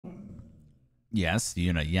Yes,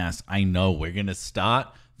 yes, I know. We're going to start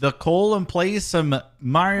the call and play some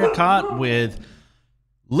Mario Kart with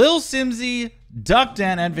Lilsimsie,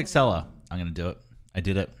 duckdan, and Vixella. I'm going to do it. I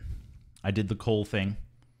did it. I did the call thing.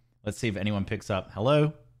 Let's see if anyone picks up.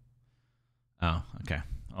 Hello? Oh, okay.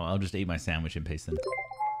 Oh, I'll just eat my sandwich in peace then.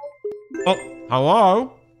 Oh,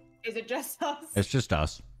 hello? Is it just us? It's just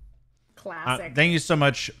us. Classic. Thank you so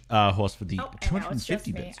much, Horse, for the Oh,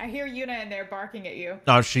 250 bits. I hear Yuna in there barking at you.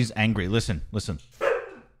 Oh, she's angry. Listen.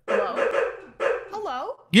 Hello?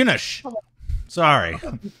 Hello? Yunish! Sorry.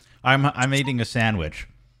 I'm eating a sandwich.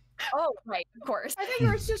 Oh, right, of course. I think you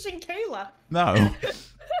were shushing Kayla. No. I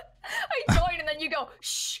joined and then you go,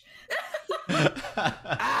 shh.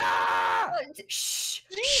 Shh.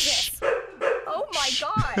 Jesus. Oh my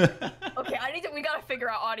god. Okay, we gotta figure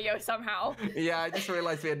out audio somehow. Yeah, I just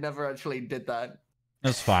realized we had never actually did that.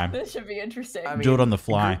 That's fine. This should be interesting. I mean, do it on the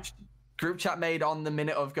fly. Group chat made on the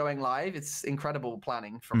minute of going live. It's incredible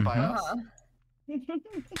planning from by us.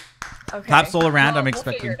 Okay. Claps all around. I'm We'll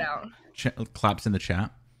expecting figure it out. claps in the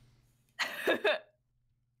chat.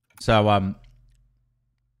 So,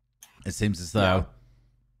 it seems as though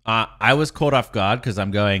I was caught off guard because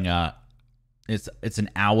I'm going. It's an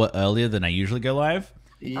hour earlier than I usually go live.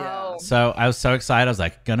 Yeah. Oh. So I was so excited. I was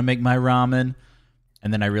like, gonna make my ramen,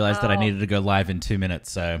 and then I realized that I needed to go live in 2 minutes.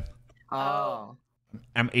 So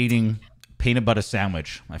I'm eating peanut butter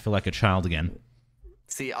sandwich. I feel like a child again.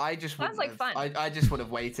 See, I just Sounds like fun. I just would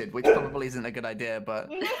have waited, which probably isn't a good idea, but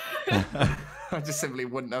I just simply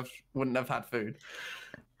wouldn't have had food.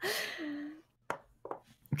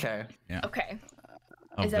 Okay. Yeah. Okay.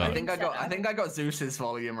 Oh, Is God. I think I got Zeus's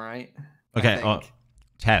volume right. Okay. Oh,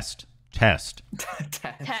 test. Test.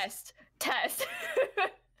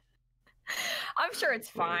 I'm sure it's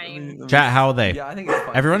fine. Chat, how are they? Yeah, I think it's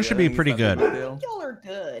fine. Everyone should be pretty good. Y'all are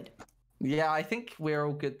good. Yeah, I think we're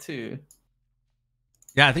all good too.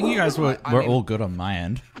 Yeah, I think you guys were I mean, all good on my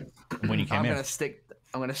end when you came I'm in. gonna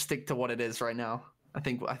stick to what it is right now. I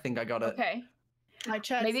think I got it. Okay. My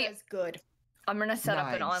chat says good. I'm gonna set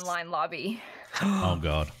up an Nice. online lobby. Oh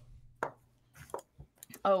God.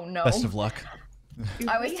 Oh no. Best of luck.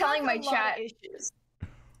 I was We telling have my a lot of chat. issues.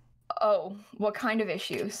 Oh, what kind of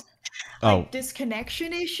issues? Oh,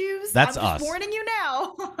 Disconnection issues? That's I'm just us. warning you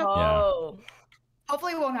now. Oh.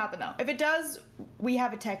 Hopefully it won't happen though. If it does, we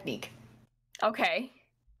have a technique. Okay.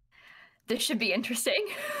 This should be interesting.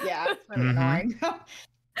 Yeah, it's really annoying.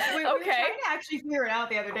 we were Okay. trying to actually figure it out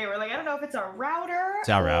the other day. We're like, I don't know if it's our router. It's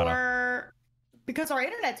our router. Or... Because our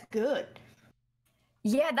internet's good.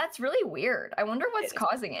 Yeah, that's really weird. I wonder what's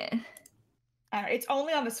causing it. I don't know, it's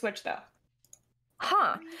only on the Switch though.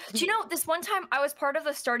 Huh. Do you know, this one time I was part of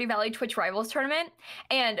the Stardew Valley Twitch Rivals tournament,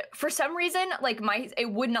 and for some reason, like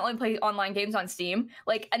it would not let me play online games on Steam.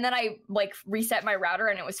 Like, and then I reset my router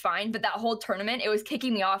and it was fine. But that whole tournament, it was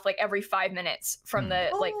kicking me off like every 5 minutes from the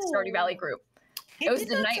Stardew Valley group. It was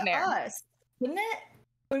did a that nightmare. To us, didn't it?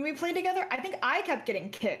 When we played together, I think I kept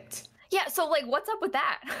getting kicked. Yeah. So like, what's up with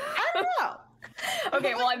that? I don't know.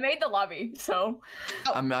 Okay. Well, I made the lobby, so.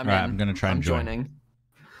 I'm gonna try and join.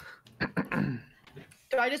 joining.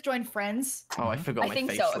 Do I just join friends? Oh, I forgot I my think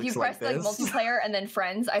face so. If looks you press like this. multiplayer and then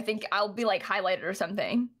friends, I think I'll be like highlighted or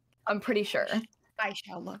something. I'm pretty sure. I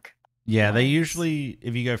shall look. Yeah, they usually,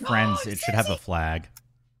 if you go friends, it should have a flag.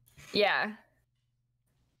 Yeah.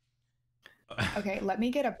 Okay, let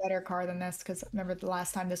me get a better car than this because remember the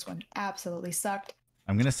last time this one absolutely sucked.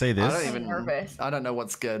 I'm gonna say I this. don't even. nervous. I don't know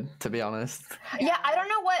what's good, to be honest. Yeah, I don't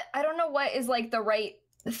know what is like the right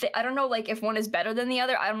I don't know like if one is better than the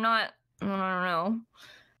other. I don't know.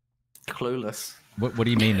 Clueless. What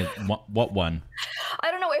do you mean? What one?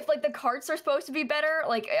 I don't know if like the carts are supposed to be better.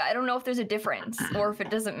 Like I don't know if there's a difference or if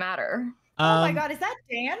it doesn't matter. Oh my god, is that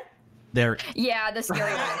Dan? There. Yeah, the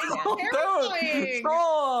scary one. Terrifying.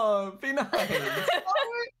 Stop! Be nice.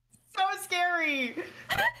 So scary.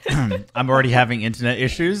 I'm already having internet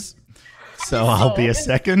issues, so I'll be a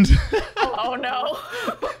second. Oh no.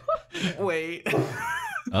 Wait.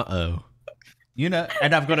 Uh-oh. And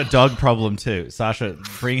I've got a dog problem too. Sasha,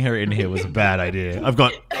 bringing her in here was a bad idea. I've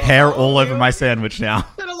got hair all over my sandwich now.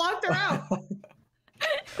 Should have locked her out.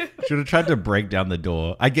 Should have tried to break down the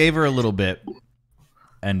door. I gave her a little bit,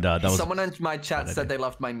 and that was... Someone in my chat said they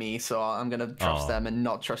loved my me, so I'm gonna trust them and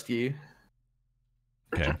not trust you.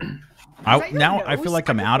 Okay. that your Now I nose feel like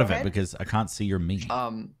on I'm your out of it forehead? because I can't see your me.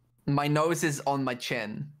 My nose is on my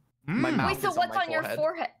chin. My mouth Wait, so is what's my on your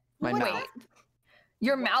forehead? My Wait. mouth.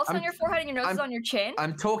 Your mouth's on your forehead and your nose is on your chin?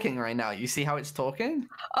 I'm talking right now. You see how it's talking?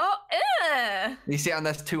 Oh, You see how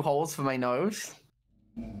there's 2 holes for my nose?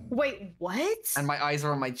 Wait, what? And my eyes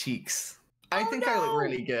are on my cheeks. I think I look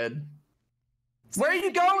really good. Where are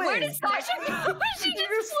you going? Where did Sasha go? She just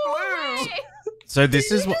just flew flew. away. So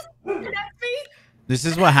this is what Connect me. this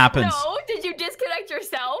is what happens. No, did you disconnect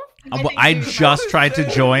yourself? I just tried to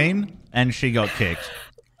join and she got kicked.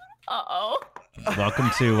 Uh-oh. Welcome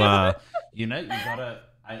to you gotta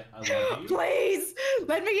I love you. Please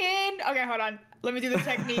let me in. Okay, hold on. Let me do the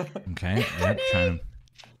technique. Okay, yeah, trying to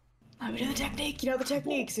Let me do the technique. You know the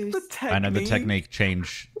technique, Zeus. I know the technique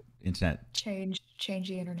change internet. Change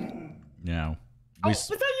the internet. You know. Oh, We was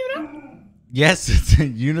that Yuna? yes, it's a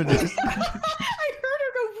Unity. I heard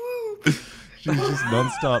her go woo. She's just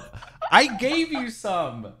nonstop. I gave you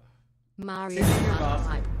some. Mario.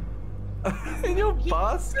 In your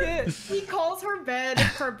basket? He calls her bed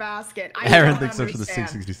her basket. I Aaron don't thinks so for the understand.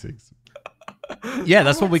 666. Yeah,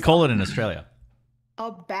 that's what we call it in Australia.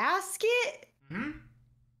 A basket?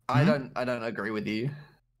 I don't agree with you.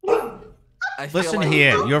 I feel Listen like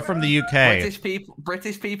here, you're from the UK.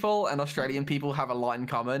 British people and Australian people have a lot in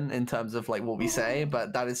common in terms of like what we say,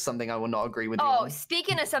 but that is something I will not agree with you Oh, on.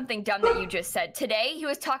 speaking of something dumb that you just said, today he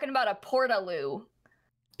was talking about a portaloo.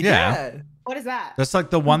 Yeah. What is that? That's like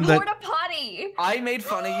the one that Porta potty. I made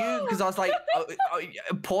fun of you because I was like,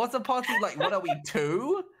 porta potty, like what are we,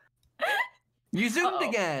 2? You zoomed Uh-oh.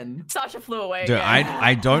 again. Sasha flew away. dude, again.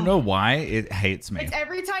 I don't know why it hates me. It's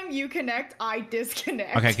every time you connect, I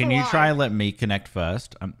disconnect. Okay, can you Why? try and let me connect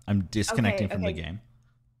first? I'm disconnecting Okay, from the okay. game.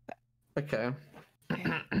 Okay.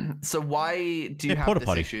 So why do you Yeah, have porta this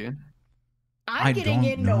potty. issue? I'm I getting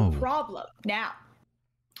don't in, no know. problem. Now.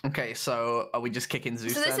 Okay, so are we just kicking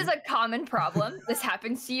Zeus So this then? is a common problem. This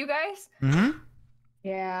happens to you guys? Mm-hmm.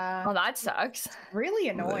 Yeah. Well, that sucks. Really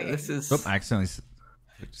annoying. This is Oop, I accidentally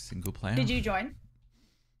clicked single player. Did you join?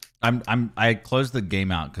 I closed the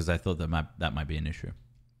game out because I thought that might be an issue.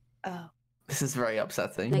 Oh. this is very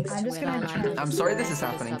upsetting. Thanks I'm just to gonna Ella try- and I'm sorry this Zeus is for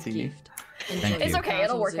the happening to you. sub-gift. Thank Enjoy you. It's okay,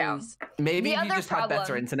 it'll work out. Zeus. Maybe The if you other just had better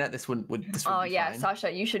problem- internet, this would be Oh yeah, fine.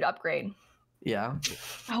 Sasha, you should upgrade. Yeah.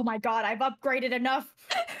 Oh my god, I've upgraded enough.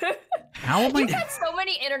 How am You've I? had so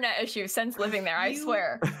many internet issues since living there, I You-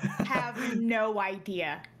 swear. Have no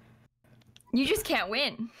idea. You just can't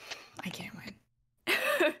win. I can't win.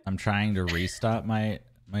 I'm trying to restart my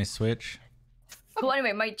Switch. Well,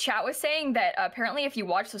 anyway, my chat was saying that apparently if you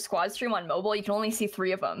watch the squad stream on mobile, you can only see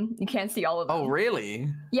 3 of them. You can't see all of them. Oh, really?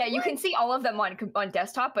 Yeah, you can see all of them on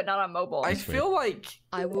desktop, but not on mobile. I That's weird. feel like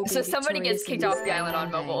I will So be somebody gets victorious kicked in off this the island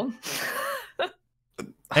on game. mobile.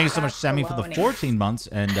 Thank you so much, Sammy, for the Baloney. 14 months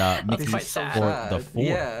and Mickey quite for sad. the 4.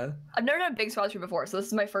 Yeah. I've never done a big squad stream before, so this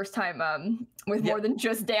is my first time with more than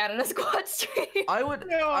just Dan in a squad stream. I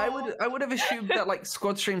would have assumed that like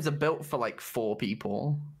squad streams are built for like 4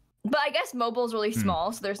 people. But I guess mobile's really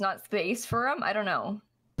small, so there's not space for them. I don't know.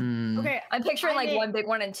 Hmm. Okay. I'm picturing I like made- 1 big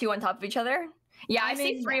one and 2 on top of each other. Yeah, I I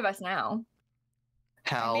see made- 3 of us now.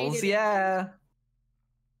 Hells it- yeah.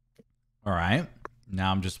 All right.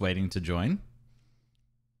 Now I'm just waiting to join.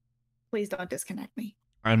 Please don't disconnect me.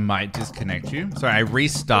 I might disconnect you. Sorry, I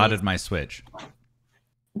restarted my Switch.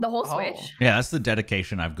 The whole Oh. Switch. Yeah, that's the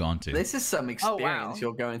dedication I've gone to. This is some experience wow.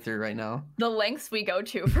 you're going through right now. The lengths we go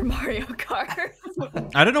to for Mario Kart.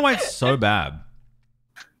 I don't know why it's so bad.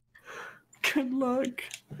 Good luck.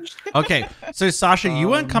 Okay, so Sasha, you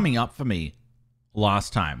weren't coming up for me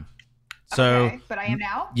last time. So Okay, but I am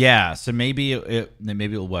now. yeah, so maybe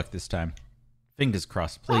it'll work this time. Fingers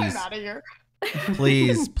crossed, please. I'm out of here.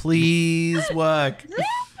 Please, please work.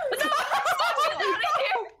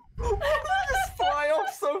 Why did it just fly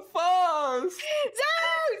off so fast?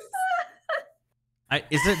 Zeus!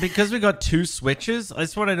 Is it because we got 2 switches?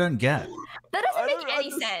 That's what I don't get. That doesn't make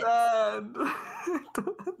any sense. I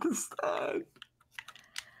don't understand.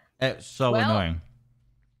 It's so Well- annoying.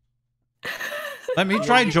 Let me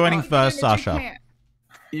try joining first, Sasha.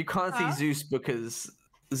 You can't see Huh? Zeus because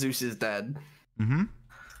Zeus is dead. Mm-hmm.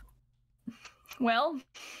 Well,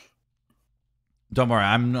 Don't worry,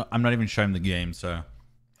 I'm not even showing the game, so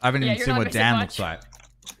I haven't Yeah, even you're seen not what missing Dan much. looks like.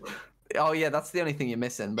 Oh yeah, that's the only thing you're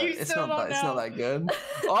missing, but You it's still not don't it's not know. that good.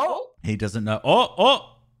 Oh, He doesn't know.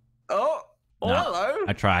 Oh! oh, No. hello.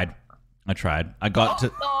 I tried. I got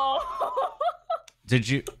to. oh. Did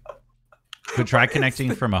you? Could try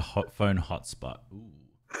connecting from a phone hotspot. Ooh.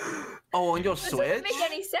 Oh, on your This doesn't Switch? make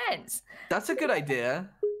any sense. That's a good idea.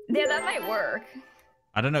 Yeah, that might work.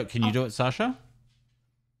 I don't know. Can you do it, Sasha?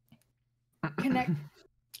 Connect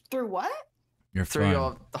through what? Your Through phone.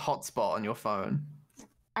 your hotspot on your phone.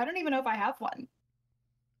 I don't even know if I have one.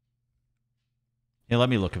 Yeah, let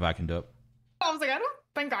me look if I can do it. I was like, I don't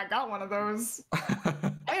think I got one of those.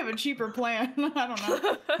 I have a cheaper plan. I don't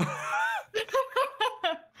know.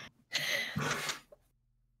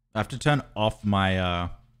 I have to turn off my. I'm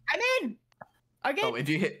in. Again, Oh, if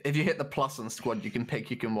you hit the plus on squad, you can pick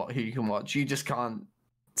who you can watch. You just can't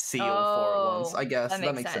see all four at once. Oh, I guess that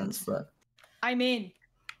that makes makes sense. sense. But I'm in.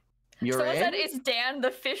 you're Someone in. said it's Dan,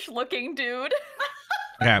 the fish-looking dude.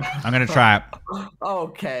 Okay, I'm gonna try it.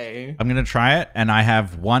 Okay. I'm gonna try it, and I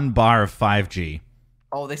have 1 bar of 5G.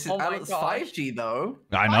 Oh, this is Oh my it's gosh. 5G though.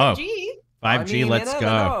 I know. 5G? 5G, I mean, let's you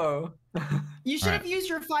go. never know. You should have Alright. used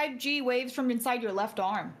your 5G waves from inside your left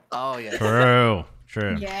arm. Oh yeah. True.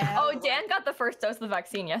 True. Yeah. Oh, Dan got the first dose of the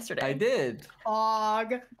vaccine yesterday. I did.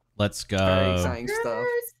 Og. Let's Very go. exciting stuff.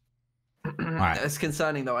 Alright. It's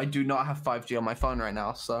concerning though. I do not have 5G on my phone right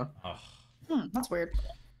now, so Oh. That's weird.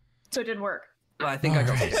 So it didn't work. well, I think I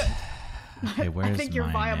got Alright. it. Okay, where's I think your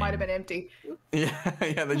my vial might name? have been empty. Yeah,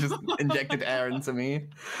 yeah. They just injected air into me.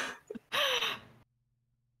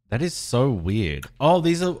 That is so weird. Oh,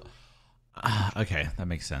 these are. Okay, that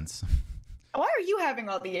makes sense. Why are you having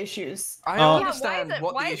all the issues? I Oh. don't Yeah, understand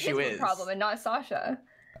what why the is issue his the is. problem and not Sasha?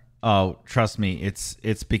 Oh, trust me, it's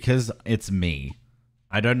because it's me.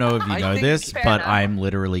 I don't know if you I know think- this, Fair but enough. I'm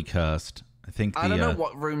literally cursed. I think the I don't know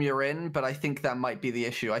what room you're in, but I think that might be the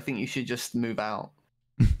issue. I think you should just move out.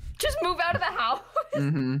 Just move out of the house.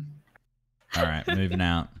 Mm-hmm. All right, moving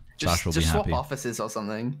out. Just, Josh will be just swap happy. offices or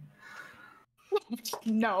something.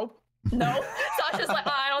 No. No. Sasha's like,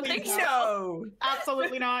 I don't think so.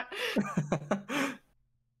 Absolutely not.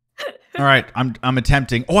 All right, I'm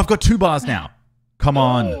attempting. Oh, I've got 2 bars now. Come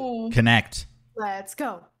on, Ooh. connect, Let's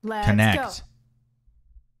go. Let's connect. go.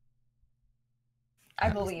 I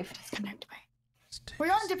believe. Disconnect me.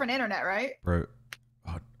 We're on different internet, right? Bro.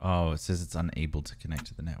 Oh, it says it's unable to connect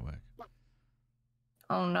to the network.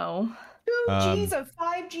 Oh no. 2 Gs of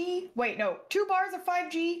 5G. Wait, no. 2 bars of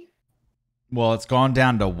 5G. Well, it's gone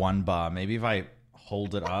down to 1 bar. Maybe if I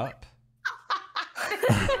hold it up.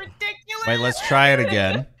 Ridiculous. Wait, let's try it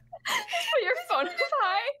again. Put your phone up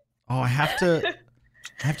high. Oh, I have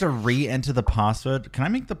to re-enter the password. Can I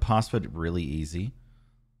make the password really easy?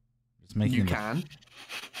 Just making You the can.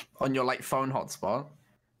 On your like phone hotspot.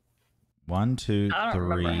 1, 2, I don't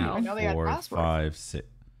remember 3, how. I know they had 4, passwords. 5,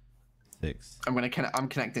 6. I'm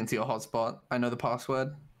connecting to your hotspot. I know the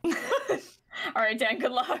password. All right, Dan,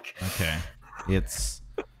 good luck. Okay. It's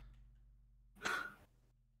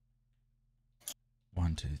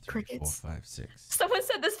 1, 2, 3, 4, Crickets. 5, 6. Someone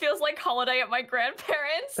said this feels like holiday at my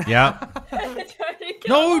grandparents. Yeah. Trying to get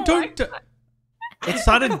No, on the don't. It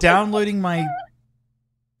started downloading my.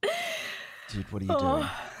 Dude, what are you doing?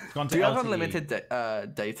 Oh. It's gone to Do you have LTE. unlimited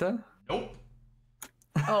data? Nope.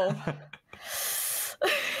 Oh.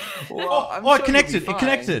 Well, I'm Oh, sure it you'll be connected. It fine.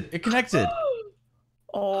 connected. It connected.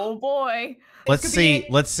 Oh boy. Let's could see. be-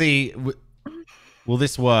 Let's see. Will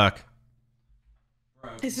this work?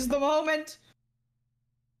 This is the moment.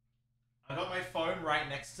 I got my phone right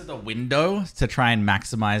next to the window to try and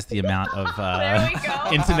maximize the amount of There we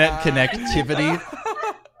go. internet connectivity.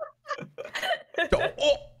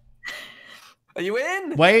 Oh, Are you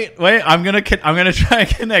in? wait. I'm gonna try and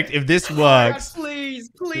connect. If this Oh my God, works, please,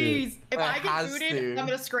 please. If It I get has booted, to. I'm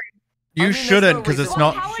gonna scream. you mean, there's shouldn't no because it's reason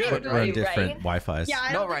not. why you should, We're in right? different Wi-Fi's. Yeah,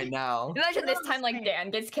 I Not don't right think- now. Imagine this time like Scream.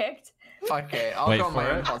 Dan gets kicked. Okay, I'll Wait go on my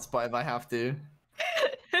for own it. hotspot if I have to.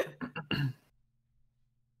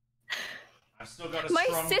 I've still got a My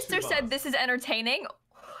strong sister 2 said bars. this is entertaining.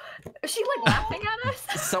 Is she like laughing at us?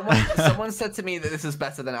 Someone said to me that this is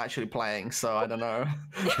better than actually playing, so I don't know.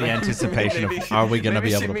 The anticipation Maybe of she- are we gonna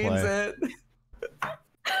maybe be she able to means play?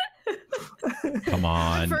 it. Come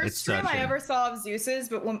on, First it's stream I searching. ever saw of Zeus's,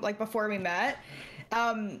 but when, like before we met,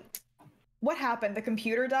 what happened? The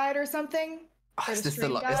computer died or something? Or Is the this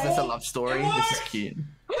stream is died? this a love story? It This is worked! cute.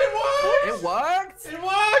 It worked! It worked! It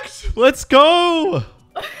worked! Let's go!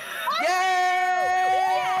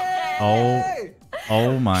 Yay!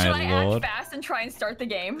 Oh my Should I lord. act fast and try and start the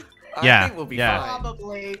game? I Yeah, think we'll be yeah. fine.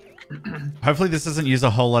 Probably. Hopefully this doesn't use a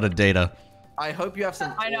whole lot of data. I hope you have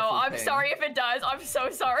some. I know. awful I'm ping. sorry if it does. I'm so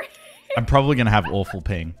sorry. I'm probably gonna have awful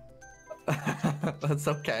ping. That's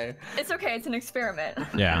okay. It's okay. It's an experiment.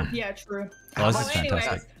 Yeah. Yeah, true. Oh, this Well, is anyways,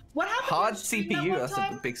 fantastic. what happened? Hard when you streamed that CPU. one That's a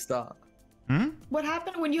time? big start. Hmm? What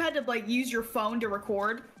happened when you had to like use your phone to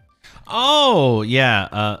record? Oh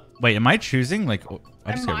yeah. Wait, am I choosing? Like,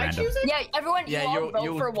 I just Am go I random. choosing? Yeah, everyone. Yeah, you all you'll- vote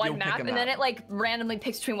you'll- for one you'll pick map, a and then map. it like randomly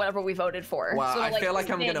picks between whatever we voted for. Well, So, I feel like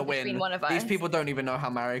I'm spin gonna between win. One of us. These people don't even know how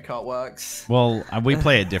Mario Kart works. Well, we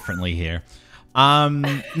play it differently here.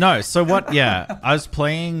 No. So what? Yeah, I was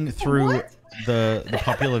playing through What? the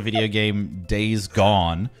popular video game Days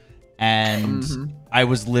Gone, and I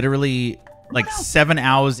was literally like 7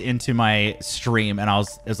 hours into my stream, and it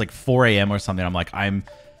was like 4 a.m. or something. I'm like, I'm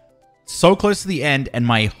so close to the end, and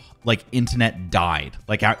my like internet died.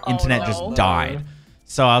 Like our internet no. just died.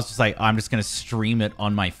 So I was just like, I'm just gonna stream it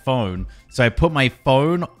on my phone. So I put my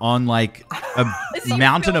phone on like a So you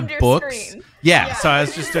mountain of filmed your books. screen. Yeah, so I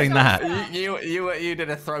was just doing that. You did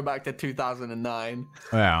a throwback to 2009.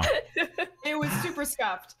 Wow. It was super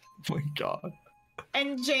scuffed. Oh my god.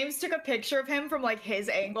 And James took a picture of him from like his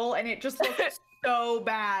angle, and it just looked so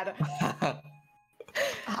bad. I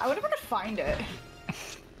wonder if I could find it.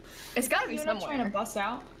 It's gotta be You not trying to somewhere. bust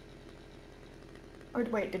out? Or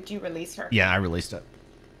wait, did you release her? Yeah, I released it.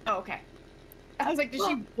 Oh, okay. I was like, did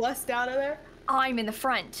she bust out of there? I'm in the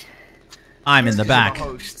front. I'm in the back. You're a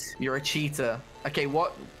host. You're a cheater. Okay,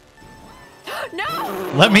 what?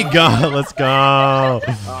 No! Let me go. Let's go.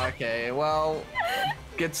 Okay, well,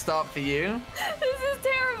 good start for you. This is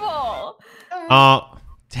terrible. Oh,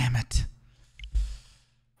 damn it.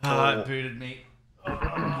 It booted me.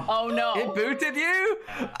 Oh no. It booted you?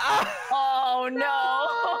 Oh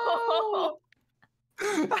no.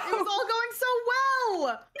 It was all going so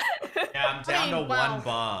well! Yeah, I'm down to Wow. 1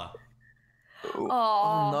 bar.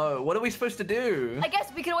 Oh. No, what are we supposed to do? I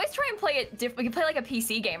guess we could always try and play it we could play like a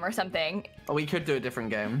PC game or something. Oh, we could do a different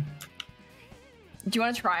game. Do you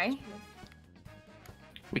want to try?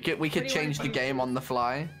 We could do you change the want? game on the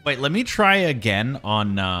fly. Wait, let me try again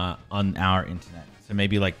on our internet. So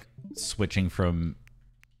maybe like switching from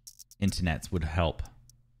internets would help.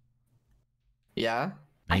 Yeah?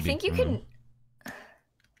 I Maybe. think you don't know. can.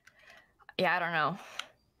 Yeah, I don't know.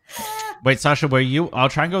 Wait, Sasha, were you? I'll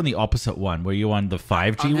try and go on the opposite one. Were you on the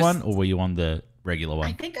 5G I'm just- one or were you on the regular I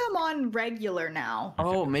one? think I'm on regular now.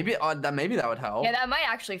 Oh, maybe that would help. Yeah, that might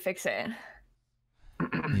actually fix it.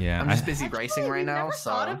 Yeah, I'm just I- busy Actually, racing right we've now, never so.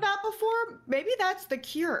 thought of that before. Maybe that's the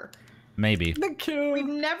cure. maybe. The cure. We've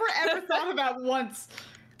never ever thought of that once.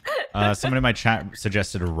 Somebody in my chat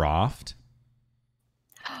suggested a raft.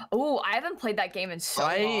 Oh, I haven't played that game in so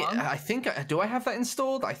long. I think do I have that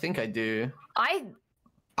installed? I think I do.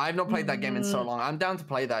 I've not played that game in so long. I'm down to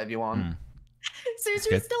play that if you want. Hmm. Zeus,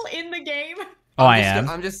 good. you're still in the game? Oh, I I'm am.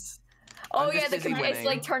 just- I'm just. Oh I'm yeah, just busy it's winning.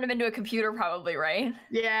 like turned him into a computer probably, right?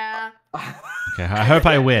 Yeah. Okay, I hope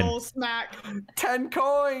I win. Full smack. 10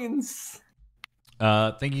 coins.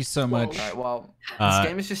 Thank you so much, Alright, well, Uh, this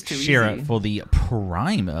game is just too Shira, easy. for the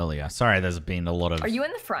prime earlier. Sorry, there's been a lot of. Are you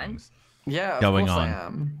in the front? things Yeah, of going course on. I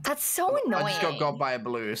am. That's so annoying. I just got got by a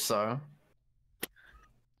blue, so.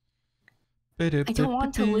 I don't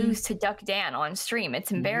want to lose to duckdan on stream.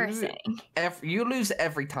 It's embarrassing. You lose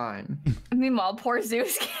every time. Meanwhile, poor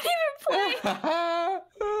Zeus can't even play.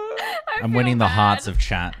 I'm winning the hearts of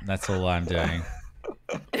chat. That's all I'm doing.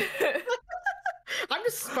 I'm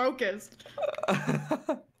just focused.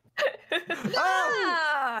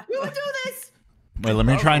 Ah! We will do this! Wait, let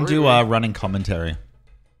me Oh, try and do really? running commentary.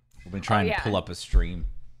 Let me try and yeah. pull up a stream.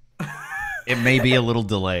 It may be a little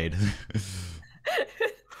delayed.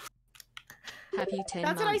 Happy 10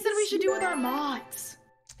 That's what I months. said we should do with our mods.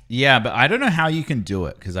 Yeah, but I don't know how you can do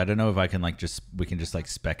it because I don't know if I can like we can just like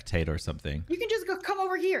spectate or something. You can just go come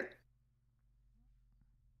over here.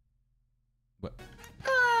 What?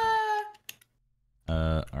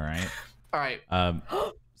 Ah. All right. Alright.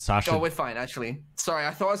 Sasha. Oh, we're fine, actually. Sorry,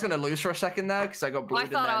 I thought I was going to lose for a second there because I got blue. I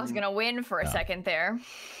thought I was gonna win for a second there.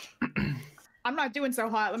 I'm not doing so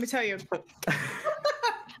hot, let me tell you.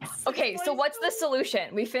 Okay, so what's the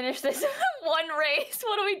solution? We finished this one race.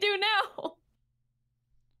 What do we do now?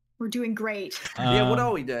 We're doing great. Yeah, what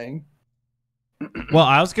are we doing? Well,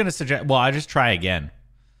 I was gonna suggest. Well, I just try again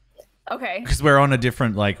Okay. because we're on a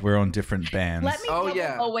different we're on different bands. Let me Oh, double-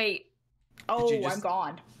 yeah. Oh wait, Oh, you I'm just-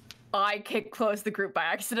 gone. I closed the group by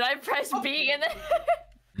accident. I pressed B and then.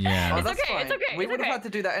 Yeah. Oh, It's that's okay, fine. it's okay, We it's would have okay. had to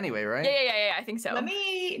do that anyway, right? Yeah. I think so. Let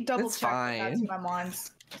me double It's check fine. that that's what I'm on.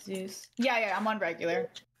 Zeus. Yeah, I'm on regular.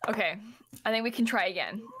 Okay, I think we can try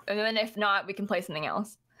again, and then if not, we can play something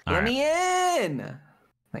else. All Let right. me in!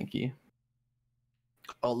 Thank you.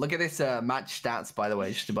 Oh, look at this match stats, by the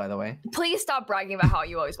way. Just by the way. Please stop bragging about how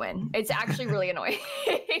you always win. It's actually really annoying.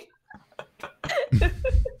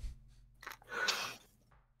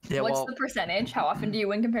 Yeah, What's well, the percentage? How often do you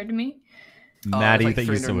win compared to me? Maddie, like thank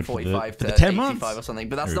you so much for 345 the to 10 85 months. or something.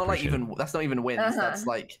 But that's I not like appreciate even that's not even wins. Uh-huh. That's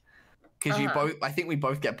like because you Uh-huh. both. I think we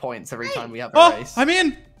both get points every time we have a Oh, race. I'm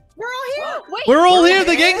in. We're all here! Wait. We're all We're here.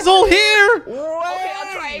 The here? gang's all here. Okay,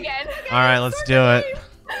 I'll try again. All right, let's do it.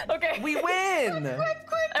 Okay. We win.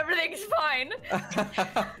 Everything's fine.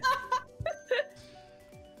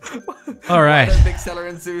 All right. Why don't Vixella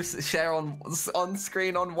and Zeus share on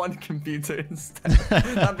screen on one computer instead?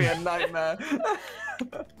 That'd be a nightmare.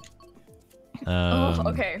 Oh,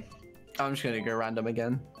 okay. I'm just gonna go random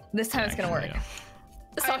again. This time it's gonna work. Yeah.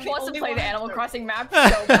 Sasha the wants to only play one the I Animal know. Crossing map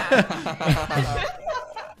so bad.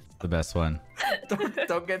 The best one.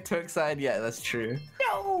 Don't get too excited yet. That's true.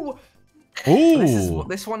 No. Ooh,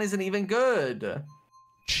 This one isn't even good.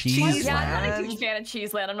 cheese. Yeah, I'm not a Land. huge fan of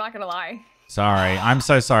Cheeseland. I'm not gonna lie. Sorry, I'm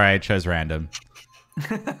so sorry. I chose random. I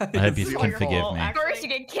hope you It's can your forgive fault, me. actually. First you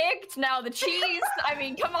get kicked, now the cheese. I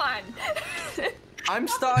mean, come on. I'm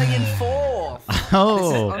starting in 4th.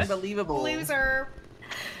 Oh, This is unbelievable. Loser.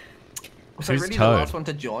 Was I Who's really Toad? the last one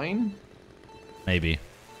to join? maybe.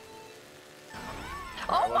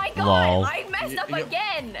 Oh my god, Lol. I messed up You-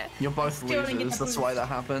 again. You're both Still didn't get losers. the That's boost. why that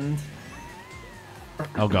happened.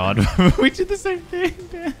 Oh god, we did the same thing.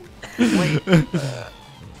 man. Wait.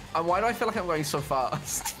 Why do I feel like I'm going so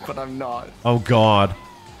fast? But I'm not. Oh god.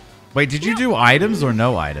 Wait, did you do items or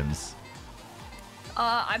no items?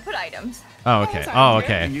 I put items. Oh okay. sorry, Oh dude.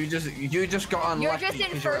 okay. You just got You're unlucky just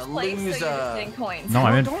in 'cause you're first a place, so you're loser. just getting coins. No,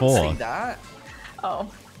 I'm in Don't say 4. that.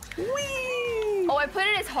 Oh. Whee! Oh, I put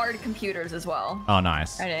it as hard computers as well. Oh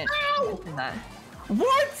nice. I didn't mention that.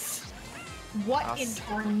 What? What Us. in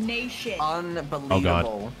tarnation? Unbelievable. Oh,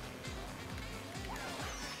 God.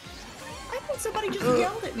 I think somebody just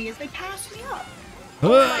yelled at me as they passed me up.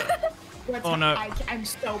 What's Oh, no. I'm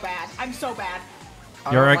so bad. I'm so bad.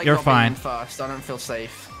 I You're- don't like you're not being fine. in First, I don't feel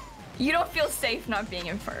safe. You don't feel safe not being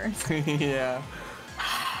in first. Yeah.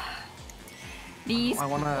 These I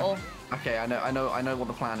wanna. people. Okay, I know what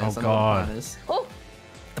the plan is. Oh, I know what the God. plan is. Oh,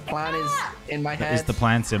 The plan is in my head. Is the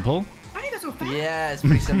plan simple? Why did I go so fast? Yeah, it's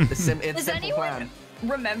pretty simple. It's a does simple anyone plan.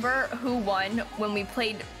 remember who won when we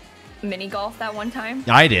played mini golf that one time?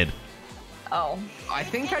 I did. Oh. I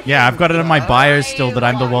think I. Yeah, I've got it in my that. bio still that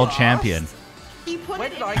I'm the world lost. champion. He put Where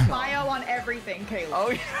it did in I his go? bio on everything, Caleb. Oh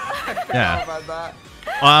yeah. I forgot Yeah. about that.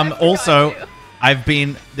 Also, forgot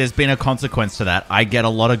there's been a consequence to that. I get a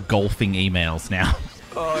lot of golfing emails now.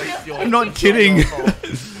 Oh, it's your, I'm not it's all kidding. your fault.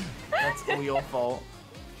 That's all your fault.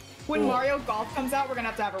 When Mario Golf comes out, we're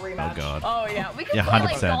gonna have a rematch. Oh god. Oh yeah, we could Yeah, play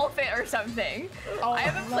like 100%. golf it or something. Oh, I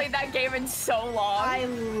haven't played that game in so long. I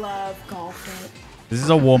love golfing. This is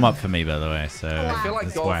a warm up for me, by the way. So I feel like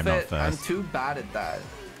that's why I'm not golf it. I'm first. too bad at that.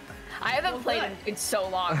 I haven't played in so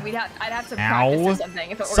long. I'd have to Ow. practice or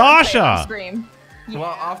something if it were gonna play Sasha! on stream. Well,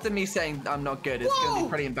 after me saying I'm not good, it's gonna Whoa. be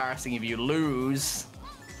pretty embarrassing if you lose.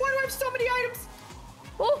 Why do I have so many items?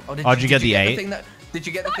 Oh, Oh, Oh, did you get the 8? thing that, did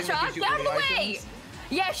you get the thing that Sasha, gives you get all out of the the way! items?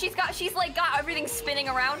 Yeah, she's got everything spinning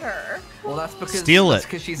around her. Well, that's because Steal it.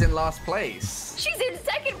 because she's in last place. She's in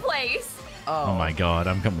second place. Oh my god,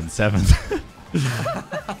 I'm coming 7th.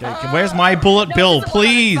 Okay, where's my bullet No, bill, it's the one,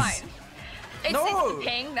 please? it's fine. It's No, the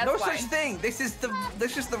ping. That's no why. such thing. This is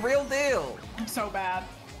the real deal. I'm so bad.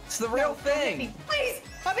 It's the real Don't hit me. thing. Please!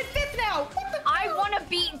 I'm in 5th now! What the I hell? want to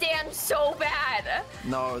beat Dan so bad.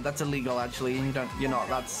 No, that's illegal. Actually, you're not.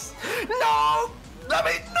 That's no. I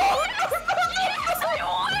mean, no. Yes, I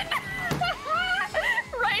won!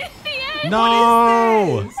 Right at the end.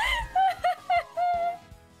 No! Dude.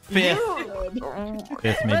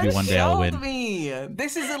 5th, maybe one day I'll Showed win. me.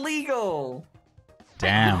 This is illegal.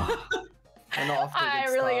 Damn. I'm not off to a I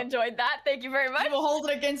good really start. enjoyed that. Thank you very I much. will hold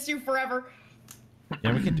it against you forever.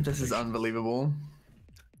 Yeah, we can do This is unbelievable.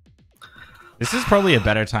 This is probably a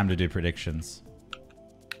better time to do predictions.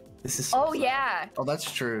 This is. Oh yeah. Oh, that's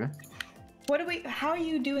true. What do we? How are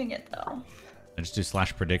you doing it though? I just do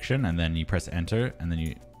 /prediction and then you press enter and then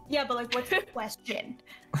you Yeah, but like, what's the question?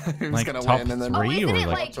 Who's like gonna top win and then 3 isn't or it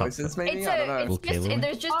like like top choices? Maybe It's I don't know. it's just Caleb?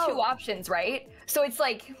 there's just two options, right? So it's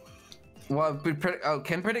like Well,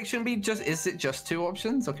 can prediction be just? Is it just 2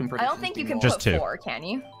 options, or can I prediction? don't think you be can more? Just put 2. 4, can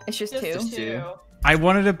you? It's just two. Just 2. I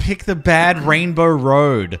wanted to pick the bad Rainbow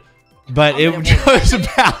Road, but yeah, it well, chose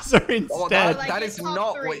Bowser Oh, instead. Like that your is top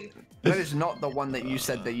not 3. what. That is not the one that you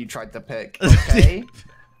said that you tried to pick. Okay.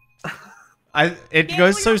 It Gamble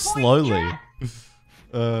goes so your points, slowly. chat.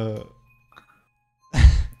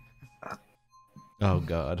 Oh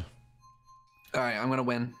god. All right, I'm gonna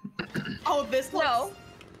win. Oh, this looks. No,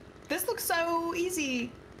 This looks so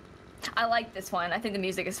easy. I like this one. I think the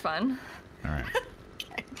music is fun. All right.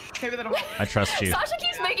 Maybe that'll help. I trust you. Sasha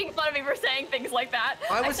keeps making fun of me for saying things like that.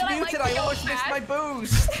 I was said muted. like I to go almost missed fast. my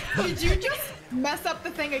boost. Did you just mess up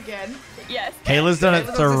the thing again? Yes. Kayla's done it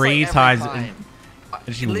Taylor does this, like, 3 every times. time.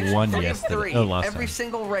 And she Literally won 3 of yesterday. 3, Oh, last every time.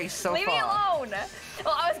 single race so Leave me far. alone.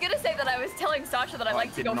 Well, I was gonna say that I was telling Sasha that I Oh, I like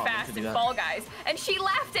to did go not mean fast to do in that. Fall Guys, and she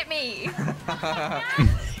laughed at me.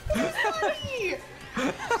 Funny.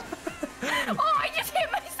 Oh, I just hit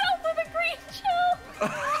myself with a green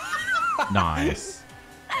shell. Nice.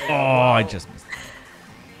 Oh, I just missed.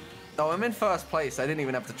 Oh, I'm in first place. I didn't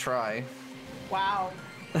even have to try. Wow.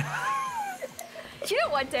 Do you know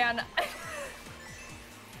what, Dan?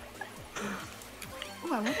 Oh, I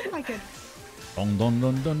wonder if I could. Dun, dun,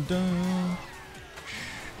 dun, dun, dun.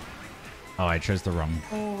 Oh, I chose the wrong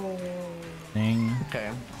thing. Okay.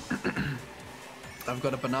 I've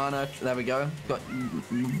got a banana. There we go. Got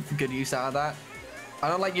good use out of that. I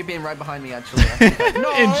don't like you being right behind me, actually.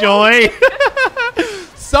 No! Enjoy.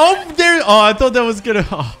 So there. Oh, I thought that was gonna.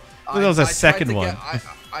 Oh, I thought that was a second one.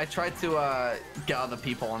 I tried to get other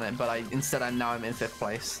people on it, but instead I'm 5th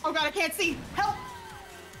place. Oh god, I can't see. Help!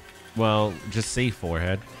 Well, just see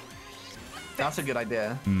forehead. That's a good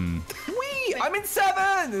idea. Hmm. Wee! I'm in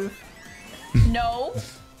 7th! No.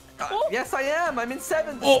 Yes, I am. I'm in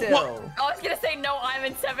 7th Oh, still. what? I was gonna say no, I'm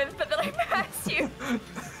in 7th, but then I passed you.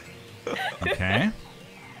 Okay.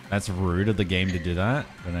 That's rude of the game to do that.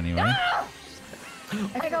 But anyway.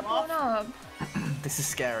 I got blown up. This is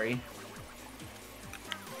scary.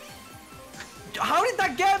 How did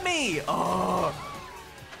that get me? Oh,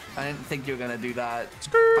 I didn't think you were gonna do that.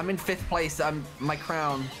 I'm in 5th place. My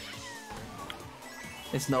crown.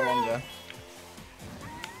 It's no longer.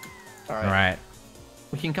 All right.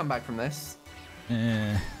 We can come back from this.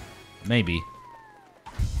 Maybe.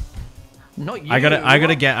 Not you. I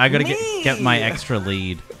gotta get my extra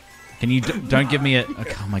lead. Can you don't give me a?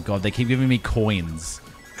 Oh my god, they keep giving me coins.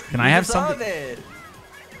 Can I have something? It.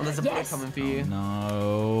 Well, there's a bullet coming for you.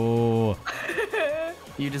 No.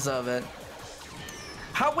 You deserve it.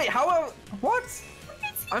 What?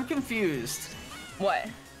 I'm confused. What?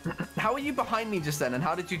 How are you behind me just then, and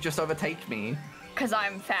how did you just overtake me? Cause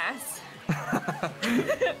I'm fast.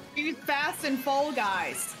 He's fast and Fall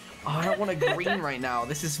Guys. Oh, I don't want a green right now.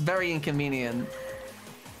 This is very inconvenient.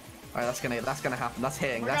 All right, that's gonna happen. That's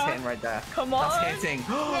hitting. That's hitting right there. Come on. That's hitting.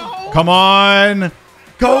 No. Come on.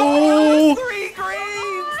 Go. 3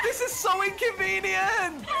 greens. This is so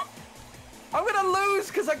inconvenient. I'm gonna lose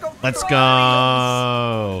because I got. Let's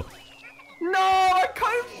go. No, I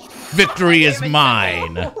can't. Victory is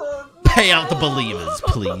mine. Pay out the believers,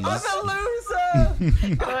 please. I'm a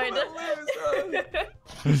loser. Good.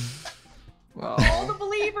 All the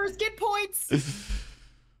believers get points.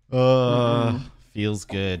 Feels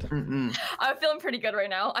good. I'm feeling pretty good right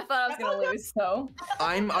now. I thought I was gonna lose, so.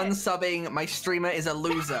 I'm unsubbing. My streamer is a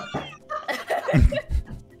loser.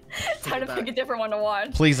 Time to pick a different one to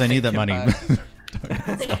watch. Please, I need that money.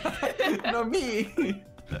 No, me.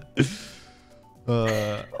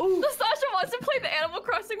 Sasha wants to play the Animal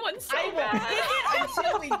Crossing one so bad.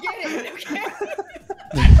 Until we get it, okay?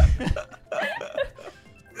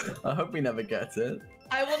 I hope we never get it.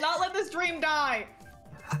 I will not let this dream die.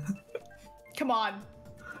 Come on.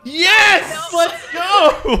 Yes! Let's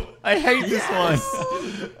go! I hate this one.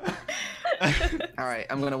 All right,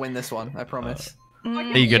 I'm gonna win this one. I promise. Are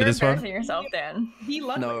you good at this one? Embarrassing yourself, Dan. He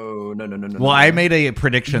Ludwig. No. Well, I made a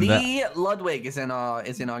prediction that The Ludwig is in our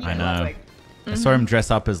game. I know. Ludwig. I saw him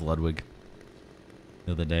dress up as Ludwig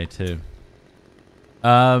the other day too.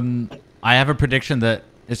 I have a prediction that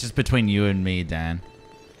it's just between you and me, Dan.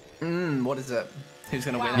 What is it? Who's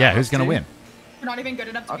gonna win? Yeah, who's gonna win? We're not even good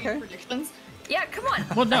enough to Okay. make predictions. Yeah, come on.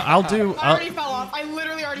 Well, no, I'll do. I already fell off. I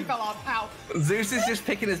literally already fell off. How? Zeus is just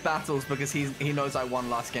picking his battles because he knows I won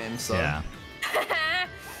last game. So Yeah.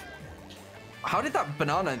 how did that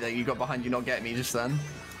banana that you got behind you not get me just then?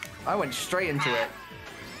 I went straight into it.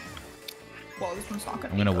 Well, this one's not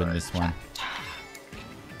gonna. I'm gonna win this one.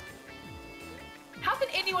 How can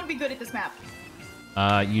anyone be good at this map?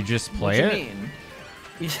 You just What play do you it. mean?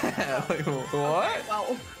 Yeah. Like, what?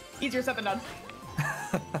 Well, easier said than done.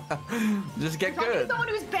 Just get Talking to good. someone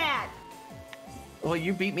who's bad. Well,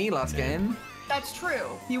 you beat me last game. That's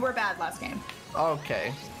true. You were bad last game.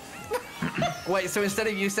 Okay. Wait, so instead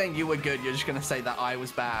of you saying you were good, you're just gonna say that I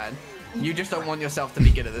was bad. You just don't want yourself to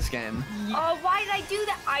be good at this game. Oh, why did I do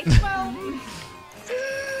that?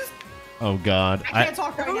 Oh God. I can't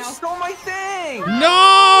talk right Who now. stole my thing?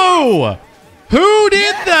 No! Who did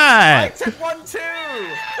Yes, that? I took one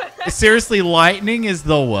too. Seriously, lightning is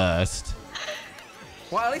the worst.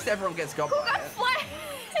 Well, at least everyone gets got by it. Flat.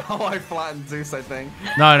 Oh, I flattened Zeus, I think.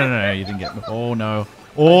 No, you didn't get. Oh no.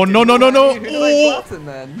 Oh no. Who did I Oh. flatten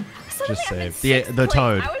then? Suddenly Just I'm in save. sixth The place.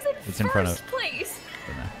 toad. I was in It's in front of. first place. Is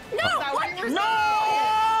No, that what? what you're No!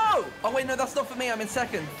 Oh wait, no, that's not for me. I'm in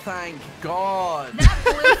second. Thank God. That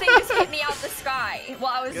blue thing just hit me out the sky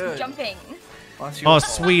while I was Good. jumping. Well, that's your Oh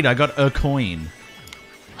fault. sweet, I got a coin.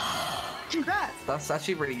 Congrats. That's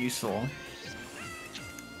actually really useful.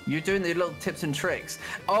 You're doing the little tips and tricks.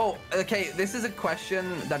 Oh, okay. This is a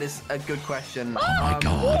question that is a good question. Oh my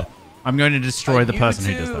God. I'm going to destroy the you person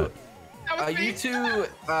who does two- that. That was Are me. you two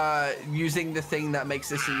using the thing that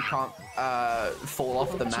makes it so you can't fall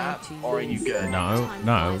off the map, or are you good?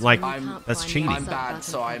 No, like, that's cheating. I'm bad,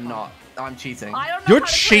 so I'm not. I'm cheating. I don't know You're how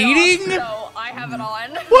to play it cheating? off, so I have it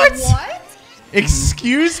on. What? What?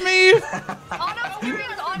 Excuse me? Auto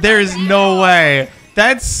screens There's no way.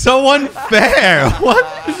 That's so unfair. What?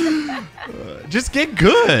 Just get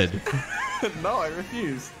good. No, I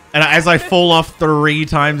refuse. And as I fall off 3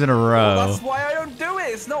 times in a row. Well, that's why I don't do it.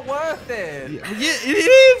 It's not worth it. Yeah, it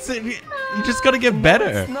is. You just gotta get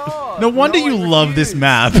better. It's not. No wonder No, I you love this refuse.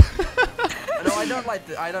 map. No, I don't like.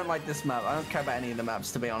 I don't like this map. I don't care about any of the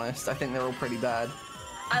maps, to be honest. I think they're all pretty bad.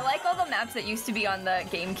 I like all the maps that used to be on the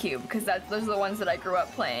GameCube because those are the ones that I grew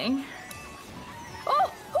up playing.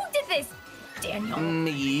 Oh, who did this? Daniel.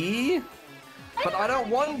 Me? But I don't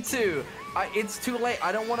want to. It's too late.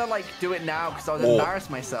 I don't want to like do it now because I'll embarrass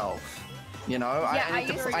myself. You know, Yeah,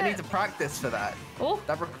 I need to practice for that. Oh.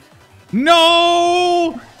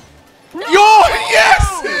 No! No! Yo!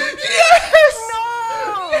 Yes! Yes!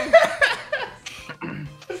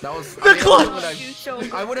 That was The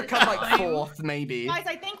clutch. I would have come like 4th, maybe. Guys,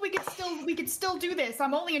 I think we could still do this.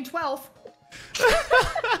 I'm only in 12th.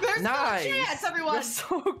 There's Nice. no chance, everyone. You're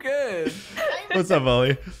so good. What's up,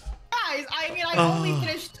 Ollie? Guys, I mean, I only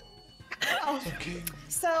finished. Oh.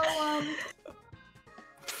 So,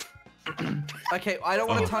 Okay, I don't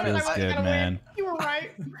want to time feels it. good, man. You were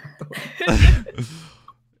right.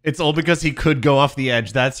 It's all because he could go off the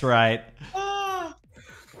edge. That's right. Ah.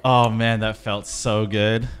 Oh man, that felt so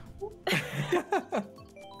good.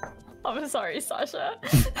 I'm sorry, Sasha.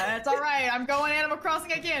 That's all right. I'm going Animal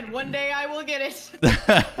Crossing again. One day I will get it.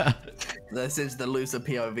 This is the loser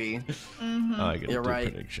POV. Oh, I gotta You're do a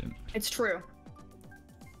right. prediction. It's true.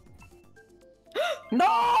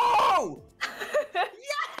 No!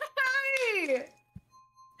 Yay!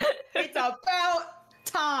 It's about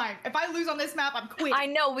time. If I lose on this map, I'm quitting. I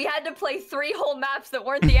know, we had to play 3 whole maps that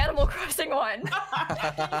weren't the Animal Crossing one.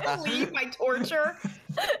 Leave my torture.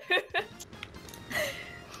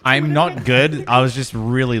 I'm not good. I was just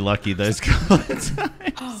really lucky those couple of times.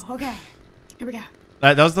 Oh, okay. Here we go.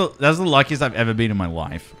 That was the luckiest I've ever been in my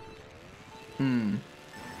life.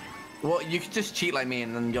 Well, you could just cheat like me,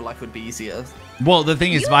 and then your life would be easier. Well, the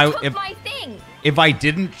thing is, You took my thing. if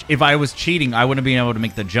I was cheating, I wouldn't have been able to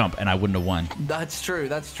make the jump, and I wouldn't have won. That's true.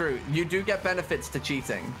 That's true. You do get benefits to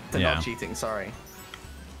cheating. Yeah. Not cheating. Sorry.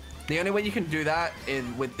 The only way you can do that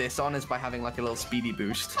with this on is by having like a little speedy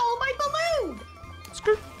boost. Oh, my balloon!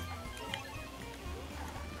 Screw.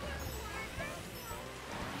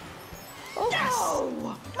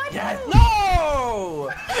 No! My Yes. balloon! No!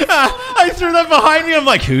 I threw that behind me. I'm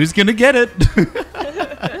like, who's gonna get it?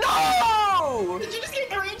 No! Did you just get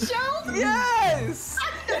green shelled? Yes!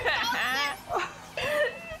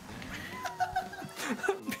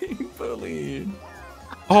 Being bullied.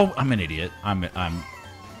 Oh, I'm an idiot. I'm.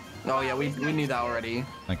 Oh yeah, we knew that already.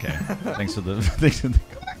 Okay. Thanks for the. Thanks for the.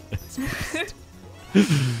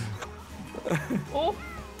 Oh,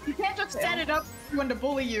 You can't just set it up for everyone to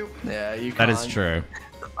bully you. Yeah, you. That is can't. true.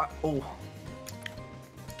 Oh.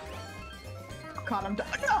 God, I'm done.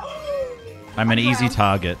 No! I'm an easy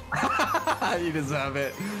target. You deserve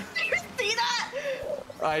it. Did you see that?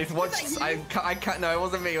 I watched. I can't. No, it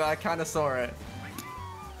wasn't me. But I kind of saw it.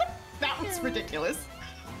 That was ridiculous.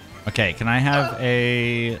 Okay, can I have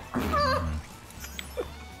a?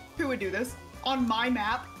 Who would do this? On my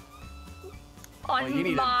map? on Oh, you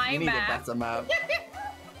need my a map. better map.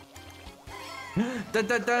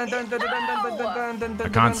 I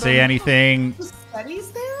can't see anything. The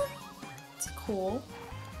studies there? It's cool.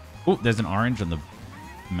 Oh, there's an orange on the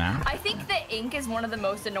map. I think the ink is one of the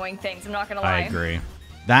most annoying things. I'm not gonna lie. I agree.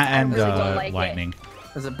 That and really don't like it. lightning.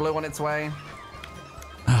 There's a blue on its way.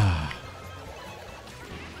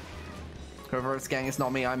 Whoever it's getting, it's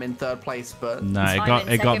not me. I'm in 3rd place, but No, I'm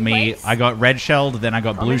in it got second me. place. I got red shelled, then I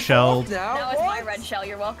got I'm blue in 4th shelled. now. That was my What? red shell.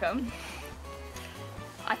 You're welcome.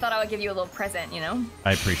 I thought I would give you a little present, you know?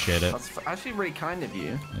 I appreciate it. That's actually really kind of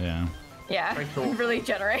you. Yeah. Yeah, Very cool. really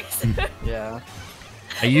generous. Yeah.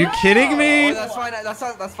 Are you kidding Oh, me? that's fine.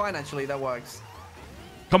 That's fine. Actually, that works.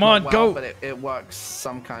 Come Not on, well, go. But it works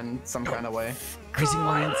some kind of way. Racing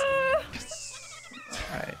Lions.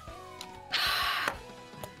 All right.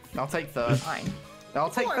 I'll take 3rd. Fine. I'll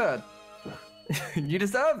take 3rd. You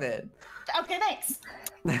deserve it. Okay, thanks.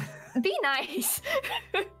 Be nice.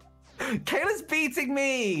 Kayla's beating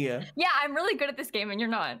me. Yeah, I'm really good at this game and you're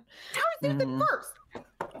not. How did you get first?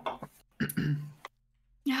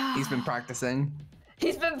 He's been practicing.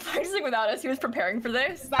 He's been practicing without us. He was preparing for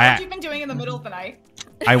this. Is that what you've been doing in the middle of the night?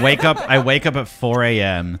 I wake up at 4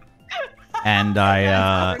 a.m. and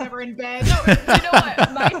We're never in bed. You know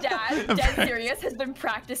what? My dad, dead serious, has been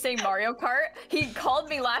practicing Mario Kart. He called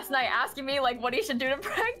me last night asking me like what he should do to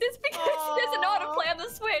practice because he doesn't know how to play on the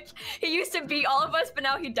Switch. He used to beat all of us, but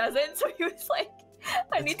now he doesn't. So he was like,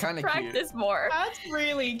 I need to kinda practice more. That's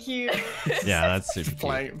really cute. Yeah, that's super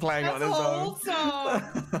cute. Playing on That's his own.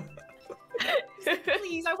 wholesome.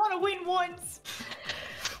 Please, I want to win once.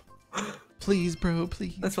 Please, bro,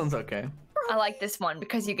 please. This one's okay. I like this one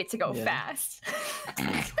because you get to go Yeah. fast.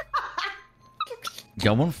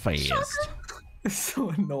 Going fast. It's so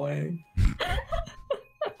annoying.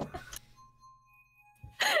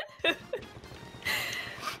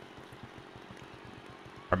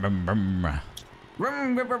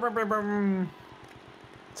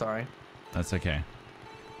 Sorry. That's okay.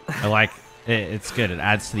 I like it. It's good. It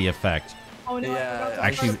adds to the effect. Oh no! Yeah, I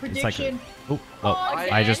Actually, forgot it's like a, prediction. oh, I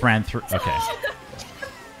okay. just ran through. Okay.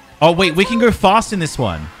 Oh wait, we can go fast in this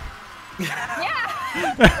one. Yeah.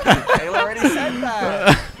 Taylor already said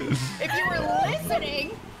that. If you were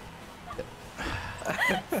listening,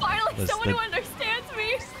 Finally, Was someone the- who understands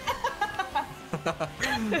me.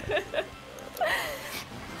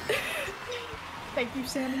 thank you,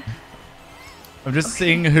 Sammy. I'm just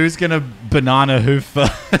seeing who's gonna banana who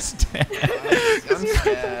first. I'm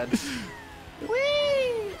scared. Whee!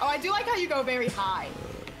 Oh, I do like how you go very high.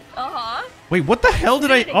 Uh-huh. Wait, what the hell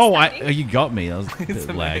did I? Exciting. Oh, you got me. That was a bit It's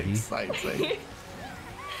laggy. exciting.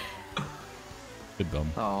 Good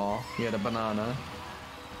bum. Oh, you had a banana.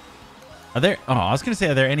 Are there? Oh, I was gonna say,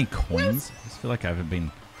 are there any coins? I just feel like I haven't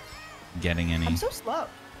been getting any. I'm so slow.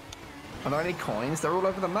 Are there any coins? They're all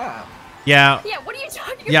over the map. Yeah, Yeah, what are you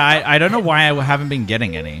talking yeah. about? I don't know why I haven't been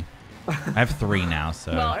getting any. I have 3 now,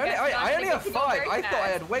 so. Well, I only have They go 5. very I thought I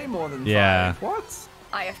fast. had way more than 5. Yeah. What?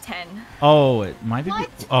 I have 10. Oh, it might be. What?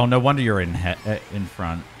 Oh, no wonder you're in in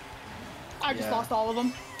front. I just Yeah. lost all of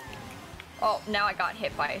them. Oh, now I got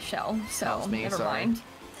hit by a shell, That so was me, never sorry. mind.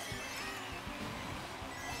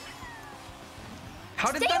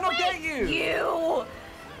 How did Stay that not away! get you? You!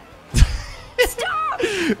 Stop!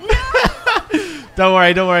 Don't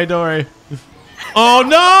worry, don't worry, don't worry. Oh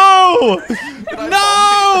no! Did I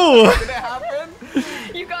No! bump you? Did it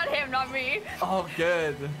happen? You got him, not me. Oh,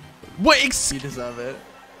 good. What? You deserve it.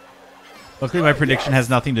 Luckily, my prediction has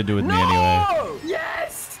nothing to do with me anyway. No!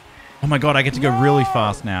 Yes! Oh my god, I get to go really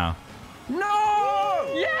fast now.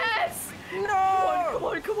 No! Yes! No! Come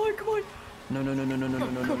on, come on, come on. No, no, no, no, no, no, no,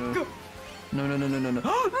 no, no, no. Go. No, no, no, no, no, no.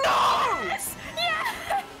 No! Yes!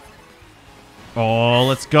 Yes! Oh,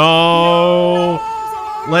 let's go!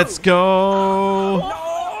 Let's go!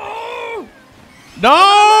 No!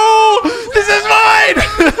 No! This is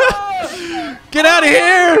mine! Get out of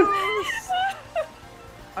here!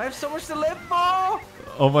 I have so much to live for!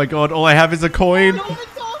 Oh my god, all I have is a coin. No,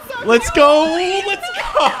 it's all so Let's cute. go! Let's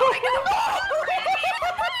go!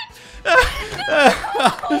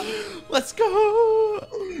 Let's go!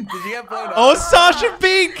 Did you get blown up? Oh, Sasha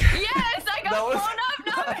Beak! Yes! I got That was- blown up!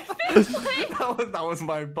 Now I'm in fifth place! that was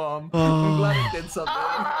my bomb. Oh. I'm glad it did something.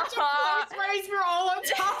 Race, we're all on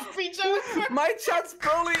top of each other. My chat's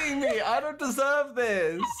bullying me. I don't deserve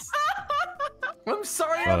this. I'm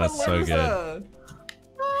sorry. Oh, I'm that's a so loser. good.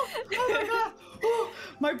 Oh my god. Oh,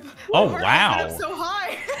 my Oh, heart wow. went up so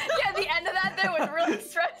high. Yeah, the end of that there was really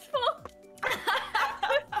stressful.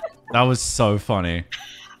 That was so funny.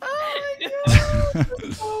 Oh my god.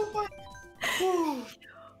 Oh my. Oh.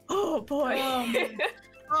 Oh boy.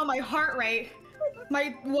 Oh, my heart rate.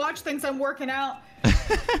 My watch thinks I'm working out.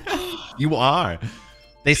 You are.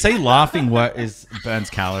 They say laughing burns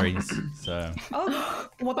calories, so. Oh,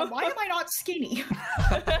 well then why am I not skinny?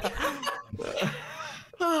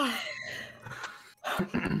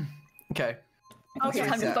 Okay. Okay,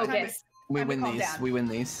 Time to Yeah. focus. We Time to win calm these. down. We win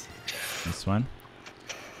these. This one.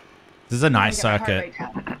 This is a nice Let me get my circuit.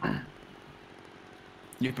 heart rate down.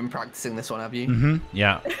 You've been practicing this one, have you? Mm-hmm.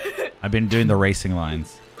 Yeah. I've been doing the racing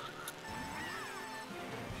lines.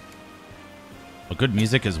 Well, good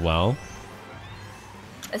music as well.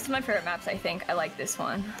 This is my favorite maps, I think. I like this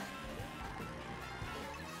one.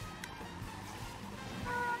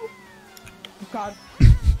 Oh, God.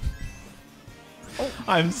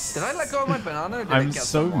 Did I let go of my banana? Or did I'm it get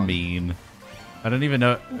so someone? mean. I don't even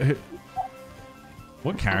know.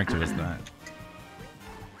 What character is that?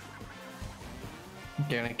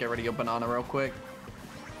 Gonna get rid of your banana real quick.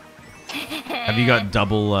 Have you got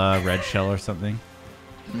double red shell or something?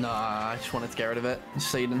 Nah, I just wanted to get rid of it, just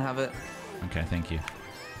so you didn't have it. Okay, thank you.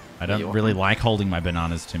 I You're don't really welcome. like holding my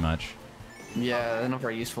bananas too much. Yeah, they're not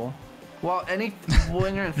very useful. Well,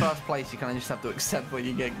 when you're in first place, you kind of just have to accept what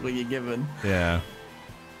you're given. Yeah.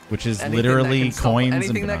 Which is Anything that literally can stop- coins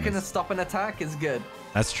Anything and that bananas. can stop an attack is good.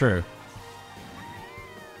 That's true.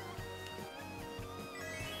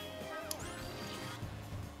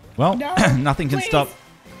 Well, No, nothing can please. stop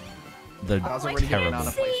the That was a I really good terrible.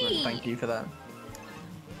 banana see. placement. Thank you for that.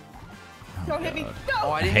 Don't hit me. God. No.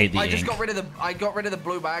 Oh, I didn't. hate the I just ink. got rid of the. I got rid of the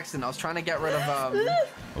blue by accident. I was trying to get rid of.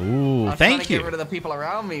 Ooh, I was trying thank to get you. rid of the people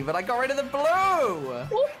around me, but I got rid of the blue.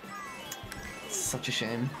 Such a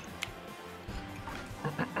shame.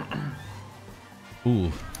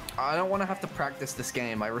 Ooh. I don't want to have to practice this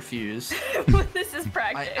game. I refuse. This is I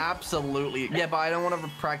practice. absolutely. Yeah, but I don't want to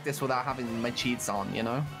practice without having my cheats on. You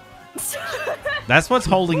know. That's what's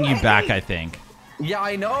holding you back, I think. Yeah,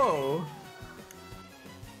 I know.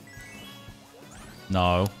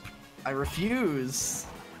 No. I refuse.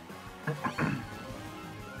 Come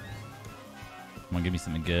on, give me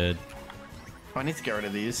something good. Oh, I need to get rid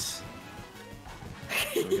of these.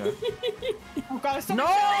 There we go. Oh god, it's so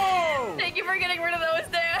No! Thank you for getting rid of those,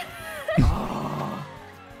 Dan. Oh,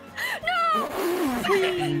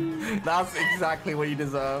 No! that's exactly what you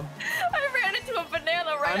deserve. I ran into a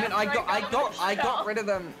banana right I mean, after I got rid of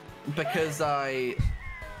them because I.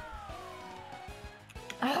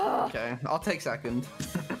 Okay, I'll take second.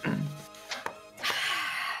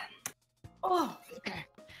 Oh, okay.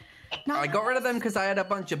 I got rid of them because I had a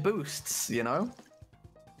bunch of boosts. You know,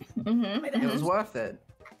 Mm-hmm. it was worth it.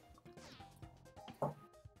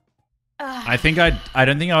 I think I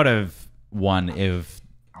don't think I would have won if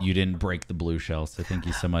you didn't break the blue shell. So thank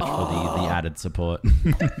you so much for the added support.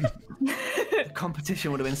 The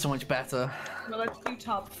competition would have been so much better. Well, let's do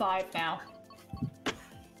top 5 now.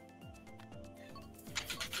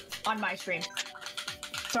 On my stream.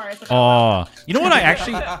 Sorry, I forgot. Oh, you know what?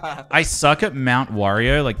 I suck at Mount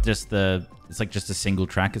Wario. Like it's like just a single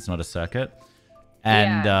track. It's not a circuit.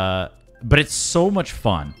 And but it's so much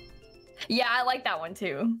fun. Yeah, I like that one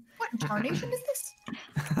too. What incarnation is this?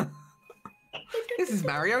 This is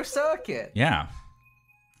Mario Circuit. Yeah.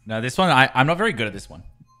 No, this one I'm not very good at this one.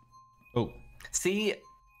 Oh. See,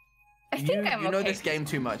 I think I'm you know okay. this game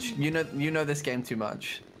too much. You know this game too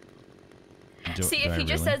much. See, if he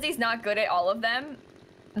just says he's not good at all of them,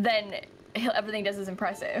 then everything he does is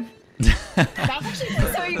impressive. That's actually,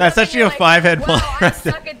 So you That's go in, actually you're a like, 5-head wow, play I right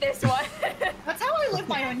there. suck at this one. that's how I live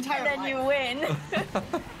my entire Then life. you win.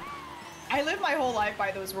 I live my whole life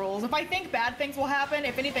by those rules. If I think bad things will happen,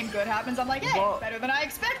 if anything good happens, I'm like, hey, Well- better than I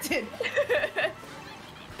expected. But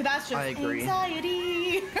that's just I agree.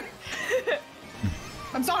 anxiety.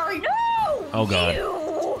 I'm sorry. No! Oh, God.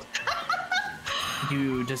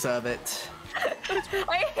 You deserve it.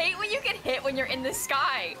 I hate when you get hit when you're in the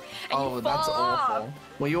sky. And Oh, you that's fall off. awful.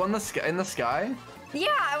 Were you on the sky in the sky? Yeah,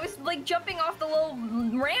 I was like jumping off the little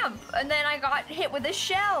ramp, and then I got hit with a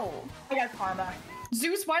shell. I got karma.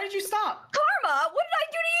 Zeus, why did you stop? Karma, what did I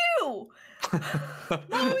do to you?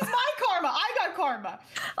 No, it was my karma. I got karma.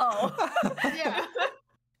 Oh. Yeah.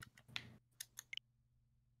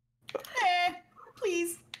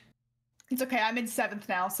 Please. It's okay. I'm in 7th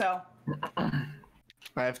now, so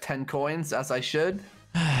I have 10 coins, as I should.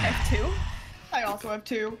 F2? I also have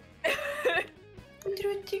 2.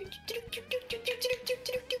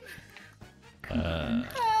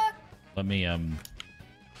 Let me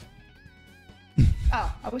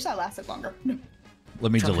Oh, I wish that lasted longer.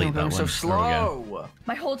 let me delete that going one. so There we go. slow.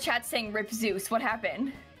 My whole chat's saying Rip Zeus. What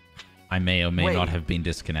happened? I may or may Wait. not have been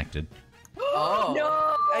disconnected. Oh.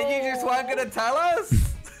 No! And you just weren't gonna tell us?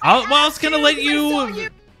 Well, I was gonna let I saw you.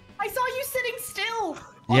 I saw you sitting still.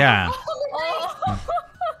 Yeah. Oh, Oh. I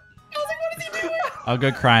was like, what is he doing? I'll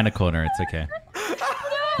go cry in a corner. It's okay.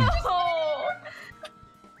 No!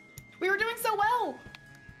 We were doing so well.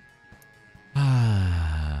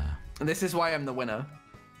 And this is why I'm the winner.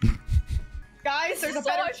 Guys, there's a So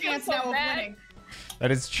better I feel chance so now of bad. winning. That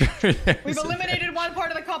is true. We've eliminated one part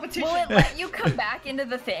of the competition. Will it let you come back into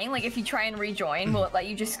the thing? Like if you try and rejoin, will it let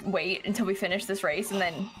you just wait until we finish this race and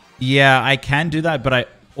then... Yeah, I can do that, but I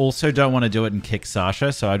also don't want to do it and kick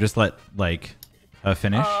Sasha, so I just let her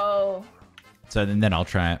finish. Oh. So then I'll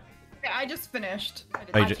try it. Yeah, I just finished. I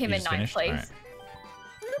did Oh, you I ju- came you in just 9th finished? place.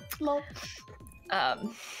 Lol.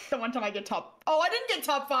 The one time I get top. Oh, I didn't get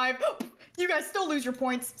top 5. You guys still lose your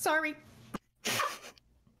points. Sorry.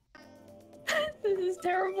 This is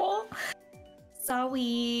terrible.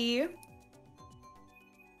 Sorry.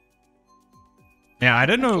 Yeah, I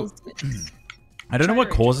don't know. I don't know what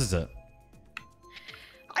causes it.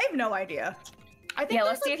 I have no idea. I think Yeah, there's,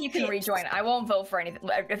 let's see like, if you can tips. rejoin. I won't vote for anything.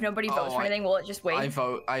 If nobody votes Oh, for anything, will it just wait? I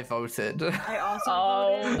voted. I also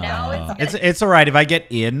Oh, voted. now It's all right if I get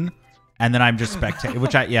in and then I'm just spectating.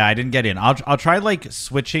 Which I didn't get in. I'll try like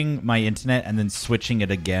switching my internet and then switching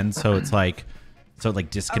it again so it's like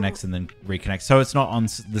it disconnects and then reconnects. So it's not on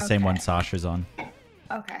the same one Sasha's on.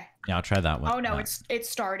 Okay. Yeah, I'll try that one. Oh no, it's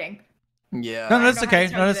starting. Yeah. No, that's I don't know how okay.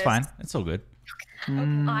 to No, tell that's you fine. this. It's all good.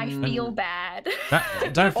 I feel bad.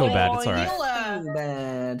 Don't feel bad. It's all right. You'll,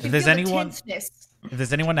 Bad. If there's feel the anyone, tenseness. If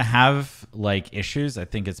there's anyone to have like issues, I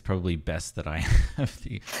think it's probably best that I have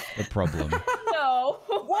the problem. No.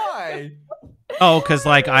 Why? Oh, because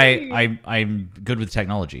like I'm good with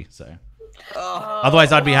technology, so Oh,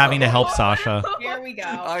 otherwise I'd be having to help Sasha. Here we go.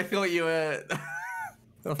 I thought you were.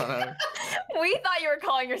 We thought you were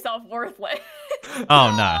calling yourself worthless.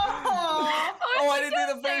 Oh no. Oh, I didn't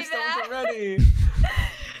do the Say boost that. already.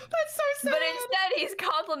 That's so sad. But instead, he's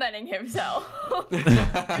complimenting himself.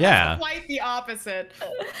 Yeah. Quite the opposite.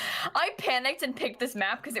 I panicked and picked this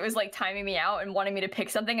map because it was like timing me out and wanting me to pick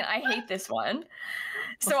something, and I hate this one.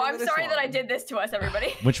 So wrong I'm with this sorry that I one? did this to us,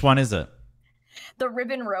 everybody. Which one is it? The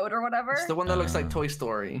Ribbon Road or whatever. It's the one that looks like Toy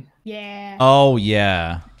Story. Yeah. Oh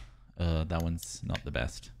yeah. That one's not the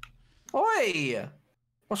best. Oi!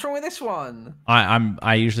 What's wrong with this one?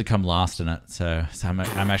 I usually come last in it, so I'm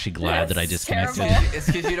actually glad that I That's disconnected. terrible. It's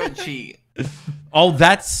because you don't cheat. Oh,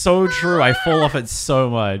 that's so true. I fall off it so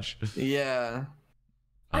much. Yeah.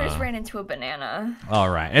 I just ran into a banana. All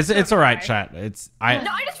right, it's all right, Okay. chat. No, I just ran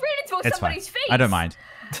into It's fine. somebody's face. I don't mind.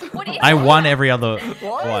 What is I won every other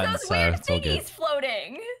What? one, those so weird it's all good. thingies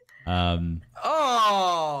floating?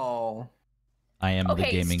 Oh. I am the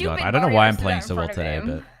Okay, gaming god. stupid I don't know Mario why I'm stood playing out in so well front of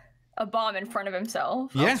today, him. A bomb in front of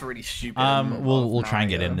himself. Yeah. That's really stupid. but we'll try and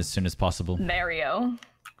get in as soon as possible. Mario.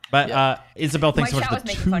 But Yeah. Isabel, thanks so My much chat for was the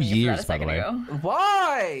making fun 2 of you for that years, a by the second way. ago.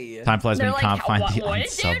 Why? Time flies when They're you like, can't find what the did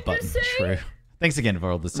unsub you button. say? True. Thanks again for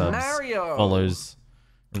all the subs, Mario. follows,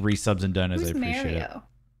 resubs, and donos. Who's I appreciate it. Mario?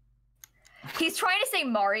 He's trying to say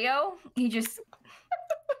Mario. He just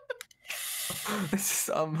This is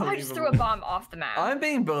unbelievable. I just threw a bomb off the map. I'm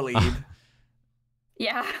being bullied.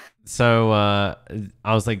 Yeah. So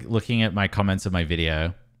I was like looking at my comments of my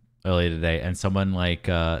video earlier today, and someone like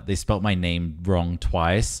they spelt my name wrong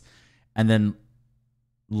twice, and then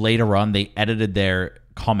later on they edited their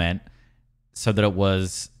comment so that it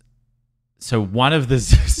was one of the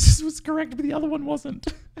Zeus was correct, but the other one wasn't.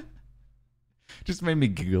 Just made me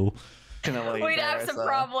giggle. We'd have some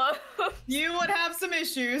problem. You would have some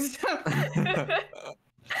issues.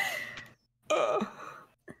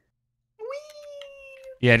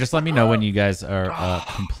 Yeah, just let me know when you guys are I have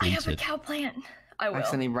a completed. cow plant. I I will.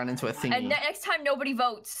 accidentally ran into a And thingy. next time nobody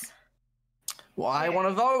votes. Well, I want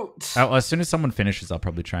to vote. Oh, as soon as someone finishes, I'll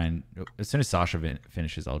probably try and. As soon as Sasha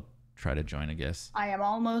finishes, I'll try to join, I guess. I am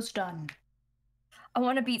almost done. I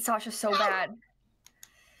want to beat Sasha so bad.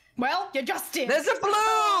 Well, you just did. There's a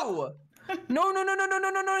blue! No, no, no, no, no, no,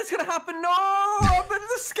 no, no, it's gonna happen. No! Up in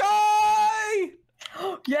the sky!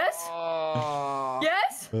 Yes? Oh.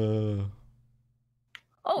 Yes?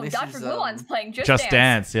 Oh, This Dr. is, Gluon's playing Just, Just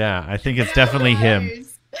Dance, yeah. I think it's definitely him.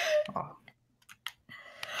 Nice.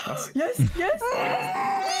 That's- Yes, yes,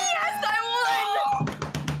 yes, I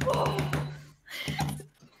won!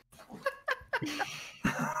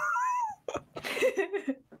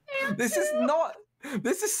 This is not.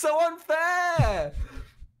 This is so unfair.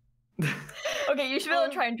 Okay, you should be able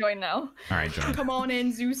to try and join now. All right, join. Come on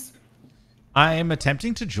in, Zeus. I am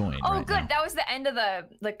attempting to join. Oh, right good. now. That was the end of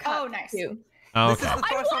the cut. Oh, nice. Too. Oh, This is okay. the I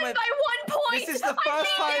first won time by 1 point! This is the I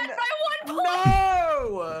first made time. it by 1 point!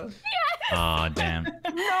 No! Oh, damn. No!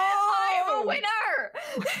 I am a winner!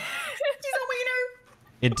 She's a wiener.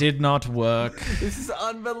 It did not work. This is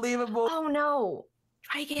unbelievable. Oh no.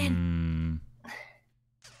 Try again. Hmm.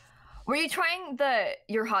 Were you trying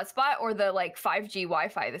your hotspot or the like 5G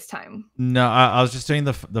Wi-Fi this time? No, I was just doing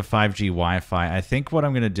the 5G Wi-Fi. I think what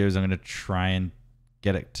I'm going to do is I'm going to try and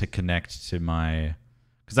get it to connect to my...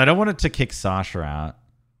 Because I don't want it to kick Sasha out.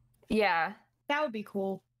 Yeah. That would be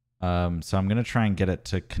cool. So I'm going to try and get it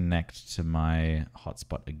to connect to my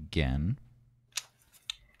hotspot again.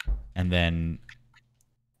 And then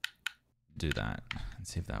do that and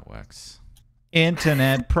see if that works.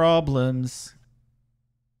 Internet problems.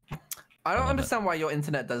 I don't love it. understand why your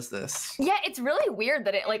internet does this. Yeah, it's really weird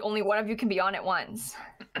that it like only one of you can be on at once.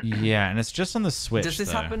 Yeah, and it's just on the Switch, Does this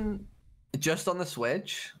though. happen just on the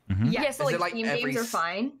Switch? Mhm. Yeah. Yeah, so Is it, like like, Steam every games are s-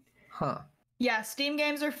 fine. Huh. Yeah, Steam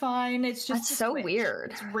games are fine. It's just That's the so Switch.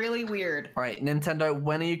 weird. It's really weird. All right, Nintendo,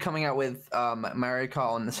 when are you coming out with Mario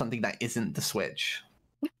Kart on something that isn't the Switch?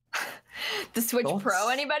 The Switch Thoughts? Pro,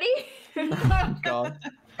 anybody? Oh, God.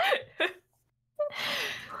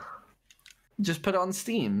 Just put it on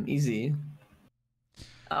Steam. Easy.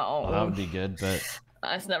 Oh, Well, that would be good, but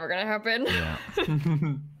that's never gonna happen. yeah.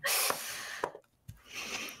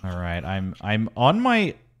 All right, I'm on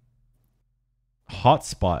my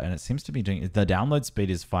hotspot, and it seems to be doing. The download speed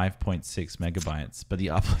is 5.6 megabytes, but the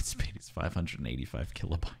upload speed is 585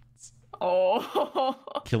 kilobytes. Oh.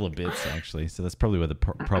 Kilobits, actually. So that's probably where the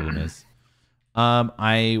problem is.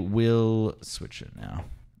 I will switch it now,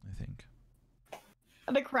 I think.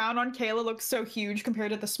 The crown on Kayla looks so huge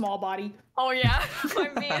compared to the small body. Oh yeah, my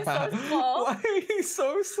me is so small. Why are you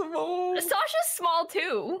so small? Sasha's small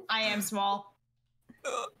too. I am small.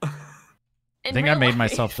 I in think I real made life.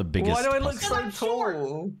 myself the biggest. Why do I look possible. so I'm short.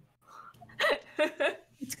 tall?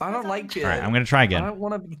 I don't like it. All right, I'm gonna try I again. don't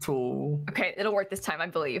want to be tall. Okay, it'll work this time, I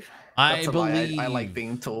believe. I That's a lie. believe. I like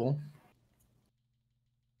being tall.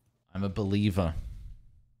 I'm a believer.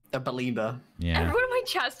 A believer. Yeah. Everyone in my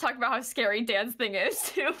chat's talking about how scary Dan's thing is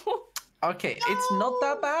too. Okay, it's not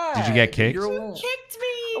that bad. Did you get kicked? You're... Kicked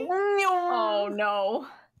me! Oh no.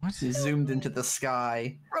 What? She zoomed into the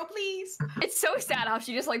sky. Bro, please. It's so sad how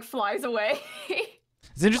she just like flies away.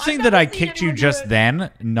 It's interesting I've that I never seen kicked you anyone do just it. then,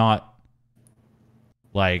 not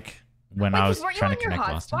like when Wait, I 'cause was weren't you trying on to your connect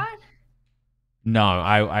last time. hotspot? No,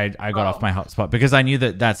 I got off Oh. my hotspot because I knew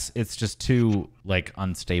that it's just too like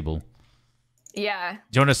unstable. Yeah.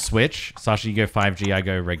 Do you want to switch? Sasha, you go 5G, I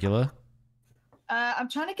go regular. I'm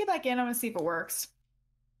trying to get back in. I'm gonna see if it works.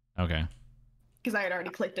 Okay. Because I had already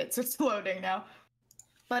clicked it, so it's loading now.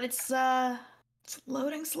 But it's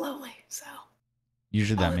loading slowly, so.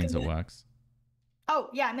 Usually Oh, that look means at it that. works. Oh,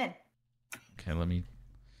 yeah, I'm in. Okay, let me.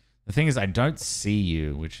 The thing is, I don't see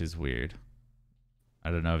you, which is weird.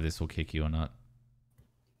 I don't know if this will kick you or not.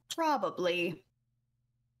 Probably.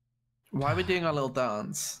 Why are we doing our little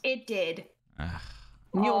dance? It did. Ah,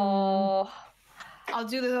 Oh, I'll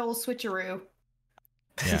do the little switcheroo.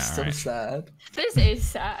 This Yeah, is so alright. sad. this is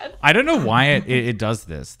sad. I don't know why it does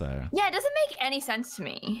this though. Yeah, it doesn't make any sense to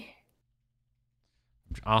me.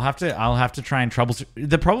 I'll have to try and troubleshoot.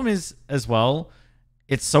 The problem is as well,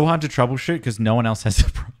 it's so hard to troubleshoot because no one else has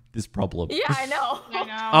this problem. Yeah, I know. I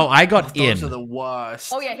know. Oh, I got Those are in. the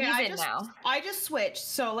worst. Oh yeah, Okay, he's in now. I just switched,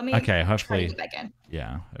 so let me Okay, try hopefully. to get back in.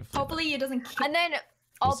 Yeah. Hopefully it doesn't kick. And then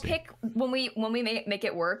I'll see. pick when we make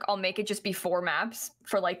it work. I'll make it just be 4 maps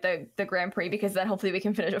for like the Grand Prix because then hopefully we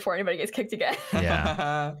can finish before anybody gets kicked again.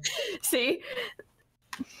 Yeah. See?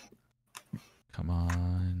 Come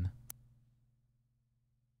on.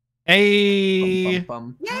 Hey. Bum, bum,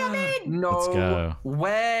 bum. Yeah, I'm in! No Let's go.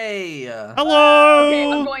 way. Hello.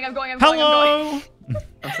 Okay, I'm going. Hello.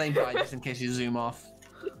 I'm saying bye just in case you zoom off.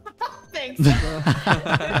 Thanks.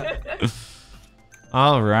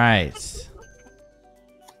 All right.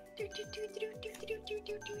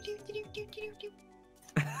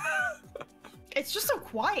 It's just so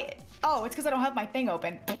quiet. Oh, it's because I don't have my thing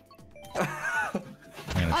open. I'm I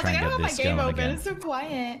gonna was try like, I and don't have get my this game going open. again. It's so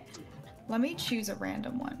quiet. Let me choose a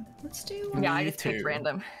random one. Let's do. Yeah, I Me just picked too.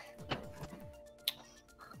 random.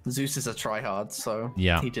 Zeus is a tryhard, so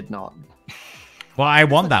Yeah. he did not. Well, I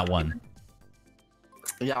want that one.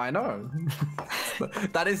 Yeah, I know.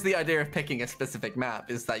 That is the idea of picking a specific map,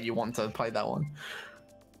 is that you want to play that one.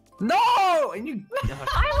 No! And you...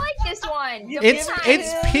 I like this one.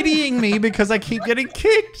 It's pitying me because I keep getting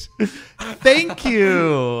kicked. Thank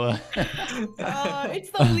you.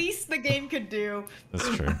 It's the least the game could do.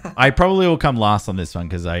 That's true. I probably will come last on this one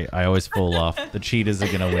because I always fall off. The cheaters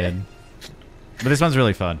are gonna win. But this one's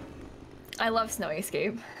really fun. I love Snowy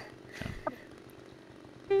Escape.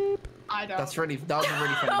 I don't. that was a really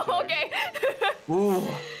funny Oh, joke. okay. Ooh.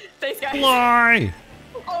 Thanks, guys. Fly.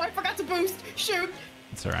 Oh, I forgot to boost. Shoot.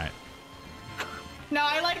 It's all right. No,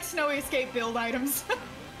 I like Snowy Escape build items.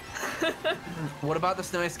 What about the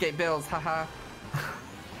Snow Escape builds? Haha.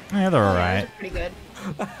 Yeah, they're all Those right. are pretty good.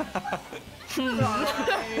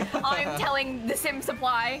 I'm telling the Sim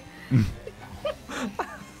Supply.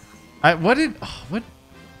 What?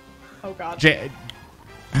 Oh god.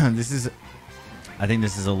 This is. I think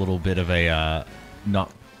this is a little bit of a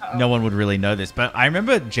not. No one would really know this, but I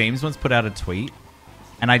remember James once put out a tweet,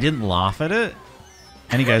 and I didn't laugh at it,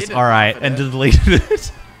 and he goes, didn't "All right," laugh at and it. deleted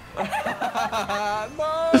it. No!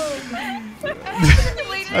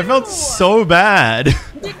 I felt so bad.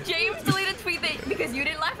 Did James delete a tweet that because you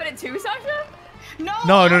didn't laugh at it too, Sasha? No,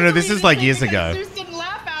 No, I no, this deleted is like it years because ago. Zeus didn't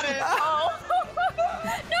laugh at it. Oh.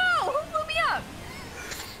 No, who blew me up?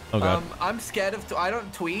 Oh god. I'm scared of... I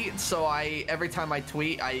don't tweet, so every time I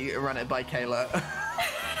tweet, I run it by Kayla.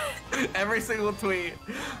 Every single tweet.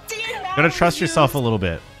 Gotta trust yourself a little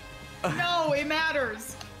bit. No, it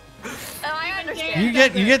matters. I understand.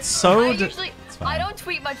 You get so. It's I fine. don't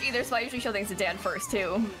tweet much either, so I usually show things to Dan first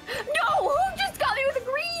too. No, who just got me with a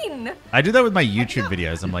green? I do that with my YouTube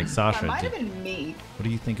videos. I'm like, That Sasha, might have been me. what do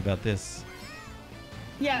you think about this?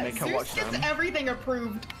 Yeah, Make her Zeus watch gets them. everything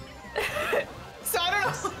approved. So I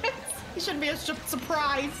don't know. It shouldn't be a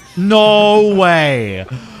surprise. No way.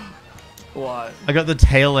 What? I got the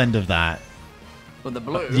tail end of that. With the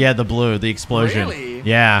blue? Yeah, the blue, the explosion. Really?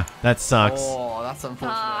 Yeah, that sucks. Oh, that's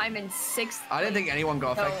unfortunate. I'm in 6th. I didn't think anyone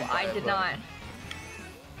got No, affected by I it, did but- not.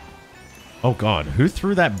 Oh god, who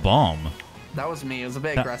threw that bomb? That was me. It was a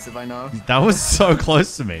bit aggressive, I know. That was so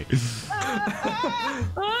close to me.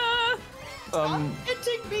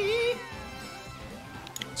 Hitting me.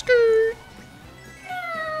 Skirt.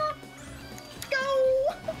 Go.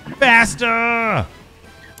 Faster!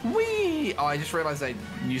 Whee! Oh, I just realized I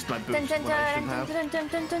used my boots when I shouldn't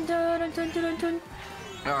have.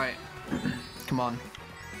 Alright. Come on.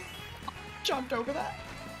 Jumped over that.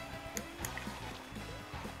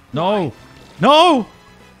 No! No!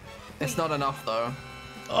 It's not enough, though.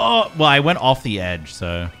 Oh, well, I went off the edge,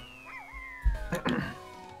 so. Alright,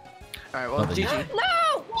 well, Lovely. GG.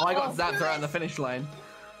 No! Oh, I got zapped around the finish line.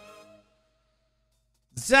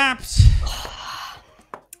 Zapped!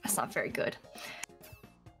 That's not very good.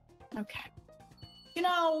 Okay. You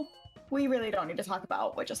know, we really don't need to talk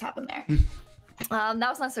about what just happened there. That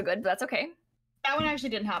was not so good, but that's okay. That one actually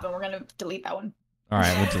didn't happen. We're gonna delete that one. All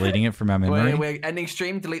right, we're deleting it from our memory. We're ending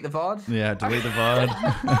stream, delete the VOD. Yeah, delete the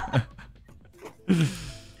VOD.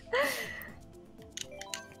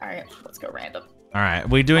 All right, let's go random. All right,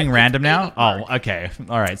 we're doing random now? Oh, okay.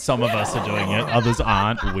 All right, some of us are doing it. Others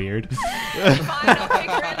aren't. Weird. Fine, I'll take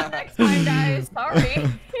random next time, guys. Sorry.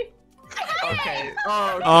 Okay.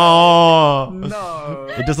 Oh, Oh. no.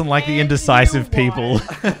 It doesn't like the And indecisive you people. won.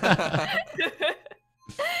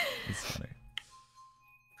 It's funny.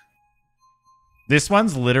 This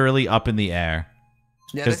one's literally up in the air.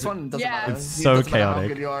 Yeah, 'Cause this one doesn't Yeah. matter. It's It so doesn't matter how chaotic.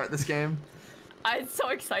 good you are at this game. It's so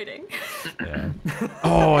exciting. Yeah.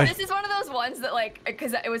 Oh, This is one of those ones that, like,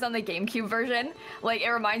 because it was on the GameCube version, like, it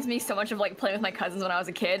reminds me so much of, like, playing with my cousins when I was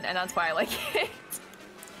a kid, and that's why I like it.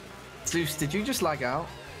 Zeus, did you just lag out?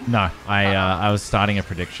 no, I was starting a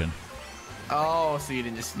prediction. Oh, so you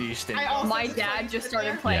just didn't. I also My just dad like just sit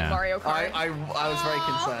started there. playing Yeah. Mario Kart. I was very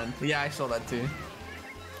concerned. Yeah, I saw that too.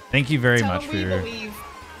 Thank you very Tell much them for we your believe.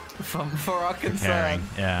 For our caring. concern.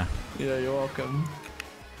 Yeah. Yeah, you're welcome.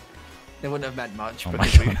 It wouldn't have meant much, Oh but my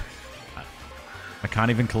god. I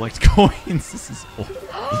can't even collect coins. This is awful.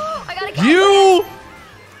 I gotta go. You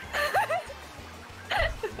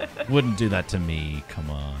wouldn't do that to me. Come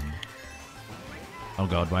on. Oh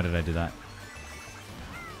god, why did I do that?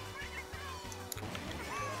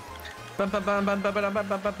 Oh,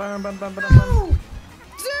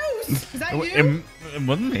 Zeus! Is that you? It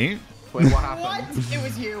wasn't me. Wait, what What? happened? It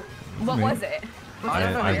was you. What was it?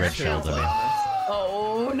 I red shielded him.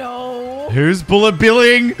 Oh no. Who's bullet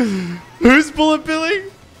billing? Who's bullet billing?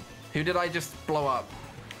 Who did I just blow up?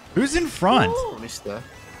 Who's in front? Mister.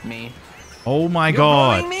 Me. Oh my You're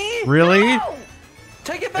god. blowing me? Really? No!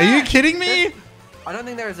 Take it back! Are you kidding me? I don't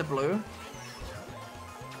think there is a blue.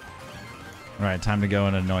 Alright, time to go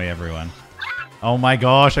and annoy everyone. Oh my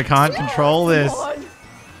gosh, I can't control this. One.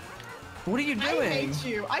 What are you I doing? hate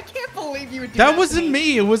you. I can't believe you would do That to wasn't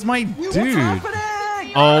me, it was my What's dude.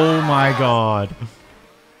 Happening? Oh my god.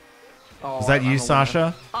 Oh, Was that I'm you, a winner.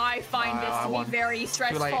 Sasha? I find this I to won. be very Too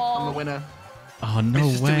stressful. late. I'm the winner. Oh, no It's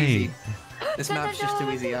just too way. easy. This map's just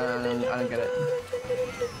too easy. I don't get it.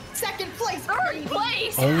 Second place. Third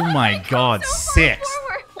place. Oh my god, So far 6.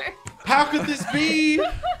 forward. How could this be? That's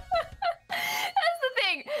the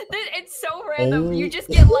thing. It's so random. Oh. You just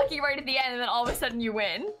get lucky right at the end, and then all of a sudden you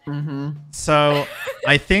win. Mm-hmm. So,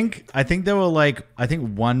 I think there were like, I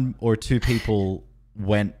think 1 or 2 people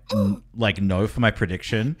went like no for my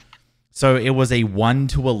prediction. So it was a 1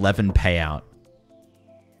 to 11 payout.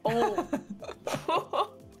 Oh.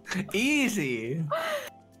 Easy.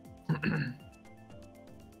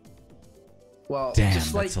 Well, Damn,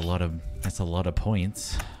 just like that's a lot of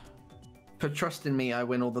points. for trust in me, I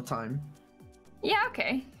win all the time. Yeah,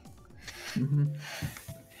 okay.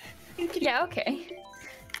 Yeah, okay.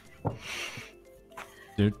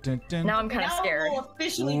 Now I'm kind of Now scared. it will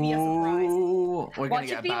officially be a surprise. Ooh, we're gonna Watch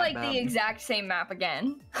get it be a bad like map. the exact same map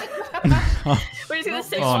again. We're just gonna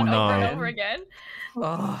say Oh, one no. over and over again.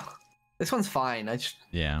 Oh, this one's fine.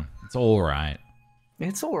 Yeah, it's all right.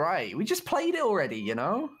 It's all right. We just played it already, you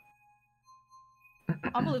know.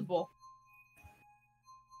 Unbelievable.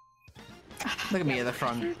 Look at me at the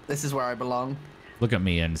front. This is where I belong. Look at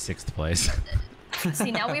me in 6th place.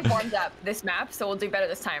 See, now we've warmed up this map, so we'll do better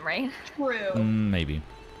this time, right? True. Maybe.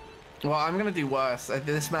 Well, I'm gonna do worse.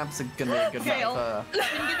 This map's gonna be a good Fail. map.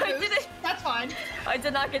 I did it. That's fine. I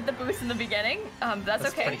did not get the boost in the beginning. That's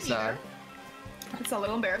okay. Pretty sad. It's a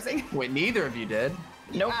little embarrassing. Wait, neither of you did.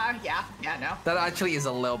 Nope. Yeah, no. That actually is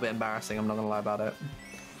a little bit embarrassing. I'm not gonna lie about it.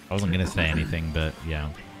 I wasn't gonna say anything, but yeah.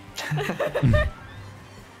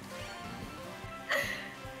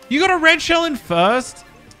 You got a red shell in first?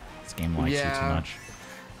 This game likes you too much.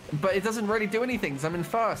 But it doesn't really do anything, because I'm in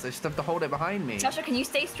first. I just have to hold it behind me. Sasha, can you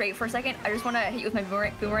stay straight for a second? I just want to hit you with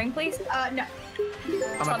my boomerang, please. No. I'm Stop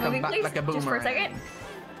gonna come moving, back please. like a boomerang. Just for a second.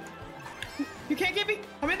 You can't get me.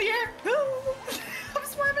 I'm in the air. I'm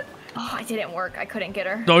swerving. Oh, it didn't work. I couldn't get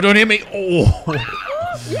her. No, don't hit me. Oh.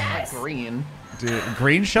 Yes. Green. Dude,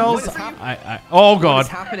 green shells? What is Oh, What's God.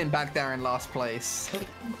 happening back there in last place?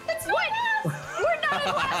 What? We're not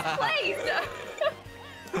in last place.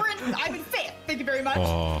 I'm in fifth. Thank you very much.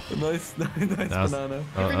 Oh. Nice That was, banana.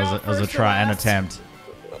 that was a try and attempt.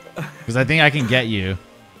 Because I think I can get you.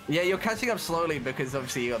 Yeah, you're catching up slowly because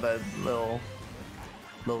obviously you got the little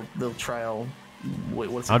trail.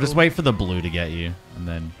 What's it I'll just called? wait for the blue to get you, and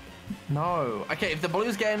then... No. Okay, if the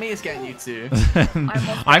blue's getting me, it's getting you too.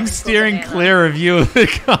 I'm steering clear of you with the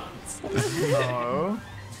cards. No.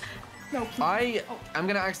 No, please. I'm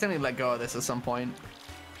gonna accidentally let go of this at some point.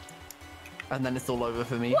 And then it's all over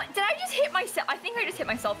for me. What? Did I just hit myself? I think I just hit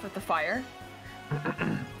myself with the fire.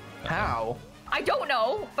 How? I don't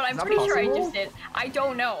know, but I'm Is that pretty sure I possible? just did. I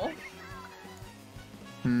don't know.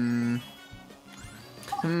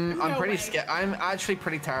 I'm No pretty way. scared. I'm actually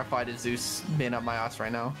pretty terrified of Zeus being up my ass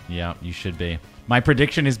right now. Yeah, you should be. My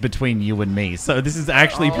prediction is between you and me, so this is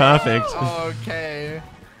actually perfect. Okay.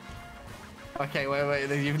 Okay, wait.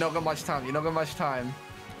 You've not got much time.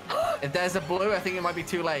 If there's a blue, I think it might be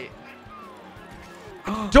too late.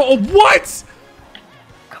 What?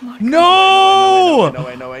 Come on. No!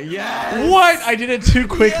 No way. Yes! What? I did it too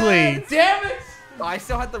quickly. Yes! Damn it! I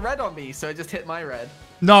still had the red on me, so it just hit my red.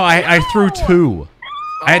 No, I threw two.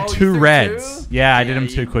 I had Oh, you two threw reds. two? Yeah, I did them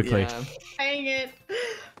too quickly. Yeah. Dang it.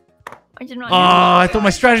 I did not. Oh, I thought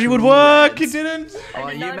my strategy would work. It didn't. Oh,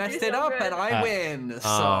 did you not messed do it so up good. and I win. So.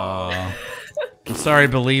 Oh. I'm sorry,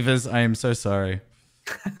 believers. I am so sorry.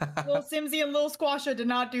 Lilsimsie and Lil Squasha did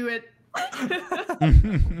not do it.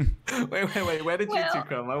 Wait. Where did you two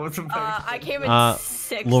come? I wasn't paying I came in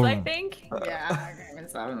sixth, Laura. I think. Yeah, I came in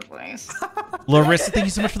seventh place. Larissa, thank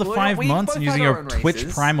you so much for the Well, 5 we months both and had using our your own Twitch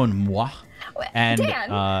races. Prime on moi. And Dan.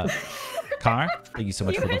 Car, thank you so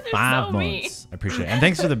much You for the guys are 5 so mean. months. I appreciate it. And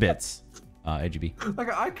thanks for the bits, AGB.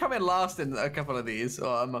 Like, I come in last in a couple of these,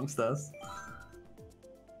 or amongst us.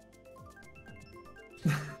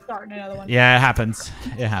 Starting another one. Yeah, it happens.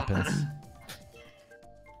 It happens.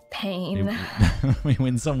 Pain. We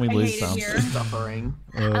win some, we I lose hate it some. here. Suffering.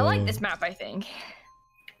 I like this map, I think.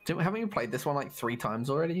 Haven't you played this one like 3 times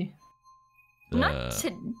already? Not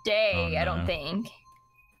today, oh, I don't no. think.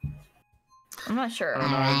 I'm not sure. I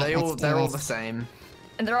don't know. Alright, They're all let's do the this. same.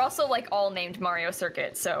 And they're also like all named Mario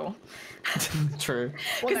Circuit, so True.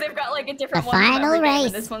 because they've got like a different The one. from final every game, race.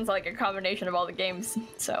 and this one's like a combination of all the games.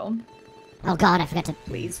 So Oh god, I forgot to.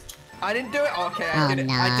 Please. I didn't do it. Okay, I Oh, did it.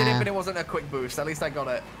 I did it, no. but it wasn't a quick boost. At least I got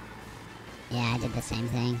it. Yeah, I did the same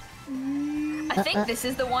thing. I think this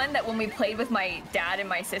is the one that when we played with my dad and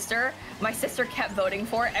my sister kept voting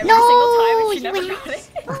for every No, single time, and she you never got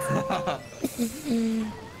it.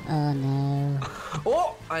 Oh no.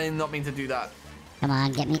 Oh, I did not mean to do that. Come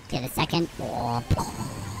on, get me. Get a second. Oh.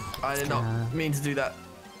 I did not mean to do that.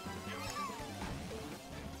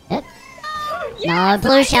 Oop. Yes, No,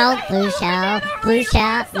 blue I shell, did it. blue I shell, did it. blue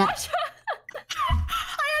shell. No, Sasha.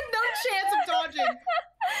 I had no chance of dodging.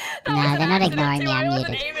 That No, was an they're not accident, ignoring too. me, I I'm wasn't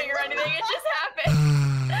muted. aiming or anything. It just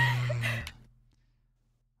happened.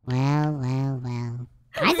 well.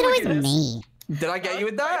 Why is it always me? Did I get you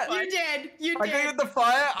with that? You did. You I got you did. with the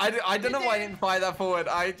fire. I don't know why I did. didn't fire that forward.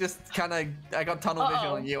 I just kind of I got tunnel vision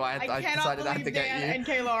Uh-oh. on you. I I cannot decided I had believe to get Dan you. and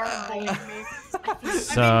Kayla are bullying me.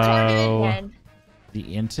 So Again.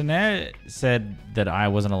 the internet said that I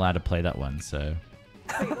wasn't allowed to play that one. So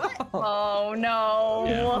Oh no.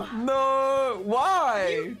 Yeah. No,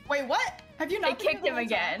 why? Wait, what? Have you They not been kicked here him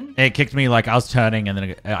the whole time? again. it kicked me like I was turning, and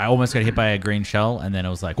then I almost got hit by a green shell, and then it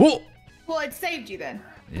was like, whoa! Well, it saved you then.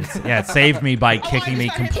 It saved me by kicking me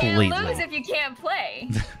just got hit. You can't lose completely. if you can't play.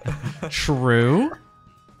 True.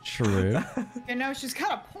 You know, she's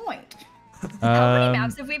got a point. How many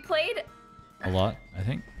maps have we played? A lot, I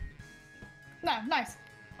think. No, nice.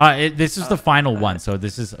 This is the final one, so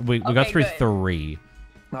this is we got Okay, through good. 3.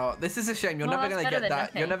 No, this is a shame. You're Well, never that's gonna better get than that.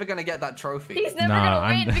 nothing. You're never gonna get that trophy. He's never Nah,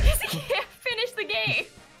 gonna win I'm- because he can't finish the game.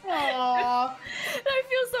 Aww. I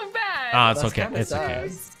feel so bad. Ah, it's That's okay. kinda It's sad.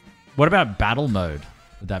 okay. What about battle mode?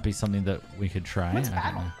 Would that be something that we could try? What's I don't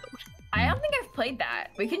battle know. I don't think I've played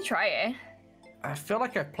that. We can try it. I feel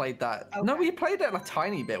like I've played that. No, Okay. we played it a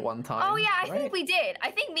tiny bit one time. Oh yeah, I right? think we did. I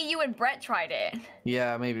think me, you, and Brett tried it.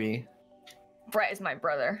 Yeah, maybe. Brett is my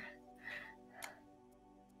brother.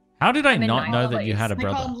 How did I I'm in not ninth know that you place. had a They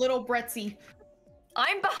call brother? him Little Brettsy.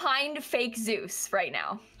 I'm behind fake Zeus right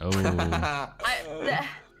now. Oh. I,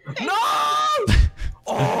 No!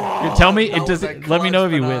 Oh! Tell me that it was doesn't. a Let me know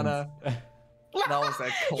if clutch he wins. banana. That was a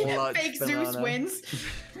clutch Fake banana. Zeus wins.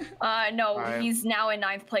 No, Alright. he's now in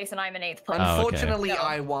 9th place and I'm in 8th place. Oh, okay. Unfortunately, No.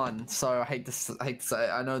 I won, so I hate to say it.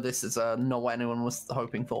 I know this is not what anyone was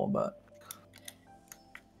hoping for, but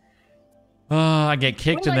Oh, I get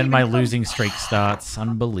kicked and We're not then my even close. losing streak starts. Bad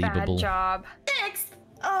Unbelievable. job. Next.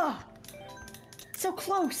 Oh, so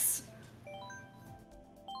close.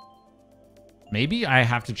 Maybe I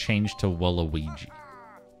have to change to Waluigi.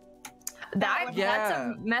 That's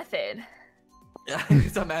Yeah. a method.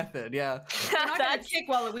 it's a method. Yeah. You're not gonna That's kick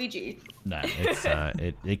Waluigi. No, it's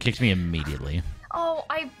it kicked me immediately.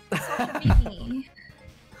 Sasha beat me.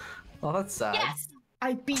 Oh, that's sad. Yes.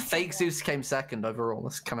 I beat Fake someone. Zeus came second overall.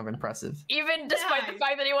 That's kind of impressive. Even despite the Nice.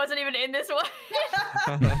 fact that he wasn't even in this one.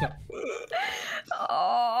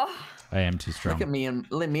 Oh. I am too strong. Look at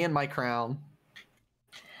me and my crown.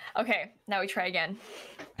 Okay, now we try again.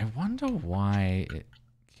 I wonder why it.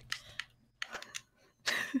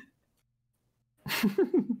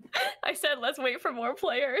 I said let's wait for more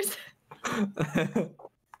players.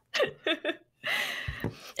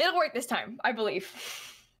 It'll work this time, I believe.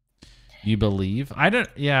 You believe? I don't.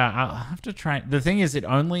 Yeah, I'll have to try. The thing is, it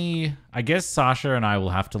only. I guess Sasha and I will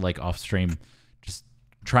have to like off stream, just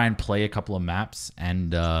try and play a couple of maps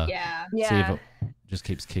and Yeah. see if Yeah. it just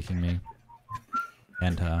keeps kicking me.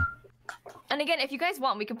 And And again, if you guys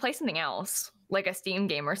want, we can play something else, like a Steam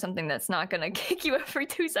game or something that's not gonna kick you every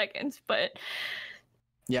 2 seconds. But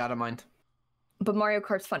Yeah, I don't mind. Mario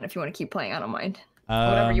Kart's fun if you want to keep playing. I don't mind.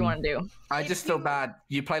 Whatever you want to do. I just feel bad.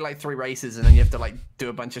 You play like 3 races and then you have to like do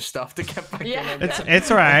a bunch of stuff to get back Yeah. in. it's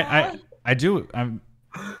alright. I do.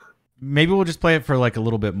 Maybe we'll just play it for like a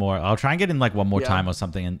little bit more. I'll try and get in like one more Yeah. time or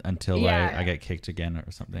something until Yeah. I get kicked again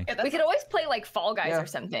or something. Yeah, We could always play like Fall Guys Yeah. or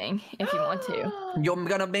something if you want to. You're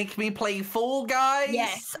gonna make me play Fall Guys?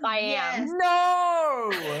 Yes, I am. Yes.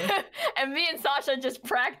 No! And me and Sasha just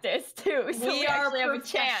practice too, so we, are actually have a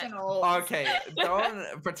chance. professionals. Okay,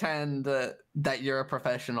 don't pretend that you're a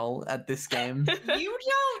professional at this game. You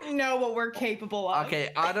don't know what we're capable of. Okay,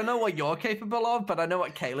 I don't know what you're capable of, but I know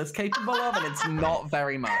what Kayla's capable of, and it's not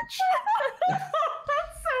very much.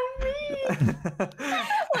 That's so mean.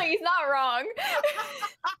 Like, he's not wrong.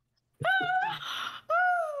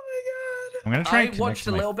 Oh I'm gonna try I and connect watched to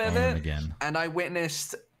a my little bit of phone it. again. And I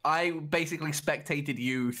basically spectated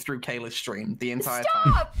you through Kayla's stream the entire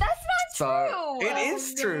time. Stop! That's not So true. it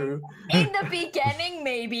is true. In the beginning,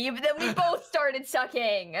 maybe, but then we both started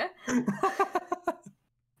sucking.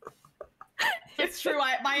 It's true.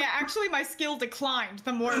 My skill declined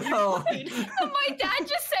the more we Oh. played. My dad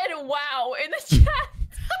just said "wow" in the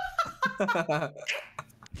chat.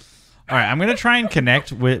 All right, I'm gonna try and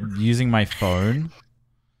connect with using my phone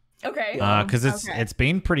Okay. because Okay. it's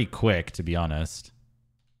been pretty quick, to be honest.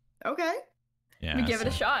 Okay. Yeah. we give it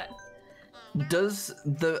a so- shot. Does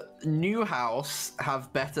the new house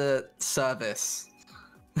have better service?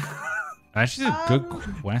 Actually, a good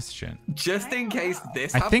question. Just in case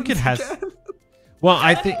this I think it happens has- again? Well,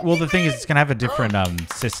 I think. Well, the thing is, it's gonna have a different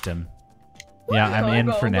system. Yeah, I'm Go, in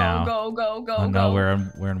go, for go, now. Go. Oh no, go.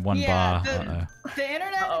 we're in one Yeah, bar. the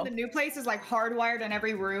internet Uh-oh. in the new place is like hardwired in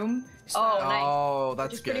every room. So, Oh, nice. Oh, which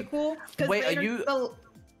that's is pretty good. cool. 'Cause Wait, the are inter- you- the-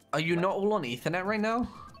 Are you not all on Ethernet right now?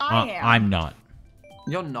 I am. I'm not.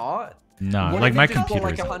 You're not? No, What like if my you just bought,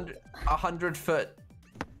 computer. like is. 100-foot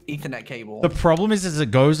Ethernet cable. The problem is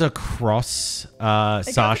it goes across It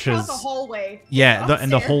goes Sasha's. across the hallway. Yeah, and the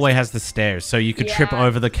upstairs. hallway has the stairs, so you could trip Yeah.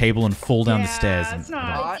 over the cable and fall down the Yeah, stairs. And, it's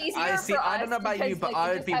not- It's I easier see. for I don't know us about you, because, but like, I you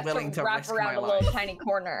would just be have willing to wrap risk around my a little life. tiny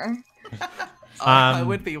corner. I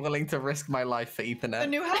would be willing to risk my life for The Ethernet.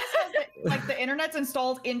 new house has like the internet's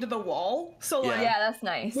installed into the wall, so like, Yeah. Yeah, that's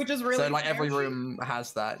nice. which is really So like every nice. room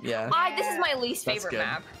has that. Yeah. This is my least That's favorite good.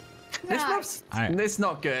 map. This Nice. map's Alright. it's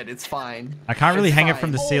not good. It's fine. I can't really It's hang it fine.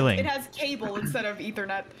 from the Oh, ceiling. It has cable instead of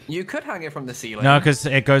Ethernet. You could hang it from the ceiling. No, because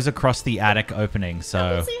it goes across the attic opening.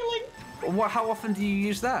 So, Ceiling. How often do you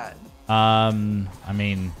use that? I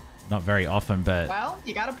mean, not very often, but Well,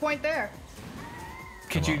 you got a point there.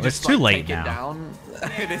 Could you Well, just it's too like, late take now. it down?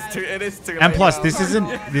 It is too late. and plus now.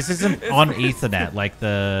 this isn't on Ethernet like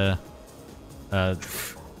the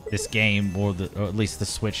this game or at least the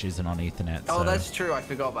Switch isn't on Ethernet. Oh, so- that's true. I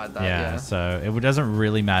forgot about that. yeah, Yeah. so it doesn't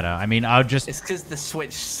really matter. I mean, I would just It's because the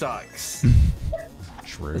Switch sucks.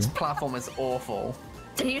 true. This platform is awful.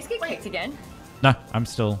 Did he just get kicked again? No, I'm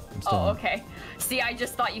still Oh, on. okay. See, I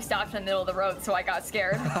just thought you stopped in the middle of the road, so I got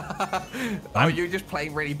scared. Oh, you were just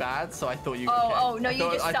playing really bad, so I thought you. Oh, no, I you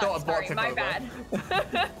thought, just I thought stopped. a bot Sorry, took my over.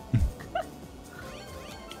 bad.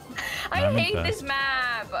 I I'm hate this impressed.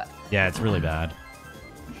 map. Yeah, it's really bad.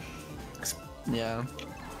 Yeah.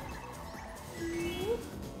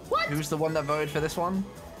 What? who's the one that voted for this one?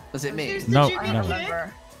 Was it me? Did No, you I get don't no. kicked?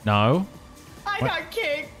 remember. No. I What? got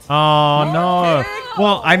kicked. Oh no. No.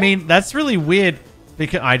 Well, I mean that's really weird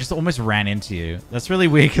because I just almost ran into you. That's really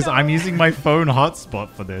weird because I'm using my phone hotspot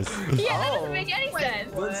for this. Yeah, that doesn't Oh. make any Wait,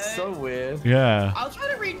 sense. what? That's so weird. Yeah. I'll try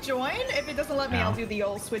to rejoin. If it doesn't let me, Ow. I'll do the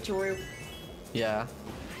old switcheroo. Yeah.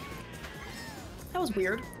 That was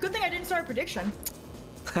weird. Good thing I didn't start a prediction.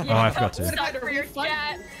 Oh, I forgot to. Would've had Suck to for your refund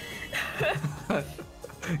chat.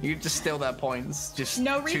 You just steal their points. Just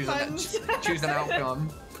No choose refunds. choose an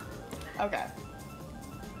outcome. Okay.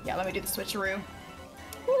 Yeah, let me do the switcheroo.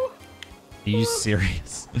 Are you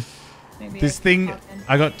serious? Maybe This I thing, can pop in.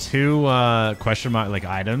 I got 2 question mark like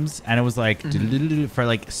items, and it was like for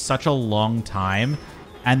like such a long time,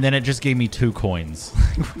 and then it just gave me 2 coins.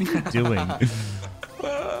 What are you doing?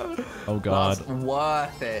 Oh god. That's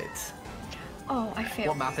worth it. Oh, I failed.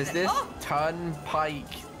 What map is this? Oh, Turnpike.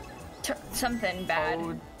 something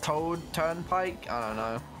bad. Toad Turnpike? I don't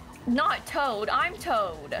know. Not Toad. I'm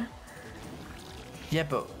Toad. Yeah,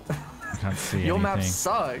 but I can't see your map anything.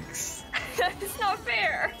 sucks. It's not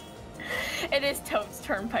fair. It is Toad's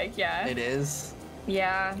Turnpike, yeah. It is.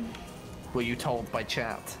 Yeah. Were you told by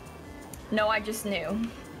chat? No, I just knew.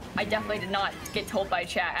 I definitely did not get told by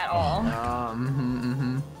chat at all.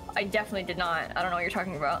 I definitely did not. I don't know what you're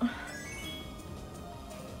talking about.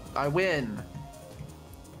 I win.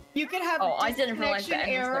 You can have Oh, I didn't realize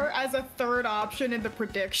disconnection that. error as a third option in the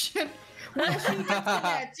prediction. Will she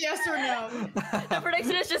disconnect? Yes or no? The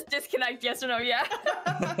prediction is just disconnect, yes or no,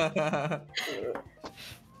 yeah.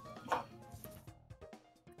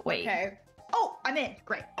 Wait. Okay. Oh, I'm in.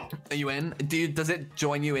 Great. Are you in? Does it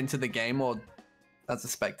join you into the game or as a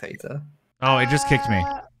spectator? Oh, it just kicked me.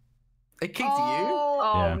 It kicked you?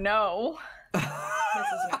 Oh Yeah. no. This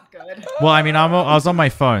isn't good. Well, I mean, I was on my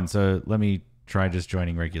phone, so let me try just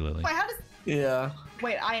joining regularly. Wait, how does? Yeah.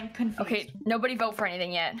 Wait, I am confused. Okay, nobody vote for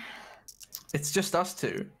anything yet. It's just us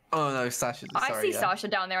two. Oh no, Sasha. I Sorry, see yeah. Sasha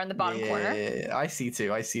down there in the bottom corner. Yeah, I see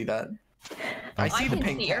too. I see that. I see the can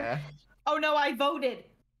pink see her. hair. Oh no, I voted.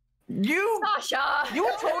 You Sasha!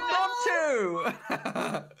 were told not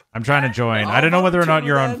to. I'm trying to join. I I'll don't know whether or vote not too,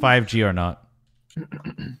 you're on then. 5G or not.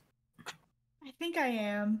 I think I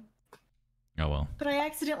am, Oh well, but I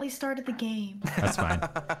accidentally started the game. that's fine.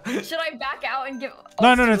 Should I back out and give? No,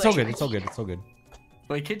 Oh, no, no, too it's all late. good. It's all good. It's all good.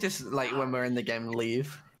 We could just like when we're in the game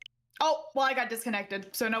leave. Oh, well, I got disconnected,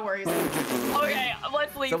 so no worries. Okay,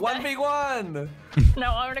 let's leave. The then. 1v1.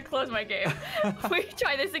 No, I'm gonna close my game. We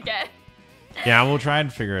try this again. Yeah, we'll try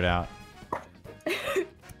and figure it out.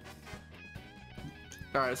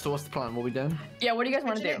 All right. So what's the plan? What we doing? Yeah, what do you guys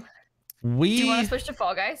want to do? Do you want We, to switch to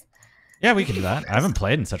Fall Guys? yeah, we can do that. I haven't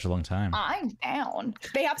played in such a long time. I'm down.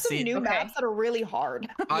 They have some See, new okay. maps that are really hard.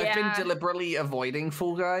 I've been Yeah. deliberately avoiding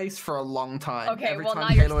Fall Guys for a long time. Okay, Every well, time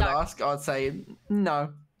now you're Kayla would stuck. ask, I'd say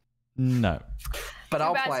no, No. but Too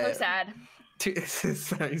I'll bad, play so it. sad. This is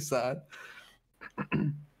very sad. All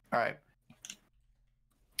right.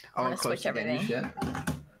 I wanna want to close switch the game, everything. shit.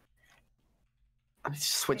 Let me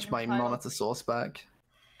just switch my Title. monitor source back.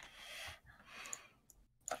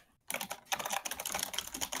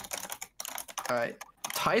 All right.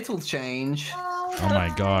 Title change. Oh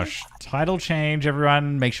my gosh. Title change,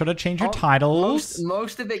 everyone. Make sure to change your Oh, titles.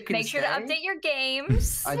 Most of it can Make sure to stay. update your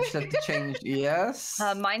games. I just have to change. Yes.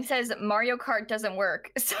 Mine says Mario Kart doesn't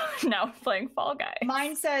work, so now I'm playing Fall Guys.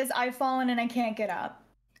 Mine says I've fallen and I can't get up.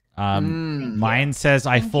 Mine says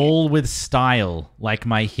I fall with style, like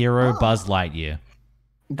my hero Oh. Buzz Lightyear.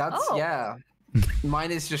 That's Oh. yeah.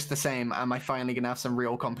 Mine is just the same. Am I finally gonna have some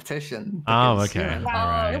real competition? Oh, Because, okay. you know, All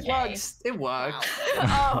right. It works. It works.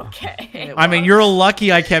 Okay. It I mean, works. you're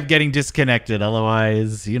lucky I kept getting disconnected.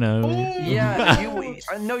 Otherwise, you know. Yeah. You.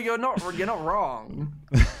 No, you're not. You're not wrong.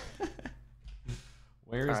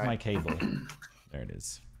 Where is All right. my cable? There it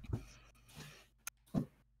is.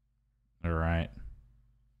 All right.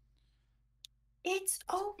 It's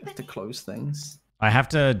You open. have to close things. I have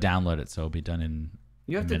to download it, so it'll be done in.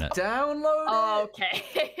 You have A to minute. download Okay.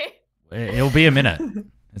 It'll be a minute.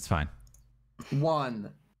 It's fine. it. 1,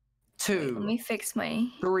 2, Let me fix my.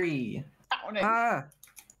 3. Found it. Ah.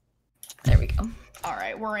 There we go. All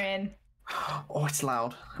right, we're in. Oh, it's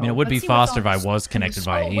loud. I mean, it would be Let's see what's faster if on I this- was connected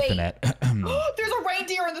via Oh, wait. Ethernet. There's a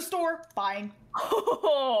reindeer in the store. Fine.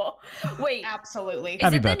 Oh, wait. Absolutely. Is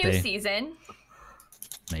Happy it the birthday. new season?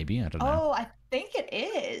 Maybe, I don't know. Oh, I think it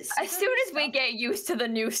is. As soon as we get used to the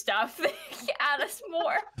new stuff, they add us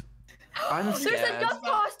more. I'm There's a scared. duck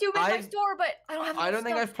costume in my I've- store, but I don't have. I enough don't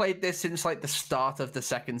think stuff. I've played this since like the start of the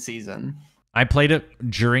second season. I played it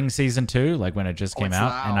during season 2, like when it just Oh, came it's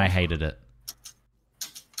out, and I loud. hated it.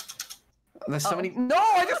 There's so Oh. many. No,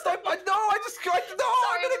 I just. No, I just. No, I'm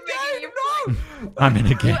Sorry, gonna we're making I'm in a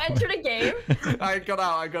You game. entered a game. I got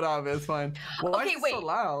out of it. It's fine. Why Okay, is it so wait.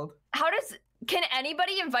 loud? Can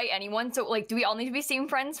anybody invite anyone? So like, do we all need to be Steam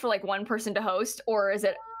friends for like one person to host, or is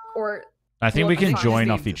it, or? I think we Well, can I join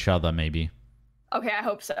just off need- each other, maybe. Okay, I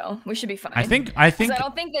hope so. We should be fine. I think. 'Cause I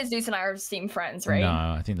don't think that Zeus and I are Steam friends, right? No,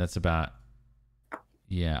 I think that's about.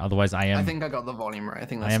 Yeah. Otherwise, I am. I think I got the volume right. I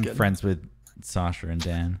think I that's am good. friends with Sasha and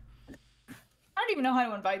Dan. I don't even know how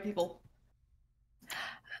to invite people.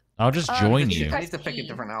 I'll just join you you. press- need to pick a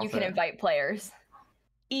different You can outfit. invite players.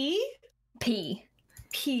 E P.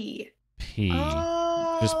 P. P.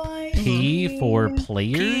 Oh, Just I P for see.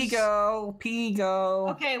 players.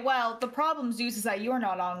 Pigo. Okay, well, the problem, Zeus, is that you're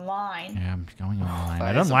not online. Yeah, I'm going online. That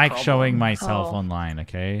I don't is a like problem. showing myself Oh. online.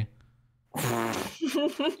 Okay.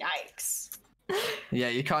 Yikes. Yeah,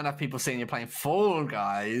 you can't have people seeing you playing Fall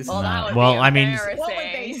Guys. Well, that would Well, be I mean- embarrassing. What would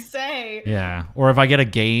they say? Yeah. Or if I get a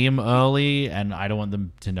game early and I don't want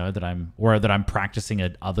them to know that I'm practicing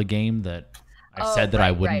another game that I said that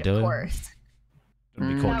I wouldn't do Of it. course. It would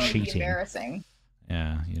be Mm. called That would be cheating. embarrassing.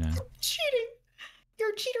 Yeah, you know. Cheating.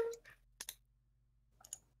 You're a cheater.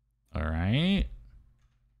 All right.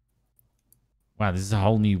 Wow, this is a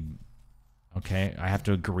whole new. Okay, I have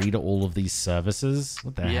to agree to all of these services.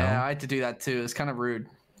 What the Yeah, hell? I had to do that too. It's kind of rude.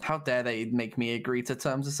 How dare they make me agree to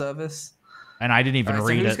terms of service? And I didn't even Alright, so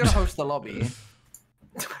read who's it. gonna host the lobby?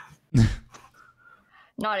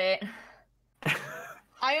 Not it.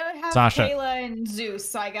 I have Sasha. Kayla and Zeus,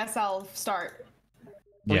 so I guess I'll start.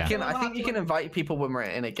 Yeah. I think you can invite people when we're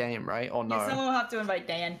in a game, right? Or no? Yeah, someone will have to invite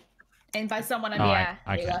Dan. And by someone, I mean Oh, Yeah,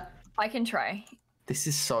 I can. Kayla. I can try. This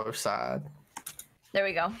is so sad. There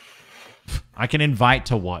we go. I can invite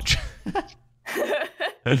to watch.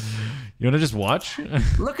 You want to just watch?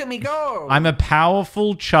 Look at me go! I'm a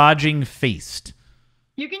powerful charging feast.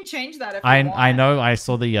 You can change that if you want. I know. I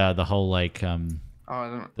saw the whole like Oh, I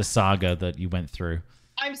don't... the saga that you went through.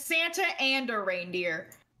 I'm Santa and a reindeer.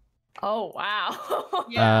 Oh wow.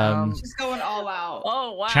 Yeah, Um, she's going all out.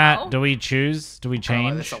 Oh wow. Chat. Do we choose? Do we I like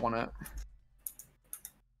change? this, I want it.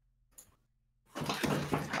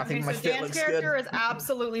 I Okay, think my so fit Dan's looks character good. is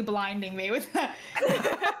absolutely blinding me with that.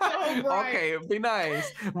 So bright. Okay, be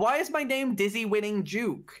nice. Why is my name Dizzy Winning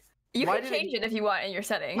Duke? You Why can did change it if you want in your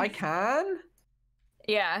settings. I can?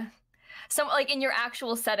 Yeah. So like in your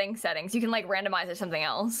actual settings, you can like randomize it to something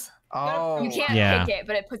else. Oh. You can't Yeah. pick it,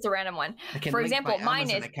 but it puts a random one. I can For link example, my mine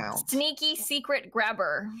Amazon is account. Sneaky Secret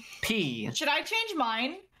Grabber. P. Should I change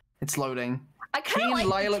mine? It's loading. I kind Keen of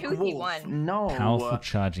like Lilac the toothy Wolf. one. No. Powerful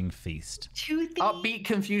charging feast. Toothy. Upbeat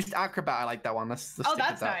Confused Acrobat. I like that one. Let's Oh, stick with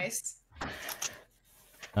that's that. nice.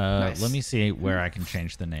 Nice. Let me see where I can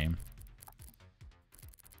change the name.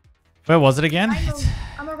 Where was it again?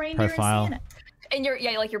 I'm a reindeer Profile. and Santa. In your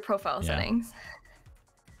like your profile Yeah. settings.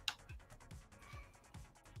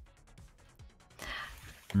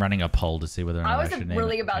 I'm running a poll to see whether or not I I was should name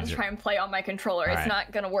really it. about change to it. try and play on my controller. It's Alright.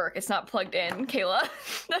 not gonna work. It's not plugged in, Kayla.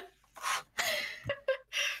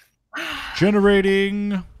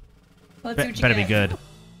 Generating. Let's see what you Better be get. good.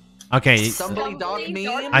 Okay, Somebody dark Somebody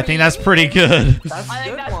meme. dark I think that's pretty good. That's I a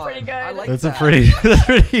think good that's one. pretty good. I like That's that. that's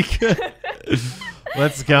pretty good.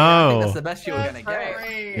 Let's I think go. that's the best you're gonna get.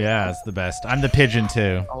 Great. Yeah, it's the best. I'm the pigeon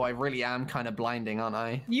too. Oh, I really am kind of blinding, aren't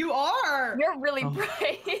I? You are. You're really Oh.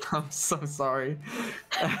 bright. I'm so sorry.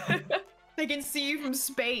 They can see you from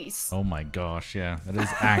space. Oh my gosh, yeah. That is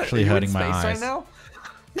actually Are you hurting in my space eyes. right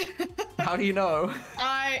now? How do you know?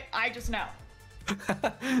 I just know.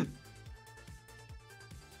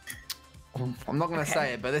 I'm not gonna Okay.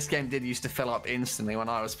 say it, but this game did used to fill up instantly when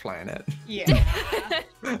I was playing it. Yeah.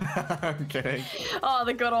 I'm kidding. Oh,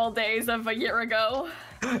 the good old days of a year ago.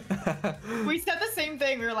 We said the same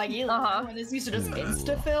thing. We were like, "Ew, Uh-huh. when this used to just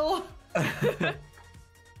insta-fill."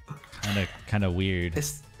 Kind of weird.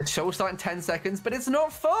 This show will start in 10 seconds, but it's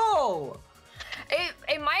not full!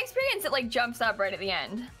 In my experience, it like jumps up right at the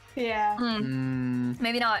end. Yeah.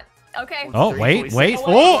 Maybe not. Okay. Oh, 3, wait, 46. wait.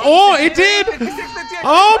 Oh, Oh, it did!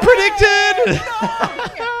 Oh, predicted!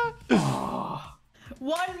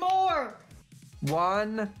 One more.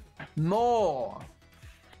 One more.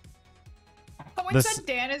 Someone This- said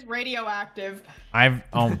Dan is radioactive.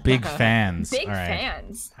 Big fans. Big All right.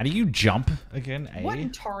 fans. How do you jump again? A? What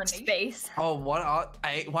in tarnation? Space. Oh, what?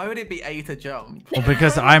 A? Why would it be A to jump? Well,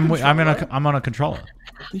 because I'm on a controller.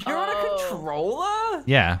 You're on a controller?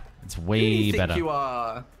 Yeah, it's Who do way you think better. you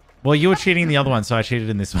are? Well, you were cheating in the other one, so I cheated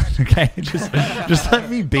in this one. Okay, just let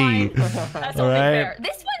me be. That's All only right. fair.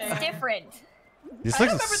 This one's different. This I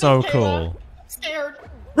looks remember so this, Kayla. cool. Scared.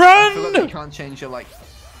 I feel like you Run! can't change your like.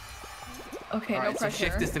 Okay, Alright, no so pressure.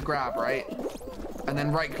 shift is to grab, right? And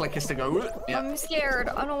then right click is to go. Yeah. I'm scared.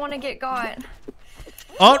 I don't want to get got.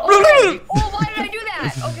 Oh, Oh, why did I do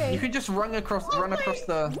that. Okay. You could just run across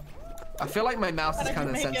the. I feel like my mouse is I kind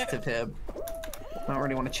of can make it. sensitive here. I don't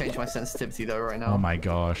really want to change my sensitivity though right now. Oh my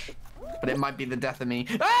gosh. But it might be the death of me.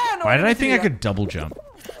 Ah, no, Why did I didn't think do I that. could double jump?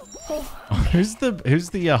 Who's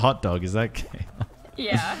the hot dog? Is that Kayla?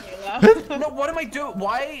 Yeah. No, what am I doing?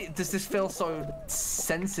 Why does this feel so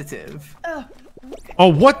sensitive? Oh,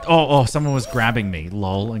 what? Oh, someone was grabbing me.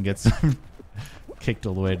 Lol, and gets kicked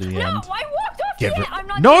all the way to the No, end. I walked off Give the it- I'm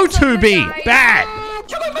not No, doing so good, 2B! guys. Bad!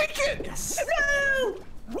 Can I make it? Yes.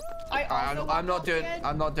 Also I'm not doing. again.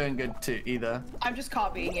 I'm not doing good too either. I'm just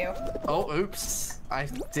copying you. Oh, oops! I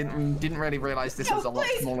didn't really realize this was a lot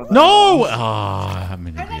please. smaller. Than No! I was. Ah, I'm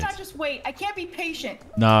an Why did I idiot. not just wait? I can't be patient.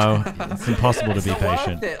 No, it's impossible to It's be not worth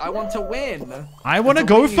patient. it. I want to win. I want to To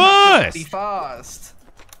go win, you have to Be first! fast.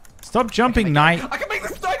 Stop jumping, Knight. I can make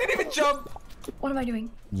this. I didn't even jump. What am I doing?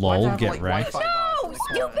 Why do I Lol, have, get like, wrecked. Wi-Fi bars in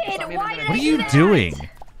No, the corner? stupid! Does that mean Why I'm did gonna What are I you do that? doing?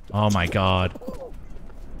 Oh my god.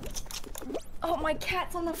 Oh, my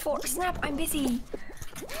cat's on the floor. Snap, I'm busy.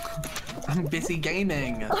 I'm busy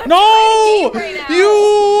gaming. No! game right now. You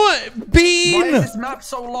Why bean! is this map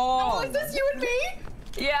so long? Is this you and me?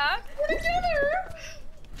 Yeah? We're together.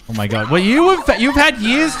 Oh my god. Well, you've had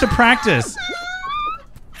years to practice.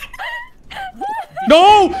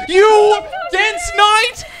 No! You dance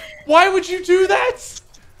Knight! Why would you do that?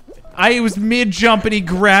 I was mid-jump and he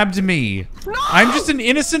grabbed me. No! I'm just an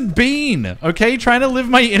innocent bean, okay? Trying to live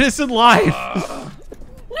my innocent life. No!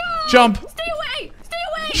 Jump. Stay away! Stay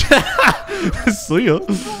away! See ya.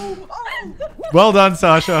 Well done,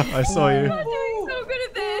 Sasha. I saw you. I'm doing so good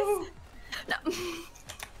at this. No.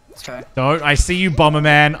 Okay. Don't. I see you,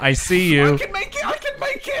 Bomberman. I see I you. can make it. I can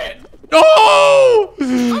make it. No!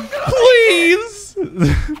 Please!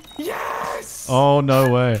 Yes. Oh, no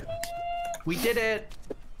way. We did it.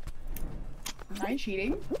 Am I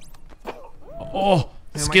cheating? Oh, Who am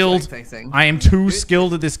I skilled. spectating? I am too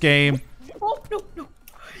skilled at this game. Oh, no, no.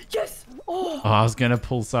 Yes! Oh, Oh, I was gonna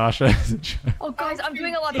pull Sasha as a joke. oh guys, I'm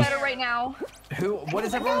doing a lot better right now. Who? What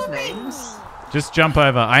is everyone's names? Just jump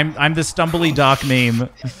over. I'm the stumbly dark meme.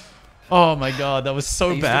 Oh my god, that was Are so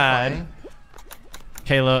you still bad. playing?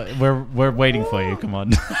 Kayla, we're waiting for you. Come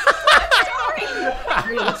on.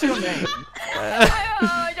 Hey, what's your name?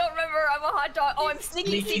 I don't remember. I'm a hot dog. Oh, I'm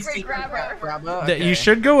sneaky secret grabber. Grabber. That You okay.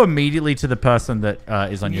 should go immediately to the person that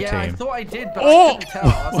is on your Yeah, I team. thought I did, but Oh! I couldn't tell.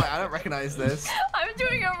 I was like, I don't recognize this. I'm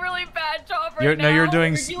doing a really bad job right now. No, you're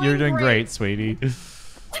doing great, sweetie.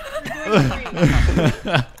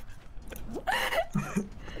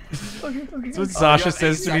 That's what Sasha You have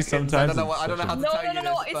says 8 to me seconds. sometimes. I don't know how to No, tell no, you no,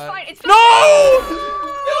 no. this, It's but- fine. It's fine. No!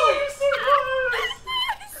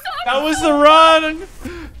 That was the run.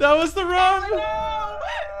 That was the run.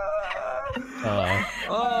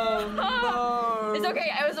 Oh no! It's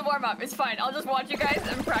okay. It was a warm up. It's fine. I'll just watch you guys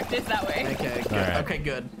and practice that way. Okay, good. Alright. Okay,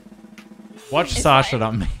 good. Watch It's Sasha,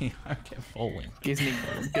 fine. not me. I get falling. Gives me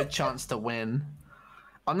a good chance to win.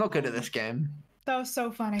 I'm not good at this game. That was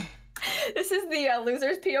so funny. This is the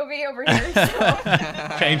loser's POV over here.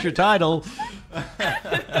 So Change your title.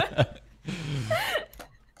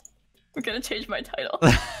 I'm gonna change my title.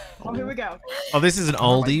 Oh, here we go. Oh, this is an I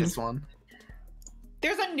like oldie. this one.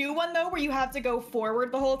 There's a new one though where you have to go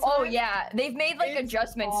forward the whole time. Oh yeah, they've made like It's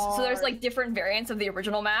adjustments, so there's like different variants of the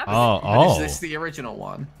original map. Oh, Is this the original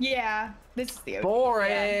one? Yeah, this is the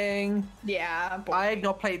Boring. Yeah, boring. I've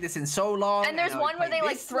not played this in so long. And there's I one where played they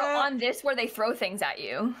like this throw map. on this where they throw things at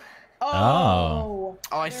you. Oh.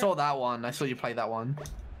 Oh, I saw that one. I saw you play that one.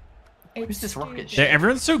 Who's this rocket ship?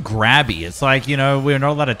 Everyone's so grabby. It's like, we're not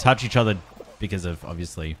allowed to touch each other because of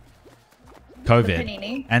obviously COVID.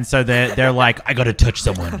 Panini. And so they're like, I gotta touch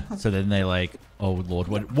someone. So then they like, oh lord,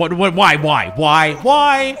 what, why?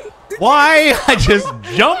 I just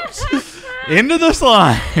jumped into the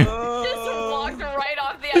slime. Just walked right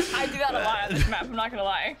off the edge. I do that a lot on this map. I'm not gonna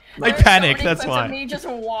lie. I There's so panic, many that's clips why. Of me just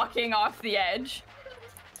walking off the edge.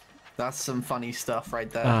 That's some funny stuff right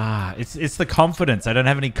there. It's the confidence. I don't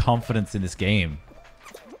have any confidence in this game.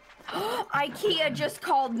 IKEA just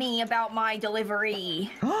called me about my delivery.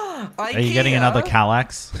 Are you getting another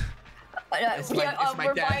Kallax? It's my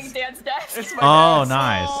We're desk. buying Dan's desk. It's my Oh, desk.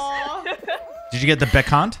 nice. Aw. Did you get the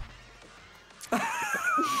Becant?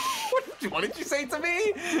 What did you say to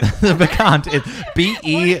me? The Becant. It's What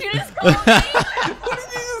B-E. did you just call me? What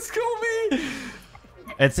did you just call me?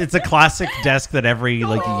 It's a classic desk that every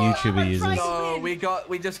like YouTuber uses. No, we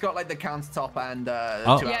just got like the countertop and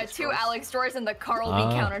Oh. two Yeah, Alex two drawers. Alex drawers and the Carl B Oh.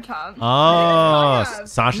 countertop. Oh,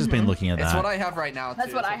 Sasha's been looking at It's what that. I have right now. That's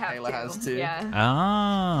too. what It's I have Kayla too. has too. Yeah.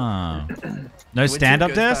 Ah. No We're too stand-up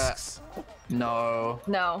good for- desks? No.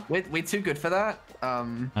 No. We're too good for that.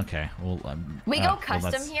 Okay. Well, We well, go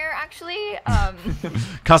custom that's- here, actually.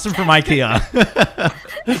 Custom from IKEA.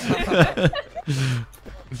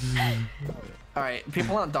 All right,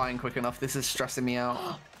 people aren't dying quick enough. This is stressing me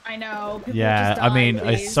out. I know. people Yeah, just I mean,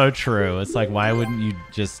 die, it's please. so true. It's like, why wouldn't you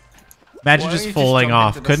just imagine Why just don't you just falling jump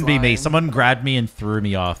off? into the Couldn't be me. slime? Someone grabbed me and threw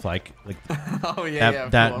me off. Like Oh yeah,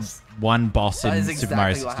 that of course. one boss That in is Super exactly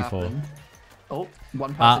Mario what 64. happened. Oh,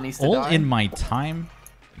 one person needs to All die. in my time.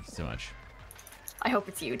 Thank you so much. I hope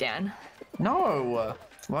it's you, Dan. No.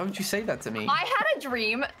 Why would you say that to me? I had a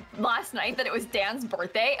dream last night that it was Dan's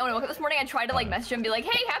birthday, and when I woke up this morning, I tried to like message him and be like,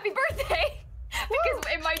 "Hey, happy birthday!"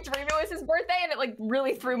 Because in my dream it was his birthday, and it like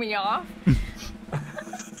really threw me off.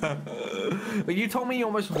 But you told me you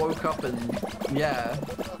almost woke up and yeah.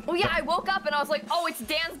 Well, yeah, I woke up and I was like, "Oh, it's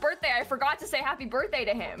Dan's birthday. I forgot to say happy birthday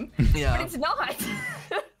to him." Yeah. But it's not.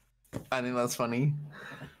 I think that's funny.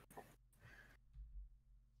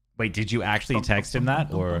 Wait, did you actually text him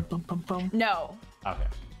that or? No, Okay.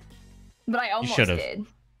 but I almost should've. did.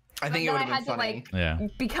 I think it But would then I have been had to funny. Yeah.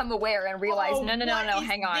 like become aware and realize, Oh, no, what is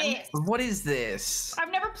hang on. this? What is this?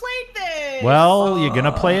 I've never played this. Well, you're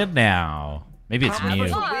gonna play it now. Maybe it's How am I new.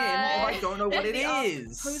 supposed to win if I don't know what it The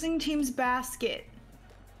is? Opposing team's basket.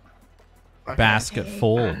 Okay. Basket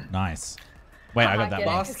full. Nice. Wait, I got that Get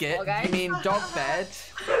one. it. Basket? Fall guys. You mean dog bed?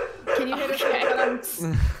 Can you hit us? Okay.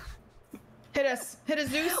 with hit us. Hit us,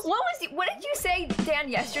 Zeus. What did you say, Dan,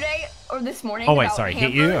 yesterday or this morning? Oh wait, about sorry.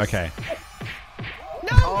 Hit you? hampers? Okay.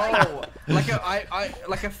 No. Oh,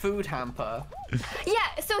 like a food hamper. Yeah,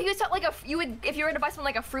 so he was talking like you would if you were to buy something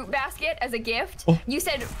like a fruit basket as a gift. Oh. You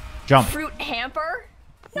said Jump. fruit hamper.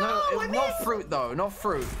 No, I it's not missed. fruit though. Not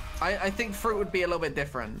fruit. I think fruit would be a little bit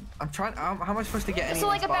different. I'm trying. How am I supposed to get any? So of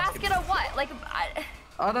like these a basket of what? Like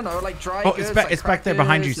I don't know, like dry Oh, goods. it's back- like it's back there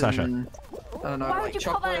behind you, crackers Sasha. and, I don't know, Why like would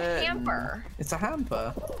you call that a chocolate and- hamper? It's a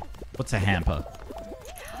hamper. What's a hamper?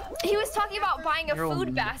 he was talking about buying a You're all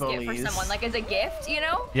food basket for bullies. someone, like as a gift, you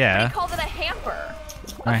know? Yeah. But he called it a hamper.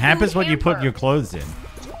 A hamper's what you put hamper. your clothes in.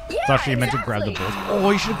 Yeah, It's actually meant to grab the exactly. balls.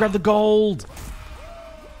 Oh, you should have grabbed the gold.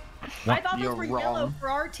 I thought You're those were wrong. yellow for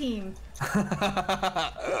our team.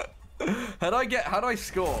 How do I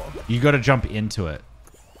score? You got to jump into it.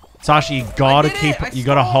 Sasha, you gotta did keep. it! I You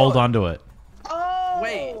gotta hold scored! onto it. Oh.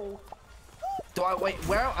 Wait. Do I wait?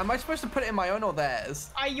 Where am I supposed to put it in my own or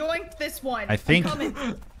theirs? I yoinked this one. I think- I'm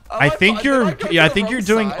coming. I think did you're. I go to Yeah, I the think wrong you're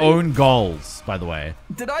doing side? own goals. By the way,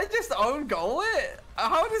 Did I just own goal it?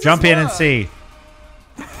 How does jump this in and work? see.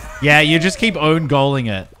 Yeah, you just keep own goaling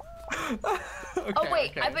it. Okay, Oh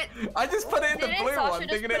wait, okay. I just put it in the Didn't blue Sasha one,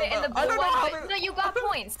 just thinking put it in the I blue don't know how one? to. But no, you got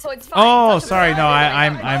points, so it's fine. Oh, Sasha sorry. put No, it in the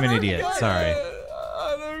I'm blue I'm one. an idiot. Sorry.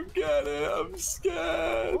 I don't get it. I'm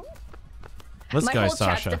scared. Let's My go, whole chat's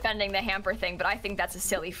Sasha. defending the hamper thing, but I think that's a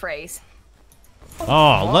silly phrase.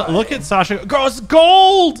 Oh, look at Sasha. Girl, it's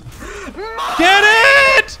gold! Get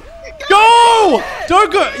it! Go!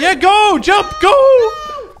 Don't go. Yeah, go! Jump! Go!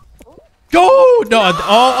 Go! No.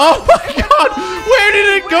 Oh my God! Where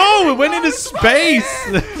did it go? It went into space.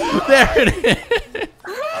 There it is.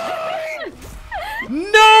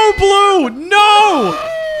 No, Blue! No!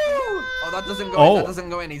 Oh, that doesn't go Oh. in. That doesn't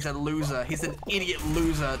go in. He's a loser. He's an idiot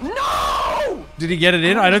loser. No! Did he get it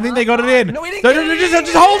in? I don't think they got it in. No, he didn't No, get no, it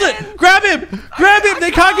just in. hold it. Grab him. Grab him.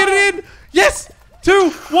 They can't get it in. Yes. 2,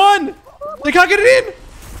 1. They can't get it in.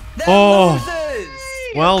 They're Oh. losers!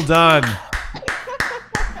 Well done.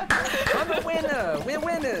 I'm a winner. We're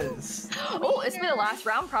winners. Oh, it's been the last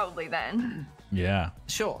round probably then. Yeah.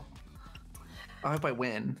 Sure. I hope I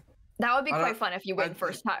win. That would be I quite don't- fun if you win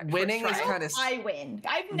first time. Winning is kind of I win.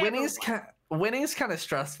 I've never winning is kind of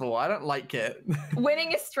stressful. I don't like it.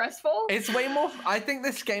 Winning is stressful. It's way more. I think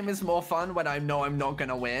this game is more fun when I know I'm not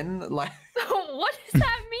gonna win. Like, What does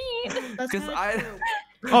that mean? That's because kinda I. true.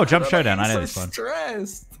 Oh, jump showdown. I I'm know so this one.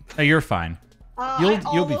 stressed. Oh, you're fine. I You'll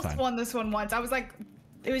be almost fine. won this one once. I was like,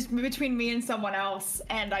 it was between me and someone else,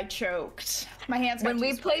 and I choked. My hands got When too we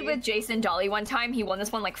played sweaty. with Jason Dolly one time, he won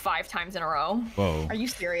this one like 5 times in a row. Whoa. Are you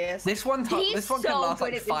serious? This one He's can so last good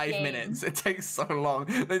like at this 5 game. minutes. It takes so long.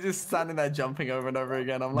 They're just standing there jumping over and over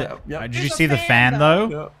again. I'm like, yeah. Did you There's a see the fan, fan though.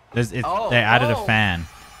 though? Yeah. Oh, they added a oh. fan.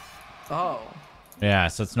 Oh. Yeah,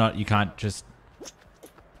 so it's not. You can't just.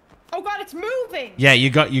 Oh god, it's moving! Yeah, you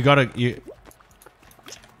gotta. You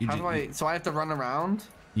How do I? So I have to run around.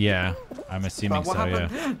 Yeah, I'm assuming But what so. Yeah.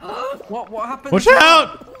 happened? What happened? Watch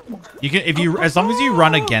out! You can if you as long as you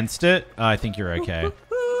run against it, I think you're okay.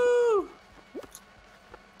 Woo!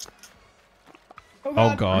 Oh Oh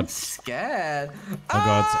I'm god. scared. Oh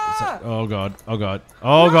god. Ah! Oh god. Oh god.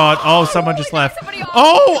 Oh god. Oh, someone just left. somebody off.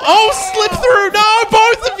 Oh! Oh! Slip through! No,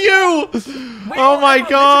 both of you! Oh my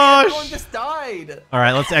gosh. Everyone just died. All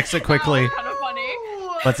right, let's exit quickly. Kind of funny.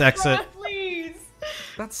 Let's exit. Please.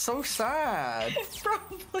 That's so sad.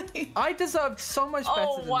 Probably. I deserved so much better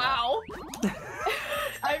Oh than wow.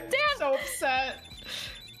 I'm so upset.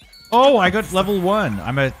 Oh, I got level 1.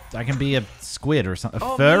 I can be a squid or something. that. A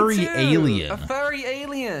Oh, me furry too. alien. A furry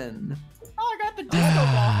alien. Oh, I got the disco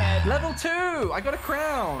ball head. Level 2. I got a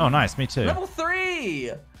crown. Oh, nice. Me too. Level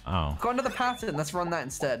 3. Oh. Got another pattern. Let's run that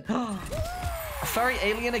instead. A furry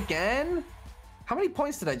alien again? How many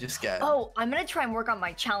points did I just get? Oh, I'm gonna try and work on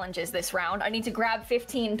my challenges this round. I need to grab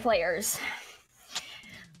 15 players.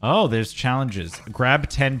 Oh, there's challenges. Grab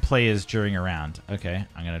 10 players during a round. Okay,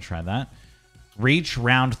 I'm gonna try that. Reach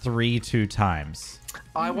round 3 2 times.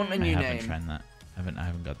 I want a I new haven't name. tried that. I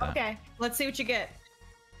haven't got that. Okay, let's see what you get.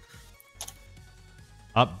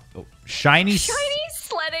 Up, oh, shiny. Shiny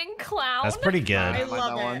sledding clown. That's pretty good. I don't like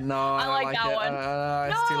love that it. one. No, I I like don't that it. one.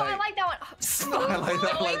 It's No, too late. I like that one.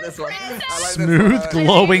 I like this one. I like this Smooth, one.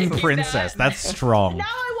 glowing keep princess. that. That's strong. Now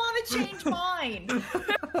I want to change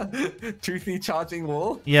mine. Toothy charging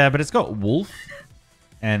wall. Yeah, but it's got wolf,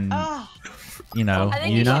 and Oh. you know, I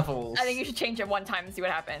think you you know. Levels. I think you should change it one time and see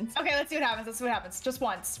what happens. Okay, let's see what happens. Let's see what happens. Just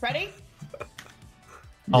once. Ready?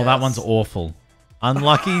 Oh, that Yes. one's awful.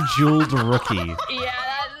 Unlucky jeweled rookie. Yeah,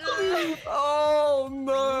 that's... Oh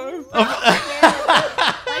no.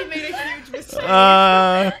 I made a huge mistake.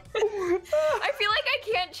 Uh, I feel like I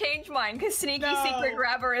can't change mine because sneaky No. secret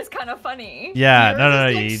grabber is kind of funny. yeah, Yours no,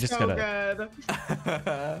 is, you like, just so gotta.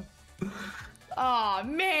 good. Oh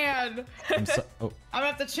man, I'm so, oh, I'm gonna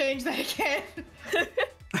have to change that again.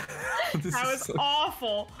 This That is was so,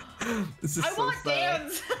 awful. this is I so want sad.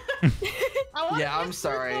 Dan's. I want Yeah, I'm Dan's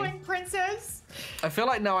sorry. glowing princess. I feel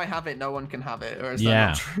like now I have it, no one can have it. Or is Yeah. that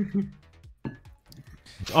not true?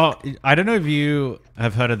 oh, I don't know if you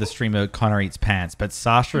have heard of the streamer Connor Eats Pants, but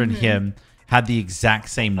Sasha and him had the exact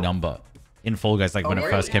same number in Fall Guys, like when it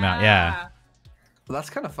really? first came out. Yeah, Well, that's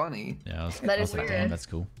kind of funny. yeah. That I is was like, weird. damn, that's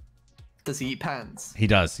cool. Does he eat pants? He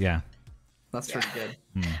does, yeah. That's pretty good.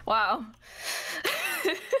 Wow.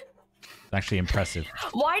 It's actually impressive.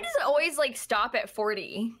 Why does it always like stop at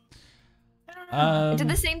 40? It did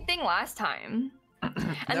the same thing last time. And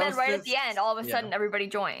That then was right at just- the end, all of a yeah. sudden everybody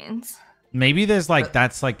joins. Maybe there's like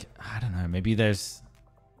that's like I don't know. Maybe there's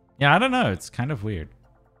yeah, I don't know. It's kind of weird.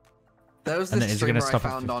 There was And this is it gonna streamer I stop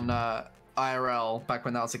at found on IRL back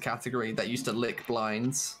when that was a category that used to lick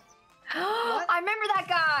blinds. I remember that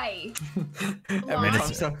guy. Every And time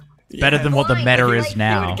it's so- better than what the Blind, meta like, is like,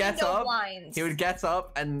 now. He would get window up. blinds. He would get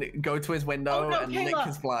up and go to his window Oh, no, and lick Kayla.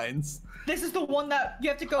 his blinds. This is the one that you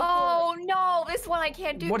have to go Oh no, this one I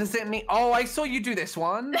can't do. What does it mean? Oh, I saw you do this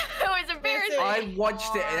one. It was embarrassing. I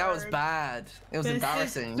watched it and that was hard. bad. It was for.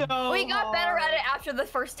 embarrassing. This is so We got better at hard. it after the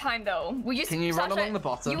first time, though. We just Can you run Sasha, along the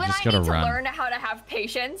bottom? You You and just I gotta need to run. learn how to have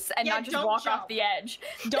patience and Yeah, not just don't walk jump. off the edge.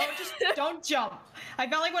 Don't jump. I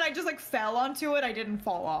felt like when I just like fell onto it, I didn't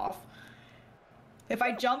fall off. If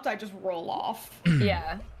I jumped, I just roll off.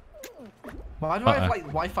 Yeah. Why do I have Uh-oh. like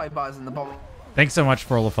Wi-Fi bars in the bottom? Thanks so much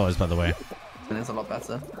for all the follows, by the way. And it's a lot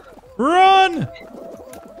better. Run!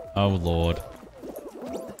 Oh lord.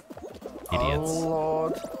 Oh Idiots.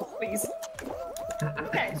 lord. Please.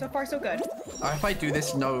 Okay, so far so good. If I do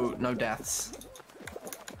this, no deaths.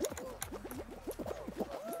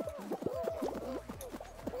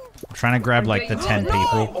 I'm trying to grab like the 10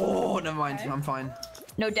 people. Oh, never mind. I'm fine.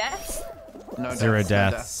 No deaths? No Zero deaths.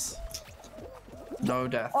 deaths. No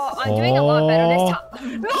deaths. Oh, I'm doing a lot better this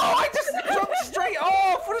time. No, I just jumped straight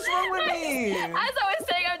off. What is wrong with me? As I was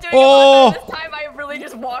saying, I'm doing Oh. a lot better this time. I really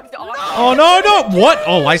just walked off. Oh no, no! What?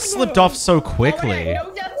 Oh, I slipped off so quickly.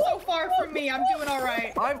 No death so far from me. I'm doing all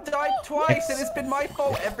right. I've died twice and it's been my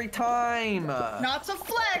fault every time. Not to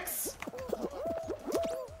flex.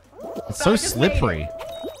 It's so I just made slippery. it.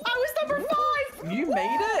 I was number 5. You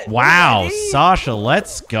made it? Wow, Already? Sasha,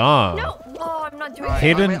 let's go. No. Oh, I'm not doing Right,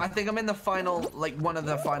 it. Hidden- I think I'm in the final, like one of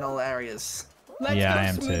the final areas. Let's Yeah, go, I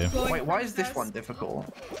am smooth too. glowing Wait, why is this princess. one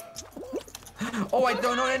difficult? Oh, I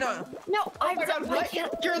don't know. No. No, Oh my god, I what?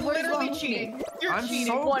 can't. You're What is wrong literally with me? cheating. You're I'm cheating.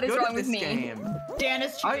 so What is good wrong at with this me? game. Dan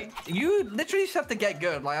is cheating. You literally just have to get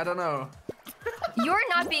good. Like I don't know. You're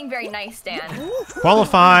not being very nice, Dan.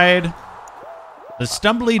 Qualified. The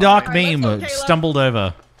stumbly dark Alright, let's meme go, Kayla. stumbled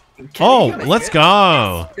over. Can Oh, you make let's it?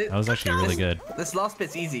 go. Yes. That was actually really good. This last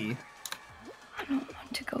bit's easy. I don't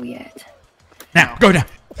want to go yet. Now, go down.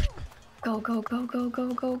 Go, go, go, go,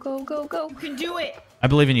 go, go, go, go, go. You can do it. I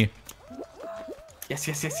believe in you. Yes.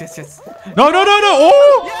 No, no, no, no.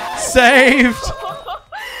 Oh, saved.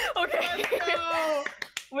 Okay. No.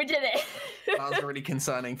 We did it. That was really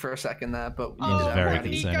concerning for a second there, but we was did it very already.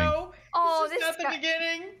 concerning. Nico. Oh, this is this at the guy-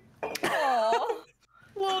 beginning. Aw.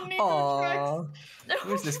 Aww.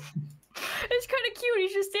 Who's this? It's kind of cute.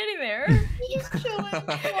 He's just standing there. He's chilling,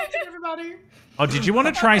 watching everybody. Oh, did you want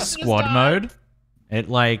to try squad mode? It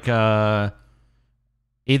like either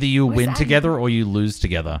you What does win that together or you lose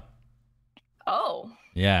together. Oh.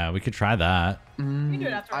 Yeah, we could try that. We can do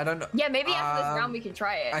it after. I don't know. Yeah, maybe after this round we can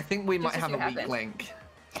try it. I think we might Just to have see a what weak happens. link.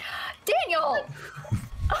 Daniel!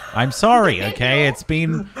 I'm sorry, okay? It's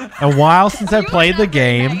been a while since I played the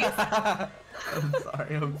game.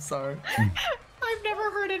 I'm sorry. I've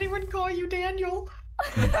never heard anyone call you Daniel.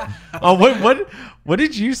 Oh, what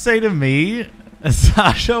did you say to me,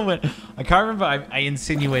 Sasha? When I can't remember. I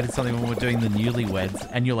insinuated something when we were doing the newlyweds,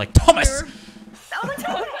 and you're like, Thomas.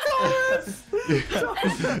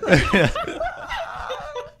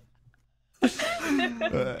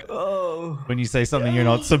 Oh. When you say something you're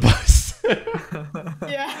not supposed to.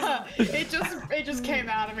 Yeah, it just came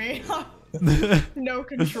out of me. No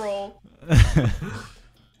control.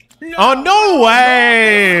 Oh, no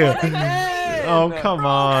way! Again! Oh, come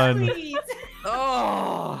on. Please.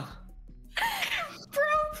 Oh. Bro,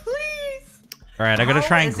 please. All right, I gotta How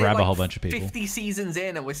try and is it, grab a like, whole bunch of people. 50 seasons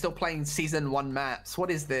in and we're still playing season 1 maps.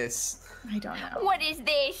 What is this? I don't know. What is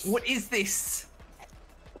this? What is this?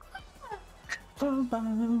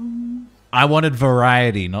 I wanted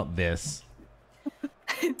variety, not this.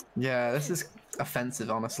 Yeah, this is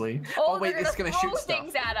offensive, honestly. Oh, wait, they're it's gonna throw shoot stuff.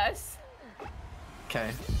 things at us.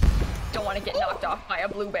 Okay. Don't want to get knocked off by a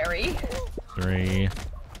blueberry. 3,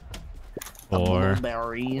 4,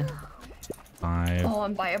 Blueberry. 5. Oh,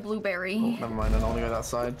 and by a blueberry. Never mind, I don't want to go that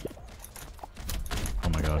side. Oh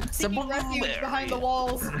my god. It's a Seeking refuge blueberry. behind the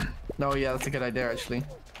walls. No, yeah, that's a good idea, actually.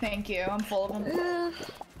 Thank you. I'm full of them.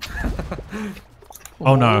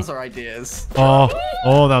 Oh, no. Walls are ideas. Oh,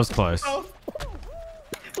 that was close. Oh,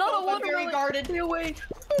 Not a but watermelon. very guarded. Stay away.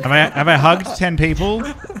 Have I hugged 10 people?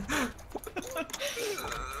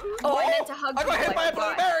 Oh, I meant to hug I got people, hit by a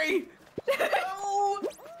forgot. blueberry!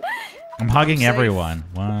 I'm hugging safe. everyone.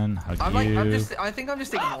 One, hug you. I think I'm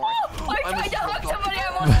just ignoring. I I'm tried just to hug ignoring. somebody, I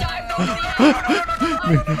almost dived over the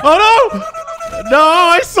edge. Oh no! No,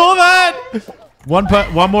 I saw that. One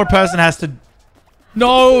more person has to.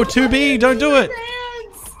 No, 2B, don't do it.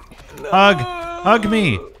 Hug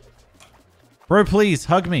me, bro. Please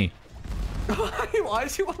hug me. Why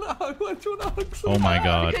do you want to hug? Why do you want to hug? Oh my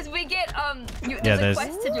god. Because we get Yeah, there's there's a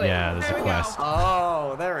quest to do it. there's a There we quest.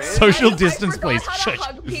 Oh, there it is. Social I distance, forgot please. how to Shush.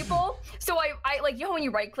 hug people. So I like, you know when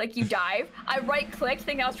you right click, you dive. I right clicked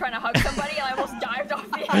thinking I was trying to hug somebody and I almost dived off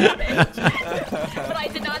the edge. But I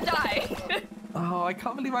did not die. Oh, I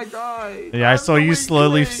can't believe I died. Yeah, I saw you Wait,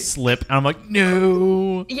 slowly wait. slip, and I'm like,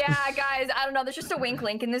 no. Yeah, guys, I don't know. There's just a wink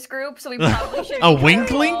link in this group, so we probably should. A be wink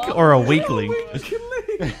careful. link or a weak link?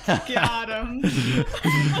 Got him.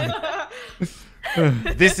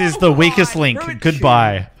 This is the weakest link. Go and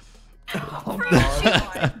Goodbye. Oh,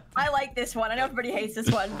 God. I like this one. I know everybody hates this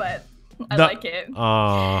one, but I No- like it.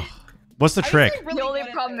 What's the trick? The only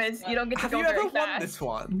problem is you don't get to Have go you ever very won fast. this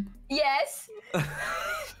one? Yes.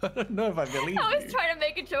 I don't know if I believe I was you. trying to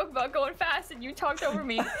make a joke about going fast, and you talked over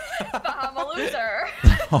me. But I'm a loser.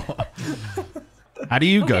 How do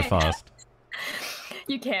you go Okay. fast?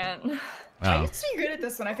 You can't. I Oh, used to be good at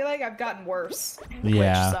this one. I feel like I've gotten worse.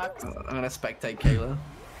 yeah. Which sucks. I'm gonna spectate Kayla.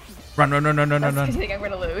 Run, run, run, run, run, That's run, because you run. think I'm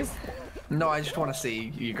gonna lose. No, I just want to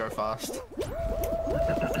see you go fast.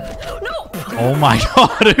 No! Oh my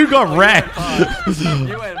god, who got wrecked?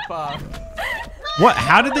 You went fast. What?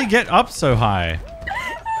 How did they get up so high?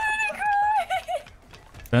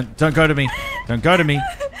 Don't go to me. Don't go to me.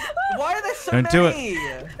 Why are there so Don't do it. many?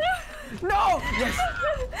 No! Yes!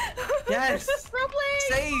 Yes! Pro play!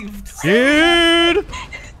 Saved! Dude!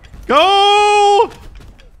 Go!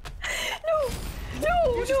 No!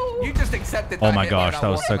 You just accepted Oh that my hit gosh, without that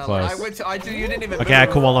was so walking along. close. You didn't even Okay, I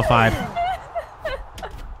move. qualified. I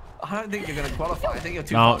don't think you're gonna qualify. I think you're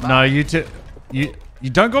too No, far no, back. you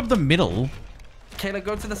don't go up the middle. Kayla,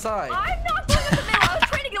 go to the side. I'm not going to the middle. I was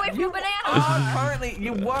trying to get away from the banana. Currently,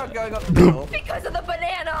 you were going up the middle. Because of the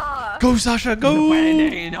banana. Go, Sasha, go!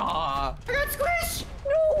 Banana. I got squished.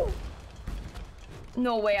 No.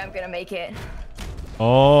 No way I'm gonna make it. Sasha's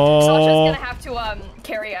Oh, gonna have to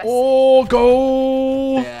carry us. oh,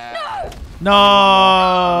 go! Yeah. No,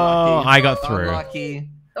 I got through. Unlucky.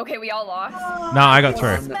 Okay, we all lost. No, I got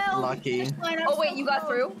through. Unlucky. Oh wait, you got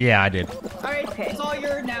through? Yeah, I did. All right, Okay. it's all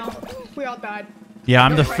yours now. We all died. Yeah,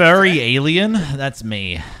 I'm the furry alien. That's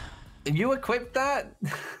me. You equipped that?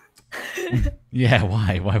 Yeah,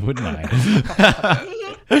 why? Why wouldn't I?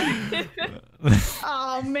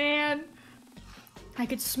 Oh man, I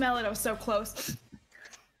could smell it. I was so close.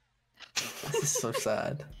 This is so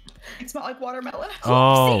sad. It smelled like watermelon.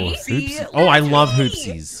 Oh, Oopsie. oopsie. Oh, I love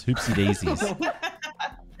hoopsies. Hoopsie daisies.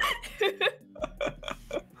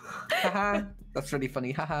 Haha. That's really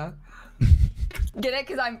funny. Haha. Get it?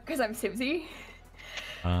 Cause I'm Simsie.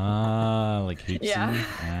 Ah, like hoopsie. Yeah.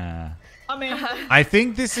 Ah. I mean, I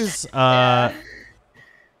think this is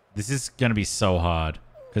this is gonna be so hard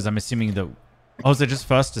because I'm assuming that. Oh, is it just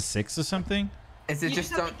first to 6 or something? Is it you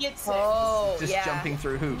just have to get 6. Oh, just yeah. jumping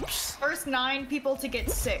through hoops? First 9 people to get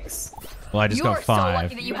 6. Well, I just You got are so 5.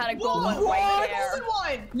 lucky that you had a gold one What? right there. Golden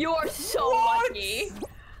one. You are so What? lucky.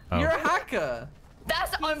 Oh. You're a hacker.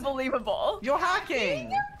 That's unbelievable. You're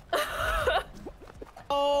hacking.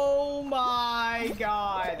 Oh my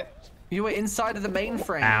god. You were inside of the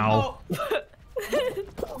mainframe. Ow.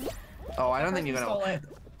 Oh, Oh, I don't think you're stole gonna. it.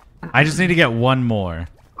 I just need to get one more.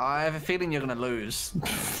 I have a feeling you're gonna lose.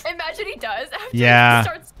 Imagine he does after Yeah. he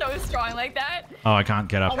starts so strong like that. Oh, I can't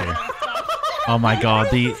get up Oh my here. god, stop. Oh my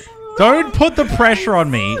god, the don't put the pressure on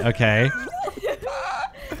me, okay?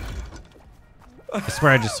 I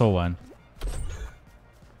swear I just saw one.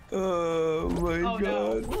 Oh my Oh,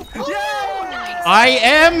 no. I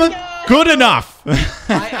am good enough.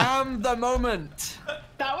 I am the moment.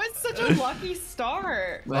 That was such a lucky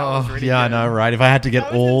start. That was Oh really yeah, I good. know, right? If I had to get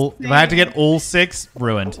That was if I had to insane. get all 6,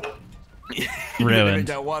 ruined. You didn't Ruined.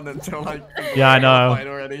 get one until like. Yeah, I know.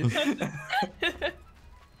 Already.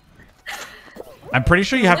 I'm pretty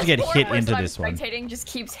sure you have to This get poor hit person into I'm this one. spectating just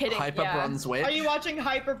keeps hitting. Hyper yeah. bronze whip. Are you watching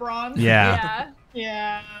Hyper Bronze? Yeah. Yeah.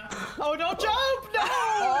 Yeah. Oh, don't jump! No!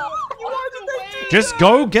 You have to wait. Just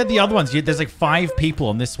go get the other ones. There's like 5 people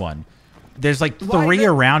on this one. There's like 3 Why?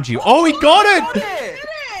 around you. Oh, he got it! Yeah.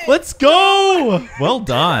 Let's go! Well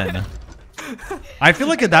done. I feel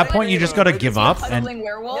like at that point you just gotta give up. And Huddling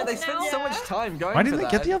werewolf Yeah, they spend now? so much time going. why for didn't they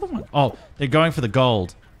that. get the other one? Oh, they're going for the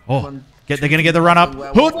gold. Oh, One, they're gonna get the run up.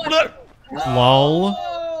 werewolf. Lol.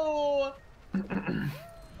 Oh!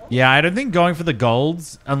 Yeah, I don't think going for the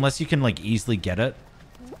golds, unless you can like easily get it,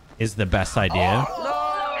 is the best idea.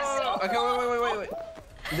 No! Okay, wait.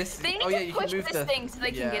 This. They need Oh yeah, to you push can move this the thing so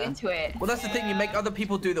they can get yeah. into it. Well, that's the thing. You make other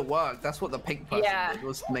people do the work. That's what the pink person Yeah. did,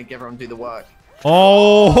 was make everyone do the work.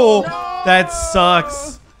 Oh, that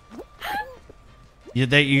sucks. Yeah,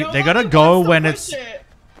 they Nobody gotta go wants to when push it's it.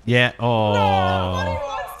 yeah. Nobody Oh,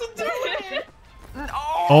 wants to do it.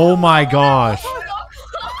 oh my gosh.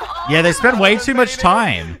 Yeah, they spent way too much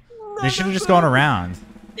time. They should have just gone around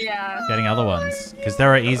Yeah. getting other ones because there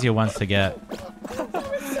are easier ones to get.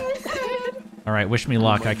 All right, wish me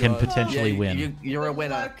luck. I can potentially Yeah, win. You're a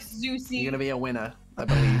winner. Fuck Zeusy. You're gonna be a winner, I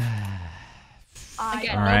believe. Again,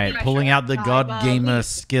 All no right, pressure. pulling out the I god believe. gamer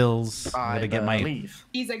skills. I'm I gonna get my. believe.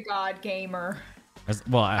 He's a god gamer.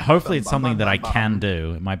 Well, hopefully it's Bum, something bum, that I bum, can bum.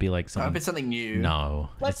 do. It might be like I hope something. it's something new. No.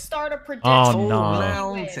 Let's It's- start a prediction. Oh, Oh, no.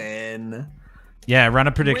 mountain. Yeah, run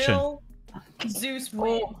a prediction. Will Zeus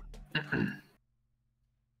win?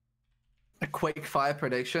 A quick fire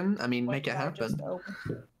prediction. I mean, make it Wait, just happen.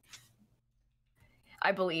 open.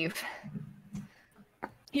 I believe.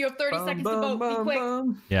 You have 30 seconds to vote. Be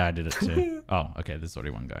quick. Yeah, I did it too. Oh, okay. There's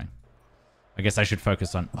already one going. I guess I should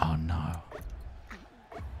focus on. Oh no.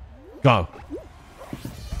 Go.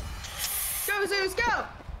 Go, Zeus, go!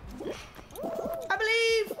 I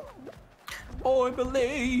believe! Oh, I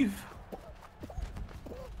believe.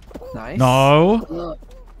 Nice. No.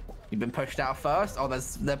 You've been pushed out first. Oh,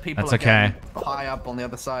 there are people That's again okay. high up on the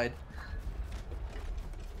other side.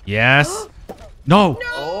 Yes. No.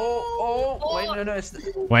 Oh, wait, no,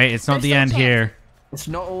 Wait, it's not There's the still end chance. here. it's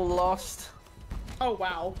not all lost. Oh,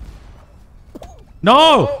 wow.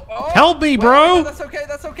 No. Oh, Help me, wait, bro. no, that's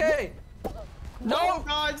okay. No, oh,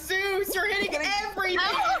 God, Zeus, you're hitting everything!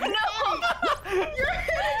 Oh, no. You're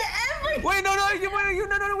hitting everything! Wait,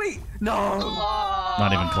 no, wait. No.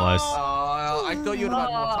 Not even close. Oh, I thought you would have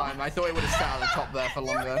had more time. I thought it would have sat at the top there for You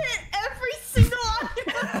longer. hit every single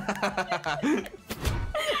item!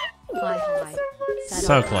 Hi.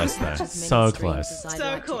 So close, though. So close.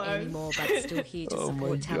 So close. Anymore, but still here to Oh my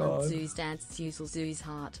support talent. God. Zeus dance, Zeus, Zeus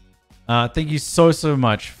heart. Thank you so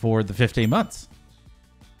much for the 15 months.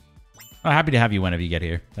 I'm happy to have you whenever you get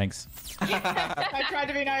here. Thanks. I tried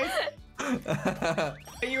to be nice,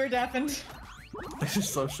 but you were deafened. This is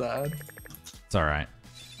so sad. It's all right.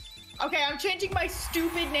 Okay, I'm changing my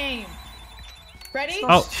stupid name. Ready?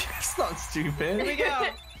 Oh. It's not Here we stupid. go.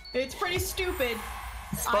 It's pretty stupid.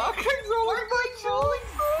 Sparkling's Rolling virtual.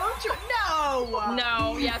 No!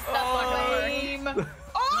 No, yes, that's not gonna work. Lame.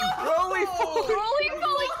 Oh! Rolly Folly. Rolling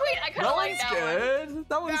Folly Queen. I kind That of like one's that one. good.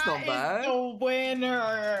 That one's not That bad. is the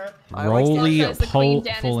winner. I like Roly Because the queen, pole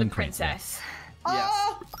Dan is falling the princess. princess. Yes.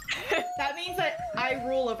 Oh! That means means that I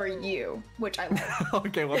rule over you, which I like.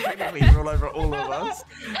 Okay, well, technically you rule over all of us.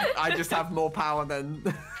 I just have more power than.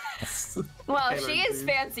 Well, Taylor she is Zeus.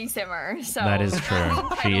 fancy simmer, so That is true.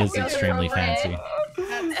 She is feel extremely appropriate.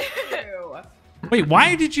 fancy. That's true. Wait,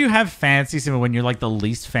 why did you have fancy Simmer when you're like the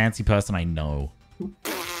least fancy person I know?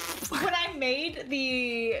 When I made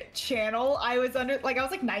the channel, I was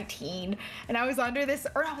like 19, and I was under this,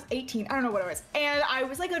 or I was 18, I don't know what it was, and I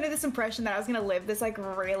was like under this impression that I was gonna live this like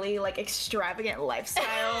really like extravagant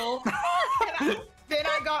lifestyle. Then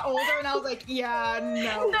I got older and I was like, yeah,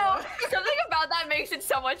 no. No, something about that makes it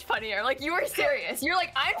so much funnier. Like, you were serious. You're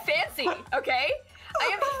like, I'm fancy, okay? I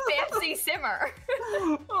am fancy simmer.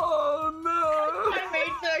 Oh no! I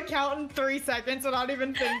made the account in 3 seconds without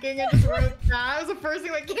even thinking and just wrote that. It was the first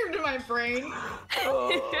thing that came to my brain.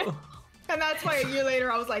 Oh. And that's why a year later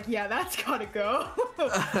I was like, yeah, that's gotta go.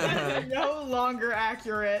 That is no longer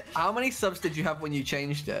accurate. How many subs did you have when you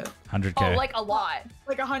changed it? 100k. Oh, like a lot.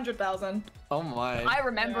 Like 100,000. Oh my! I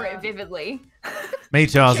remember Yeah. it vividly. Me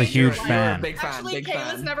too, I was a Change your huge life. fan. Big fan, Actually, big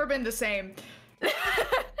Kayla's fan. never been the same.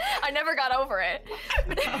 I never got over it.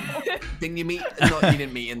 Didn't you meet? No, you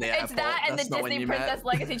didn't meet in the airport. It's that and That's the not when Disney you Princess met.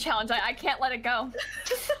 Legacy Challenge. I can't let it go.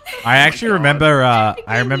 I actually God. remember, I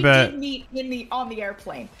We remember, did meet on the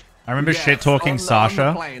airplane. I remember Yes, shit talking on the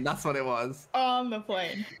Sasha plane. That's what it was. On the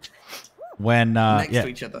plane. when, Next yeah, to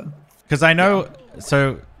each other. because I know,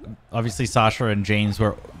 so obviously Sasha and James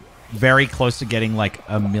were very close to getting like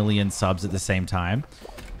 1 million subs at the same time.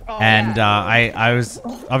 Oh, And yeah. I was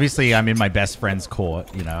obviously I'm in my best friend's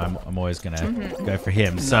court. You know, I'm always gonna go for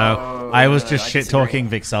him. So I was just I shit disagree. talking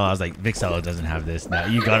Vixella. I was like, Vixella doesn't have this. No,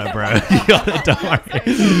 you got it, bro. You got it. Don't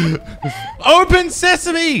worry. Open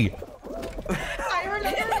sesame. I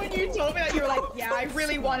remember when you told me that you were like, yeah, I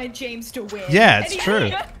really wanted James to win. Yeah, And it's he-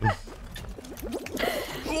 true.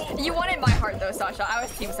 You won in my heart, though, Sasha. I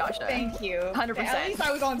was Team Sasha. Thank you. 100%. At least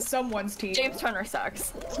I was on someone's team. James Turner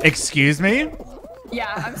sucks. Excuse me.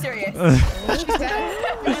 Yeah, I'm serious. She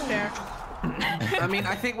said, "Go in there." I mean,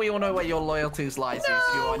 I think we all know where your loyalties lies. Is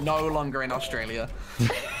you are no longer in Australia.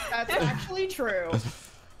 That's actually true.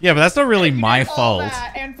 Yeah, but that's not really my All fault.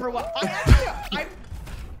 that, and for what? I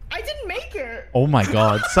didn't make it. Oh my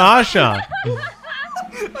God, Sasha. I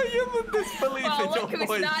am in disbelief Oh, in look your who's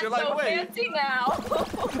voice. not You're like, so wait. fancy now.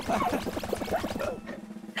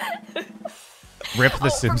 Rip the Oh, for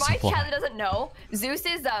sim my supply. chat that doesn't know, Zeus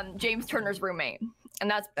is James Turner's roommate, and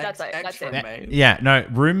that's it. That's it. Ex-roommate. Yeah, no,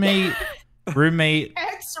 roommate,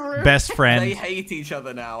 Ex-room. best They friend. hate each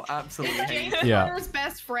other now. Absolutely hate. James Yeah. Turner's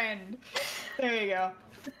best friend. There you go.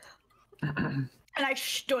 And I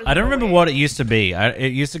stood. I don't remember away. what it used to be.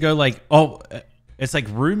 It used to go like, it's like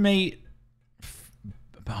roommate.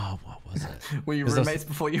 Oh, what was it? Were you Is this- roommates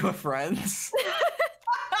before you were friends?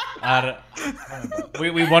 I don't-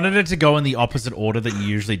 we wanted it to go in the opposite order that you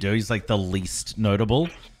usually do. He's like the least notable.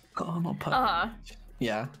 Oh, not perfect. Uh-huh.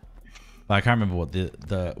 Yeah. But I can't remember what what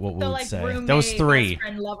we The would like say. roommate, There was 3. best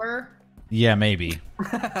friend, lover. Yeah, maybe.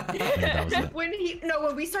 Maybe that was it.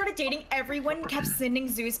 When we started dating, everyone kept sending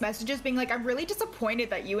Zeus messages being like, "I'm really disappointed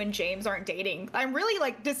that you and James aren't dating. I'm really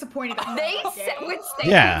like disappointed." That They you're not gay." would say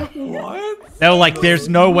Yeah. What? They were like, "There's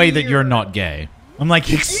no way that you're not gay." I'm like,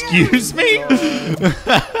 "Excuse me." Wait,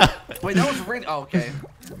 that was really. Oh, okay.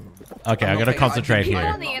 Okay, I I'm gotta okay, concentrate People here.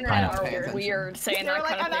 on the internet Pineapple. are weird saying They're that like,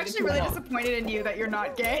 kind of "I'm thing. actually really disappointed in you that you're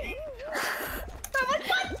not gay." I'm like,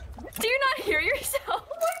 "What? Do you not hear yourself?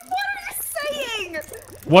 What are you saying?"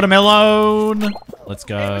 Watermelon. Let's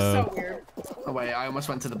It was so go. weird. Oh wait, I almost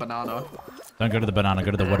went to the banana. Don't go to the banana.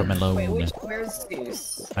 Go to the watermelon. Wait, where's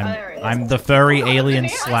Zeus? Oh, there it is. I'm the furry alien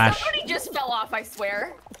Man, slash. somebody just fell off, I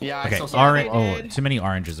swear. Yeah, Okay, I saw something. orange. they Oh, did. too many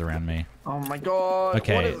oranges around me. Oh my god. What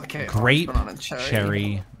Okay, is, okay, grape, orange, banana,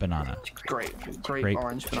 cherry, banana. Grape, Grape,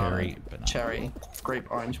 orange, cherry, banana, banana. cherry, grape,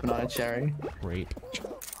 orange, banana, cherry. Grape,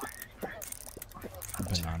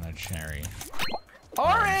 banana, cherry.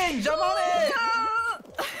 Orange! I'm on it!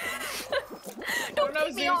 Oh no,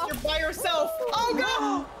 keep me Zeus, off. you're by yourself.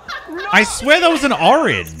 Oh god! I swear that was an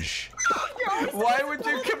orange. Why would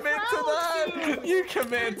you commit to that? You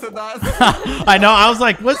committed to that. I know. I was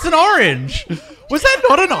like, "What's an orange? Was that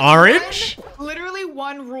not an orange?" Literally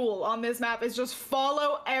one rule on this map is just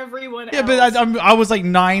follow everyone Yeah, else. but I was like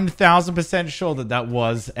 9,000% sure that that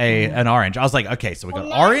was an orange. I was like, okay, so we got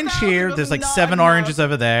Well, orange 9,000 here. was There's like not 7 enough. oranges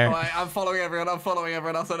over there. Alright, I'm following everyone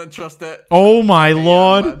else. I don't trust it. Oh my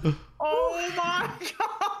lord. man. Oh my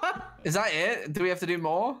god! Is that it? Do we have to do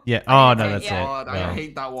more? Yeah. Oh no, that's Yeah. God, it. I Well,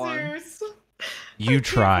 hate that one. Zeus. you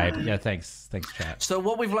tried. Yeah. Thanks, chat. So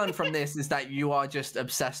what we've learned from this is that you are just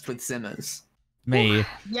obsessed with simmers. Me.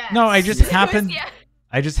 Yes. No, I just happened. Yeah.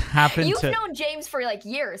 I just happened You've to. known James for like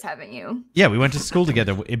years, haven't you? Yeah, we went to school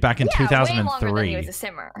together back in Yeah, way longer than he 2003. was a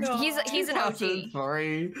simmer. No. He's an OG.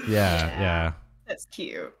 Sorry. Yeah. That's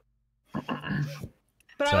cute.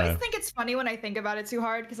 But So- I always think it's funny when I think about it too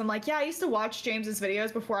hard because I'm like, yeah, I used to watch James's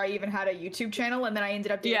videos before I even had a YouTube channel, and then I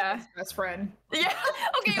ended up dating Yeah. his best friend. Yeah.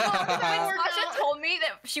 Okay. Well, when Sasha told me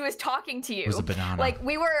that she was talking to you, It was a banana. like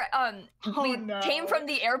we were, we no. came from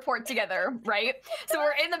the airport together, right? So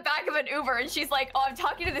we're in the back of an Uber, and she's like, "Oh, I'm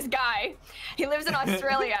talking to this guy. He lives in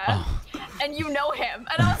Australia, Oh. and you know him."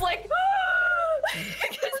 And I was like,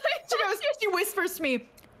 She whispers to me,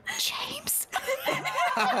 James.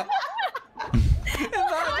 "How was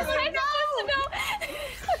I supposed to know?"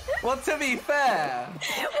 Well, to be fair,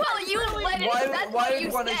 Well, you let it. That's why what would you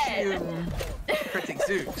one said. assume Critic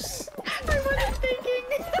Zeus? I wasn't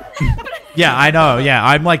thinking. Yeah, I know. Yeah,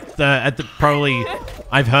 I'm like probably.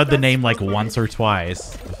 I've heard the name like once or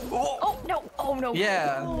twice. Oh no! Oh no!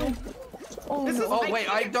 Yeah. Oh This no! is- Oh I wait,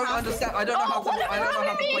 can't I don't pass understand. it. I don't know how to. what I don't know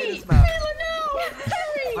how to play happened to this map.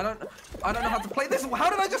 Hurry. I don't know how to play this. How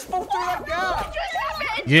did I just fall through that gap?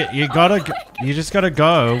 You just gotta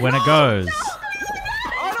go when it goes.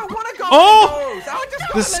 I don't want to go. Oh! Those. I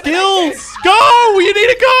just The got skills! Go! You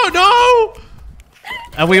need to go! No!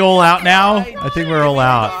 Are we all out now? I think we're all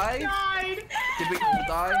out. Died. Did we all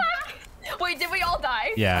die? Wait, did we all die?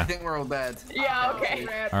 I Yeah. think we're all dead. Yeah. Okay.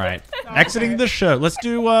 All right. Exiting the show. Let's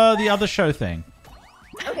do the other show thing.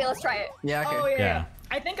 Okay, let's try it. Yeah. Okay. Oh yeah. Yeah.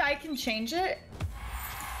 I think I can change it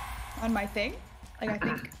on my thing. Like I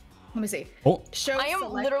think. Let me see. Oh. Show I am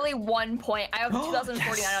select- literally 1 point. I have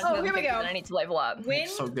 2049 Yes. on Oh, here we 2050, go. and I need to level up. win.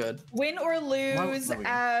 So good. Win or lose there we go.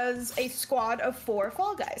 as a squad of 4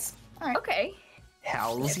 Fall Guys. All right. Okay.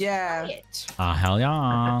 Hells yeah. Try it. Ah, hell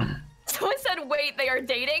yeah. Someone said, "Wait, they are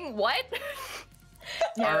dating." What?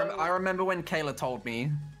 I remember when Kayla told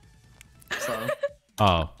me. So.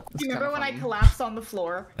 Oh. Do you remember when I funny. collapsed on the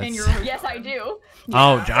floor and That's- you're Yes, I do.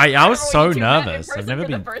 Oh, I was Remember so when you two met in nervous. I've person never for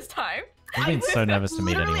been. the first time. I've been so nervous to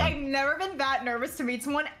meet Literally, I've anyone. never been that nervous to meet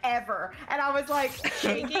someone ever. And I was like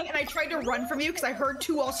shaking and I tried to run from you because I heard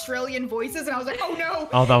 2 Australian voices and I was like, oh no.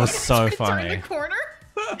 Oh, that was And I so tried to turn funny. the corner.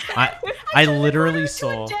 I turned the literally corner to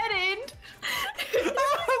saw. a dead end.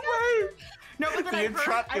 No, but then You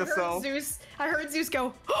trapped yourself. I heard Zeus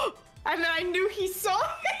go, and then I knew he saw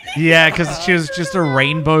me. Yeah, because she was just a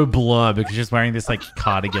rainbow blur because she's wearing this like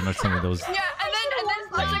cardigan or something that was. Yeah, and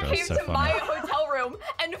then Sasha Rainbow, came so to my funny. hotel room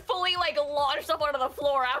and fully like launched up onto the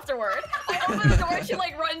floor afterward. I open the door and she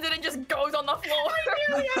like runs in and just goes on the floor.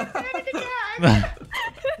 Nearly had a panic attack.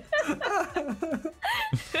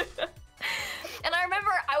 And I remember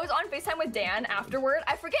I was on FaceTime with Dan afterward.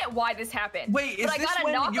 I forget why this happened. Wait, is but I this got a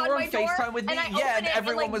when knock you on were my on door, FaceTime with me? and I Yeah, opened and it,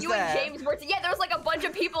 everyone and, like, was you there. And James were yeah, there was like a bunch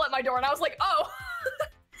of people at my door, and I was like, oh,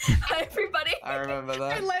 hi everybody. I remember I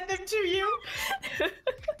that. lend him to you.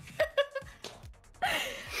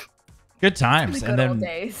 Good times. Good And old then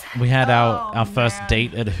days. we had Oh, our first man.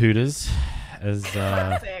 date at Hooters, as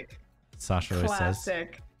Classic. Sasha always says.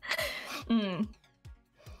 Classic. Mm.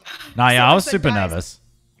 Nah, yeah, I was So, super guys- nervous.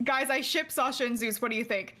 Guys, I ship Sasha and Zeus. What do you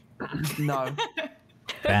think? No.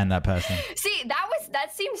 Ban that person. See,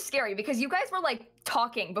 that seemed scary because you guys were like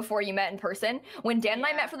talking before you met in person. When Dan and I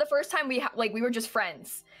Yeah. met for the first time, we were just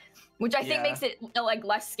friends, which I think Yeah. makes it like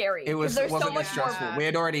less scary. It 'cause there's so wasn't much as more- stressful. We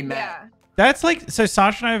had already met. Yeah. That's like so.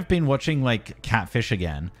 Sasha and I have been watching like Catfish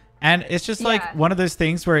again, and it's just like Yeah. one of those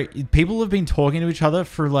things where people have been talking to each other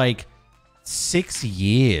for like 6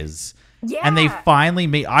 years, Yeah. and they finally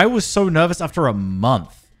meet. I was so nervous after a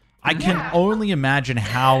month. I can Yeah. only imagine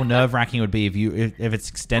how nerve-wracking it would be if it's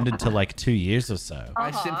extended to like 2 years or so. I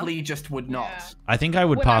Uh-huh. simply just would not. Yeah. I think I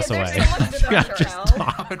would When I pass was away. there, someone did that I'd to just Mel.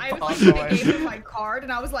 die. I was pass like, away. they gave him my card,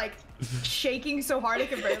 and I was like shaking so hard I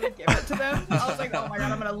could barely give it to them. I was like, oh my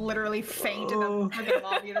god, I'm gonna literally faint in the fucking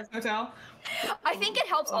lobby of this hotel. I think it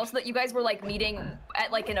helps also that you guys were like meeting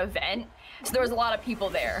at like an event, so there was a lot of people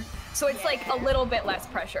there, so it's like a little bit less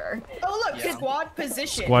pressure. Oh look, Yeah. squad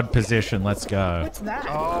position. Squad position. Let's go. What's that?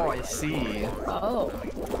 Oh, I see. Oh.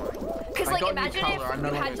 Because I like got new imagine color, I'm if no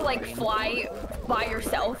you had longer to like green. fly by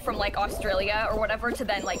yourself from like Australia or whatever to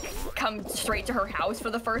then like come straight to her house for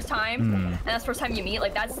the first time, and that's the first time you meet.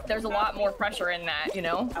 Like there's a lot more pressure in that, you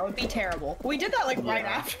know? That would be terrible. We did that like right Yeah.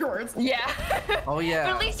 afterwards. Yeah. Oh yeah.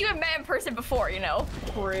 But at least you had met in person before, you know?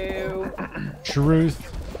 True.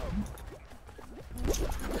 Truth.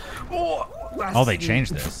 Oh, that's- Oh, they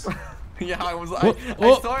changed this. Yeah, I was. Whoa, I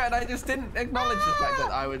whoa. saw it and I just didn't acknowledge the fact that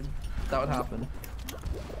that would happen.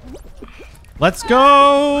 Let's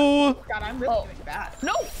go. God, I'm really Oh. doing bad.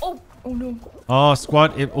 No! Oh no. Oh,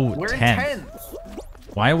 squad. Oh, We're 10th. in 10th.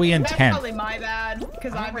 Why are we in That's 10th? probably my bad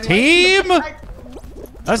because I'm really Team!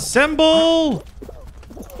 Assemble!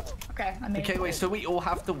 Okay, I made Okay, wait, so we all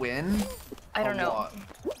have to win? I don't Or know.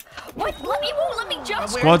 what? What? Won't let me jump.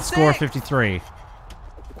 Squad score sick. 53.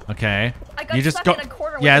 Okay. I got You just stuck got. in a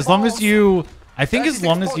corner Yeah, with as the long as balls. you. I think as 36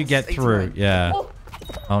 long as you points, get 89. through. Yeah. Oh,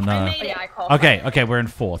 Oh no. I made yeah, it. I qualified. Okay, okay, we're in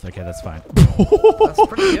 4th. Okay, that's fine. That's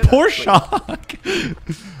pretty good, Poor actually. Shark.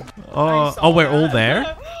 Oh, saw oh, we're all that.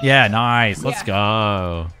 there? Yeah, nice. Let's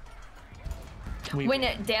Yeah. go. When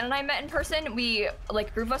Dan and I met in person, we like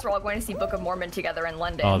a group of us were all going to see Book of Mormon together in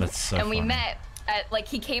London. Oh, that's so And we funny. met at like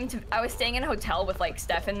he came to. I was staying in a hotel with like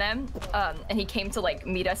Steph and them, and he came to like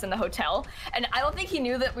meet us in the hotel. And I don't think he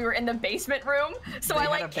knew that we were in the basement room, so They I had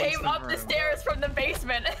like a came basement up the room. stairs from the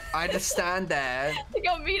basement I had to stand there to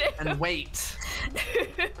go meet him. and wait.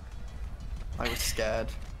 I was scared.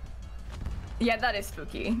 Yeah, that is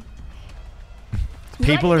spooky.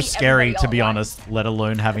 People You are like to meet scary, everybody to all be at honest, let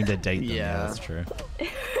alone having to date them. Yeah, Yeah. that's true.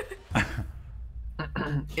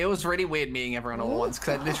 It was really weird meeting everyone all at once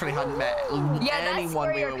because I literally hadn't met Yeah, that's anyone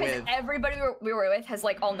we scarier were because with. everybody we were with has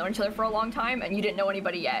like all known each other for a long time, and you didn't know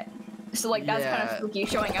anybody yet. So like that's kind of Yeah. spooky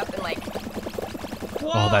showing up and like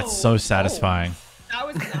Oh, that's so satisfying. That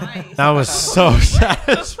was nice. That was so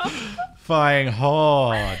satisfying.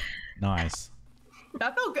 Oh, nice.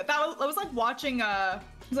 That felt good. That was like watching it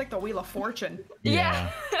was like the Wheel of Fortune. Yeah.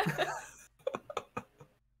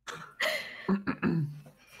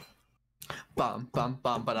 Bum, bum,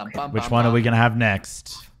 bum, ba-dum, bum, Which bum, one are bum. we going to have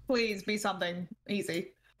next? Please be something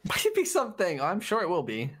easy. Might be something. I'm sure it will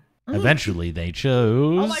be. Eventually, they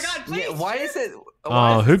chose. Oh my god, please. Yeah, why is it?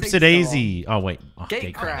 Oh, Hoops it Daisy. Oh, wait. Oh, Gate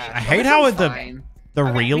Gate crash. Crash. I hate how This is the fine.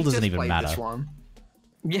 reel We doesn't just even played matter. This one.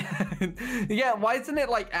 Yeah, yeah. Why doesn't it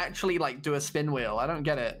like actually like do a spin wheel? I don't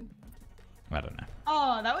get it. I don't know.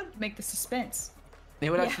 Oh, that would make the suspense.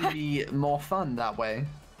 It would Yeah. actually be more fun that way.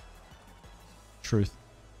 Truth.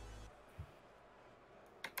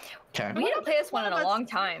 Okay. we didn't play this one in a long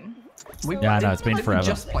time. Yeah, I know, it's been Didn't we forever.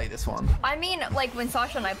 Just play this one. I mean, like when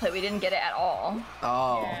Sasha and I played, we didn't get it at all.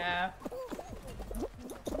 Oh. Yeah.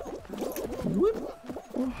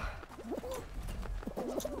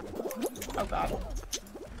 Oh god.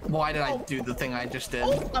 Why did I do the thing I just did?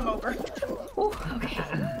 Oh, I'm over. Ooh, okay.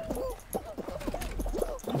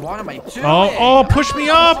 What am I doing? Oh, push me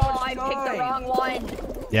up! Oh, I picked the wrong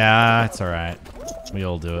one. Yeah, it's all right. We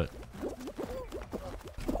all do it.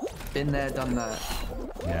 Been there, done that.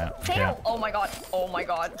 Yeah. Fail. Yeah. Oh my god. Oh my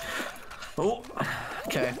god. Oh.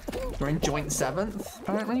 Okay. We're in joint 7th,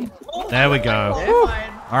 apparently. There we go. Oh, fine.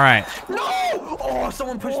 All right. No! Oh,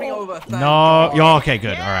 someone pushed me over. Thank No. God. Oh, okay,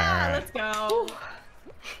 good. Yeah, All right, all right. let's go.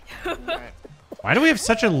 Alright. Why do we have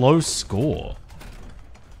such a low score?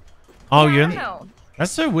 Oh, Yeah, you're I in don't the... know.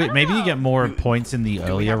 That's so weird. Maybe you get more Do- points in the Do we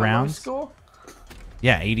earlier have a low rounds. score?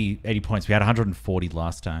 Yeah, 80 points. We had 140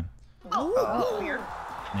 last time. Oh, weird.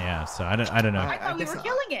 Yeah, so I don't know. I thought we guess were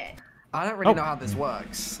killing it. I don't really Oh. know how this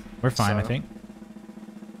works. We're fine, I so- think.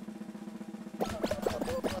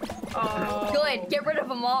 Oh. Good. Get rid of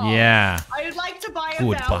them all. Yeah. I would like to buy a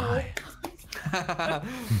Goodbye. vowel.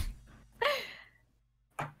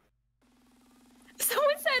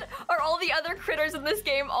 Someone said, "Are all the other critters in this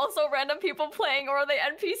game also random people playing, or are they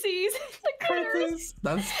NPCs?" The critters.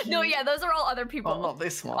 That's No, yeah, those are all other people. Oh, not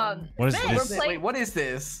this one. What is This. this? We're playing- Wait, what is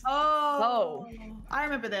this? Oh. I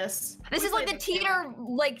remember this. This We is like the played this game. teeter,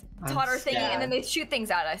 like I'm totter thingy, scared. and then they shoot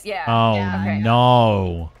things at us. Yeah. Oh, Yeah. Okay.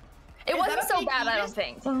 no. It Is wasn't that a so big bad, I don't Yeetus?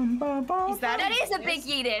 think. Is that That is a Yeetus? big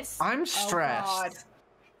Yeetus. I'm Oh, stressed. God.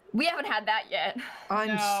 We haven't had that yet. I'm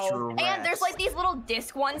No. stressed. And there's like these little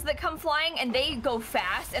disc ones that come flying, and they go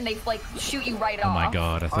fast, and they like shoot you right Oh off. my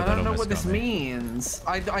god, I I thought that don't know almost what this got me. means.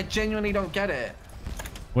 I genuinely don't get it.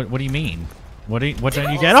 What do you mean? What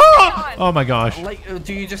don't you get? Oh my Oh! God. Oh my gosh. Like,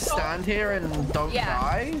 do you just stand here and don't Yeah.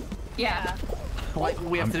 die? Yeah. Like, all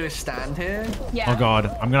we have to do is stand here? Yeah. Oh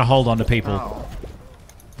god, I'm gonna hold on to people. Oh.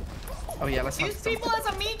 Oh yeah, let's hug Use some. people as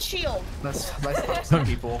a meat shield. Let's hug some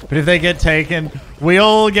people. But if they get taken, we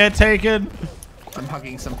all get taken. I'm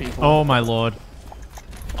hugging some people. Oh my lord.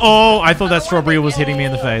 Oh, I thought that strawberry was hitting me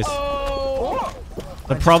in the face. Oh.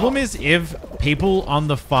 The problem is if people on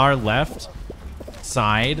the far left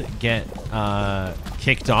side get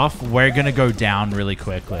kicked off, we're gonna go down really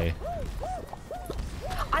quickly.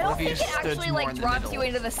 I don't What if you think it stood actually more like in the drops middle? you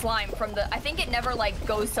into the slime from the. I think it never like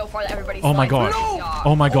goes so far that everybody. Oh my slides gosh. right off.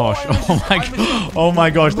 Oh my gosh. Oh my god. Oh my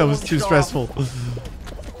gosh, that was too stressful.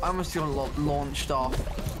 I almost got launched off.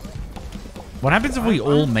 What happens if we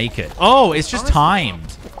all make it? Oh, it's just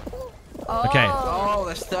timed. Okay. Oh,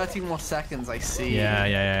 there's 13 more seconds, I see.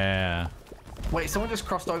 Yeah. Wait, someone just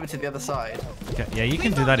crossed over to the other side. Okay. Yeah, you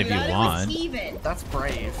can do that if you want. Even. That's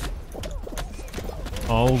brave.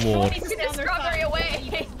 Oh lord. Needs to Get stay the on their strawberry side.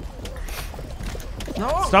 away.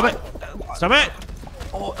 No. Stop it! Stop it!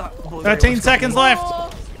 Oh, that blueberry 13 was seconds coming.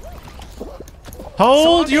 left.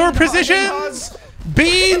 Hold Someone your getting hot, positions.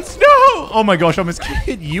 Beans, no! Oh my gosh, I almost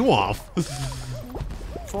hit you off.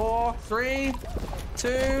 4, 3,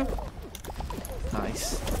 2.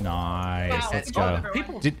 Nice. Nice. Wow. Let's Oh, go. everyone.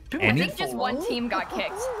 People, Did people I any? think just one team got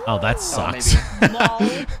kicked. Oh, that Oh, sucks.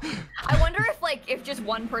 maybe. I wonder if just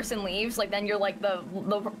one person leaves, like then you're like the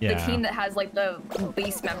Yeah. team that has like the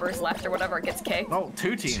least members left or whatever gets kicked. Oh,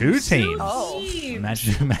 2 teams. 2 teams. Oh.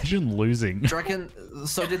 Imagine losing. Do you reckon?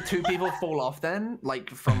 So did 2 people fall off then? Like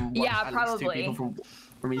from what, Yeah, at least 2 probably. people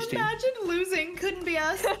from each team. Imagine losing. Couldn't be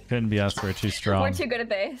us. Couldn't be us. We're too We're strong. too good at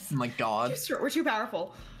base. Oh my god. We're too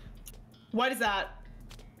powerful. What is that?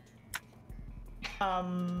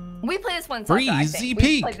 We play this one. Breezy Sasha, I think.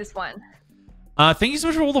 Peak. We played this one. Thank you so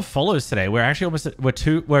much for all the follows today. We're actually almost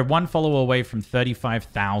we're 1 follower away from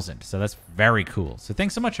 35,000. So that's very cool. So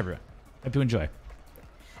thanks so much, everyone. Hope you enjoy.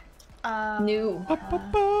 New.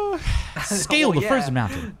 Scale Oh, the yeah. frozen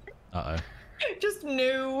mountain. Uh oh. Just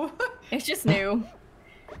new. It's just new.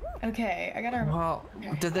 Okay, I gotta remember. Well,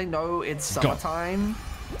 did they know it's summertime?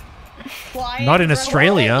 Flying Not in through-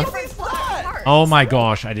 Australia. What is that? Oh my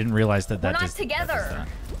gosh, I didn't realize that We're that not just. together.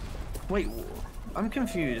 Wait, I'm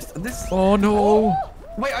confused. This. Oh no.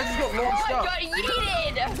 Wait, I just got Oh, launched I up. got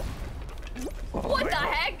yeeted. What the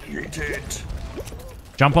heck? Yeet it.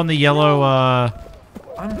 Jump on the yellow.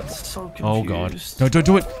 I'm so confused. Oh god. No, don't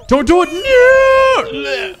do it. Don't do it.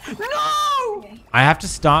 No. No! I have to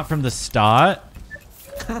start from the start.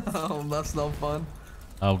 Oh, that's not fun.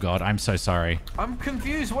 Oh god, I'm so sorry. I'm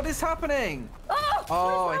confused. What is happening? Oh,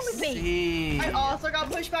 Oh, I what's wrong with me? see. I also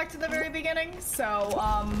got pushed back to the very beginning, so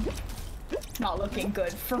not looking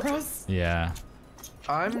good for us. Yeah.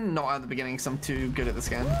 I'm not at the beginning, so I'm too good at this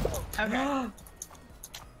game. Okay. Okay,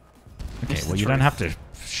 It's the well you don't truth. have to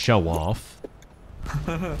show off.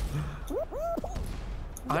 I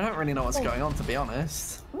don't really know what's going on, to be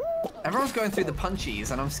honest. Everyone's going through the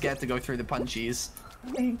punchies, and I'm scared to go through the punchies.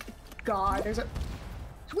 Thank God, there's a.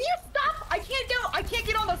 Will you stop? I can't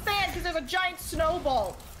get on the fan because there's a giant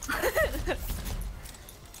snowball.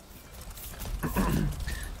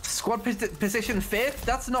 Squad position 5th?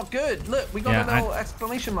 That's not good. Look, we got Yeah, a little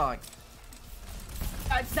exclamation mark.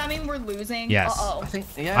 Does that mean we're losing? Yes. Uh-oh. I think,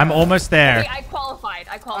 yeah. I'm almost there. Okay, I qualified.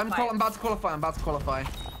 I qualified. I'm about to qualify. I'm about to qualify.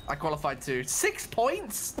 I qualified too. 6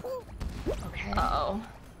 points? Okay. Uh-oh.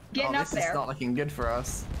 Getting up This is there. not looking good for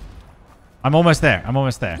us. I'm almost there. I'm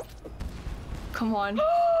almost there. Come on.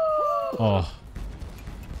 Oh.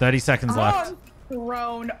 30 seconds left.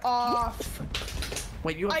 Thrown off.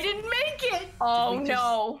 Wait, you. I didn't make it. Oh, We just-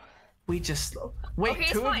 no. We just. Wait, Okay,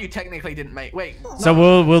 it's 2 of fine. you technically didn't make. Wait. So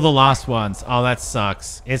we're the last ones. Oh, that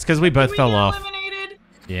sucks. It's because we both We fell get off. eliminated.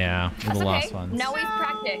 Yeah, we're That's the okay. last ones. Now we've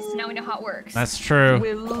practiced. Now we know how it works. That's true.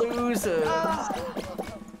 We're losers.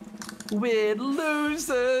 We're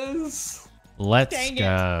losers. Let's Dang it.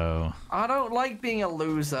 go. I don't like being a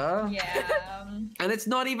loser. Yeah. And it's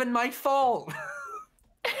not even my fault.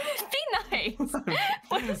 Be nice.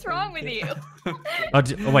 What is wrong with you? Oh,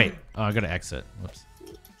 wait. Oh, I gotta exit. Whoops.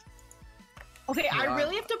 Okay, I Yeah.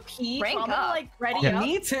 really have to pee. Rank so I'm gonna up. like ready Yeah. up,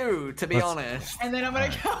 Me too, to be Let's- honest. and then I'm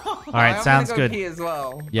gonna go. All right, I'm sounds gonna go good. pee as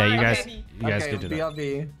well. Yeah, you Alright, guys, okay. you guys Okay, could do that.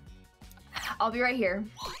 BRB. I'll be right here.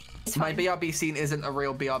 It's My fine. BRB scene isn't a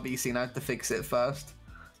real BRB scene. I have to fix it first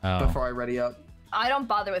Oh. before I ready up. I don't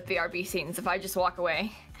bother with BRB scenes if I just walk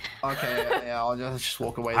away. Okay, yeah, I'll just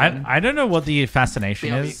walk away I then. don't know what the fascination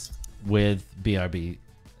BRB. is with BRB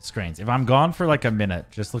screens. If I'm gone for like a minute,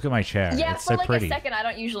 just look at my chair. Yeah, It's for so like pretty. a second, I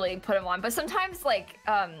don't usually put them on, but sometimes, like,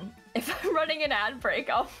 if I'm running an ad break,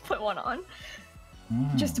 I'll put one on.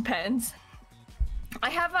 Just depends. I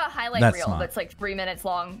have a highlight That's reel smart. that's like 3 minutes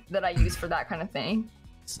long that I use for that kind of thing.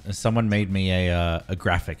 Someone made me a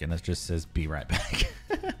graphic and it just says "Be right back."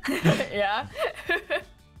 Yeah.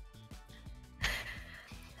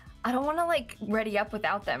 I don't want to like ready up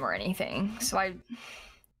without them or anything, so I.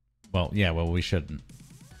 Well, yeah. Well, we shouldn't.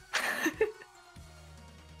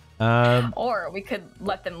 Or we could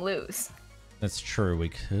let them lose. That's true. We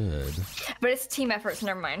could. But it's team effort, so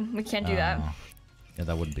never mind. We can't do that. Oh. Yeah,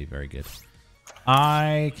 that wouldn't be very good.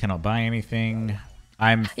 I cannot buy anything.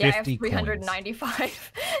 I'm 50 Yeah, I have coins.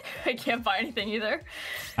 395. I can't buy anything either.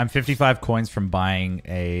 I'm 55 coins from buying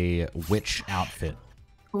a witch outfit,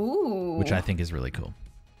 Ooh. which I think is really cool.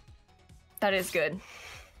 That is good.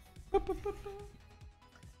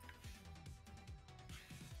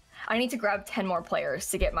 I need to grab 10 more players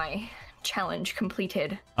to get my challenge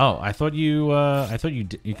completed. Oh, I thought you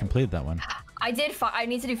completed that one. I did. I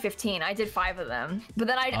need to do 15. I did 5 of them, but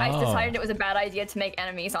then I Oh. decided it was a bad idea to make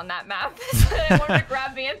enemies on that map. They wanted to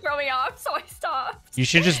grab me and throw me off, so I stopped. You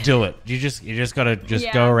should just do it. You just gotta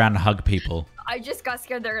Yeah. go around and hug people. I just got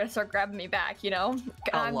scared they're gonna start grabbing me back. You know,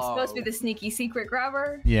 I'm Hello. supposed to be the sneaky secret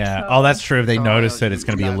grabber. Yeah. so- Oh, that's true. If they Oh, notice it, it's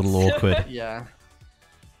gonna be a little that's- awkward. Yeah.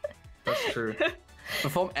 That's true.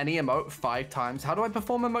 Perform any emote 5 times. How do I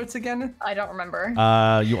perform emotes again? I don't remember.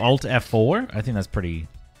 You Alt F4. I think that's pretty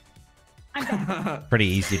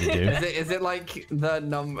easy to do. Is it like the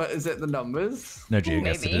number? Is it the numbers? No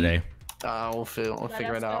geoguessr Maybe. today. We'll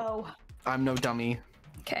figure it out. I'm no dummy.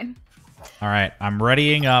 Okay. All right, I'm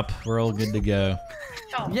readying up. We're all good to go.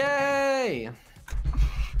 Yay!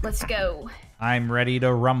 Let's go. I'm ready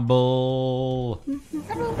to rumble.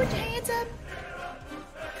 Everyone put your hands up.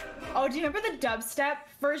 Oh, do you remember the dubstep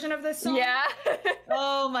version of this song? Yeah.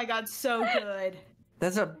 Oh my god, so good.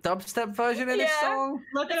 There's a dubstep version of this Yeah. song.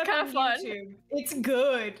 Look it It's up kinda on fun. YouTube. It's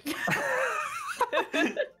good.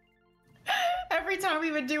 Every time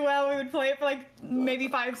we would do well, we would play it for like maybe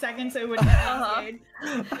 5 seconds, so it would Uh-huh.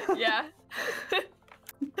 Yeah.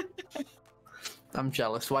 I'm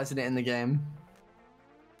jealous. Why isn't it in the game?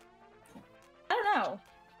 I don't know.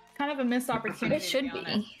 Kind of a missed opportunity. It should to be.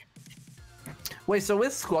 honest. Wait, so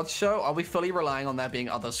with squad show, are we fully relying on there being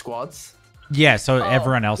other squads? Yeah, so Oh,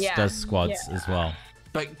 everyone else yeah. does squads as well.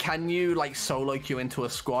 But can you like solo queue into a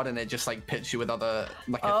squad and it just like pits you with other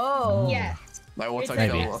like Oh. Yeah. like auto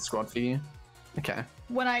Maybe. kill a squad for you? Okay,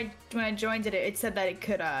 When I joined it, it said that it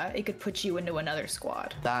could put you into another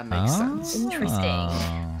squad. that makes sense. Interesting.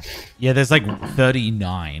 Oh. Yeah, there's like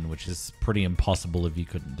 39, which is pretty impossible if you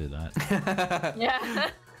couldn't do that. Yeah.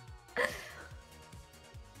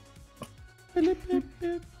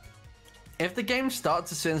 If the game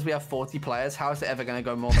starts as soon as we have 40 players, how is it ever going to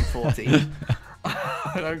go more than 40?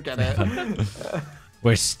 I don't get it.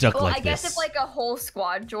 We're stuck Well, like I guess this. if like a whole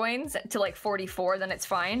squad joins to like 44, then it's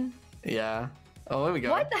fine. Yeah. Oh, there we go.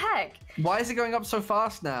 What the heck? Why is it going up so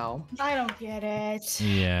fast now? I don't get it.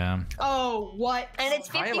 Yeah. Oh, what? And it's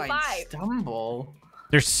 55. Highlight stumble.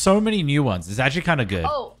 There's so many new ones. It's actually kind of good.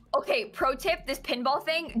 Oh, okay. Pro tip: this pinball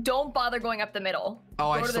thing, don't bother going up the middle. Oh,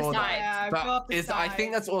 I Go to the saw side. that. Yeah, But go up the I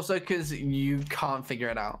think side. that's also because you can't figure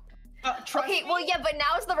it out. Trust Okay, me. well, yeah, but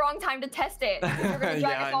now is the wrong time to test it. You're gonna drag Yeah,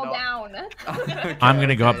 us I all know. down. Okay, I'm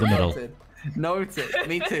gonna go up the middle. Noted. Noted.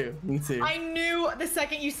 Me too. Me too. I knew the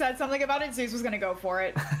second you said something about it, Zeus was gonna go for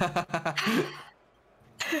it.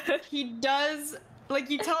 He does, like,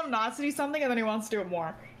 you tell him not to do something and then he wants to do it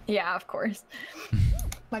more. Yeah, of course.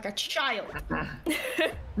 Like a child.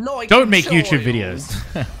 No, I Don't can make show YouTube you. videos.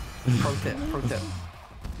 Pro tip. Pro tip.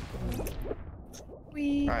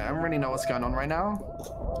 Alright, I don't really know what's going on right now.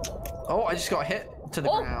 Oh, I just got hit to the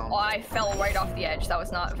Oh, ground. I fell right off the edge. That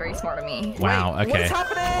was not very smart of me. Wow, Wait, okay. What's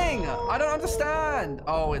happening? I don't understand.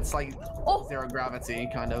 Oh, it's like Oh. zero gravity,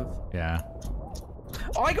 kind of. Yeah.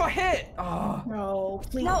 Oh, I got hit. Oh, No,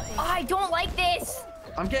 please. No, I don't like this.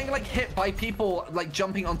 I'm getting like hit by people like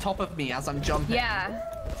jumping on top of me as I'm jumping. Yeah.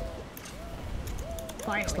 It's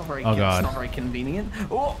Finally. not very, Oh, God. It's not very convenient.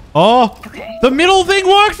 Oh, Oh, Okay. the middle thing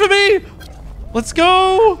worked for me. Let's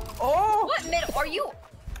go. oh, What mid? Are you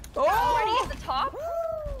already oh. at the top?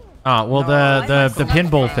 Oh, well, No, the that's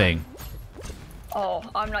pinball bad. thing. Oh,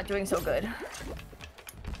 I'm not doing so good.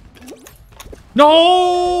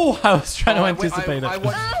 No, I was trying to Oh, anticipate I it.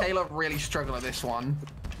 watched Taylor really struggle at this one.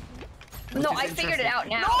 No, is I figured it out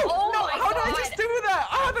now. No, Oh no, my how god. did I just do that?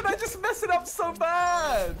 How did I just mess it up so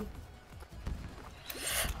bad?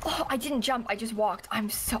 Oh, I didn't jump. I just walked. I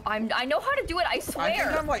know how to do it. I I think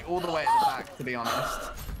swear. I'm like all the way at the back, to be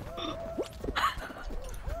honest.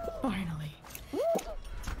 Finally.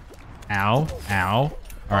 Ow, ow. All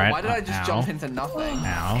right. Why did I just ow, jump into nothing?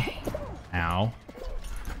 Ow, ow,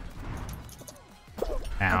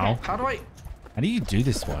 ow. How do I? How do you do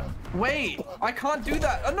this one? Wait, I can't do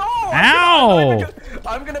that. No! Ow!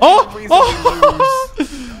 I'm gonna be Oh! the reason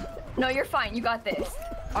we lose. No, you're fine. You got this.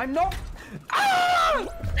 I'm not. Ah!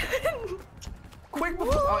 Quick!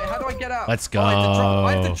 Oh, how do I get out? Let's Oh,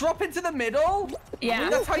 I have go. to drop into the middle. Yeah.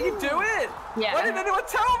 That's how you do it. Yeah. Why didn't anyone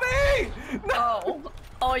tell me? No. Oh.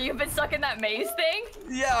 Oh, you've been stuck in that maze thing?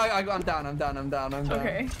 Yeah, I'm down. I'm down.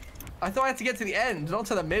 Okay. I thought I had to get to the end, not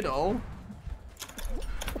to the middle.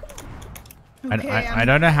 I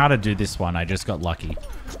don't know how to do this one. I just got lucky.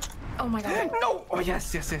 Oh my god. No! Oh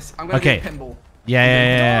yes. I'm gonna Okay. do pinball.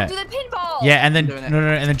 Yeah. Do the pinball. Yeah, and then Doing it. no,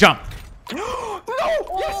 and then jump. No!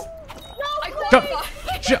 Yes! I Jump.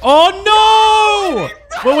 qualified. Oh no!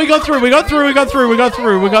 Well, we got through.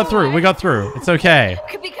 It's okay.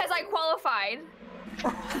 Because I qualified.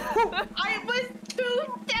 I was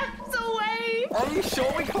 2 steps away. Are you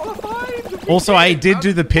sure we qualified? Also, I did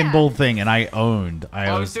do the pinball thing, and I owned.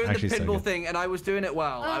 I was doing the actually so pinball good. thing, and I was doing it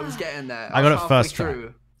well. I was getting there. I got was it first halfway try.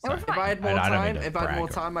 through. We're If I had more I don't mean time, to if I had brag more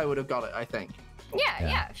or- time, I would have got it. I think.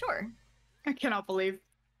 Yeah, sure. I cannot believe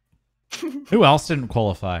Who else didn't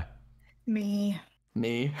qualify? me.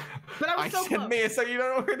 Me. But I was I so said close. me, so you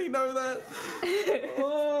don't already know that.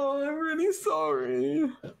 Oh, I'm really sorry.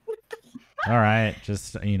 All right,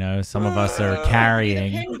 just some of us are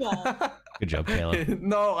carrying. Pinball. Good job, Caleb.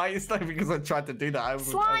 No, it's not because I tried to do that. I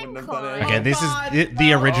wouldn't have done it. Okay, this God, is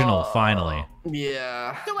the original. Oh. It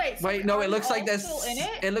Yeah. So wait, No, are it looks we like all there's. still in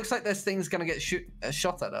it? It looks like there's things gonna get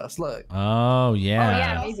shot at us. Look. Oh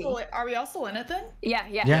yeah. Are we maybe. are we all still in it then? Yeah.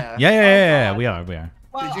 Yeah. We are.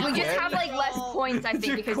 Well, Did you We just quit? have like less points, I Did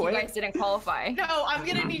think, you because quit? you guys didn't qualify. No, I'm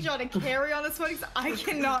gonna need y'all to carry on this one because I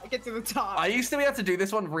cannot get to the top. I used to be able to do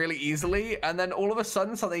this one really easily, and then all of a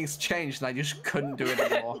sudden something's changed, and I just couldn't do it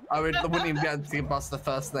anymore. I wouldn't even be able to bust the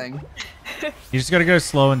first thing. You just gotta go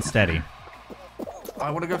slow and steady.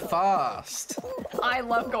 I want to go fast. I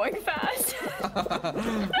love going fast.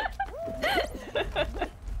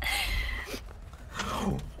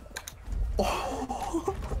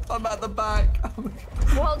 Oh, I'm at the back.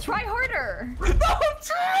 Well, try harder. No, I'm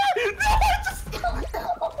trying. No,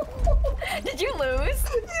 Did you lose?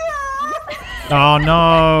 Oh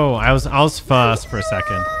no! I was first for a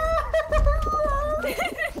second.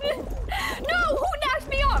 No, who knocked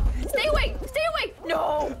me off? Stay away! Stay away!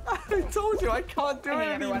 No! I told you I can't do it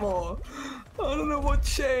anymore. I don't know what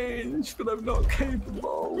changed, but I'm not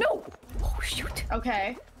capable. No! Oh shoot!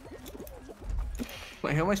 Okay.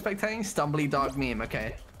 Wait, who am I spectating? Stumbly Dog Meme.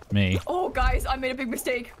 Okay. Me. Oh guys, I made a big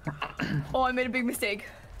mistake. Oh, I made a big mistake.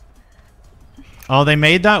 Oh, they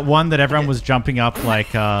made that one that everyone was jumping up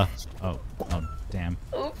like. Oh damn.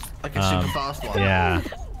 Oops. Like a super fast one. Yeah.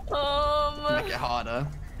 Make it harder.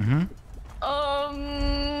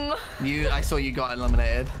 I saw you got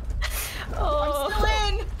eliminated. I'm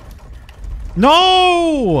still in.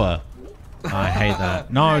 No! I hate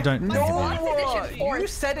that. No, don't. No, don't give me- Position fourth. you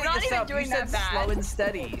said it We're not even yourself. doing You said that bad. slow and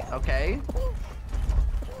steady. Okay.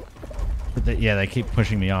 Yeah, they keep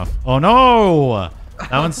pushing me off. Oh no!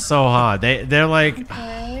 That one's so hard. They're like.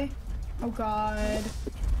 Okay. Oh God.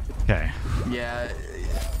 Okay. Yeah.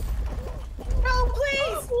 No,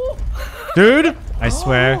 please. Dude, I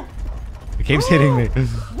swear. It keeps hitting me.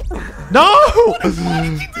 No!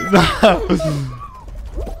 No!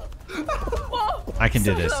 I can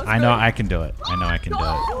do this. I know I can do it. I know I can do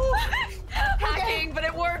it. Hacking, but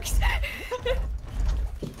it works.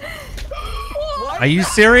 Are you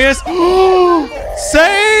serious?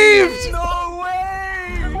 Saved! No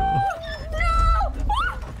way!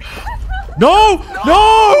 No!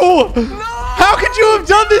 No! How could you have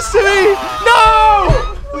done this to me?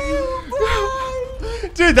 No!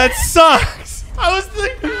 Dude, that sucks. I was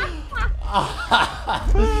thinking.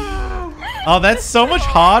 Oh, that's so much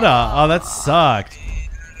harder. Oh, that sucked.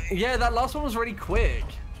 Yeah, that last one was really quick.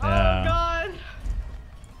 Oh Yeah. God.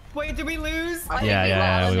 Wait, did we lose? I think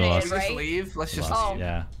Yeah, we eliminated, lost. Let's just right? leave. Let's just. Oh.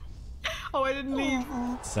 Yeah. Oh, I didn't leave.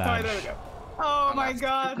 Oh, Sad. there we go. Oh my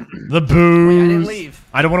God. The I didn't booze. leave.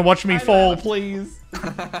 I don't want to watch me I fall, know. please.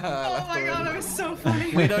 Oh my God, that was so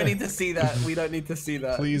funny. We don't need to see that. We don't need to see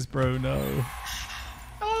that. Please, bro, no.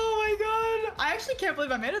 Oh my God. I actually can't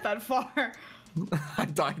believe I made it that far. I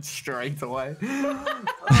died straight away.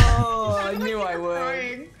 Oh, I knew I would.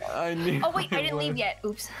 Crying. I knew. Oh wait, I didn't leave yet.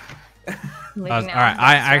 Oops. I'm leaving All now. right,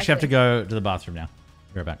 I actually have to go to the bathroom now.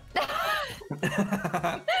 Be right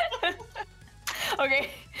back. Okay.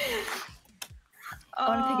 I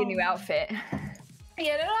want to pick a new outfit.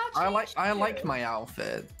 Yeah, no, I like my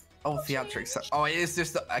outfit. Oh, theatrics. Oh, it is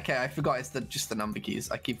just okay. I forgot. It's just the number keys.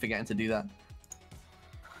 I keep forgetting to do that.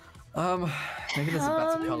 Maybe there's a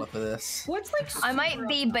better color for this. What's like? I might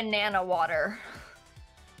be banana water.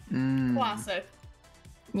 Classic.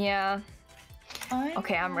 Yeah.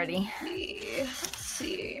 Okay, I'm ready. Let's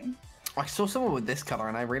see. I saw someone with this color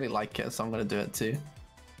and I really like it, so I'm gonna do it too.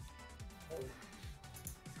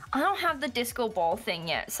 I don't have the disco ball thing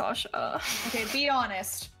yet, Sasha. Okay, be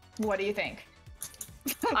honest. What do you think?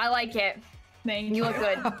 I like it. Thank You look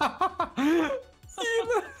good.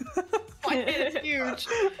 My head is huge.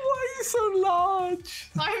 Why are you so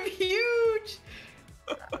large? I'm huge.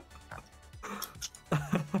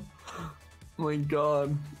 Oh my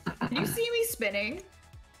god. Did you see me spinning?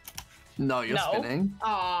 No, you're No. spinning.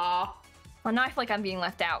 Aw. Well, now I feel like I'm being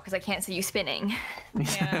left out because I can't see you spinning.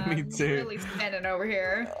 Yeah, Me I'm too. really spinning over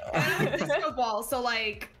here. And it's a disco ball, so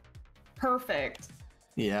like, perfect.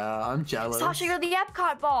 Yeah, I'm jealous. Sasha, you're the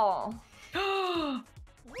Epcot ball.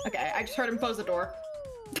 Okay, I just heard him close the door.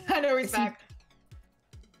 I know he's back.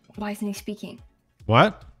 Why isn't he speaking?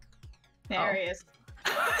 What? There he is.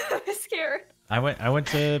 I'm scared. I went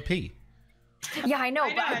to pee. Yeah, I know, I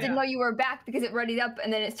but know, I I didn't know. know you were back because it readied up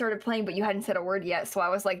and then it started playing, but you hadn't said a word yet. So I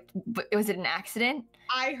was like, was it an accident?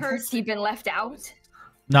 I heard. Has he been left out?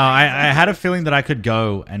 No, I had a feeling that I could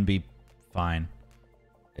go and be fine.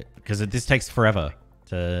 Because this takes forever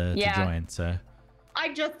to join, so.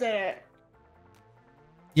 I just did it.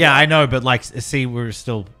 Yeah, I know, but like, see, we're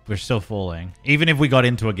still falling. Even if we got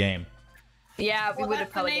into a game. Yeah, we Well, would have that's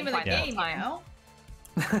the probably name been of the fine game, the you whole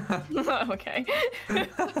know? time. Okay.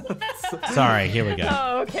 Sorry, here we go.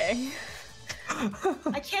 Oh, okay.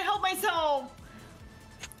 I can't help myself.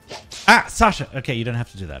 Ah, Sasha. Okay, you don't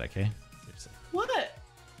have to do that, okay? What?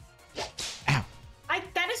 Ow.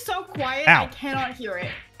 That is so quiet. Ow. I cannot hear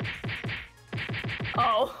it.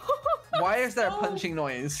 Oh. Why is there a punching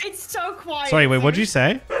noise? It's so quiet. Sorry, wait, what'd you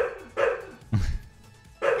say?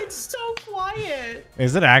 It's so quiet.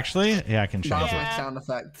 Is it actually? Yeah, I can change That's Yeah. my sound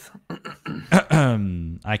effect.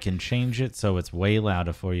 it. I can change it so it's way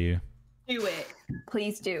louder for you. Do it.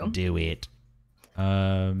 Please do. Do it.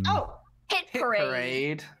 Oh, Hit Hit parade.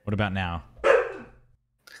 parade. What about now?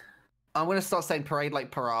 I'm gonna start saying parade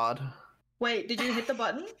like parade. wait. Did you hit the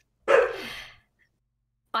button?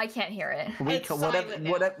 I can't hear it. It's silent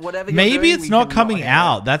now. Whatever you're Maybe doing, it's we not cannot coming hear it.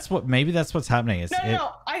 out. Maybe that's what's happening. It's,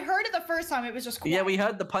 No. I heard it the first time. It was just quiet. Yeah, we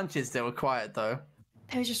heard the punches. They were quiet though.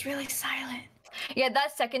 It was just really silent. Yeah,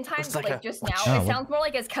 that second time, It's like like a- just now, Oh, it what- sounds more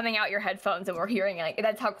like it's coming out your headphones and we're hearing it. Like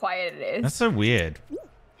that's how quiet it is. That's so weird.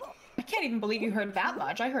 I can't even believe you heard that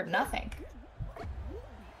much. I heard nothing.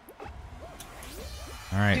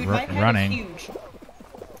 All right, Dude, my head is running. huge.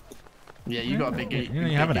 Yeah, you got a big.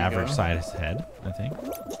 You have an average size head, I think.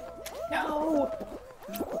 No.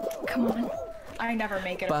 Come on. I never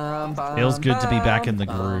make it. Feels good to be back in the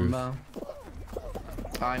groove.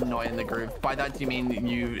 I'm not in the groove. By that, do you mean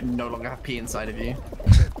you no longer have pee inside of you?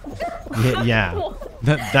 Yeah.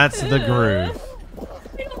 That's the groove.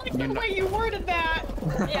 I don't like the way you worded that.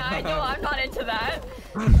 Yeah, I know. I'm not into that.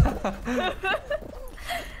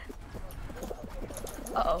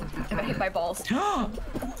 Uh-oh. I got hit by balls.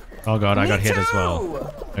 Oh god, I Me got hit as well.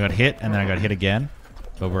 too! I got hit and then I got hit again.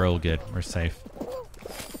 But we're all good. We're safe.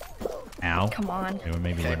 Ow. Come on. Okay, well,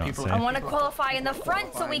 maybe we're not people- safe. I want to qualify in the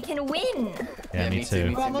front so we can win. Yeah, me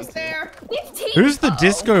too. We're almost there. 15. Who's the Uh-oh.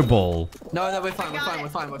 disco ball? No, we're fine. We're got fine. it. We're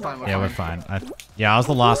fine. We're fine. We're Yeah, we're fine. fine. Yeah, I was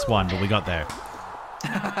the last one, but we got there.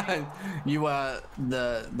 You were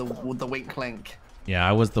the wink link. Yeah,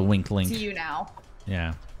 I was the wink link. To you now.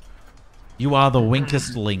 Yeah. You are the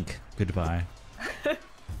winkest link. Goodbye.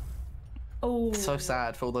 Oh. So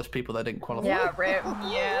sad for all those people that didn't qualify. Yeah, rip.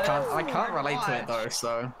 Yeah. I can't relate to it though.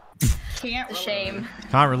 So Can't It's a relate. shame.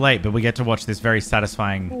 Can't relate, but we get to watch this very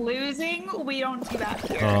satisfying. Losing, we don't do that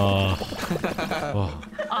here. Oh. Oh.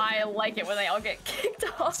 I like it when they all get kicked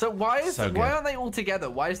off. so why So good. aren't they all together?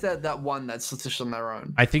 Why is there that one that's just on their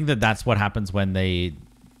own? I think that's what happens when they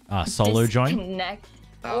solo join. Disconnect.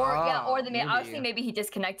 Or yeah, or I was maybe. thinking maybe he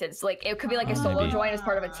disconnected. So like it could be like a solo maybe. join as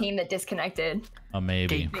part of a team that disconnected. Oh,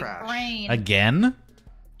 maybe. Gate Big crash. brain. Again?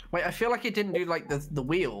 Wait, I feel like it didn't do like the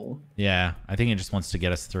wheel. Yeah, I think it just wants to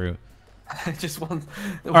get us through. It just one.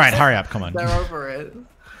 All right, hurry up. Come on. They're over it.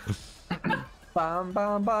 Bam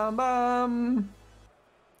bam bam bam.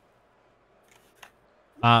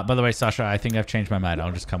 By the way, Sasha, I think I've changed my mind.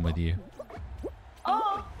 I'll just come with you.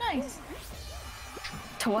 Oh, nice.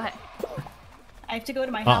 To what? I have to go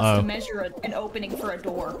to my house Uh-oh. to measure an opening for a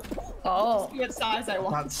door. Oh, See what size I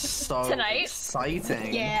want. That's so Tonight?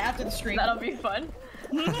 exciting. Yeah, after the stream. that'll be fun.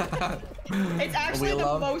 It's actually We the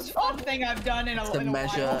love most fun thing I've done in a to in a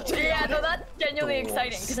measure- while. to be Yeah, no, honest. that's genuinely Doors.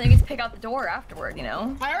 exciting because then you get to pick out the door afterward. You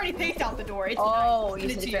know. I already picked out the door. It's Oh, nice. you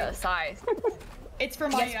It's said to you. figure out the size. It's for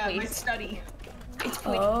my Yes, my please. study.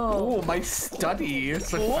 Oh. Oh, my study. It's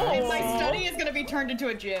so And my fancy. study is gonna be turned into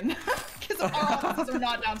a gym because our offices are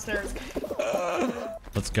not downstairs.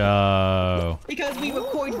 Let's go. Because we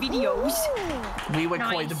record videos, We were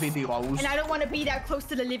quite the Nice. videos. and I don't want to be that close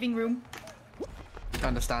to the living room.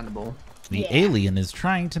 Understandable. The Yeah. alien is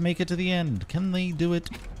trying to make it to the end. Can they do it?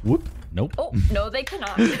 Whoop. Nope. Oh no, they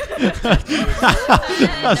cannot.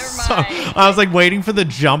 So- mind. I was like waiting for the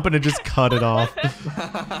jump and it just cut it off.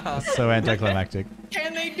 So anticlimactic.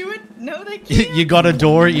 Can they do it? No, they can't. You got a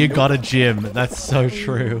door, you got a gym. That's so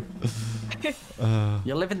true.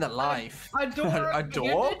 You're living the life. A door. A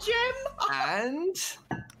door? In the gym. And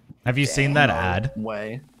Have you seen that ad?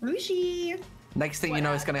 way. Rushi. Next thing you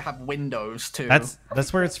know, it's gonna have windows too.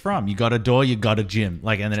 That's where it's from. You got a door, you got a gym.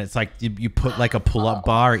 Like, and then it's like you put like a pull-up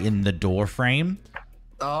bar in the door frame.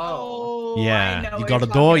 oh. Oh. I Yeah. know You what got a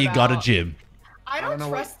you're door, talking you got a about. gym. I I don't know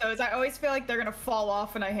trust those. I always feel like they're gonna fall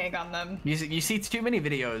off when I hang on them. You see too many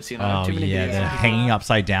videos, you know. Oh Too many yeah, videos. they're hanging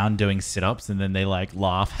upside down doing sit-ups, and then they like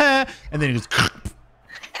laugh, and then it goes.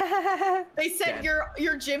 They said Yeah.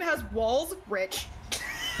 your gym has walls, Rich.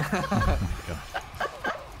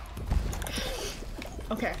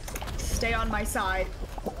 Okay, stay on my side.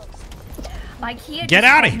 IKEA Get just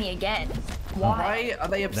outta called here. me again. Why are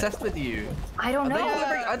they obsessed with you? I don't Are they,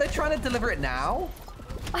 know. are they trying to deliver it now?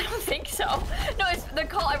 I don't think so. No, it's the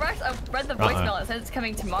call. I read the voicemail. It says it's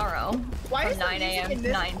coming tomorrow. Why from is the 9 music a.m. in to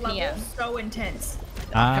this 9 level p.m. so intense?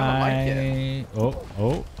 I oh.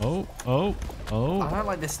 I don't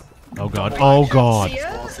like this. Oh god. Oh god.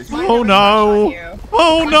 Sia? Oh no.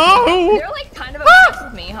 Oh no. They're like kind of obsessed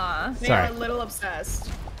with me, huh? They Sorry. are a little obsessed.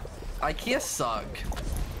 IKEA suck.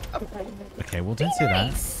 Okay, well don't say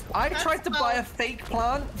that. I That's tried to buy a about- fake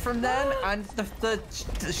plant from them, and the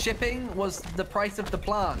shipping was the price of the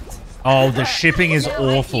plant. Oh, the shipping is Yeah,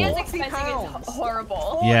 awful. IKEA's expensive £40. is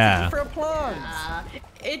horrible. Yeah. For a plant.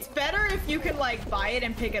 It's better if you can like buy it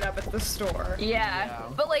and pick it up at the store. Yeah.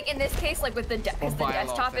 But like in this case, like with the because the buy a lot of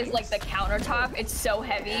desktop is like the things. countertop, it's so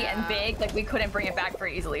heavy and big, like we couldn't bring it back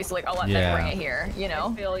very easily. So like I'll let Yeah. them bring it here, you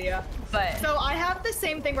know. Feel ya. But So I have the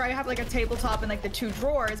same thing where I have like a tabletop and like the 2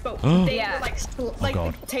 drawers, but they Yeah. were like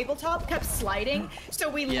God. the tabletop kept sliding, so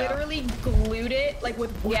we Yeah. literally glued it like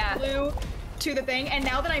with wood Yeah. glue to the thing. And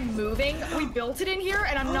now that I'm moving, we built it in here,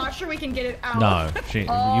 and I'm not sure we can get it out. No,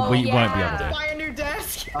 Oh, we won't be yeah. able to. Buy a new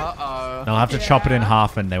desk. Uh-oh. They'll have to chop it in Yeah.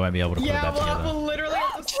 half, and they won't be able to put it Yeah, back together. we'll literally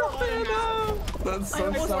have to chop it out. That's so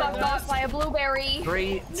almost almost got sad. got by a blueberry.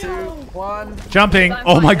 3, 2, 1. Jumping.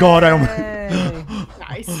 Oh my god, I almost. Hey.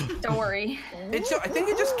 Nice. Don't worry. I think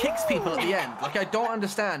it just kicks people at the end. Like, I don't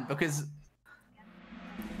understand because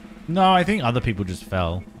No, I think other people just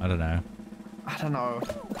fell. I don't know. I don't know.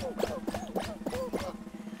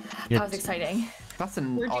 That was exciting. That's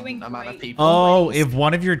an We're odd doing amount of great. people. Oh, if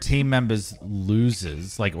one of your team members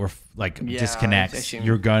loses, Yeah, disconnects, fishing.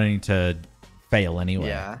 you're going to fail anyway.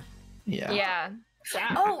 Yeah. Yeah. Yeah.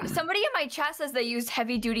 Oh, somebody in my chat says they used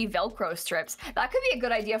heavy-duty Velcro strips. That could be a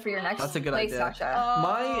good idea for your next That's a good play, idea. Sasha.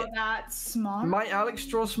 Oh, that's smart. My Alex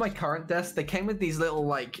straws for my current desk, they came with these little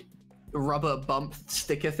like rubber bump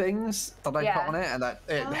sticker things that I Yeah. put on it, and that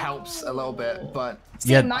it helps a little bit. But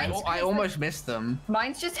See, Yeah, mine's I almost missed them.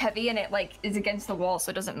 Mine's just heavy and it like is against the wall,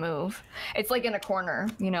 so it doesn't move. It's like in a corner,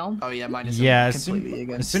 you know? Oh yeah, mine is Yeah, completely as soon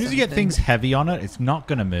against as you get everything. things heavy on it, it's not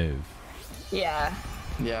going to move. Yeah.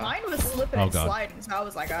 Yeah. Mine was slipping Oh, and God. sliding, so I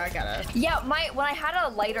was like, I gotta. Yeah, when I had a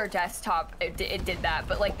lighter desktop, it did that,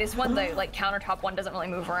 but like this one, the like countertop one doesn't really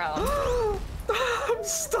move around. I'm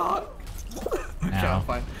stuck. Okay, Ow. I'm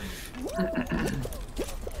fine.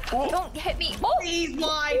 Don't hit me! Oh! Please,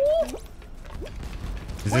 mine.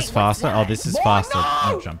 Is Wait, this faster? what's Oh, that? this is Boy, faster. no!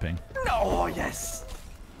 I'm jumping. No, oh, yes.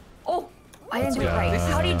 Oh! I didn't do it go. right. This is-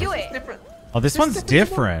 How do you do This is it? different. Oh, this one's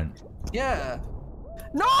different. Yeah.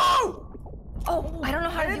 No! Oh, I don't know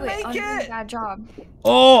how to didn't do it. make I'm doing a it. bad job.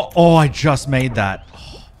 Oh, I just made that.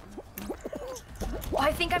 Oh,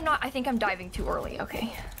 I think I'm diving too early.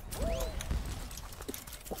 Okay.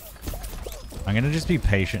 I'm going to just be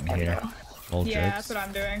patient here. All Yeah, jokes. that's what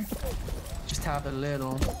I'm doing. Just have a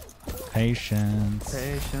little Patience.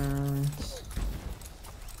 patience.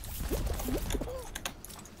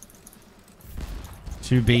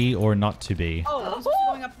 To be or not to be. Oh, I was supposed to be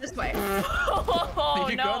going up this way. Oh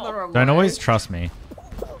You're going the wrong Don't way. always trust me,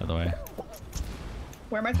 by the way.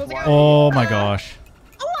 Where am I supposed to go? Oh my gosh.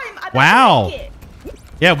 Oh, I'm about to Wow. make it.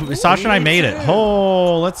 Yeah, Sasha and I made it.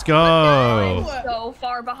 Oh, let's go. So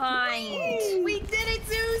far behind. We did it,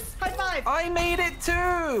 Zeus! High five! I made it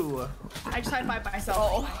too. I just high five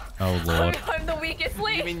myself. Oh, Oh, Lord. I'm the weakest You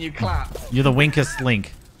link. mean you clapped? You're the winkest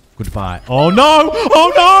link. Goodbye. Oh, no.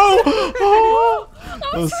 Oh, no. Oh,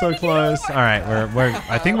 that was so close. All right,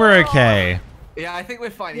 I think we're okay. Yeah, I think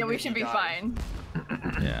we're fine. Yeah, even we if should you be die. fine.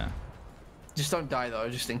 Yeah. Just don't die though,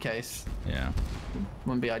 just in case. Yeah.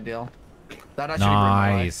 Wouldn't be ideal. That actually ruined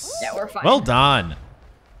my life. Nice. Yeah, we're fine. Well done.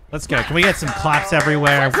 Let's go. Can we get some claps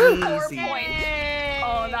everywhere? Woo. 4 Easy. points.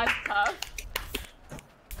 Oh, that's tough.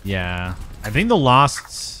 Yeah. I think the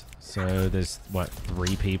last... So there's, what,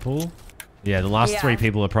 3 people? Yeah, the last Yeah. 3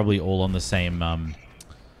 people are probably all on the same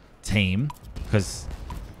team. Because,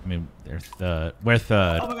 I mean, they're third. We're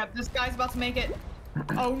third. Oh my god, this guy's about to make it.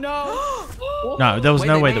 Oh no! No, there was Wait,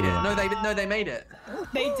 no they way made that we it. won. No, they made it.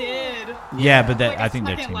 They did. Yeah, but Like a I think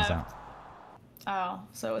their second team was left. out. Oh,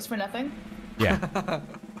 so it was for nothing? Yeah. That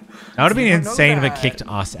would have been I don't know insane if it that. kicked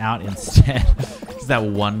us out instead. Because that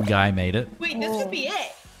one guy made it. Wait, this could be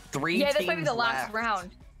it. 3 Yeah, teams this might be the last left.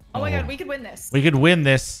 round. Oh my Oh. god, we could win this. We could win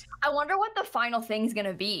this. I wonder what the final thing's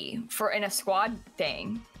gonna be for in a squad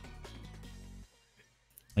thing.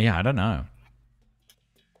 Yeah, I don't know.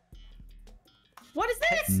 What is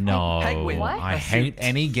this? No, Penguin. What? I A hate suit.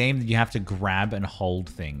 any game that you have to grab and hold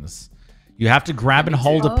things. You have to grab and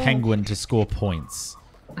hold a penguin to score points.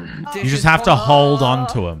 You just have to hold on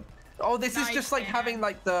to him. Oh, this is just like having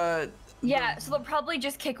like the. Yeah, so they'll probably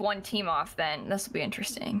just kick one team off then. This will be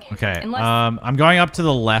interesting. Okay, Unless- I'm going up to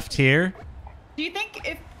the left here. Do you think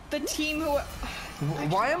if the team who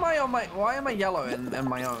Why am I yellow in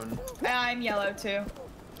my own? I'm yellow too.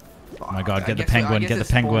 Oh my god, I get the guess- I penguin, guess get the it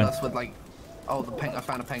spawned penguin. us with, like, oh, I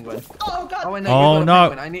found a penguin. Oh god. Oh, I know. Oh, you no.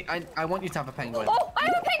 got a penguin. I want you to have a penguin. Oh, I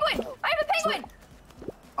have a penguin! I have a penguin!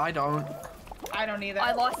 I don't. I don't either.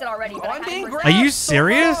 I lost it already, but Oh, I I'm had being it for- grabbed Are you so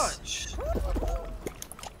serious? much.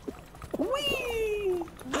 Whee!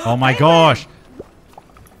 Oh my gosh.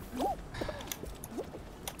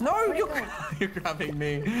 No, you're grabbing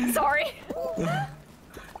me. Sorry.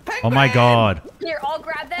 Oh my god. Here, I'll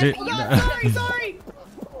grab them. Dude, You- Sorry.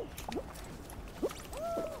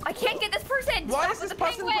 I can't get this person. Why Stop is with this the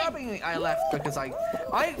person penguin. grabbing me? I left because I've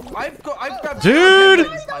grabbed Dude! zero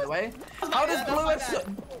penguins, by the way. How does blue have so,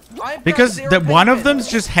 I've grabbed Because zero one of penguins. them's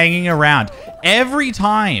just hanging around every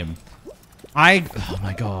time. Oh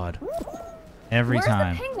my god. Every Where's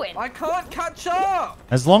time. the penguin? I can't catch up.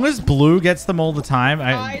 As long as blue gets them all the time,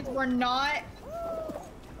 Guys,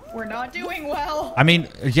 we're not doing well. I mean,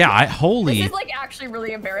 yeah, holy. This is like actually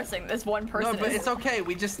really embarrassing. This one person No, but is. it's okay.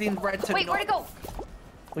 We just need red to. Wait, where'd it go?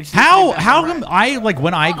 We just need red How and come red.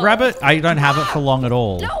 when I grab it, I don't have it for long at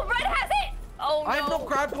all. No, red has it. Oh no. I've not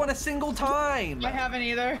grabbed one a single time. I haven't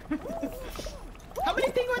either. How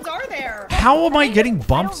many penguins are there? How am I getting I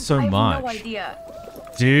bumped don't- so I have much? No idea.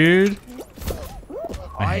 Dude.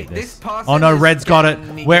 I hate This this. person Oh no, is Red's got it.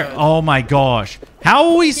 getting me Where? good. Oh my gosh.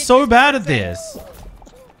 How are we so bad at this?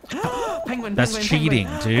 Penguin. That's penguin, cheating,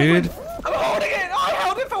 penguin. dude. I'm holding it. I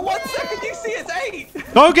held it for 1 second. You see, it's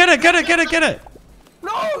 8. Go get it, get it, get it, get it.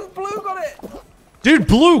 No, blue got it. Dude,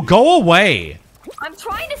 blue, go away. I'm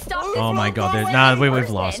trying to stop this. Oh my god, penguin we've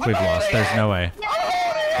person. lost. We've lost. There's no way.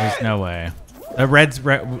 There's no way. The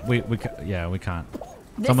we can't.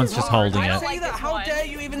 This Someone's is just hard. holding I it. don't Say like that. this How one. dare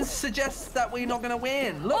you even suggest that we're not gonna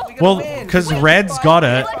win? Look, we're Well, gonna win. because Wait, Red's 5 got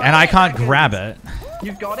it, and I can't seconds. grab it.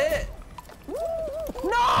 You got it.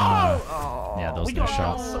 No. Oh, Yeah, those we are the got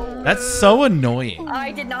shots. so That's so annoying.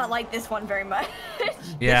 I did not like this one very much.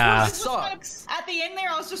 Yeah. This one sucks. At the end there,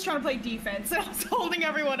 I was just trying to play defense, and I was holding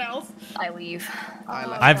everyone else. I leave. I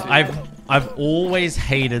left I've always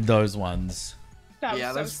hated those ones. That was Yeah,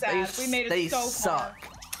 so those- sad. they- We made they it so suck.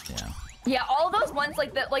 far. Yeah. Yeah, all those ones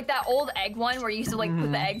like that old egg one where you used to like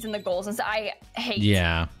put the eggs in the goals and stuff. I hate.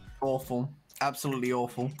 Yeah. Awful. Absolutely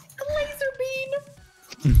awful. Laser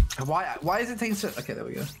beam. Why is it taking so? Okay, there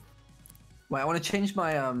we go. Wait, I want to change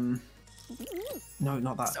my No,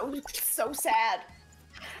 not that. So sad.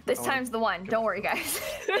 This time's the one. Don't worry, guys.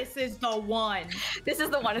 This is the one. This is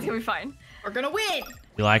the one. It's gonna be fine. We're gonna win.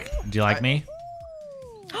 Do you like me?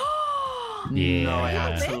 Yeah. No,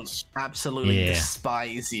 I absolutely Yeah.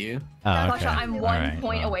 despise you. Oh, Tasha, okay. I'm All 1 right,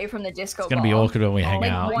 point well. away from the disco It's gonna be ball. awkward when we hang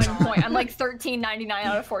Like out. 1 point. I'm like 1399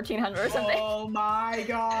 out of 1400 or something. Oh my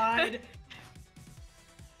god.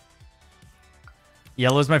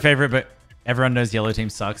 Yellow's my favorite, but everyone knows yellow team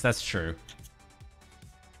sucks. That's true.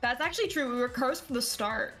 That's actually true. We were cursed from the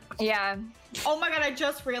start. Yeah. Oh my god, I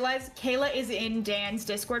just realized Kayla is in Dan's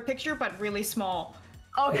Discord picture, but really small.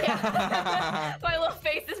 Oh yeah. My little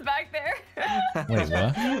face is back there. Wait,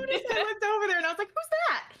 what? I looked over there and I was like,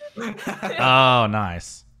 who's that? Oh,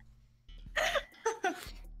 nice.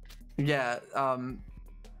 Yeah,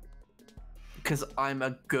 because I'm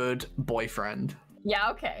a good boyfriend. Yeah.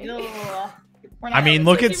 Okay. Ugh. We're not I mean, gonna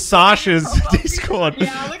look say at people- Sasha's Discord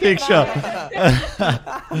Yeah, look at picture.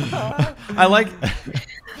 that. I like.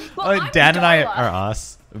 Well, Oh, I'm Dan and I Darla. are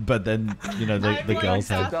us, but then the I'm girls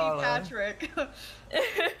like have. Kathy Patrick.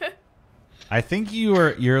 I think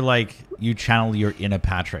you're like you channel your inner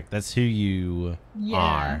Patrick. That's who you Yeah.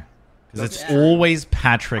 are, because it's Yeah. always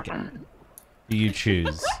Patrick who you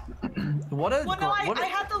choose. What a Well, no, what I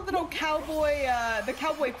had the little cowboy, the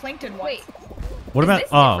cowboy plankton one. Wait. What Is about? this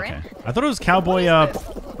Oh, different? okay. I thought it was Cowboy. What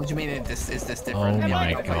do you mean? Is this different? Oh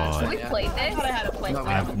my Okay, god. We played I this. thought I had a plankton. No,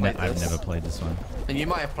 we haven't played I've this. never played this one. And you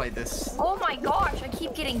might have played this. Oh my gosh! I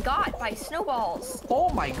keep getting got by snowballs. Oh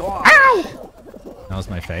my god. That was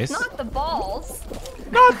my face. Not the balls.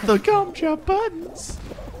 Not the gumdrop buttons.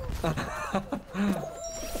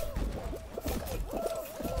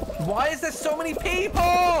 Why is there so many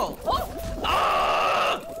people?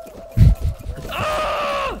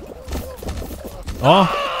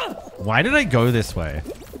 Oh, why did I go this way?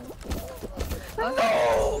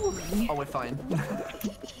 fine.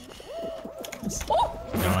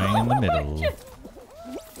 Going in the middle.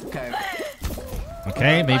 Okay.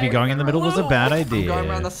 Okay, maybe going in the middle was a bad I'm going around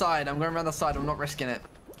idea. the side. I'm going around the side. I'm not risking it.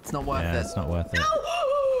 It's not worth Yeah, it. it's not worth it.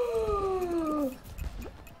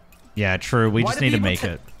 Yeah, true. We Why just do need to people make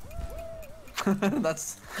it.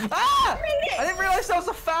 That's. Ah! I didn't realize there was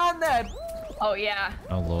a fan there. Oh yeah.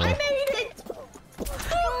 Oh lord. I made it.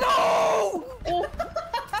 No!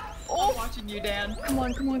 I'm watching you, Dan. Come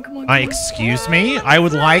on, come on, come on. Excuse me. I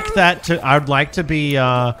would like that to. I would like to be.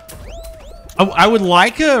 Oh, I would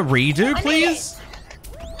like a redo, please.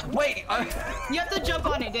 Wait. You have to jump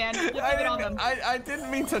on it, Dan. You have to get on them. I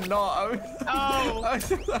didn't mean to not. Oh,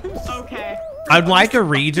 okay. I'd like a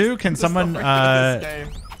redo. Can someone? This game.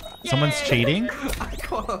 Someone's Yay. cheating. I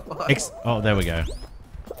qualify. Oh, there we go.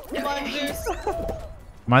 Come on, Zeus.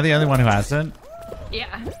 Am I the only one who hasn't?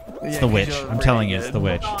 Yeah. It's the witch. I'm telling you, it's the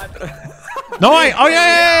witch. God. No, oh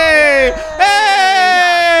yay!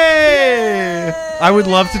 Hey! I would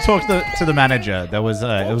love to talk to the manager. There was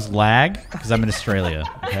it was lag because I'm in Australia.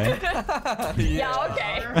 Okay. Yeah,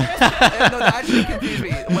 okay. No, that actually confused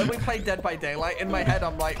me. When we played Dead by Daylight, in my head,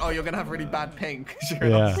 I'm like, oh, you're gonna have really bad ping because you're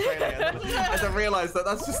in Yeah. Australia. I didn't realize that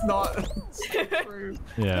that's just not true.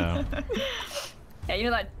 Yeah. Yeah, you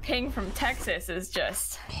know that ping from Texas is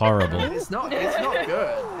just. Horrible. It's not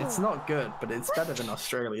good. It's not good, but it's better than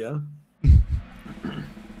Australia.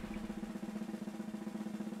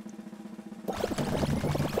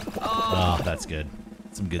 Oh, that's good.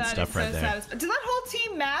 Some good That stuff is right so there. satisfying. Does that whole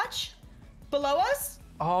team match below us?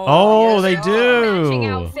 Oh, yes, they are. Matching do.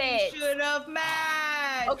 outfits. Should have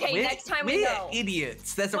matched. Okay, next time we we're go.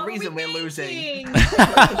 idiots. There's a What were reason we we're losing. thinking?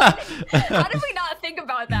 How did we not think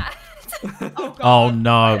about that? Oh, God. Oh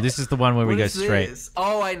no, this is the one where we What go is straight. this?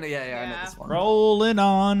 Oh, I know. Yeah, I know Yeah. this one. Rolling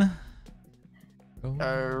on.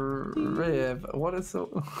 Riv, what is so?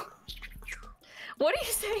 What are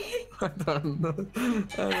you saying? I don't know.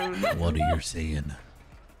 I don't know. What are you saying?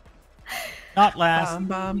 Not last. Bam,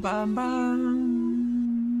 bam, bam,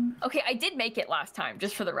 bam. Okay, I did make it last time,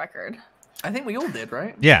 just for the record. I think we all did,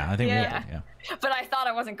 right? Yeah, I think Yeah. we did. Yeah. But I thought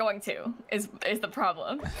I wasn't going to. Is the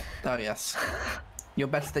problem? Oh yes. You're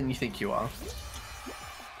better than you think you are.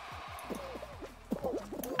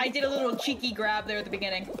 I did a little cheeky grab there at the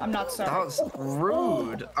beginning. I'm not sorry. That was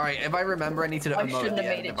rude. All right, if I remember, I need to do I a emote shouldn't at the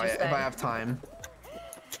have end made it if I just then. have time.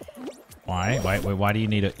 Why? Why do you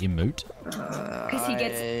need an emote? Because he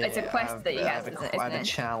gets. It's a quest that he has, I isn't have a it?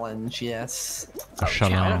 challenge, yes.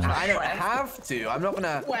 Shalom. I don't have to. I'm not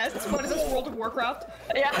gonna. West, what is this, World of Warcraft?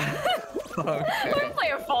 Yeah. Okay. Let me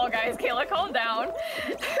play a Fall Guys, Kayla. Calm down.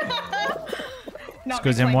 Not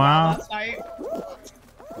Excuse me me, playing wow. that last night.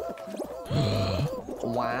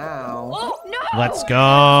 Wow. Oh no! Let's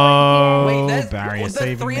go. Wait, there's Barry is the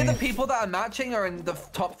saving three me. of the people that are matching are in the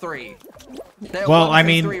top three. They're Well, one I through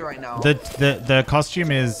mean, three right now. the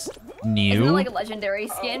costume is Isn't new. it like a legendary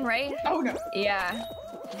skin, right? Oh no. Yeah.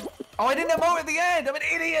 Oh, I didn't emote at the end. I'm an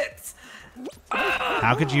idiot.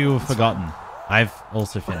 How could you have forgotten? I've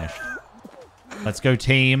also finished. Let's go,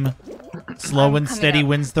 team. Slow I'm and coming steady up.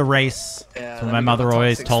 wins the race. Yeah, That's what let my me get mother the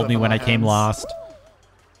always toxic told me swim in when my I came hands. last.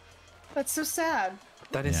 That's so sad.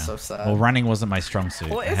 That is Yeah. so sad. Well, running wasn't my strong suit.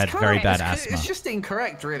 Well, I it's had kinda- very bad it's- asthma. It's just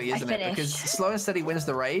incorrect, really, isn't it? finished. Because slow and steady wins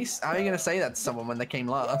the race. How are you going to say that to someone when they came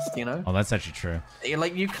last, you know? Oh, that's actually true.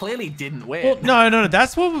 Like, you clearly didn't win. Well, no.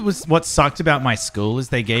 That's what sucked about my school is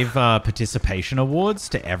they gave participation awards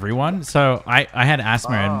to everyone. So I had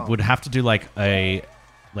asthma and would have to do I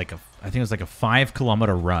think it was like a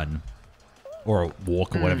 5-kilometer run or a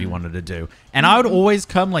walk or whatever you wanted to do. And I would always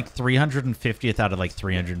come like 350th out of like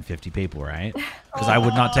 350 people, right? Because I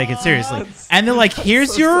would not take it seriously. And they're like,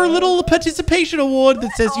 here's your little participation award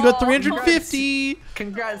that says you got 350.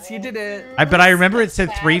 Congrats, you did it. But I remember it said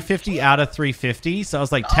 350 out of 350. So I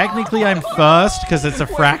was like, technically I'm first because it's a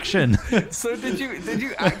fraction. So did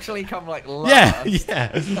you actually come like last?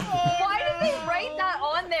 yeah. Why did they write that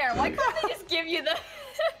on there? Why couldn't they just give you the?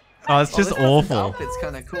 Oh, it's just awful. It's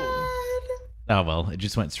kind of cool. Oh well, it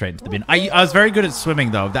just went straight into the bin. I was very good at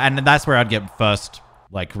swimming though, and that's where I'd get first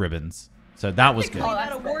like ribbons. So that was good. Oh,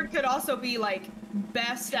 that award could also be like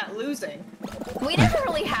best at losing. We never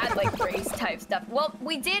really had like race type stuff. Well,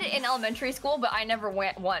 we did in elementary school, but I never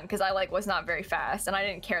won because I was not very fast and I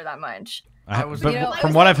didn't care that much. But You know, from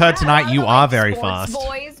like, what I've heard a tonight, lot you of, are like, very sports fast.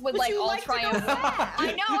 Boys would But like you all like to try go and. fast. I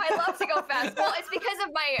know, I love to go fast. Well, it's because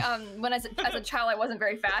of my when as a child I wasn't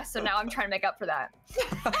very fast, so now I'm trying to make up for that.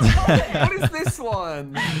 What is this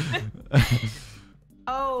one?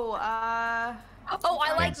 Oh, Oh, I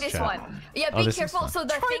like Thanks, this chat. one. Yeah, Oh, be this is careful. fun. So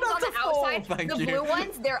the Try things not on the to fall, outside, thank the you. blue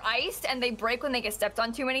ones, they're iced and they break when they get stepped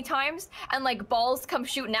on too many times. And like balls come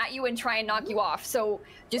shooting at you and try and knock you off. So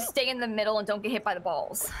just stay in the middle and don't get hit by the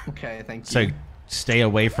balls. Okay, thank So you. stay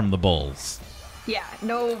away from the balls. Yeah,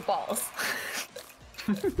 no balls.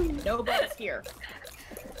 No bugs here.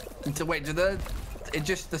 So wait, the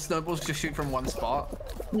snowballs just shoot from one spot?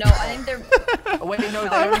 No, I think they're. Oh, wait, no,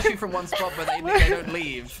 they only shoot from one spot, but they don't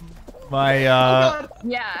leave. My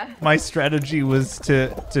Yeah. my strategy was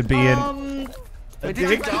to be Wait, did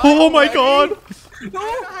you die Oh my already? god! I don't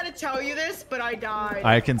know how to tell you this, but I died.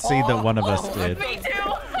 I can see that one of us did. Me too.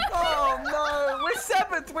 Oh no, we're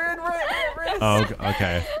seventh. We're in risk. Oh,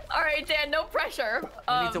 okay. All right, Dan, no pressure.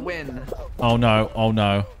 We need to win. Oh no! Oh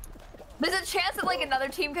no! There's a chance that like another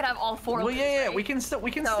team could have all four. Well, wins, yeah, right? we can still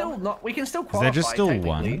No. qualify. there just still technically.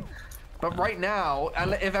 one? But right now,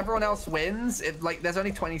 if everyone else wins, there's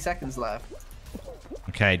only 20 seconds left.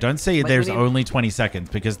 Okay, don't say Wait, there's we need- only 20 seconds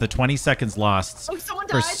because the 20 seconds lasts Oh, someone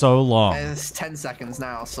for died. so long. There's 10 seconds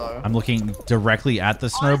now, so I'm looking directly at the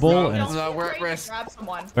snowball Honestly, and don't No, be we're at afraid to risk. Grab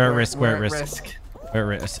someone. we're at risk. We're at we're risk.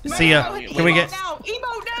 We're at risk. See ya. Emo Can we get now? Emo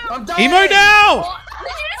now! I'm dying. emo now? Oh,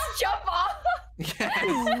 did you just jump off?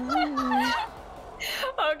 Yes.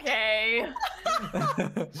 Okay.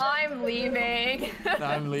 I'm leaving.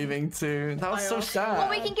 I'm leaving too. That was so sad. Well,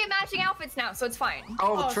 we can get matching outfits now, so it's fine.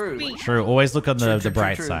 Oh, Oh, true. sweet. True. Always look on True, the true,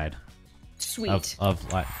 bright true. side Sweet.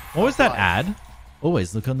 of life. What was that ad?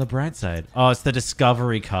 Always look on the bright side. Oh, it's the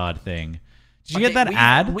discovery card thing. Did you get that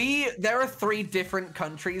ad? There are 3 different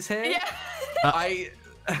countries here. Yeah.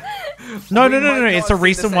 No, we no, no, might no. not It's a see the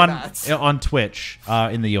recent same one ads. on Twitch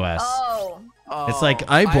in the US. Oh. It's like,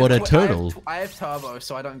 I bought a turtle. I have turbo,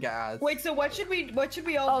 so I don't get ads. Wait, so what should we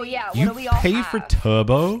all Oh be? yeah. What You do we all pay have? for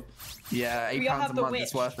turbo? Yeah, We all £8 have a the month is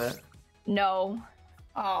witch. worth it. No.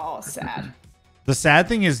 Oh, sad. The sad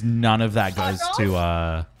thing is none of that Hot goes dogs?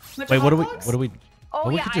 to Bunch wait, of what do hot we dogs? what do we Oh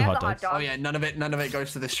we yeah, could I do have hot the hot dogs. dog. Oh yeah, none of it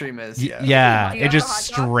goes to the streamers. Yeah, Yeah. Do you it have a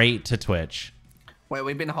just hot dog? straight to Twitch. Wait,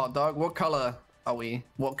 we've been hot dog. What color are we?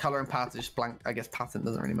 What color and pattern? Just blank. I guess pattern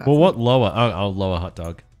doesn't really matter. Well, what lower? Oh, lower hot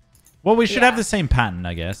dog. Well, we should have Yeah. the same pattern,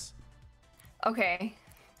 I guess. Okay.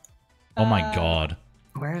 Oh my god.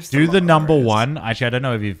 Where's Do the logo? number Where is- one. Actually, I don't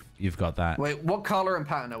know if you've got that. Wait, what color and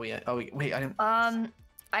pattern are we at? Oh wait, I didn't. I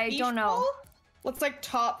Peach don't know. ball? Looks like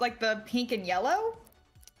like the pink and yellow.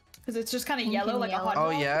 Because it's just kind of Pink yellow, and like yellow. a hot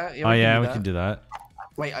Oh dog. yeah. Oh yeah, we that. can do that.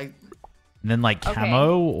 Wait, And then like Okay.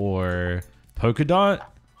 camo or polka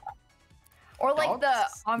dot. Or like the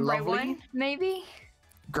Dots? ombre Lovely. one, maybe.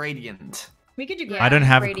 gradient. We could do Yeah. I don't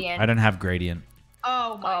have gradient. I don't have gradient.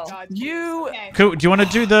 Oh my Oh. god. You- Okay. Cool. Do you want to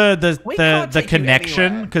do the We can't take you connection?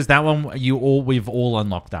 anywhere. Because that one we've all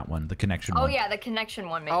unlocked that one. The connection Oh one. yeah, the connection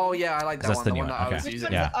one maybe. Oh yeah, I like that That's one. the The new one one, that I was okay. Which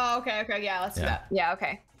using. one's- Yeah. Oh, okay, yeah, let's do Yeah. that. Yeah.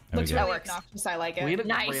 Okay. There we Looks go. really works. obnoxious. I like it. We look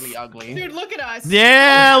Nice. really ugly. Dude, look at us.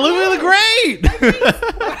 Yeah, look at the great.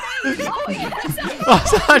 Oh yes. Oh,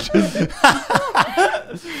 Sash.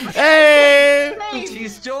 Hey.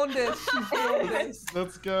 She's jaundiced. She's jaundiced.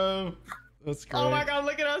 Let's go. That's great. Oh my god,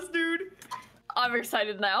 look at us, dude. I'm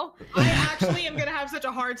excited now. I actually am gonna have such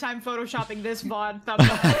a hard time photoshopping this VOD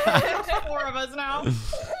thumbnail. There's 4 of us now.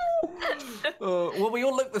 Well, we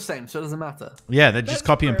all look the same, so it doesn't matter. Yeah, they just That's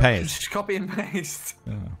copy and true. paste. Just copy and paste.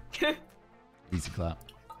 Easy clap.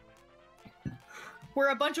 We're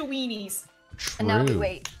a bunch of weenies. True. And now we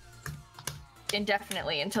wait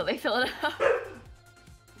indefinitely until they fill it up.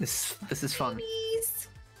 This is fun. Weenies.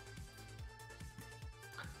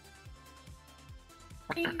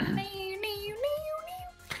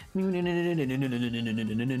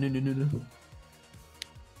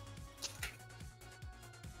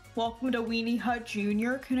 Welcome to Weenie Hut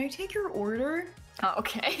Junior. Can I take your order? Oh,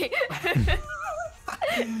 okay.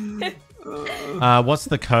 What's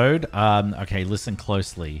the code? Okay, listen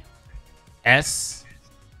closely. S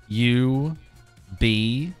U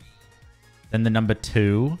B, then the number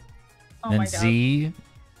 2, Oh then my god. Z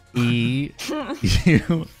E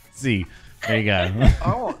U Z. There you go.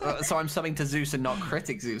 Oh, so I'm subbing to Zeus and not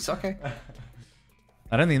Critic Zeus. Okay.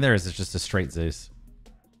 I don't think there is. It's just a straight Zeus.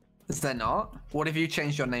 Is there not? What if you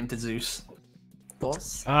changed your name to Zeus?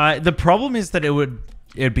 Boss? The problem is that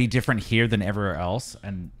it'd be different here than everywhere else,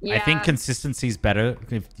 and I think Yeah. consistency is better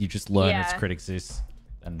if you just learn it's Yeah. Critic Zeus.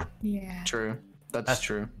 And Yeah. True. That's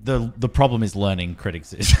true. the problem is learning Critic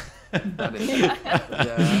Zeus. That is.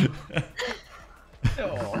 Yeah.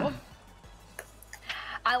 Oh.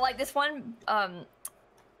 I like this one.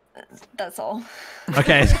 That's all.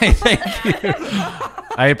 Okay, thank you.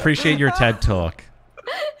 I appreciate your TED talk.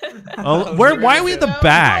 Oh, why are we at the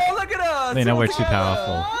back? Oh, look at us! They know all we're too together.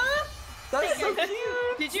 powerful. That's so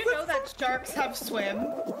cute. Did you know that Sharks have swim.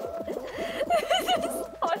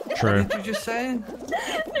 True. What did you just say?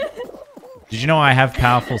 Did you know I have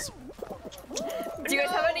powerful? Do you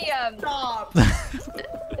guys have any Stop. I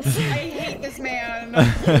hate this man.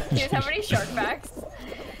 do you guys have any shark facts?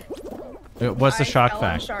 What's the I shark fell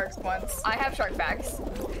on fact? Sharks once. I have shark facts.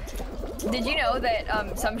 Did you know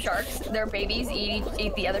that some sharks, their babies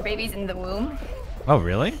eat the other babies in the womb? Oh,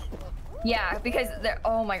 really? Yeah, because they're.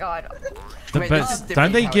 Oh my god. Wait, But this is don't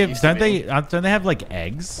different they how it give? used to Don't be. they have like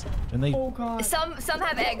eggs? Don't they? Oh god. Some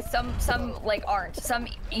have eggs. Some like aren't. Some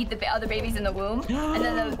eat the other babies in the womb, and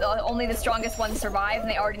then only the strongest ones survive, and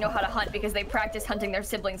they already know how to hunt because they practice hunting their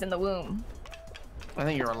siblings in the womb. I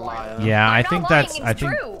think you're a liar. Yeah, I not think lying, that's. it's I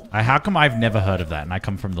think. true. How come I've never heard of that? And I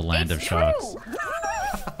come from the land It's of sharks.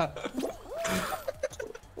 true.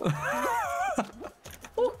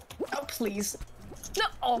 Oh, please. No.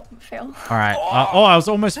 Oh, fail. All right. I was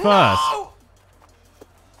almost first.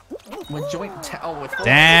 We're joint. We're fourth.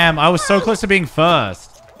 Damn, I was so close to being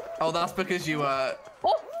first. Oh, that's because you Oh.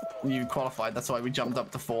 you qualified. That's why we jumped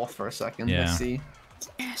up to fourth for a second. Yeah. Let's see.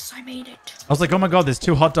 Yes, I made it. I was like, oh my god, there's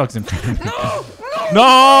 2 hot dogs in front of me.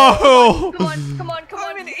 No! Come on, come on, come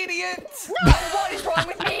on. I'm an idiot. No, what is wrong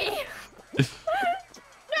with me?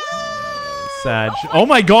 Sag. Oh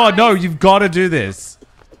my god, no, you've got to do this.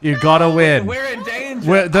 You've got to win. We're in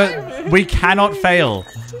danger. We cannot fail.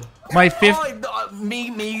 My fifth.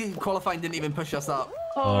 Me qualifying didn't even push us up.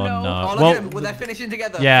 Oh no. Oh, look Well, at them. Well, they're finishing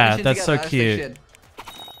together. yeah, Finishing that's so together. cute. Finishing.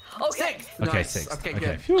 Okay. okay, Nice. 6. Okay, Okay.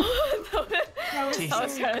 good. Phew. That was Jesus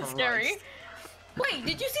kind of Christ. scary. Wait,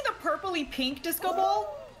 did you see the purpley pink disco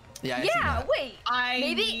ball? Yeah. I see Yeah, that. wait. I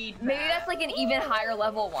Maybe need that's like an even higher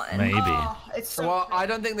level one. Maybe. Oh, it's so Well, pretty. I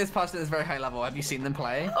don't think this person is very high level. Have you seen them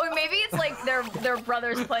play? Oh, maybe it's like their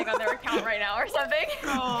brothers playing on their account right now or something.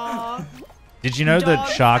 Aw. Did you know that Dog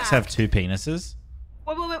sharks have fact. 2 penises?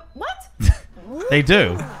 Wait, what? They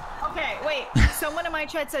do. Okay, wait. Someone in my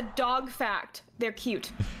chat said dog fact. They're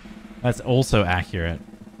cute. That's also accurate.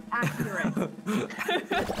 Accurate.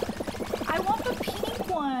 I want the pink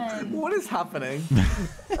one. What is happening?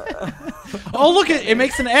 Oh, look, it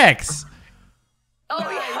makes an X. Oh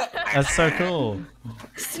yeah. That's so cool.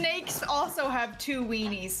 Snakes also have 2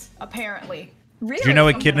 weenies, apparently. Really? Do you know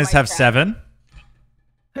Something echidnas like have that. 7?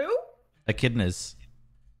 Who? Echidnas.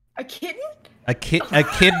 A kitten?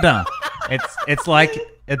 Echidna.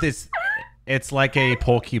 It's like a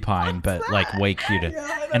porcupine, but like way cuter.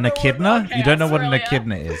 An echidna? You don't know what an Australia.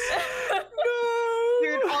 echidna is.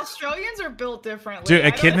 Dude, Australians are built differently. Dude, I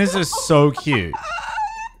don't echidnas know. are so cute.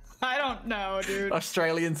 I don't know, dude.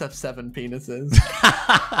 Australians have 7 penises.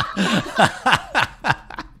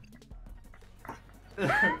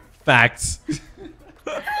 Facts.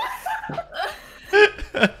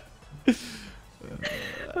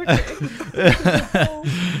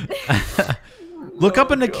 Look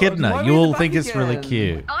up an echidna. Why are we You'll back think it's really again?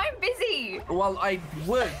 cute. I'm busy. Well, I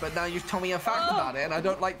would, but now you've told me a fact about it, and I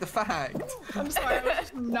don't like the fact. I'm sorry, I was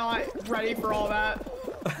just not ready for all that.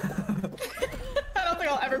 I don't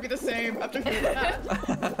think I'll ever be the same after hearing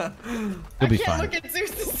that. You'll be I can't fine. look at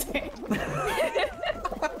Zeus the same.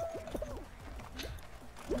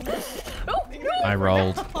 Oh, no. I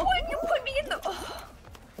rolled What? You put me in the. Oh.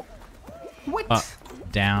 What? up,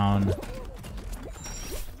 down.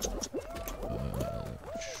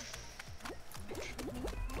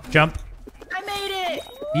 Jump. I made it!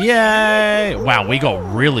 Yay! Wow, we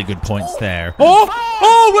got really good points there. Oh!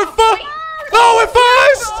 Oh, we're first! Oh, we're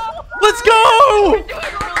first! Let's go!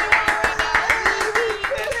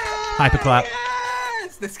 Hyperclap.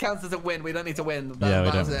 Yes! This counts as a win. We don't need to win. That, Yeah, we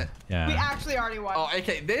that was don't. it. We Yeah. actually already won. Oh,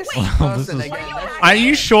 okay. This This person is- again. Are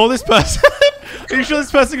you sure this person? Are you sure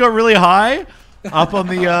this person got really high up on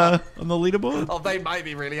the leaderboard? Oh, they might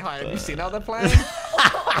be really high. Have you seen how they're playing?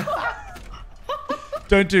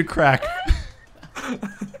 Don't do crack. How are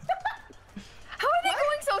they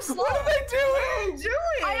going so slow? What are they doing?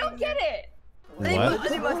 I don't get it. What?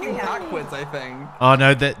 They must be hacked. Backwards, I think. Oh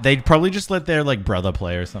no, they'd probably just let their like brother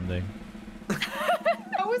play or something.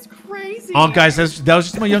 That was crazy. Oh guys, that was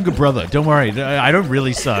just my younger brother. Don't worry, I don't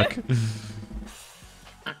really suck.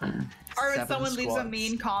 Or when 7 someone leaves a squats.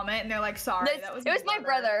 mean comment and they're like, sorry, It that was was my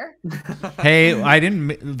brother. Hey, I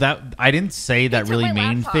didn't say that took really my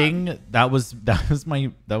mean laptop. thing. That was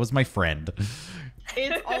my friend.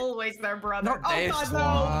 It's always their brother. Not Oh this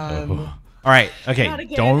god, no. one. All right, okay, Not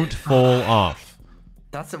again. don't fall off.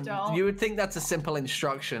 That's a. Don't. You would think that's a simple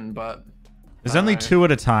instruction, but There's only 2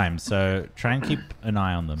 at a time, so try and keep an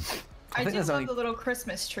eye on them. I think do there's love only- the little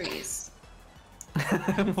Christmas trees.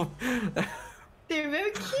 They're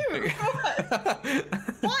very cute.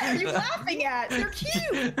 What are you laughing at? They're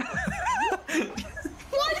cute.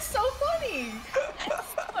 What? Stop so funny.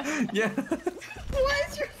 Yeah. What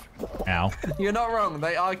is your? Ow. You're not wrong.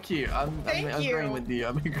 They are cute. I'm Thank you. agreeing with you.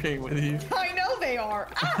 I'm agreeing with you. I know they are.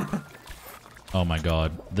 Ah, Oh my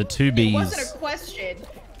god. The two it B's wasn't a question.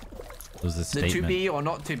 was a The statement. to be or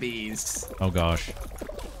not to be's. Oh gosh.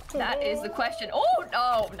 That is the question. Oh,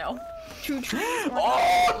 no, no. Two trees.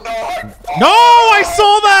 Oh no! No! I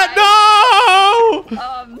saw that! No!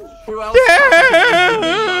 Who else? Damn!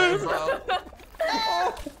 As well.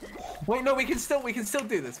 Oh. Wait, no. We can still do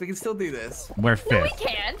this. We can still do this. We're No, we fifth.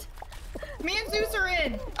 can't. Me and Zeus are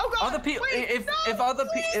in. Oh god. Other people. Wait, If no, other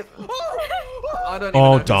please. people. Oh, I don't even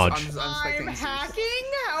Oh, know. dodge. I'm I'm expecting Zeus. hacking.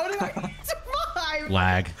 How do I survive?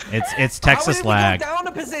 Lag. It's How Texas did lag. we go down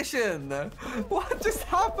a position? What just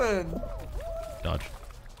happened? Dodge.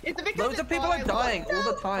 It's because Loads it's of people all are I dying want.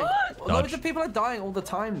 all the time. Dodge. Loads of people are dying all the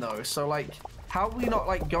time though. So like, how are we not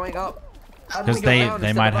like going up? How do we Because go down they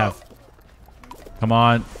instead might of have. up? Come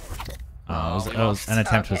on. Oh, we It was an lost.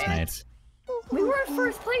 attempt was Okay. made. We were in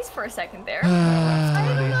first place for a second there.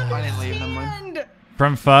 I didn't leave them. And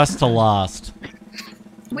From first to last.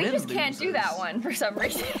 We Win just can't do losers. that one for some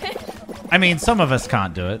reason. I mean, some of us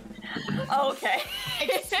can't do it. Okay.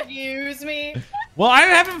 excuse me. Well, I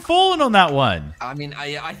haven't fallen on that one. I mean,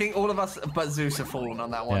 I think all of us but Zeus have fallen on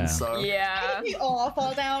that one. Yeah. So Yeah. We all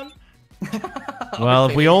fall down. Well,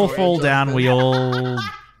 if we all Victoria fall down, Justice. we all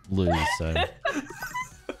lose. So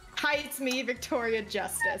Hi, it's me, Victoria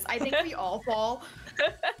Justice. I think we all fall.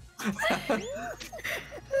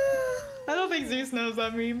 I don't think Zeus knows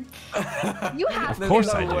that meme. You have Of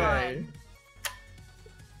course to I go do. on.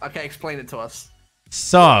 Okay, explain it to us.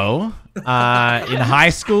 So, in High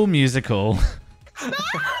School Musical,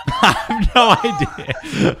 I have no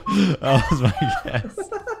idea. That was my guess.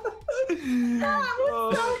 That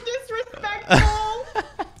was so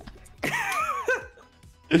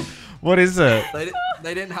disrespectful. What is it?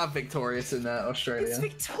 They didn't have Victorious in Australia. It's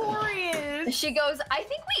victorious. She goes, I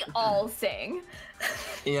think we all sing.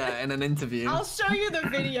 Yeah, in an interview. I'll show you the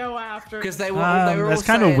video after. Because they were all That's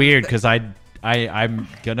kind of saying weird that- because I'm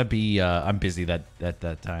gonna be I'm busy that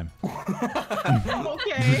time.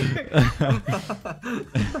 Okay.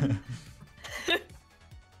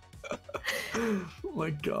 Oh my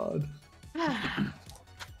god. I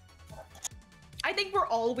think we're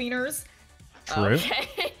all wieners. True. Okay.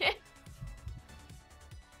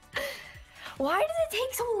 Why does it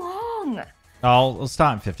take so long? I'll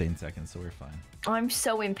start in 15 seconds, so we're fine. I'm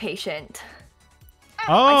so impatient.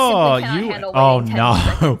 Oh, simply cannot you. handle Oh waiting 10 no,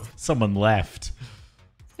 seconds. someone left.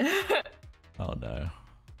 Oh no.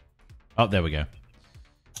 Oh, there we go.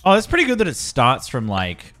 Oh, it's pretty good that it starts from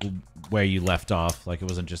like where you left off. Like it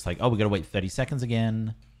wasn't just like, oh, we gotta wait 30 seconds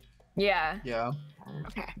again. Yeah. Yeah.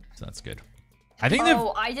 Okay. So that's good. I think they've.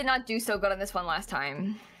 Oh, I did not do so good on this one last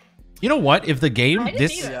time. You know what? If the game I didn't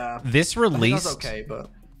this either. Yeah. this I think released that's okay, but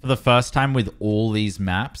for the first time with all these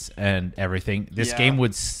maps and everything, this Yeah. game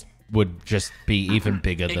would just be even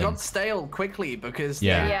bigger it than. got stale quickly because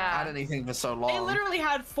Yeah. they Yeah. hadn't had anything for so It long. literally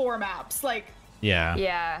had 4 maps, like, Yeah.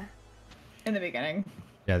 Yeah. in the beginning.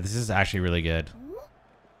 Yeah, this is actually really good.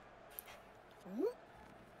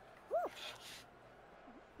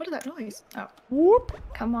 What is that noise? Oh. Whoop.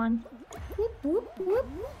 Come on. Whoop, whoop, whoop.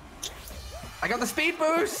 I got the speed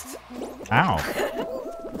boost. Ow.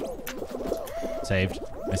 Saved.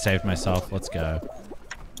 I saved myself. Let's go.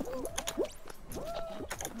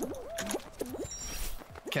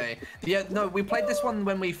 Okay. Yeah. No, we played this one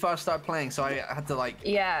when we first started playing, so I had to like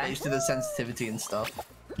Yeah. get used to the sensitivity and stuff.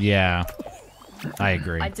 Yeah. I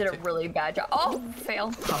agree. I did a really bad job. Oh,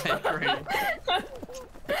 fail. I agree.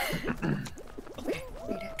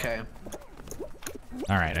 Okay.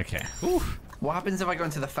 All right. Okay. What happens if I go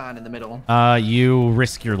into the fan in the middle? You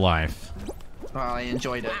risk your life. Well, I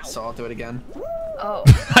enjoyed it, so I'll do it again. Oh.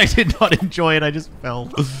 I did not enjoy it. I just fell.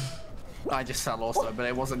 I just fell also, but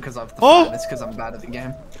it wasn't because of the Oh! fan. It's because I'm bad at the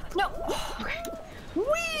game. No. Okay.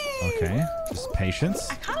 Whee! Okay. Just patience.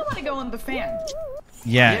 I kind of want to go on the fan. Yeah,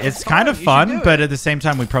 Yeah, it's it's kind fun. of You should fun, do but it. at the same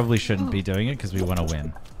time, we probably shouldn't be doing it because we want to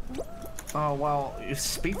win. Oh well, you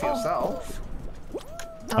speak for yourself.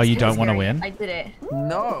 That Oh, was you kinda don't wanna scary. win? I did it.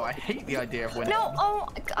 No, I hate the idea of winning. No. Oh.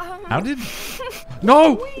 How did?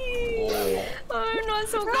 No! I'm not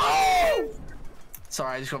so good.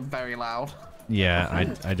 Sorry, I just got very loud. Yeah, I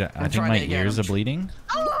think trying my it again. ears are bleeding.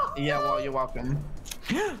 Yeah, well, you're welcome.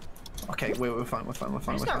 Okay, we're fine, we're fine, we're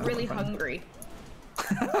fine. I just we're got fine, really we're fine. hungry.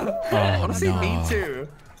 Oh, Honestly, no. me too.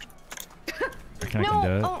 I can do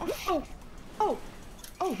No. it. Oh. Oh. Oh.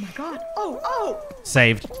 Oh my god. Oh. Oh.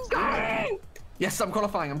 Saved. Yes, I'm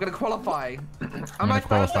qualifying. I'm gonna qualify. Am gonna I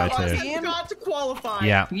first qualify on my too. I team? got to qualify.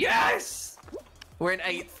 Yeah. Yes! We're in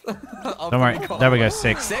 8th. Don't worry. There we go.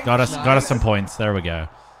 6. Got us some points. There we go.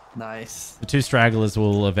 Nice. The 2 stragglers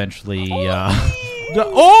will eventually. Nice,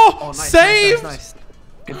 saved! Nice.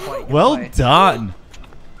 Good play. Good Well play. done.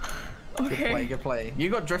 Good play. You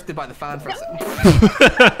got drifted by the fan for a second.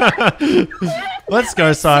 Let's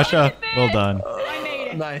go, Sasha. Well done. I made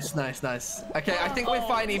it. Nice. Okay, I think we're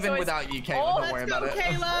fine even without you, Kayla. Don't worry about it.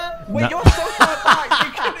 Kayla. Wait, No. you're so far back.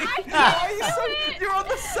 You're on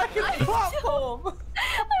the second platform.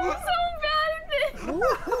 I'm so bad at this.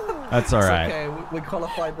 That's all right. Okay, we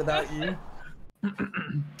qualified without you.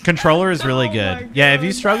 Controller is really Oh good. my Yeah, if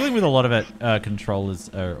you're God. struggling with a lot of it, controllers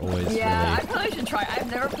are always Yeah, I really. probably should try. I've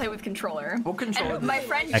never played with controller. What controller? And my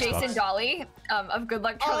friend Xbox. Jason Dolly of Good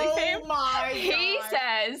Luck Charlie fame, Oh my he God.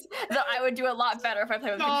 says that I would do a lot better if I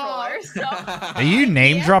played with Stop. controllers. So Are you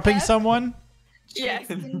name dropping someone? yes.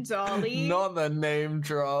 Jason Dolly. Not the name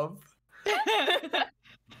drop.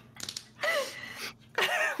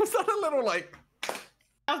 Was that a little like?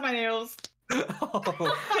 That was my nails.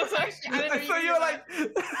 Oh. I was actually, I didn't know you were like. I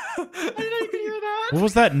didn't know you could hear that. What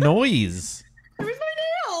was that noise? It was my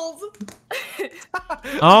nails.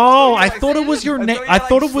 Oh, I thought it was your name. I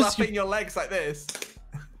thought it was. slapping your legs like this.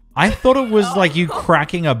 I thought it was like you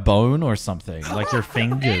cracking a bone or something, like your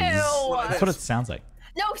fingers. Ew. That's what it sounds like.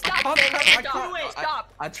 No, stop. can't- Dave, I stop. can't-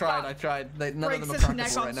 Stop. I tried. None Breaks of them his are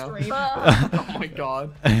neck practical on right now. stream. Oh my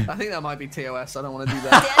god. I think that might be TOS. I don't want to do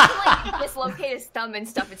that. Dan can like dislocate his thumb and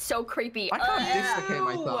stuff. It's so creepy. I can't dislocate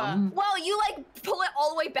my thumb. Well, you like pull it all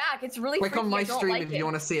the way back. It's really Click freaky. on my I don't stream like if it. you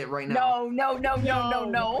want to see it right now. No.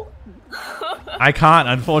 I can't,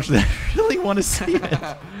 unfortunately. I really want to see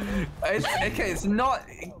it. It's not.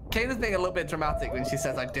 Kayla's being a little bit dramatic when she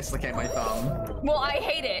says I dislocate my thumb. Well, I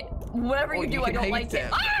hate it. Whatever Oh, you do, you I don't hate like it. it.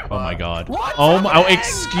 Ah! Oh my god. What? Oh,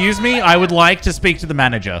 excuse me. I would like to speak to the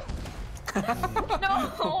manager.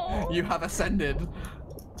 No. You have ascended.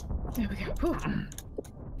 There we go. Whew.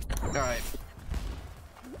 Alright.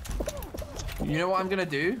 You know what I'm gonna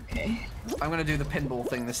do? Okay. I'm gonna do the pinball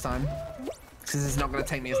thing this time. Because it's not gonna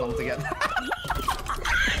take me as long to get there.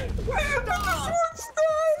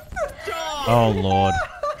 Oh lord.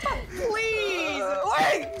 Please.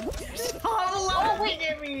 Wait! Stop laughing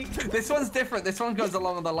at me. This one's different. This one goes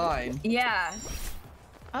along the line. Yeah.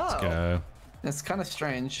 Oh. Go. It's kind of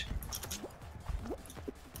strange.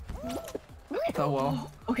 Oh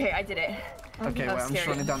well. Okay, I did it. Okay, That wait, was I'm just scary.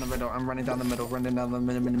 running down the middle. I'm running down the middle. Running down the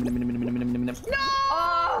middle.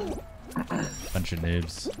 Oh, Bunch of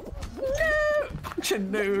noobs. Bunch of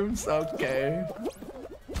noobs. Okay.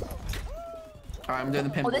 Alright, I'm doing the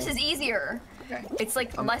pinball. oh, this is easier. Okay. It's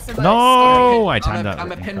like less of a No, I I'm timed a, that.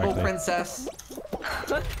 I'm a pinball incorrectly. princess.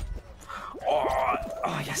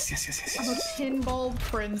 Oh, yes. I'm a pinball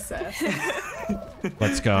princess.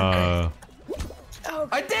 Let's go. Oh,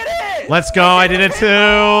 I did it! Let's go. I did it too.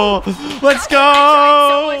 Let's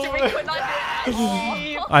So much and we go. could not do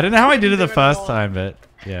it. I don't know how I did it the do it first all. time, but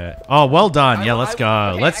yeah. Oh, well done. Yeah, let's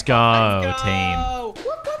go. okay, Let's I go, got team. Go.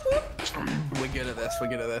 Whoop, whoop, whoop. We're good at this. We're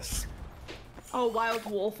good at this. Oh, Wild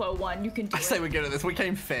Wolf 01. You can do I say it. we're good at this. We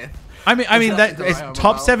came 5th. I mean that That's is what I'm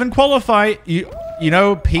top about. 7 qualify. You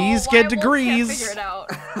know, P's Oh, get why Wolf can't degrees. figure it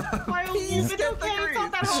out. Wild Wolf, it's okay. It's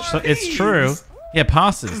not that It's, hard. it's true. Yeah,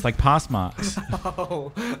 passes like pass marks.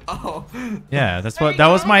 Oh. Yeah, that's There what you that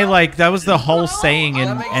was go. my like. That was the whole saying in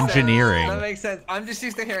That makes sense. engineering. That makes sense. I'm just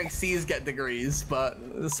used to hearing C's get degrees, but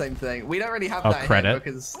the same thing. We don't really have Oh, that credit. here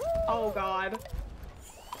because Oh, God.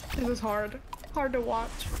 This is hard. Hard to watch.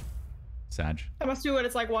 Sag. That must be what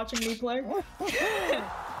it's like watching me play.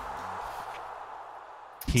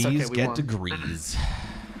 P's okay, we get won. degrees.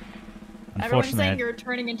 Everyone's saying Unfortunately, you're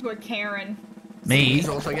turning into a Karen. me. D's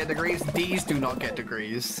also get degrees. D's do not get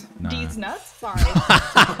degrees. Nah. D's nuts? Sorry.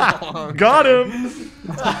 Got him.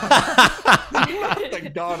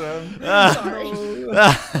 I got him.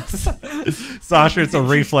 Sasha, it's a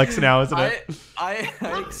reflex now, isn't it? I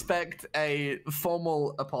expect a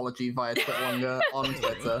formal apology via Twitlonger on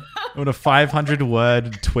Twitter. I want a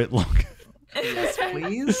 500-word twit log. Yes,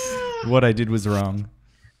 please. What I did was wrong.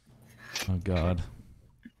 Oh God.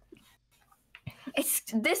 It's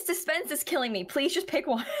this suspense is killing me. Please just pick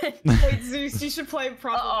one. Wait, Zeus, you should play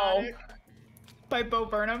Problematic by Bo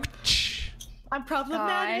Burnham. I'm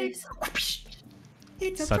problematic.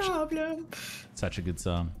 It's a Such- problem. Such a good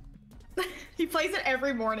song. He plays it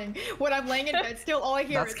every morning. When I'm laying in bed still, all I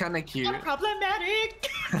hear That's is, kind of cute. I'm problematic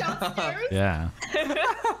downstairs. Yeah.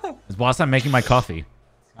 It's whilst I'm making my coffee.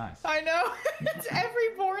 Nice. I know. It's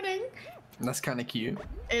every morning. That's kind of cute.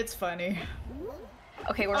 It's funny.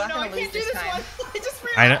 Okay, we're Oh not no, I gonna lose can't do this this time. one. I just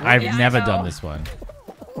I, realized. I've Yeah, I never know. done this one.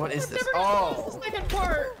 What is this? Never gonna Oh, finish the second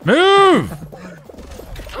part. Move!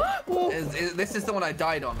 This is the one I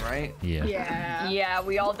died on, right? Yeah. Yeah. Yeah,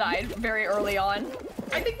 we all died very early on.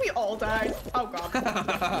 I think we all died. Oh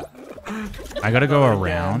god. I gotta go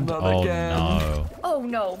around. not Oh again. no. Oh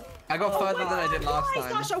no. I got further than I did last Why,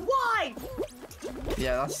 time. Sasha? Why?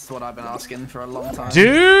 Yeah, that's what I've been asking for a long time.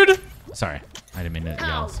 Dude! Sorry. I didn't mean to How?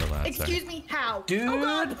 yell so loud. Sorry. Excuse me. How? Dude, oh,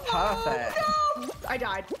 God. perfect. No! I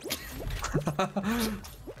died.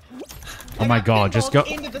 Oh my god, just go.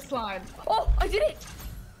 Into the slime. Oh, I did it.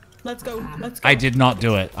 Let's go. Let's go. I did not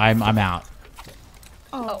do it. I'm out.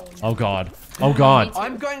 Oh. Oh god. Oh god.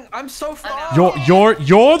 I'm so far. You're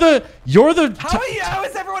the How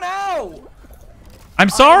is everyone out? I'm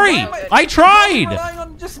sorry. I You're tried. relying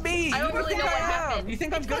on just me. I don't You really know think what I am? happened. You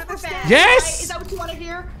think I'm good at this game? Yes! Is that what you want to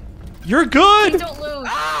hear? You're Please good. don't lose.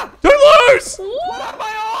 Ah! Don't lose. What am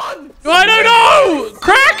I on? I don't know.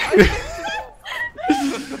 Crack.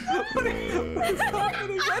 Where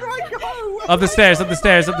do I go? Up the stairs. Up the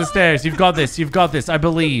stairs. Up the stairs. You've got this. You've got this. I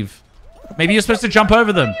believe. Maybe you're supposed to jump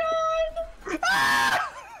over them.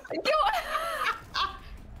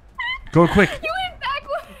 Go quick. You went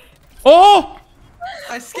backwards. Oh!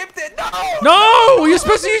 I skipped it. No! No! You're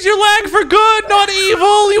supposed to use your leg for good, not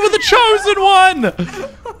evil! You were the chosen one!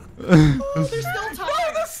 There's still time.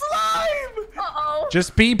 No, the slime! Uh-oh.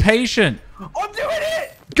 Just be patient. I'm doing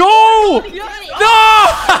it! Go! No!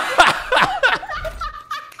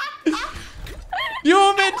 You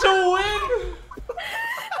were meant to win!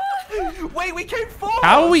 Wait, we came fourth!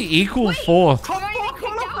 How are we equal fourth? Top Why are you four kicked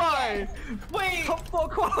out qualify! Wait. Top four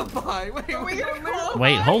qualify! Wait, we we gonna don't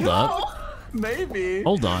Wait, hold up. Maybe.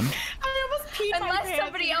 Hold on. I almost peed my Unless pants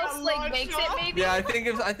somebody and else got like launched makes it, off. maybe. Yeah, I think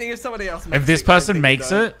if somebody else makes If this it, I person think makes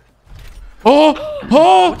does. it... Oh!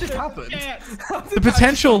 Oh! What just happened? Pants. How did The that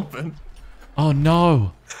potential. happen? Oh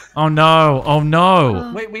no. Oh no. Oh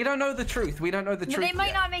no. Wait, we don't know the truth. We don't know the No, truth. they might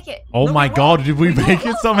yet. not make it. Oh No, my we god, won't. did we make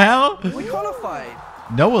it somehow? We qualified.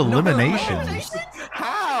 No eliminations.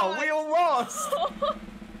 How? We all lost.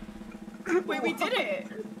 Wait, we did it.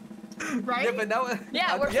 Right? Yeah, but now.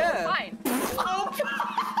 Yeah, we're fine. Oh,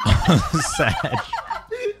 Sad.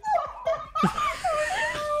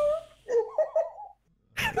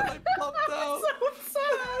 I popped out. so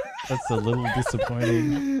sad. That's a little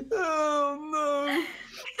disappointing. Oh no.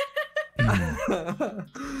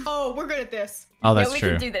 Oh, we're good at this. Oh, that's yeah, we true.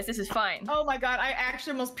 can do this. This is fine. Oh my god, I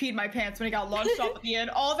actually almost peed my pants when it got launched off at the end.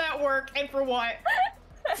 All that work, and for what?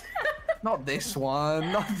 Not this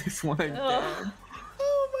one. Not this one again.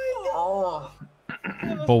 Oh my god. Oh.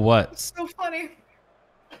 For what? So funny.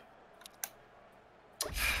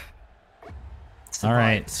 All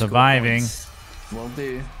right, surviving. Will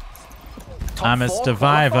do. I'm a Top four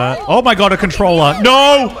survivor. qualified? Oh my god, a controller.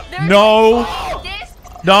 No! No! This.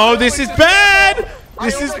 No, this is bad!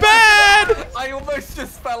 This is bad! I almost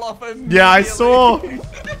just fell off and. Yeah, I saw.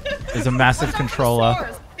 There's a massive controller.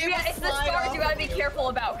 Yeah, it's the stars you gotta be careful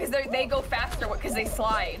about because they go faster because they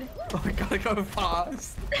slide. Oh, I gotta go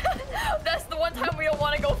fast. That's the one time we don't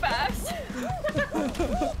want to go fast.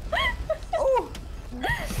 Oh.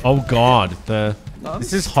 Oh god,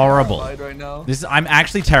 this is horrible. Terrified right now. I'm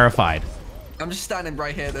actually terrified. I'm just standing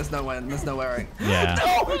right here. There's no way. There's no way. Yeah.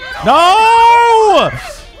 No! No!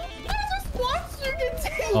 just watched you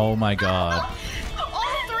continue. Oh my god.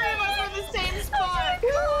 All three of us were in the same spot.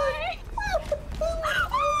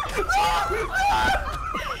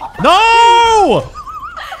 No!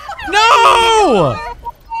 No!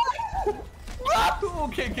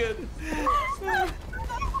 Okay, good.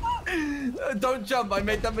 Don't jump. I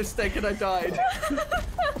made that mistake and I died.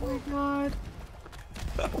 Oh my god.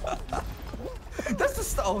 That's the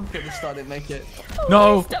start. Oh, okay, the start didn't make it.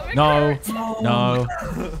 No! stomach No! hurts. No!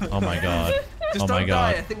 Oh my god. Just Oh don't my die.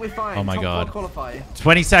 I god. think we're fine. Oh my Top god. four qualify.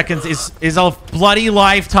 20 seconds is a bloody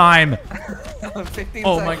lifetime. 15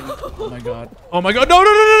 Oh my seconds. oh my god. Oh my god. No, no,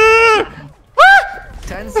 no, no, no, no. Ah!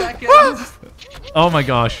 10 seconds. Oh my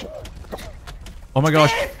gosh. Oh my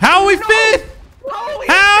gosh. How are we fifth? Holy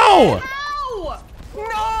How? Ow!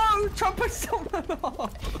 No! Trump put someone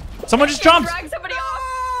off. Someone just jumped. Drag somebody off.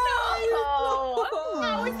 No.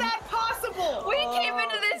 How is that possible? We came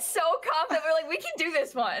into this so confident. We're like, we can do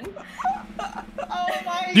this one. Oh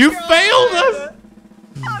my You god. failed us.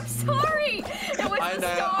 I'm sorry. It was I the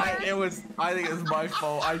know. stars. I think it was my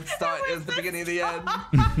fault. I started. It was the beginning of the end.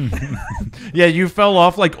 Yeah, you fell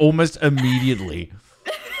off like almost immediately.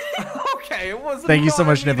 Okay, it wasn't. Thank you so not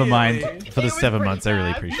much, Nevermind, immediately. for the It was 7 pretty months. I really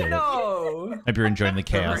bad. appreciate it. No. Hope you're enjoying the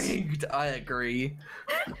chaos. Rigged. I agree.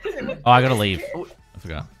 Oh, I gotta leave. I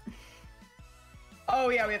forgot. Oh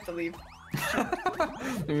yeah, we have to leave.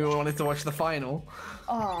 We wanted to watch the final.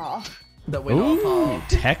 Aw. That we're not a part Ooh, of.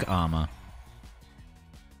 tech armor.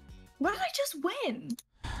 What did I just win?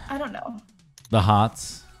 I don't know. The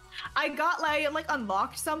hearts. I got like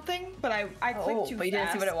unlocked something, but I clicked too but you didn't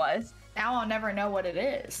see fast. what it was. Now I'll never know what it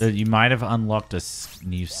is. You might have unlocked a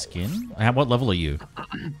new skin. What level are you?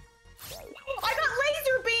 I got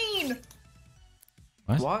laser bean.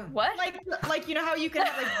 What? What? Like you know how you can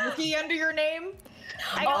have like rookie under your name?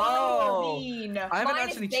 I got Oh. laser bean. I haven't Mine is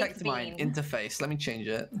actually baked checked my bean. interface. Let me change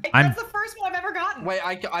it. I'm- That's the first one I've ever gotten. Wait,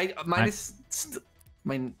 mine is.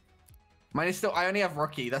 Mine is still. I only have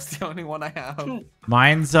rookie. That's the only one I have.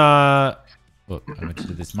 Mine's oh, I meant to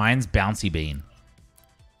do this. Mine's bouncy bean.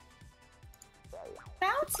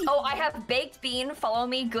 Bouncy. Oh, I have baked bean, follow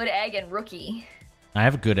me, good egg, and rookie. I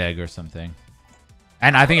have a good egg or something.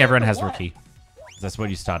 And I think everyone has what? rookie. That's what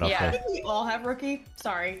you start off Yeah. I with. think we all have rookie.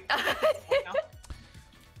 Sorry.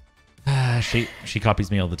 She copies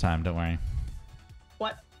me all the time. Don't worry.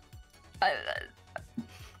 What?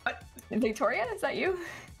 Victoria, is that you?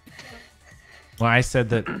 Well, I said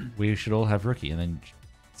that we should all have rookie, and then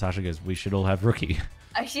Sasha goes, "We should all have rookie."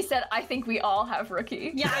 She said, I think we all have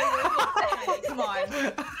rookie. Yeah, I really come on.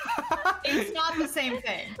 It's not the same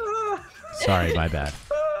thing. Sorry, my bad.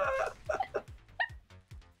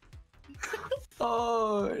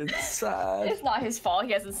 Oh, it's sad. It's not his fault.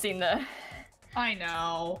 He hasn't seen the. I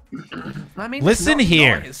know. I mean, Listen it's not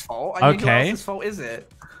here. his fault. I mean, who Okay. else's fault is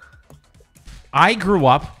it? I grew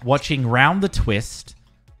up watching Round the Twist.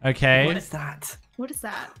 Okay. What is that? What is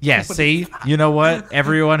that? Yeah, What see? is that? You know what?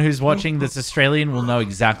 Everyone who's watching that's Australian will know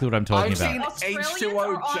exactly what I'm talking I've about. seen Australians H2O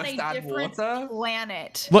are on just a add different water.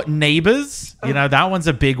 planet. What, Neighbours? You know, that one's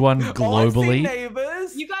a big one Oh, I've seen globally.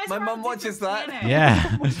 Neighbours. You guys My are on mum a watches different that. planet.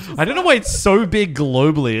 Yeah. I don't know why it's so big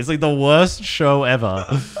globally. It's like the worst show ever.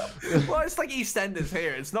 Well, it's like EastEnders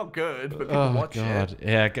here. It's not good, but people Oh, watch God. it.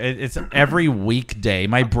 Yeah, it's every weekday.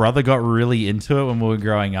 My brother got really into it when we were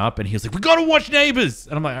growing up, and he was like, we gotta watch Neighbours!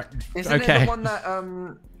 And I'm like, Isn't okay. it the one that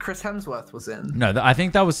Chris Hemsworth was in? No, I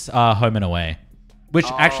think that was Home and Away. Which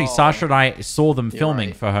actually, Oh. Sasha and I saw them You're filming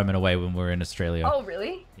right. for Home and Away when we were in Australia. Oh,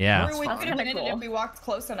 really? Yeah. We That's could have been in kinda it if cool. we walked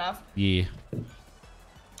close enough. Yeah.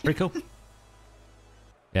 Pretty cool.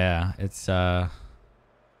 Yeah,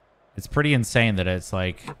 it's pretty insane that it's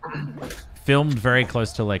like filmed very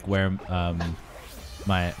close to like where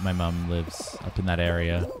my mum lives up in that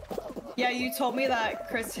area. Yeah, you told me that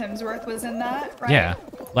Chris Hemsworth was in that, right? Yeah.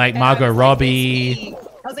 Like And I Margot was like, Robbie.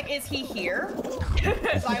 I was like, is he here?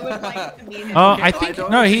 Because I would like to meet him. Oh, Okay, I think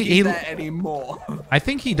don't no, think he he's there anymore. I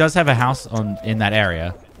think he does have a house in that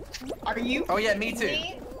area. Are you? Oh yeah, me too.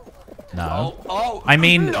 No. Oh, I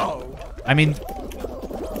mean- no. I mean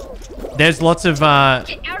there's lots of out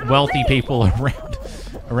of the wealthy way. people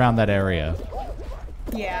around that area.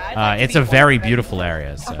 Yeah. I'd like to It's be a one very of them. beautiful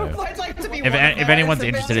area, so I'd like to be if one of them. anyone's It's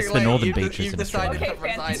a bit interested, it's too the late. northern You've beaches you've in decided Australia. Okay,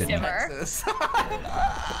 to reside in Simmer. Texas.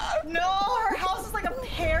 No, her house is like a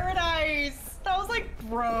paradise. I was like,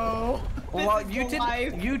 bro. This Well, is the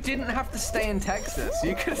life. you didn't have to stay in Texas.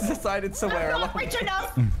 You could have decided somewhere I'm else. not rich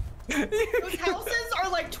enough. Those houses are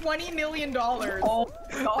like $20 million. Oh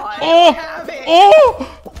God. Oh! Have it.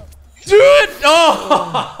 Oh! Dude!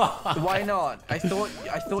 Oh! Why not? I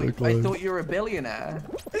thought you were a billionaire.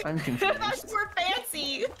 I'm confused. That's more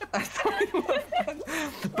fancy. I thought you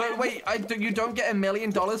were- But wait, you don't get $1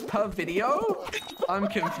 million per video? I'm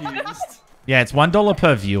confused. Yeah, it's $1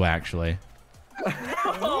 per view actually.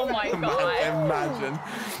 Oh my god. Imagine.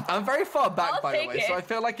 I'm very far back, I'll by the take way, it. so I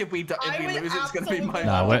feel like if we I would lose, it's gonna be my. absolutely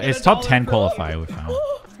No, love it's $1 top 10 per view. qualifier we found.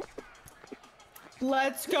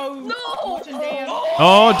 Let's go. No! Watching Dan.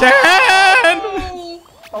 Oh, Dan!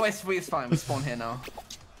 Oh, it's fine. We spawn here now.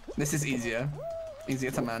 This is easier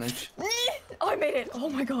to manage. Oh, I made it. Oh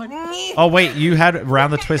my god. Oh wait, you had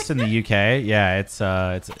Round the Twist in the UK? Yeah, it's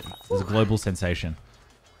a global sensation.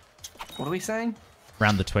 What are we saying?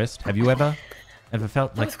 Round the Twist. Have you ever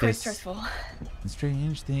felt That like was quite this? stressful.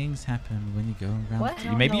 Strange things happen when you go around. What? I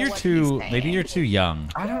don't Maybe know you're what too. he's Maybe saying. you're too young.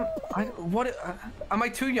 I don't. What? Am I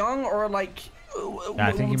too young or like?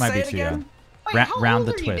 I think you might say be it too again? young. Wait, how Round old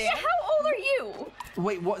the are you, Twist. Dan? How old are you?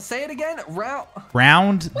 Wait, what? Say it again.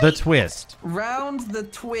 Round the Twist. Round the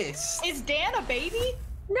twist. Is Dan a baby?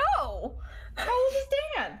 No. How old is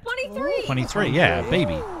Dan? 23. 23. Yeah,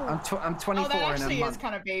 baby. I'm 24 Oh, that in a actually is month.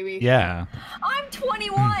 kind of baby. Yeah. I'm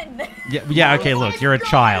 21. Yeah. Okay. Look, you're a God,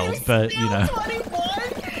 child, you're but you still know. 21?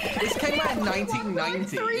 This came out in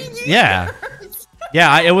 1990. Yeah.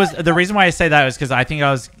 Yeah. It was the reason why I say that was because I think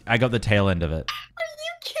I got the tail end of it. Are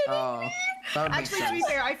you kidding Oh, me? that would make Actually, to be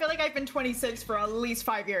sense. fair, I feel like I've been 26 for at least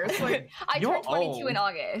 5 years. Like, I You're turned 22 old. in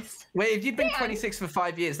August. Wait, if you've been Yeah. 26 for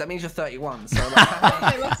 5 years, that means you're 31. So like,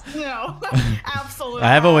 okay, let's no, absolutely.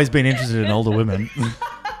 I have not. always been interested in older women.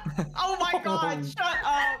 Oh my God! Shut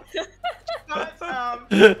up.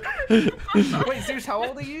 Wait, Zeus, how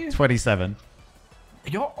old are you? 27.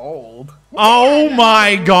 You're old. Oh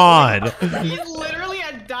my god. He's literally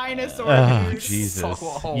a dinosaur. Oh, dude. Jesus.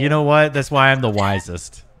 So old. You know what? That's why I'm the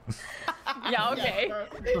wisest. Yeah, okay.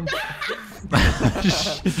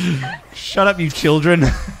 Shut up, you children.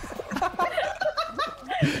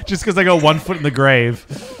 Just because I got 1 foot in the grave.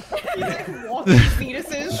 He's like, walking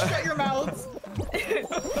fetuses. Shut your mouths.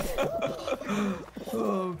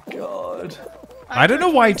 Oh god. I don't know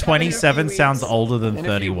why 27 27 sounds older than In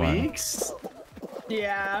a few 31. weeks,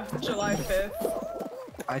 Yeah, July 5th.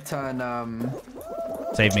 I turn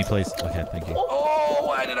Save me, please. Okay, thank you. Oh,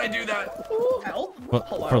 why did I do that? Help.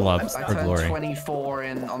 For love, I for turned glory. 24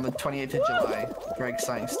 on the 28th of July. Very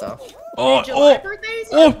exciting stuff. Oh, July oh, birthdays,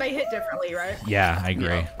 oh. they hit differently, right? Yeah, I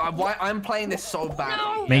agree. I'm playing this so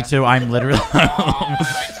badly. Me too. I'm literally.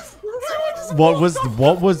 what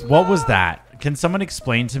was that? Can someone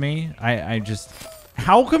explain to me? I just.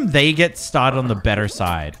 How come they get started on the better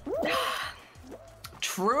side?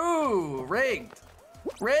 True. Rigged.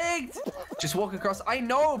 Rigged. Just walk across. I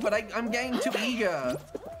know, but I'm getting too eager.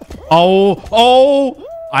 Oh!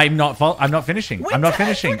 I'm not finishing. I'm not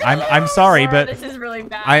finishing. I'm sorry, Laura, but this is really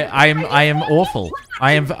bad. I am awful.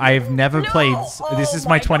 I've never played. This is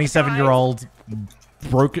my 27-year-old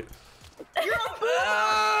broken.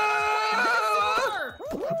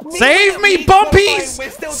 Save me, bumpies!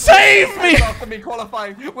 Save me! After me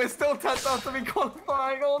qualifying. We're still 10th after me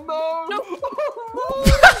qualifying. Oh no!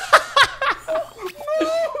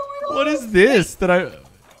 What is this that I? Guys,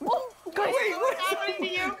 what's happening to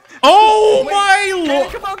you? Oh my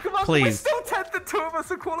lord! Come on, come on. We're Please. still 10th and 2 of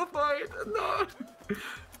us are qualified. No.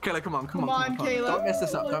 Kayla, come on. Come on, Caleb. Don't mess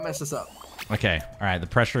this up. Don't mess this up. Okay, all right. The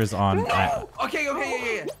pressure is on. Okay,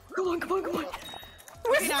 yeah. Come on.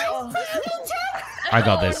 I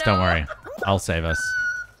got this. Don't worry. I'll save us.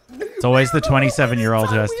 It's always the 27-year-old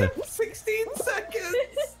who has to. 16 seconds.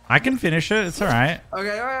 I can finish it. It's all right.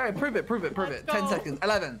 Okay, all right. Prove it. 10 seconds.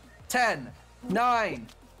 11, 10, 9,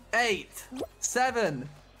 8, 7,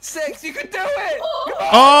 6. You can do it.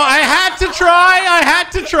 Oh, I had to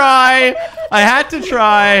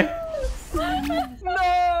try.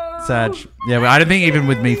 No. Sag. Yeah, but I don't think even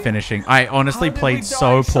with me finishing, I honestly How did played we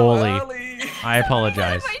so die poorly. early? I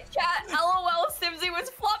apologize. My chat, LOL, Simsy was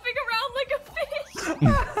flopping around like a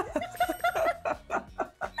fish.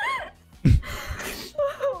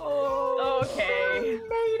 Okay.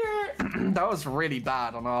 That was really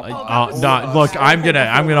bad on our part. No, look, I'm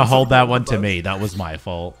gonna hold that one to me. That was my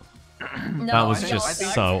fault. No, That was no, just it's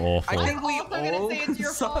not. so I awful. think we Also gonna all say it's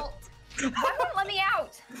your sucked. fault. Why won't let me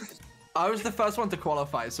out? I was the first one to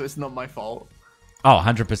qualify, so it's not my fault. Oh,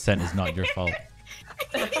 100% is not your fault.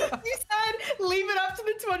 You said leave it up to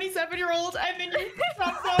the 27-year-old, and then you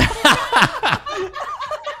fucked up.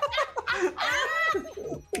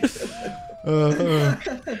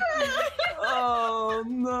 Oh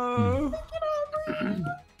no. I'm gonna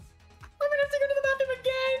have to go to the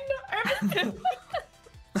bathroom again.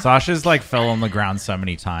 Sasha's like fell on the ground so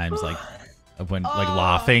many times, like when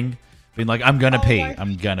laughing, being like, "I'm gonna pee. my-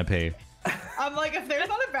 I'm gonna pee." I'm like, if there's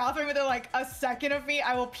not a bathroom within like a second of me,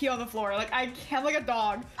 I will pee on the floor. Like I can't, like a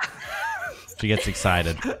dog. She gets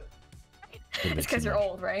excited. It's because you're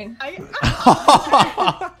old, right?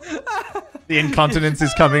 The incontinence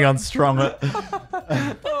is coming on stronger.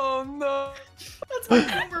 Oh no. That's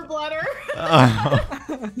my boomer bladder.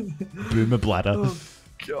 Boomer bladder.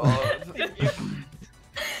 God.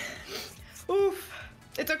 Oof.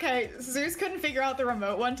 It's okay. Zeus couldn't figure out the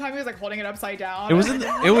remote one time. He was like holding it upside down. It was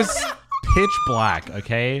pitch black.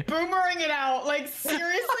 Okay. boomering it out. Like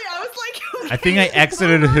seriously, I was like, I think I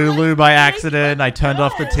exited Hulu by accident. I turned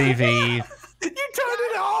off the TV. You turned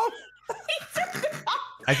it off.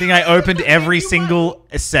 I think I opened every single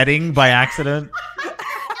setting by accident. all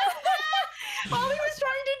he was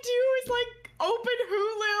trying to do is like open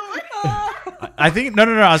Hulu. I think no.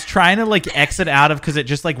 I was trying to like exit out of because it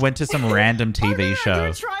just like went to some random Oh, no, TV you show.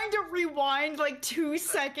 were trying to rewind like 2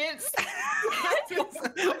 seconds.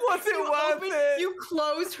 Was it worth it? You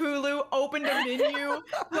closed Hulu, opened a menu.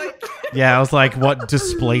 Like Yeah, I was like, what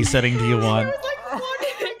display setting do you it want? was like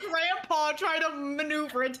fucking grandpa trying to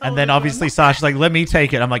maneuver a And then television. obviously Sasha's like, let me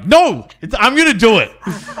take it. I'm like, no, I'm gonna do it.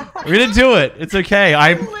 We're gonna do it. It's okay. I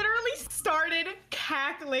I'm. literally started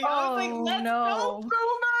cackling. I was like, Oh, let's no. go,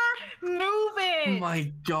 Boomer! Move it! Oh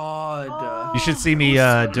my god. You should see me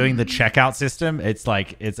doing the checkout system. It's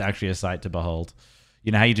like it's actually a sight to behold.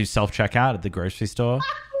 You know how you do self checkout at the grocery store?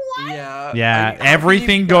 Yeah. Yeah, I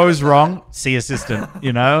everything goes wrong. See assistant.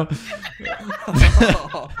 You know?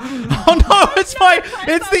 Oh no, it's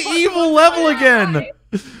the evil level again.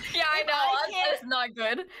 Yeah, I know. That's not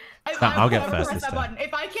good. I'll get will first press this that time. button.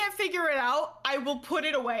 If I can't figure it out, I will put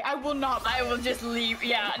it away. I will not. I will just leave.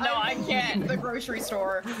 Yeah, no, I will can't. leave the grocery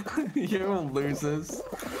store. You're all losers.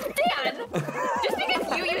 Dan, just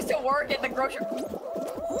because you used to work at the grocery.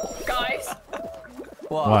 Guys,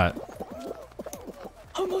 What?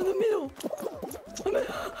 I'm on the middle.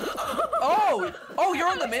 Oh, you're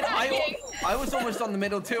on the middle. I was almost on the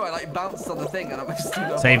middle too. I like bounced on the thing and I just stood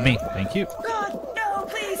up. Save me. Thank you. God, no,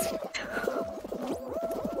 please.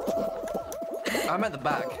 I'm at the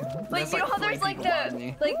back. like you know how three there's like people behind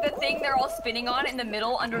me. the thing they're all spinning on in the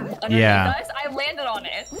middle underneath Yeah. us? I landed on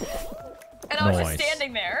it, and I was just Nice.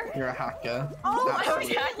 standing there. You're a hacker. Oh, I was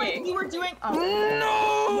Absolutely. hacking. you were doing.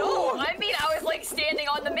 Oh. No, I mean I was like standing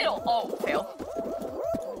on the middle. Oh, fail.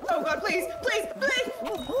 Oh God, please, please, please.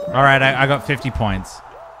 All right, I got 50 points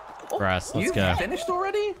for us. Let's You go. finished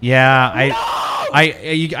already? Yeah,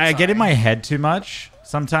 I get in my head too much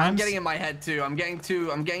sometimes. I'm getting in my head too. I'm getting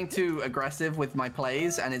too aggressive with my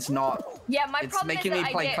plays, and it's not. Yeah, my It's problem making is me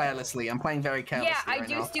that play I get, carelessly. I'm playing very carelessly yeah, I right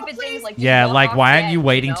do now. stupid things like Yeah, walk like off why the aren't you edge,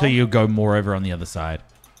 waiting till know? you go more over on the other side?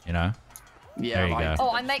 You know? Yeah, There you right. go.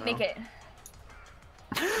 Oh, I might make it.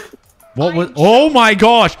 What was? Oh my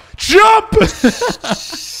gosh! Jump!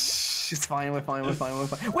 It's fine. We're fine. We're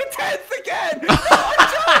 10th again.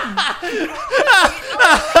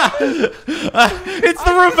 It's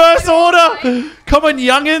the reverse order. Come on,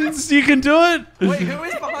 youngins, you can do it. Wait, who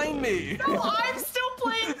is behind me? No, I'm still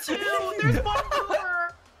playing too. There's one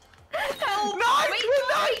more. Help! Nine!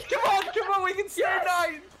 Come on, we can stay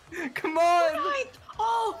nine. Come on. Nine.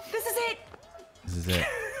 Oh, this is it. This is it.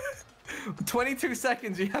 22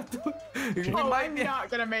 seconds. You have to. You Oh, might I'm be. not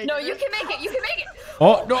gonna make No, it. you can make it. You can make it.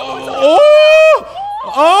 Oh no!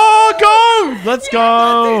 Oh, go! Let's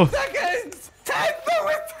go. 10 seconds. 10. No,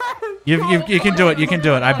 we're 10. You can do it. You can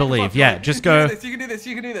do it. I believe. Yeah, just go. You can do this.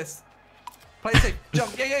 You can do this. Play safe.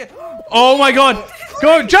 Jump. Yeah. Oh my God!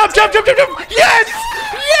 Go! Jump! Yes!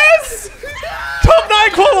 Yes! Top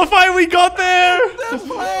 9 qualify. We got there.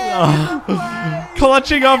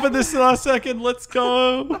 Clutching up in this last second. Let's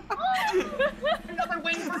go. Another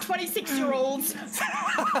win for 26-year-olds.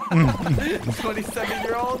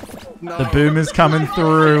 27-year-olds. No. The boom is coming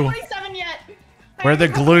through. 27 yet. We're the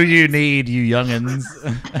glue you need, you youngins.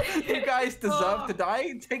 You guys deserve to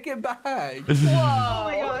die. Take it back. Whoa! Oh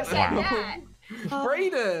my gosh. Yeah.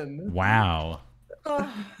 Brayden. Wow.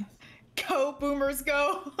 Go, boomers,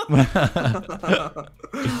 go.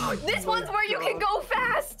 This one's where you can go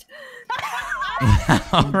fast.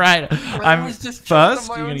 All right. I'm was just first.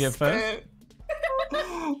 choking You're on my gonna own get first. spit.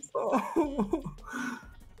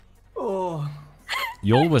 Oh.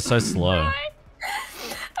 Y'all were so slow.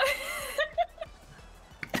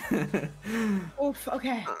 Oof.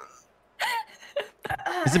 Okay.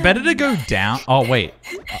 Is it better to go down? Oh wait.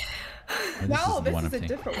 Oh, No, the this one is I'm a thinking.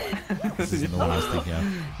 different one. This isn't the one I was thinking of.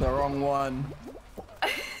 The wrong one. I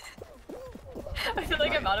feel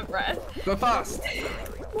like I'm out of breath. Go fast.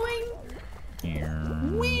 Boing.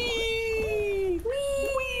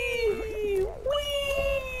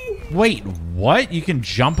 Wait, what? You can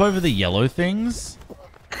jump over the yellow things?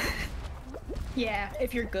 Yeah,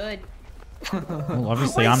 if you're good. Well,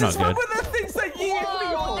 obviously I'm not good. What were the things that you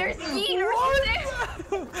Whoa, there's yeeters there.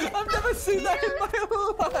 I've never seen that in my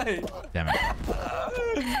life. Damn it.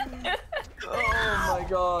 Oh my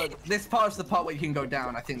god. This part's the part where you can go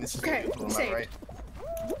down. I think this is Okay, what you're talking safe. about, right?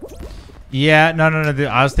 Yeah, no.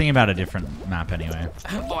 I was thinking about a different map anyway.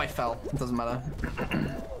 Oh, I fell. It doesn't matter.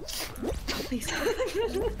 Please.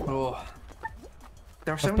 Oh.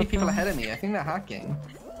 There are so many people ahead of me. I think they're hacking.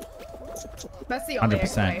 That's the only 100%.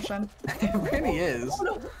 explanation. It really is.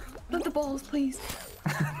 Not the balls, please.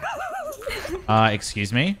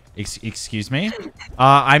 Excuse me? Excuse me?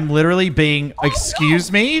 I'm literally being...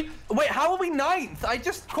 Excuse me? Wait, how are we 9th? I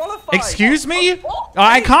just qualified. Excuse me?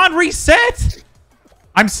 I can't reset!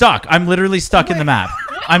 I'm stuck. I'm literally stuck in the map.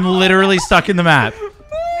 I'm literally stuck in the map.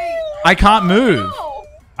 I can't move. No.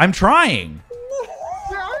 I'm trying.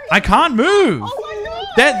 Where are you? I can't move.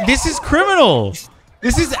 Oh my god. This is criminal.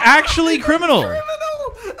 This is actually criminal.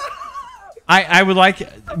 I would like...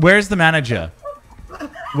 Where's the manager?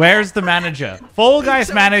 Where's the manager? Fall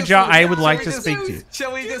Guys manager, I would like to speak to.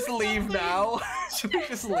 Shall we just leave now? Shall we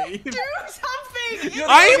just leave? Do something. You're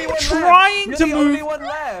the I only am one left. trying You're to the move. only one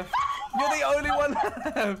left. You're the only one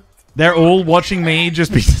left. They're all watching me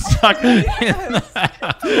just be stuck in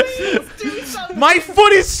the... Do something. My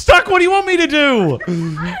foot is stuck. What do you want me to do?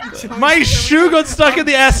 My shoe got stuck in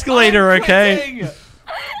the escalator, okay? Quitting.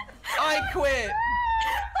 I quit.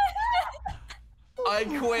 I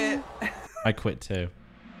quit. I quit too.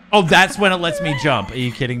 Oh, that's when it lets me jump. Are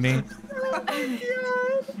you kidding me?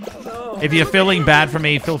 No. If you're feeling bad for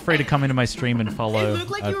me, feel free to come into my stream and follow. It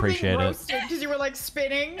looked like I you were being appreciate it. roasted because you were like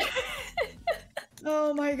spinning.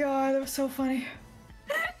 Oh my god, that was so funny.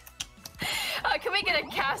 Can we get a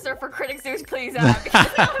caster for Critic Zeus, please? Oh my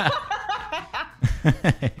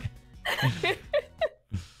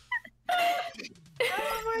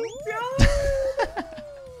god.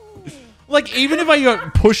 Like, even if I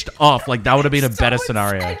got pushed off, like, that would have been a better Someone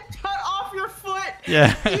scenario. said, cut off your foot.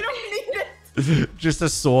 Yeah. You don't need it. Just a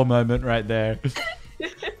sore moment right there. Oh my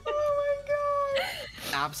god.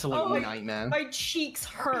 Absolute nightmare. My cheeks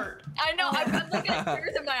hurt. I know. I'm looking at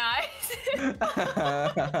tears in my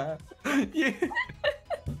eyes. Yeah.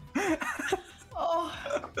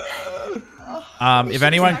 If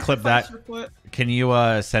anyone clipped that, Sacrifice your foot. can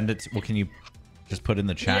you send it? Well, can you just put in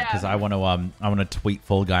the chat? Because Yeah. I want to tweet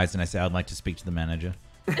Fall Guys and I say I'd like to speak to the manager.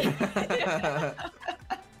 Oh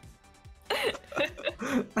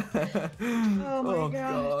my Oh god.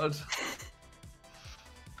 god.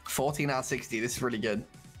 14 out of 60. This is really good.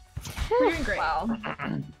 We're doing great. Wow.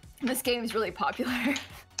 This game is really popular.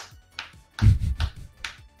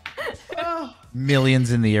 Oh,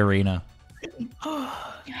 Millions in the arena.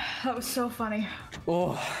 that was so funny.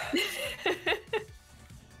 Oh.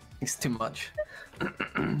 It's too much. My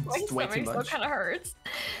It's way too stomach still much. kind of hurts.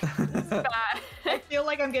 It's bad. I feel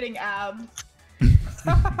like I'm getting abs.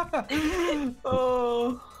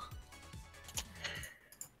 Oh.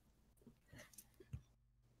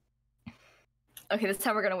 Okay, this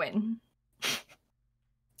time we're gonna win.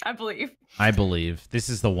 I believe. I believe this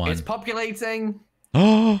is the one. It's populating.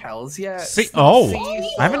 Oh, Hells yeah.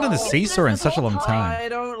 I haven't done the seesaw in such a long time. I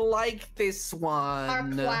don't like this Our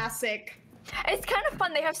one. classic. It's kind of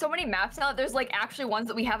fun. They have so many maps now. There's like actually ones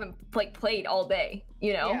that we haven't like played all day.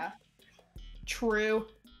 You know. Yeah. True.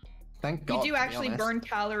 Thank God. You do to be actually honest. burn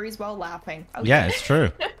calories while laughing. Okay. Yeah, it's true.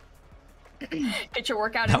 Get your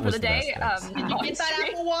workout That in for was the the day. best thing. Did you get that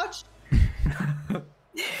Apple Watch?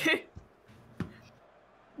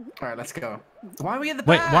 All right, let's go. Why are we in the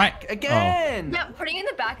Wait, back why- again? Yeah, putting in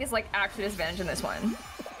the back is like actually disadvantage in this one.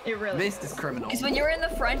 It really This is criminal. Because when you're in the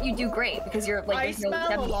front, you do great because you're like. I there's no smell a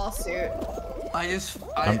depth. lawsuit.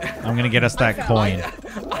 I'm gonna get us that coin.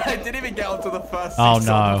 I didn't even get onto the first. Oh, six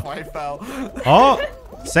no. before I fell. Oh,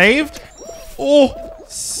 saved. Oh,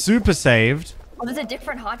 super saved. Oh, there's a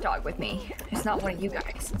different hot dog with me. It's not one of you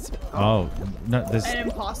guys. Oh, no, there's. An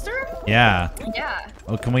imposter? Yeah. Yeah.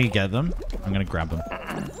 Oh, can we get them? I'm gonna grab them.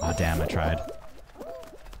 Oh, damn, I tried.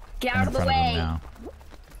 Get I'm out in of the front of them way. now.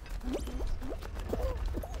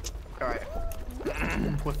 All right.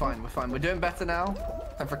 We're fine. We're fine. We're doing better now.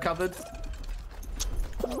 I've recovered.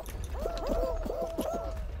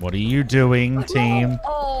 What are you doing, team?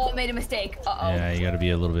 Oh, I made a mistake. Uh-oh. Yeah, you gotta be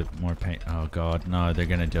a little bit more pain. Oh god, no, they're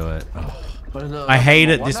gonna do it. Oh. What is it? I hate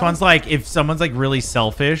it. What This now? one's like, if someone's like really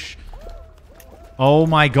selfish. Oh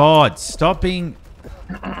my god, stop being.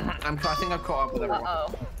 I think I've caught up with everyone.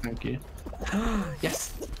 Uh-oh. Thank you.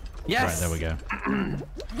 Yes. Right, Yes. there we go.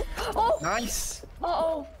 Oh. Nice.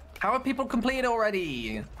 Uh-oh. How are people completed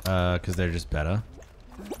already? Because they're just better.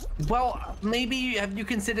 Well, maybe have you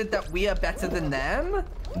considered that we are better than them?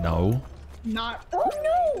 No, Not. Oh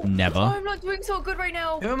no. never. Oh, I'm not doing so good right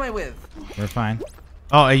now. Who am I with? We're fine.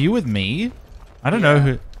 Oh, are you with me? I don't know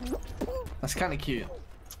who. That's kind of cute.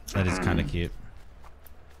 That is kind of cute.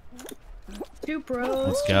 Two bros.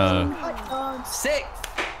 Let's go. Hot dogs. 6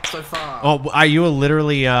 so far. Oh, you were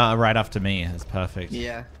literally right after me. That's perfect.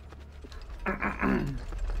 Yeah. All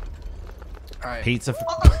right. Pizza.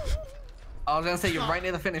 I was gonna say you're right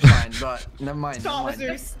near the finish line, but never mind. Stop, Never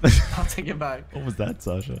mind. Zeus. I'll take it back. What was that,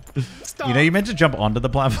 Sasha? Stop. You know, you meant to jump onto the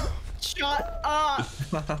platform. Shut up.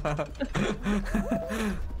 All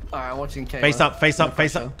right, I'm watching Kayla. Face up, face up,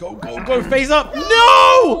 face pressure. up. Go, go, go, face up.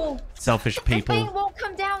 No! Selfish My people. plane won't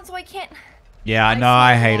come down, so I can't. Yeah, I know.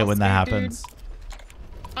 I hate it when that happens.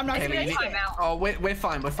 I'm not Kayla, gonna you need- time out. Oh, we're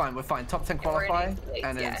fine. We're fine. We're fine. Top 10 we're in qualify, eighth place,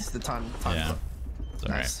 and yeah. it's the time. Yeah. up. It's all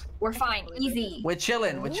right. Nice. We're fine. Easy. We're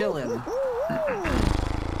chilling. We're chilling.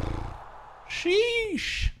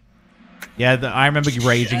 Sheesh. Yeah, I remember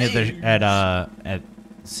raging at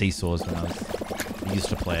seesaws when I used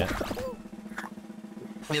to play it.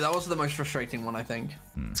 Yeah, that was the most frustrating one, I think.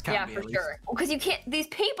 It can Yeah, be, for at least. sure. Because you can't. These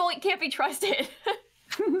people can't be trusted.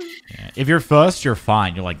 Yeah. If you're first, you're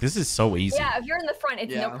fine. You're like, this is so easy. Yeah, if you're in the front,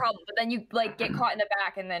 it's no Yeah. problem. But then you like get caught in the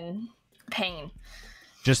back, and then pain.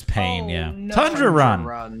 Just pain. Oh, Yeah. no. Tundra run.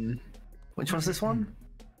 Run. Which one's this one?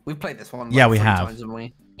 We've played this one. Yeah, like we 3 have. times, haven't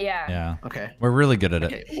we? Yeah. Yeah. Okay. We're really good at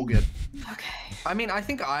it. Okay, all good. Okay. I mean, I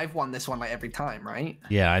think I've won this one like every time, right?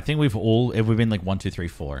 Yeah, I think we've been like 1, 2, 3,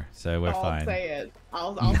 4, so we're I'll fine. say it.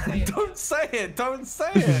 I'll say it. Don't say it. Don't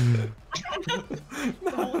say it.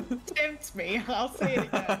 Don't tempt me. I'll say it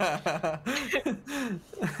again.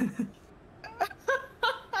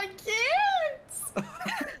 I can't.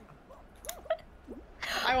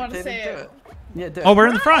 I want to say it. Yeah, do it. Oh, we're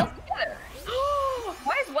in the front.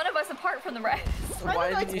 Why is one of us apart from the rest?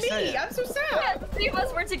 Why That's didn't you say me. it? I'm so sad. Yeah, the three of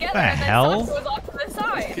us were together, The and then hell? someone goes off to the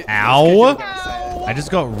side. Ow! Ow. I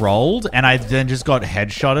just got rolled, and I then just got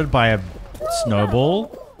headshotted by a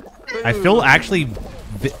snowball. I feel actually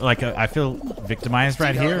I feel victimized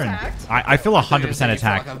right feel here, and attacked? I feel 100% You feel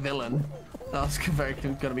attacked. like a villain. I was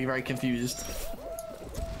gonna be very confused.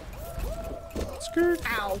 Skirt.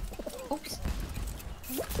 Ow. Oops.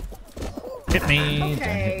 Hit me.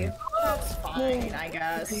 Okay. That's fine, I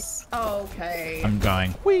guess. Okay. I'm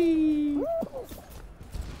going. Whee!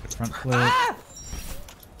 Front flip.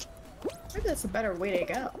 Maybe that's a better way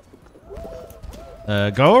to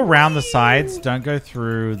go. Go around the sides. Don't go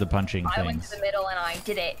through the punching I went to things. the middle and I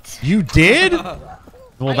did it. You did?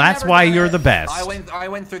 Well, I that's never why done you're it. the best. I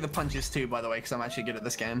went through the punches too, by the way, because I'm actually good at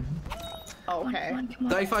this game. Okay.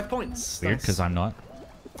 35 points. Weird, Nice. because I'm not.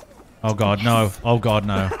 Oh god, no. Oh god,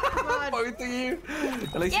 no. Both of you.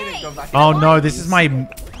 At least you didn't go back. Oh no, this is my...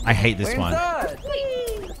 I hate this We're in one. third.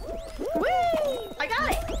 Whee! I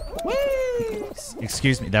got it.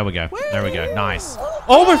 Excuse me. There we go. There we go. Nice.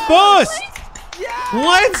 Oh, we're first!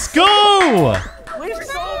 Let's go! We're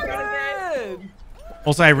so good.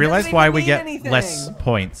 Also, I realized even why we mean get anything. less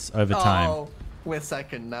points over time. Oh, we're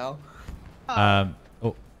second now.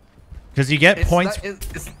 Because you get points...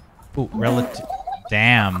 It's Ooh, relative...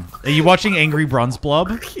 Damn. Are you watching Angry Bronze Blob?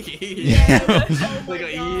 yeah. They got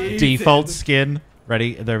yeeted. Default skin.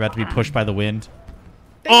 Ready? They're about to be pushed by the wind.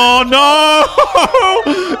 Oh no!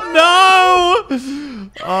 No!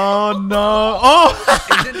 Oh no!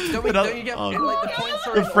 Oh! Don't you get like the points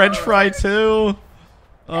are The in French order fry too.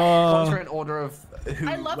 Points are in order of who,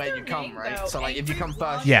 I love where their you come, name, right? though. So like if you come Angry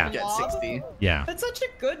first, Yeah. you get 60. Yeah. That's such a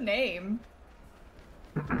good name.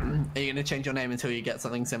 Are you gonna change your name until you get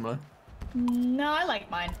something similar? No, I like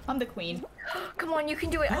mine. I'm the queen. Come on, you can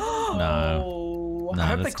do it. No. Oh. No, I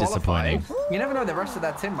hope that's they qualify. disappointing. You never know, the rest of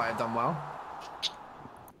that team might have done well.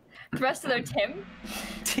 The rest of their Tim.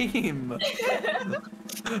 Team!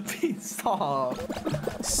 Peace off.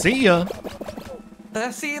 See ya.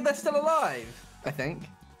 See, they're still alive, I think.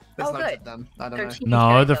 There's Oh, no good. tip them. I don't Their know. team is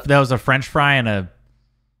No, good, though. there was a French fry and a...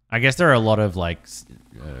 I guess there are a lot of, like,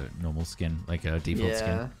 normal skin, like a default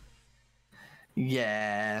skin.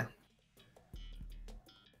 Yeah.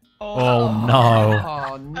 Oh, no.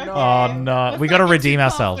 Oh no. Oh, no. Let's We not gotta get redeem too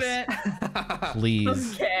ourselves. confident.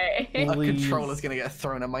 Please. Okay. A Please. controller's gonna get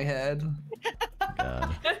thrown at my head.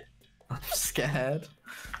 God. I'm scared.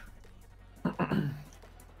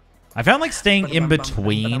 I found like staying in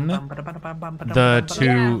between the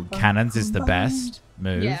two cannons is the best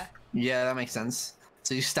move. Yeah. Yeah, that makes sense.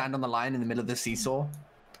 So you stand on the line in the middle of the seesaw.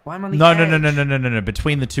 Why am I on the No, edge?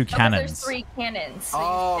 between the two There's cannons. 3 cannons. so you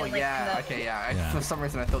Oh can, like, yeah, the- okay, yeah. Yeah. For some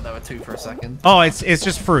reason I thought there were 2 for a second. Oh, it's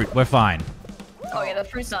just fruit. We're fine. Oh yeah, the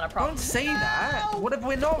fruit's not a problem. Don't say that. What if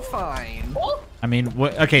we're not fine? Oh, I mean,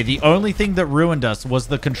 okay. The only thing that ruined us was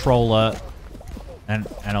the controller, and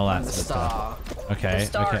all that The stuff. star. Okay, The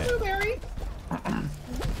star. okay. Blueberry.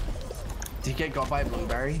 Did you get got by a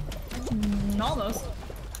blueberry? Almost.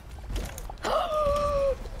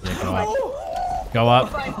 Yeah, go up. Go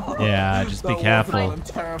up. Yeah, just be careful. Watermelon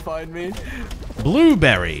terrified me.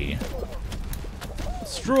 Blueberry.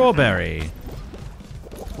 Strawberry.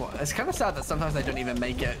 Well, it's kind of sad that sometimes they don't even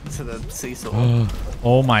make it to the seesaw.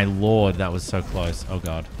 Oh my lord, that was so close. Oh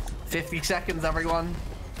god. 50 seconds, everyone.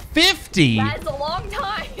 50. that's a long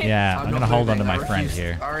time. Yeah, I'm not gonna hold on moving. to my I friend refuse-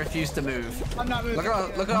 here. I refuse to move. I'm not moving.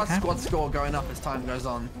 Look at our squad score going up as time goes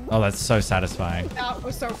on. Oh, that's so satisfying. That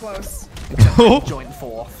was so close. Oh. Joint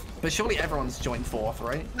 4th. But surely everyone's joint 4th,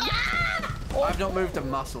 right? I've not moved a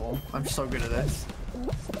muscle. I'm so good at this.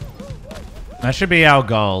 That should be our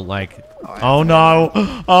goal. Like, Oh, oh no,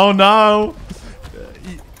 oh no.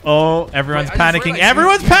 Oh, everyone's Wait, I just panicking. realized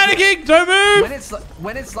Everyone's panicking. Don't move.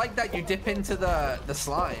 When it's like that, you dip into the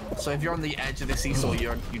slime. So if you're on the edge of the seesaw,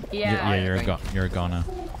 you Yeah. Yeah, I think. you're a goner.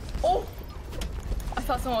 Oh, I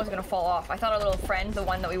thought someone was gonna fall off. I thought our little friend, the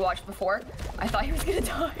one that we watched before, I thought he was gonna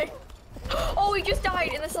die. Oh, he just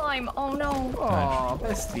died in the slime. Oh no. Aw,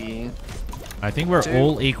 bestie. I think we're 2,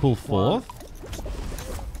 all equal 4th.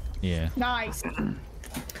 Yeah. Nice.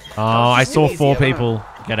 Oh, I just saw too 4 easy, I don't people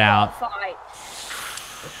get out. Fight.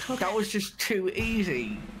 That was just too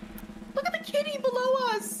easy. Look at the kitty below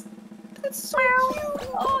us. That's so cute.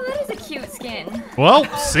 Oh, that is a cute skin. Well,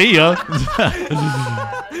 see ya.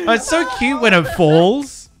 It's so cute when it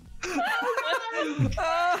falls.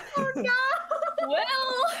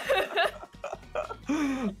 Well.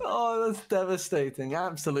 Oh, that's devastating.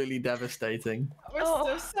 Absolutely devastating. We're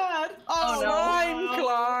so sad. Slime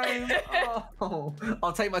climb. Oh,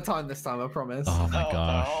 I'll take my time this time, I promise. Oh my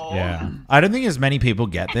gosh. Yeah. I don't think as many people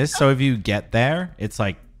get this. So if you get there, it's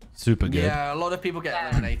like super good. Yeah, a lot of people get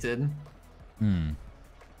eliminated. Hmm.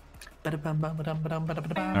 All All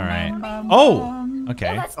right. Oh. Okay.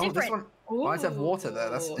 Oh, that's Oh, different. this one. Why does it have water there?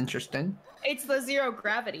 That's interesting. It's the zero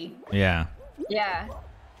gravity. Yeah. Yeah.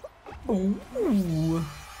 Ooh.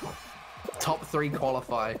 Top 3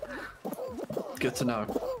 qualify. Good to know.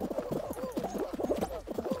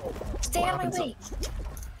 Stay on my way.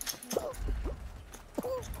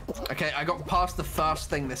 Okay, I got past the first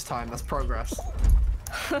thing this time. That's progress.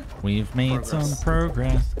 We've made some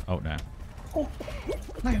progress. Oh no.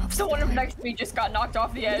 Someone next to me just got knocked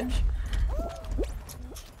off the edge.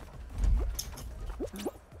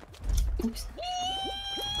 Oops.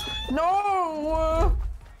 No!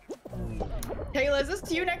 Kayla, is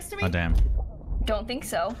this you next to me? Oh damn. Don't think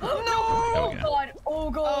so. There Oh we go. god. Oh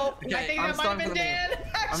god. I think that might have been Dan,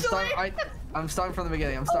 actually. I'm starting from the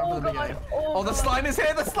beginning. I'm starting from the God. beginning. Oh, Oh, the God. slime is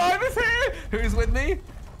here. The slime is here. Who's with me?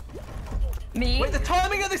 Me? Wait, the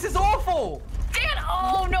timing of this is awful. Dan!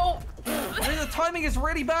 Oh no! Wait, the timing is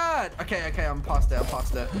really bad. Okay, I'm past it. I'm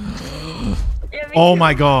past it. Yeah, me Oh too.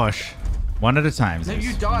 my gosh. One at a time. No, Zeus.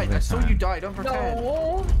 you One died. at I a saw time. you die. Don't pretend.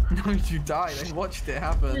 No. No, you died. I watched it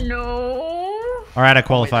happen. No. All right, I Wait,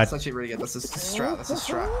 qualified. that's actually really good. That's a strat. That's a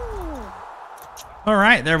strat. All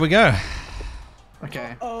right, there we go.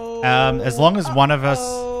 Okay. As long as one of us.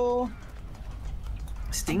 Oh,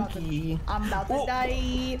 Stinky. I'm about to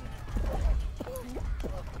die.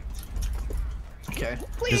 Okay.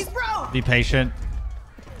 Please, Just bro. Be patient.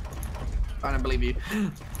 I don't believe you.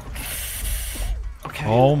 Okay.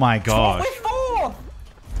 Oh my gosh. We're fourth.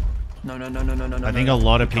 No. I think a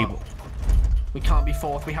lot of people. We can't be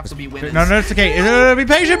fourth. We have to be winners. No, it's okay. No, be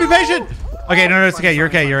patient. Be patient. Okay, no, it's okay. You're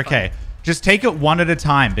okay. You're okay. Just take it one at a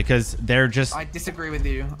time because they're just. I disagree with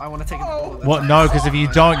you. I want to take it all at a Well, time. no, because if you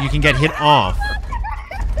don't, you can get hit off.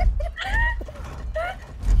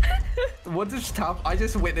 What just happened? I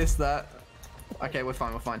just witnessed that. Okay, we're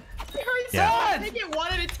fine. We're fine. Yeah. I take it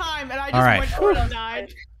one at a time, and I just All right. went for it and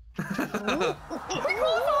died. We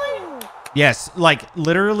qualified. Yes, like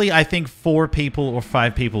literally, I think 4 people or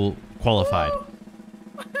 5 people qualified.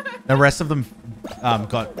 The rest of them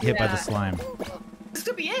got hit by the slime. This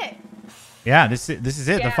could be it. Yeah, this is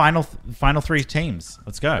it. The Yeah. final 3 teams.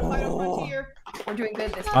 Let's go. Final frontier. We're doing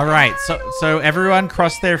good this time. All right, so everyone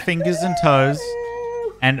cross their fingers and toes,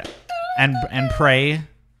 and pray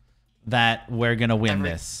that we're gonna win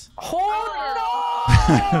this. Oh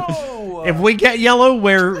no! If we get yellow,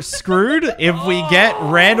 we're screwed. If we get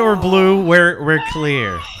red or blue, we're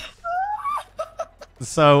clear.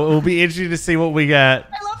 So it will be interesting to see what we get.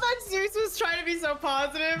 I love that Zeus was trying to be so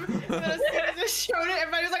positive, and then as soon as I showed it,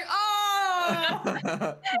 everybody was like,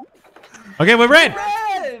 "Oh!" Okay, we're red.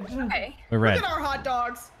 Red! Okay. We're Look red. at our hot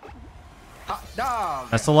dogs. Hot dog.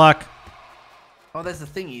 Best of luck. Oh, there's the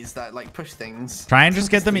thingies that like push things. Try and just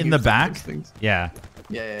get them in the Thingies that back. push things. Yeah.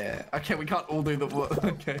 Yeah. Okay, we can't all do the work.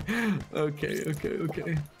 Okay.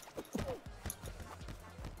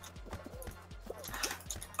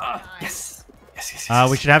 Yes.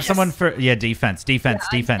 We should have someone for defense. I'm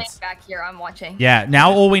staying back here. I'm watching. Yeah.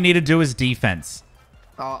 Now all we need to do is defense.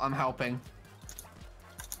 Oh, I'm helping.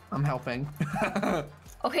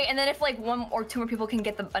 Okay, and then if like 1 or 2 more people can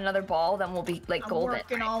get another ball, then we'll be like I'm golden.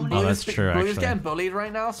 working on Oh, it. that's true. Blue's Actually. getting bullied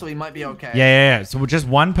right now, so he might be okay. Yeah. So just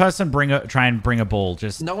one person try and bring a ball.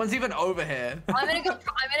 Just. No one's even over here. I'm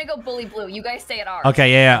gonna go bully blue. You guys stay at ours.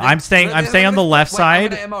 Okay. Yeah. I'm staying on the left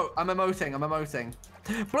side. I'm emoting.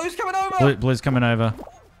 Blue's coming over. Blue's coming over.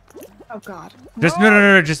 Oh God. Just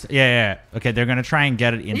no. Just yeah. Okay, they're gonna try and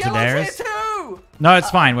get it into Yellow's theirs. here too. No,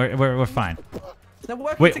 it's fine. We're fine. They're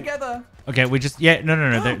working Wait. together. Okay, we just no.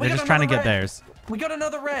 They're We got just trying to another get red. theirs. We got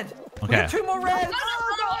another red. We Okay. got 2 more reds.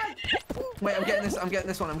 Oh, Wait, I'm getting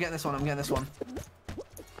this one.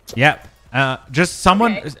 Yep. Just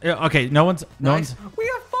someone. Okay. Okay. No one's. Nice. We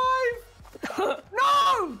have 5.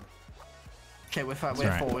 No. Okay, we're fine. We're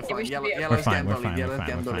alright. 4. We're we fine. should be okay. Yellow's We're fine, getting we're bullied. fine, Yellow's we're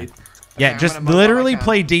getting fine, we're bullied. Yeah. Okay, I'm Just gonna emote while I literally can.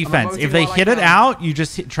 play I'm defense. emoting If they while I hit it can. out, you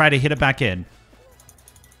just try to hit it back in.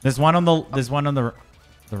 There's one on the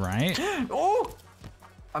right. Oh!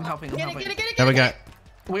 I'm helping. Get it. There we go.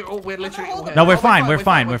 We're literally all here. No, we're Oh, fine. We're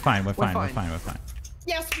fine. We're We're fine. fine.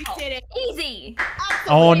 Yes, we did it. Easy.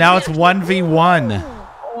 Oh, now it's 1v1.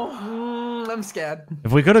 I'm scared.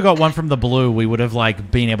 If we could have got one from the blue, we would have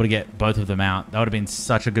like been able to get both of them out. That would have been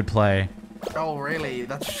such a good play. Oh, really?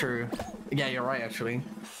 That's true. Yeah, you're right, actually.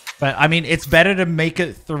 But I mean, it's better to make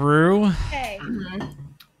it through. Hey,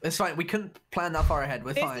 It's fine. We couldn't plan that far ahead.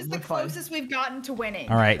 We're this fine. is the We're fine. closest we've gotten to winning.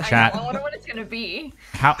 All right, I chat. know, I wonder what it's gonna be.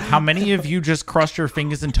 How many of you just crossed your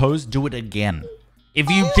fingers and toes? Do it again.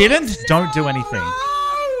 If you didn't, don't do anything.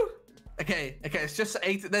 No! Okay, it's just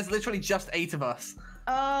 8. There's literally just 8 of us.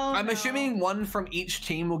 Oh, I'm no. assuming one from each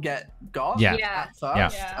team will get got. Yeah. Yeah. At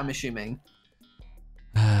first, Yeah. I'm assuming.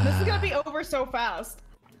 This is gonna be over so fast.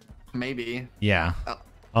 Maybe. Yeah.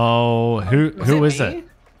 Oh, who is me? it?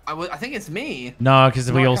 I think it's me. No,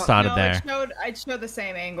 because we No, I all can't- started No, there. I'd show the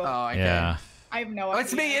same angle. Oh, okay. Yeah. I have no Oh, idea.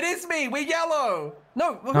 it's me. It is me. We're yellow.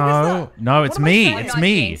 No, who is No, that? no, it's What am I me. saying? It's I'm not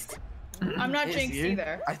me. jinxed. I'm not It's jinxed you?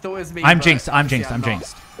 either. I thought it was me. I'm but jinxed. I'm obviously jinxed. I'm not.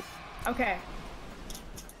 jinxed. Okay.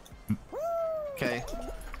 Okay.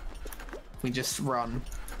 We just run.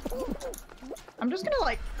 I'm just gonna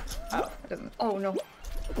like. Oh, it doesn't. Oh no.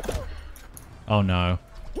 Oh no.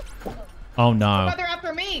 Oh no. Oh, they're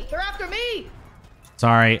after me. They're after me.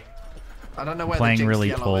 Sorry. I don't know where Playing the jinxed really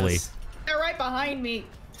yellow poorly. is. They're right behind me.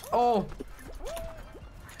 Oh.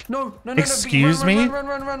 No. Excuse me?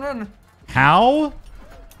 Run. How?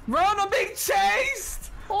 Run, I'm being chased!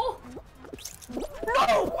 Oh.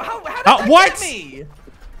 No! How did that what? get me?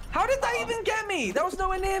 How did that even get me? That was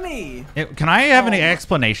nowhere near me. Can I have Oh. any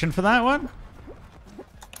explanation for that one?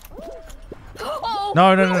 Oh.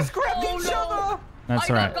 No. Let's grab Oh, each no. other. That's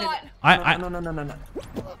I alright. got No.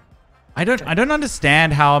 I don't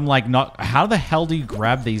understand how I'm like not. How the hell do you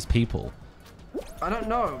grab these people? I don't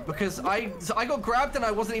know because I got grabbed and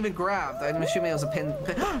I wasn't even grabbed. I'm assuming it was a pin.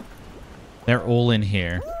 They're all in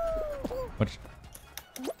here. Which?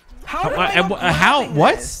 How did I not How? grabbing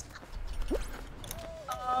What? this?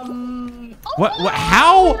 What?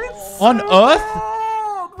 How on earth?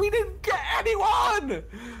 Oh, we didn't get anyone.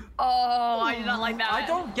 Oh, I did not like that. I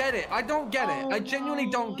don't get it. I genuinely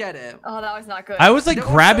don't get it. Oh, that was not good. I was like They're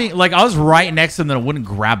also- grabbing, like I was right next to them, and I wouldn't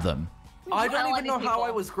grab them. I I don't don't even know like these how I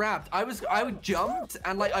people. was grabbed. I jumped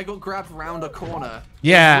and like I got grabbed round a corner.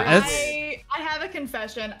 Yeah, Really? that's. I have a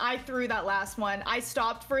confession. I threw that last one. I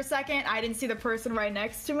stopped for a second. I didn't see the person right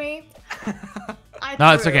next to me.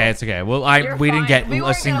 No, it's okay. It's okay. Well, You're we didn't fine. get We a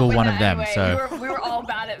weren't single gonna win one of that them, anyway. so we were all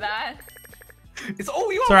bad at that. It's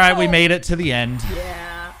all your it's all right. We fault. made it to the end.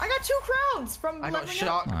 Yeah. I got 2 crowns from I got leveling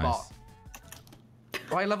shark up. Nice. bot.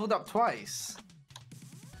 Oh, I leveled up twice.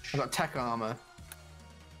 I got tech armor.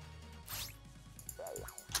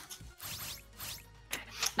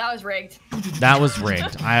 That was rigged. That was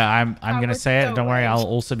rigged. I'm gonna was say it. so Don't worry. rigged. I'll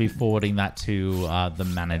also be forwarding that to the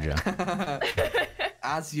manager.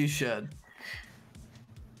 As you should.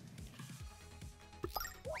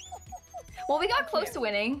 Well, we got close to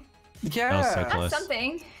winning. Yeah. That was so That's close.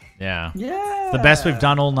 something. Yeah. Yeah. The best we've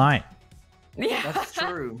done all night. Yeah. That's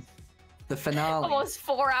true. The finale. Almost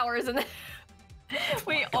 4 hours and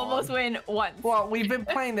we almost win once. Well, we've been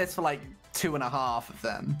playing this for like 2.5 of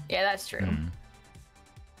them. Yeah, that's true. Hmm.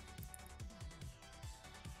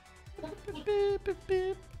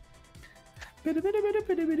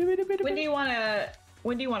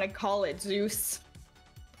 When do you wanna call it, Zeus?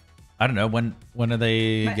 I don't know when are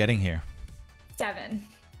they My- getting here? 7.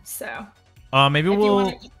 So. Maybe If you we'll.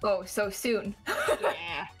 wanna- Oh, so soon.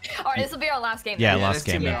 Yeah. All right, this will be our last game. Yeah, then. last this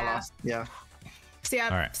could game, be yeah. our last. Yeah. See,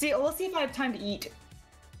 Alright. we'll see if I have time to eat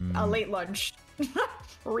a late lunch.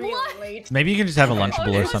 Really What? late. Maybe you can just have a Oh,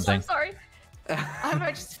 Lunchable or I'm so something. sorry. I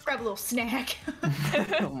might just grab a little snack.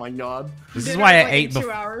 Oh my god. This is Dinner why I like ate in 2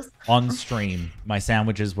 before hours. on stream. My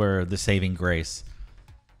sandwiches were the saving grace.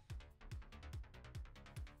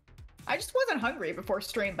 I just wasn't hungry before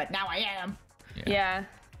stream, but now I am. Yeah.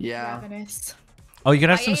 Yeah. Ravenous. Oh, you can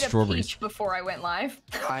have I some ate strawberries. a peach before I went live.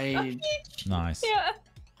 I Nice. Yeah.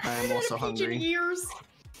 am also Haven't had a peach in hungry. years.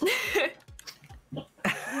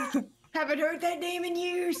 Haven't heard that name in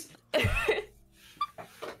years.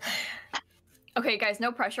 Okay, guys,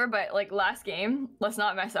 no pressure, but like last game, let's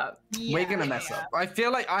not mess up. We're gonna mess up. I feel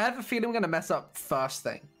like I have a feeling we're gonna mess up first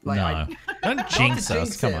thing. Like, No. Don't not to jinx us.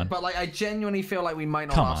 jinx Come it, on. But like, I genuinely feel like we might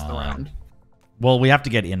not Come last the on. round. Well, we have to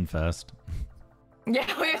get in first. Yeah,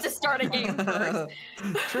 we have to start a game first.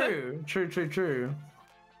 True.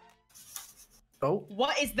 Oh,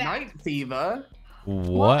 What is that? Night Fever.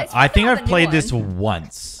 What? it's I think not I've the new played this one.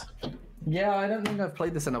 once. Yeah, I don't think I've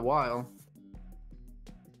played this in a while.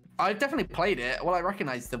 I've definitely played it. Well, I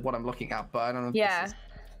recognize what I'm looking at, but I don't know if Yeah. this has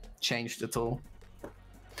changed at all.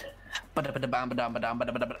 Okay, I it is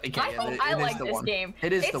like the this one. game.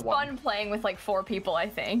 It is it's the one. fun playing with like 4 people, I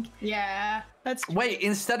think. Yeah, that's Wait,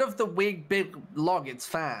 instead of the big log, it's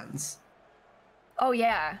fans. Oh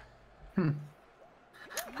yeah.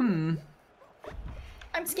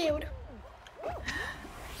 I'm scared.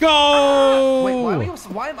 Go! Wait,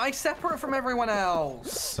 why am I separate from everyone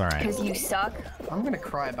else? Sorry. Because you suck. I'm gonna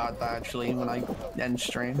cry about that actually when I end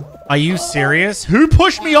stream. Are you serious? Who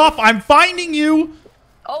pushed me off? I'm finding you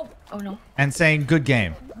Oh no. and saying good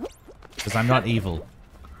game. Because I'm not evil.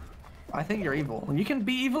 I think you're evil. You can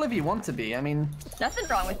be evil if you want to be. I mean, Nothing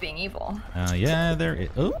wrong with being evil. Yeah, there is.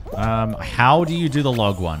 Oh, how do you do the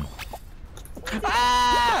log one?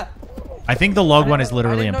 ah! I think the log one is I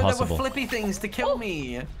literally didn't know impossible. There were flippy things to kill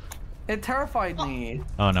me. It terrified me.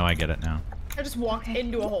 Oh no, I get it now. I just walked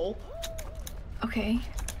into a hole. Okay.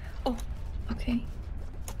 Oh, okay.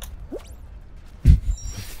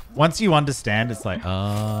 Once you understand, it's like,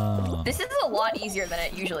 oh. This is a lot easier than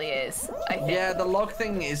it usually is, I think. Yeah, the log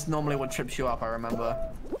thing is normally what trips you up, I remember.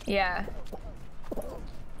 Yeah.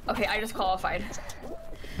 Okay, I just qualified.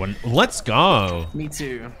 Let's go. Me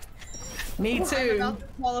too. Me I'm too. about to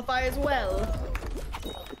qualify as well.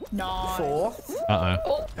 Nice. 4th?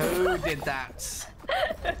 Uh-oh. Who did that?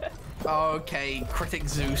 Okay, critic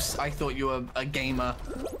Zeus. I thought you were a gamer.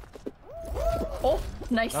 Oh,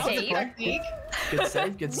 nice That was a save. Technique. Good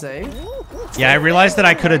save, good save. Yeah, I realized that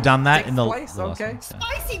I could have done that in the Place, last okay. one.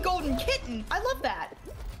 Spicy golden kitten. I love that.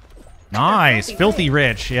 Nice. Filthy Filthy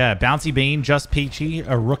rich. Yeah, Bouncy Bean, just peachy.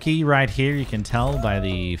 A rookie right here, you can tell by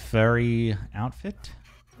the furry outfit.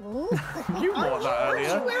 You wore that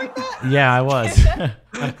earlier. Wearing that? Yeah, I was.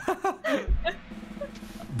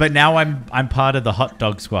 But now I'm part of the hot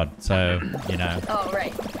dog squad, so, you know. Oh,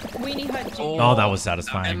 right. Weenie Hut G. Oh, that was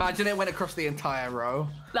satisfying. Imagine it went across the entire row.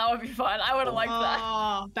 That would be fun. I would have liked that.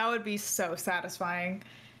 Oh, that would be so satisfying.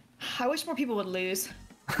 I wish more people would lose.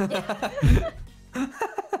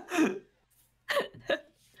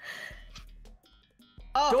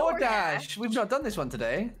 Oh, DoorDash! We've not done this one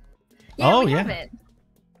today. Yeah, Oh, we yeah. haven't.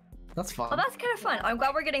 That's fun. Well, that's kind of fun. I'm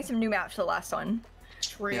glad we're getting some new maps for the last one.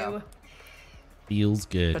 True. Yeah. Feels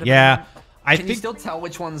good. But Yeah, I Can you think still tell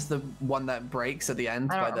which one's the one that breaks at the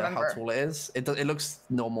end I by don't the how remember. tall it is? It looks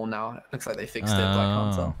normal now. It looks like they fixed it, but I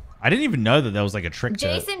can't Oh. tell. I didn't even know that there was like a trick to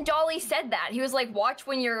it. Jason Dolly said that. He was like, watch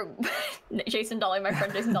when you're... Jason Dolly, my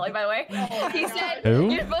friend Jason Dolly, by the way. He said, Who?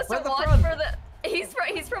 you're supposed We're to the watch front. for the...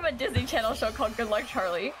 He's from a Disney Channel show called Good Luck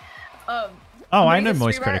Charlie. Oh, I Maybe know the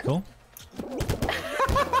Moist streamer- Critical.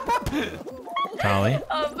 Charlie.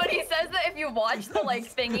 But he says that if you watch the like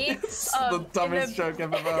thingy, The dumbest joke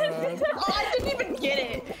I've ever heard. Oh, I didn't even get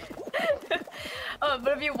it.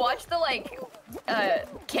 But if you watch the like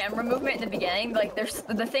camera movement in the beginning, like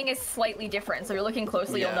the thing is slightly different. So if you're looking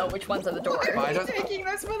closely, Yeah. you'll know which one's at the door. I He's don't, taking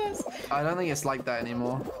this with us. I don't think it's like that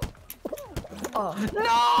anymore. Oh,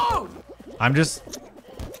 No! I'm just...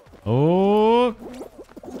 Oh,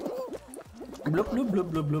 Bloop, bloop, bloop,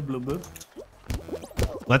 bloop, bloop, bloop, bloop.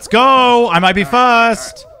 let's go. I might be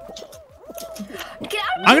first. get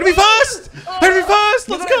out! I'm going to be first. I'm going to be first.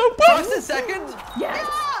 Let's go. First and second? Yes.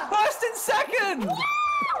 First and second!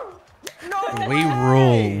 No We way!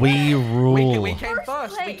 rule. We rule. We came First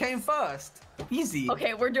first. We place. came first. Easy.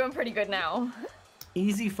 Okay, we're doing pretty good now.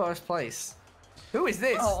 Easy first place. Who is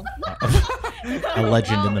this? Oh, A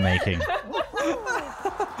legend in the making. Rip.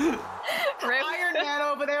 Iron Man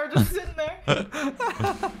over there just sitting there.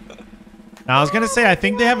 Now, I was going to say, I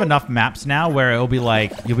think they have enough maps now where it'll be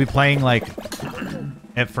like, you'll be playing like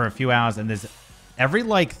it for a few hours and there's every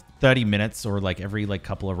like 30 minutes or like every like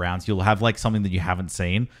couple of rounds, you'll have like something that you haven't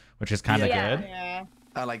seen, which is kind of Yeah. good. Yeah.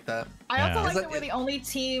 I like that. I also Yeah. like Is that it- we're the only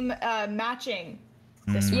team matching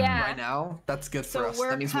this one. Yeah. Right now, that's good for So us. we're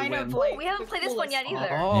That means we kind win. of like We haven't the played this one yet coolest.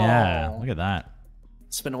 either. Oh. Yeah, look at that.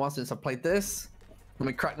 It's been a while since I played this. Let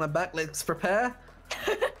me crack my back. Let's prepare.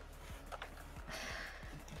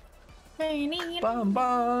 Bum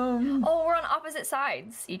bum. Oh, we're on opposite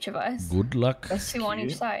sides, each of us. Good luck. That's Two on each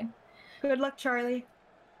cute. side. Good luck, Charlie.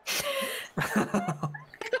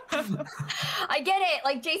 I get it,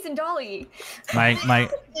 like Jason Dolly. My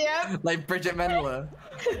Yeah. Like Bridget Mendler.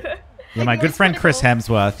 yeah, my good friend Chris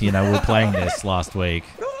Hemsworth, you know, we were playing this last week.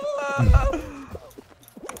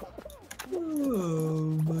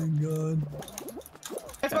 Oh my god.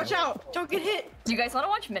 Guys, watch out! Don't get hit. Do you guys want to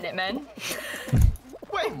watch Minutemen?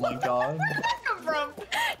 Wait, Oh my god. where did that come from?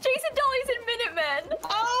 Jason Dolly's in Minutemen.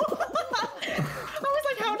 Oh! I was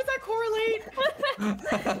like, how does that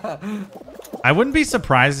correlate? I wouldn't be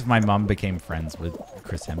surprised if my mom became friends with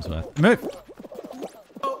Chris Hemsworth.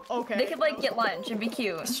 Oh, okay. They could like get lunch and be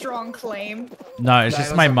cute. Strong claim. No, it's That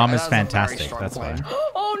just was my a- mom that is was a very fantastic. strong That's why. claim.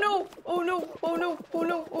 Oh no! Oh no! Oh no! Oh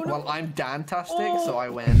no! Oh no! Well, I'm dantastic, so I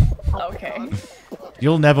win. Okay.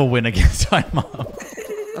 You'll never win against my mom.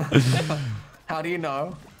 How do you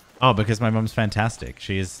know? Oh, because my mom's fantastic.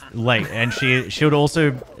 She is late, and she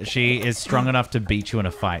is strong enough to beat you in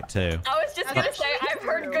a fight too. I was just gonna say I've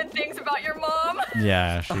heard good things about your mom.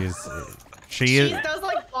 Yeah, she does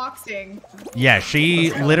like boxing. Yeah,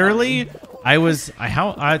 she literally. I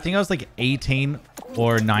think I was like 18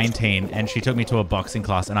 or 19, and she took me to a boxing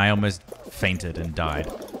class, and I almost fainted and died.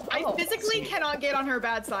 I physically cannot get on her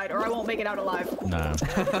bad side, or I won't make it out alive. No,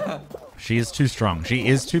 she is too strong. She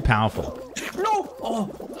is too powerful. No! Oh!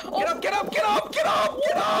 Get up! Get up! Get up! Get up!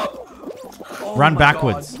 Get up! Oh Run my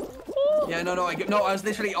backwards. God. Yeah, no, I was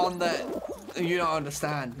literally on the. You don't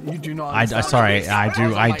understand. You do not. Understand. Sorry, I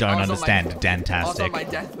don't understand. I was on Dantastic. my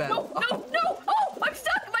deathbed. No! Oh, I'm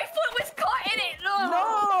stuck. My foot was caught in it.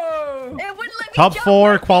 No! It wouldn't let me Top jump.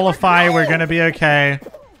 4 qualify. We're gonna be okay.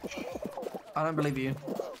 I don't believe you.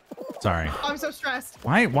 Sorry. I'm so stressed.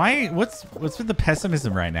 Why? What's with the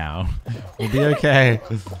pessimism right now? We'll be okay.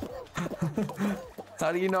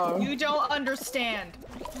 How do you know? You don't understand.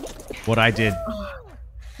 What I did.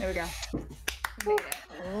 There we go.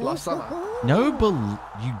 Last summer.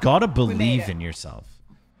 You gotta made believe it. in yourself.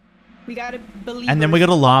 We gotta believe. And then we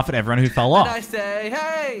gotta laugh at everyone who fell And off. I say,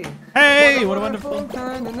 hey! Hey, what a wonderful.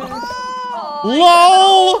 Oh,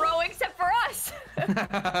 LOL! Bro, except for us.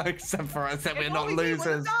 Except for us, that we're If not only we would've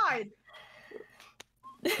losers. died.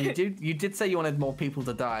 You did say you wanted more people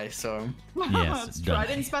to die, so. Yes, That's true. I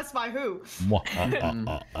didn't specify who.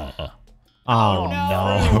 Oh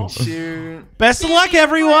no. no. Shoot. Best of luck,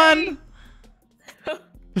 everyone.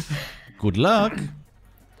 Good luck.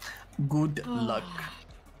 Good luck.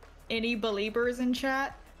 Any believers in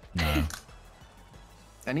chat? No.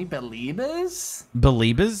 Any believers?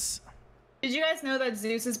 Believers? Did you guys know that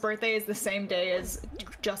Zeus's birthday is the same day as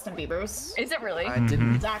Justin Bieber's? Is it really? I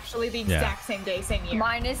didn't. It's actually the exact same day, same year.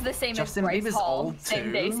 Mine is the same Justin as Bryce Bieber's Hall. old Same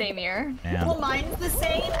too. day, same year. Damn. Well, mine's the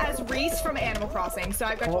same as Reese from Animal Crossing, so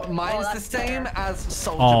I've got. Well, mine's the that's same fair. as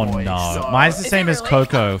Soldier Oh Boy. no. So Mine's the Is same it as really?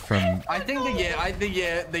 Coco from. I think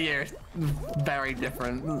the year is very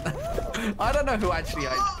different. I don't know who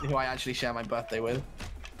I actually share my birthday with.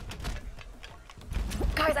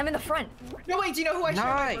 Guys, I'm in the front. No, wait, do you know who I shared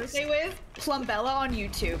my Nice. birthday with? Plumbella on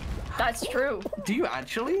YouTube. That's true. Do you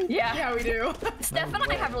actually? Yeah. Yeah, we do. Steph and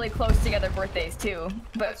I have really close together birthdays too,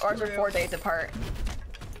 but That's ours are true. 4 days apart.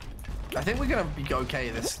 I think we're gonna be okay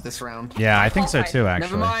this round. Yeah, I think so Okay. too. Never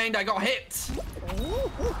Actually. mind, I got hit.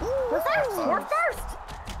 We're first. We're first.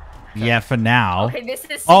 Yeah, for now. Okay, this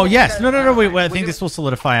is. Oh super yes. good. No. Wait. I think We're this will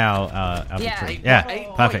solidify our Yeah. victory. Yeah. Eight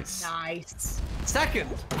Perfect. points. Nice. Second.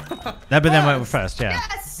 That, but then we're first. Yeah.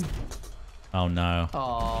 Yes! Oh no.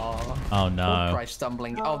 Oh. Oh no. Price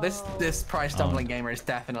stumbling. Oh, this price stumbling gamer is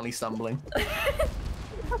definitely stumbling.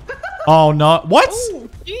 Oh no. What? Oh,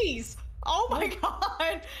 jeez. Oh my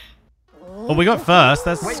god. Well, we got first.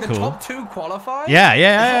 That's Wait, the cool. top 2 qualify?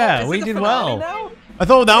 Yeah. Is We it the did finale well. now? I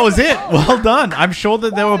thought that was it. Well done. I'm sure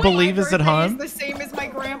that there were My believers at birthday home. is the same as my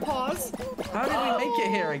grandpa's. How did we make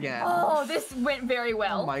it here again? Oh, this went very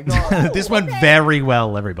well. Oh my god. This went very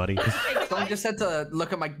well, everybody. Someone just said to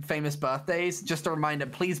look at my famous birthdays. Just a reminder,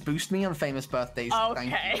 please boost me on famous birthdays. Thank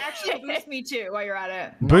you. Okay. Actually, boost me too while you're at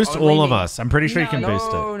it. Boost only all of me. us. I'm pretty sure you No, can boost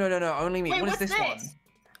it. No, only me. Wait, what is what's this one? this?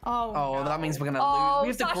 Oh, Oh, no. that means we're gonna Oh,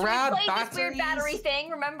 lose. We have Sasha, to grab we played batteries. this weird battery thing.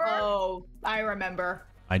 Remember? Oh, I remember.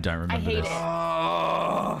 I don't remember hate this. it.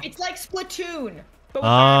 Oh, It's like Splatoon, but with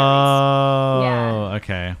Oh, Yeah.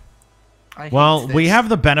 okay. I hate Well, we this. have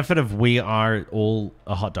the benefit of we are all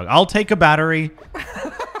a hot dog. I'll take a battery. batteries.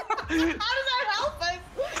 How does that help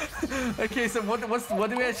us? Okay, so what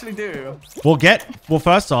do we actually do? Well,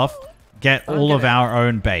 first off, get all of Okay. our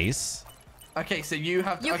own base. Okay, so you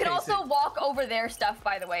have. You okay, can also so, walk over their stuff,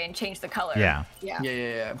 by the way, and change the color. Yeah. Yeah.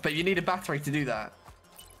 yeah. But you need a battery to do that.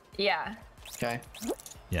 Yeah. Okay.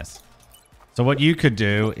 Yes. So what you could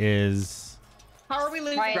do is How are we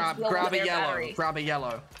losing? Right. Grab Roll a their yellow. batteries. Grab a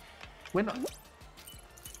yellow. We're not.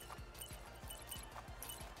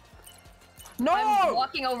 No. I'm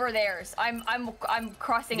walking over theirs. I'm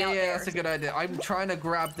crossing out Yeah, theirs. that's a good idea. I'm trying to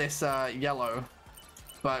grab this yellow,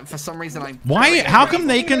 but for some reason I. why? How come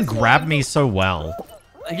they can grab me so well?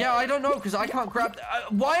 Yeah, I don't know because I can't grab.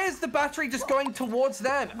 Why is the battery just going towards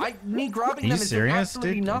them? Me grabbing Are you them is serious,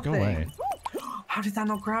 absolutely dude? nothing. Go away. How did that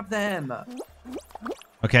not grab them?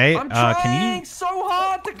 Okay. I'm trying Can you? so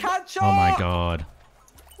hard to catch up. Oh my god.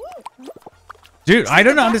 Dude, I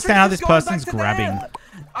don't understand how this person's grabbing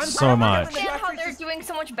so much. I don't understand how they're doing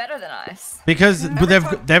so much better than us. Because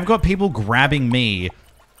they've got people grabbing me.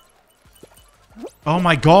 Oh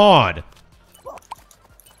my god.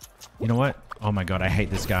 You know what? Oh my god, I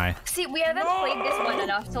hate this guy. See, we haven't played this one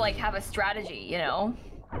enough to like have a strategy, you know?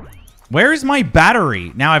 Where is my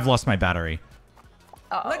battery? Now I've lost my battery.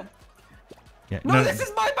 Uh-oh. Like, Yeah, no, this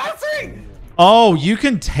is my battery. Oh, you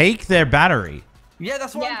can take their battery. Yeah,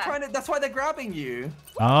 that's why Yeah. I'm trying to. That's why they're grabbing you.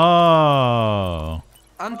 Oh.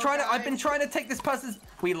 I'm trying to. I've been trying to take this person's.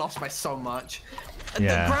 We lost by so much.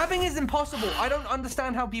 Yeah. The grabbing is impossible. I don't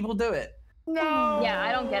understand how people do it. No. Yeah,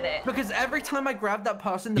 I don't get it. Because every time I grabbed that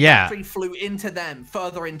person, the Yeah. battery flew into them,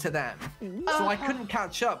 further into them. So I couldn't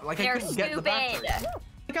catch up. Like I They're couldn't get the battery. stupid.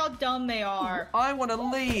 Look how dumb they are. I want to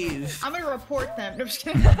leave. I'm gonna report them. No, I'm just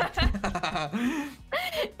kidding.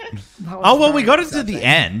 Oh, well, we got it to the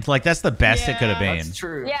end. Like, that's the best it could have Yeah, been. That's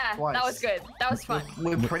true. Yeah, Twice. that was good. That was fun.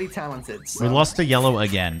 We're pretty talented. We So. lost to yellow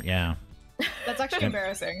again. Yeah. That's actually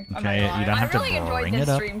embarrassing. I'm Okay, not you gonna don't lie. have I to really enjoyed bring this it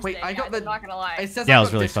up. stream Wait, today, I got guys, the. I'm not gonna lie. It says Yeah, I it was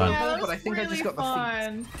got really this fun. Yeah, purple, that was but I think I just got the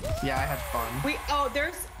fun. feet. Yeah, I had fun. We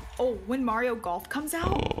when Mario Golf comes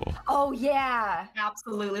out. Oh yeah,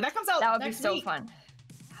 Absolutely, that comes out. that would be next so week. fun.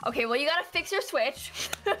 Okay, well you gotta fix your Switch.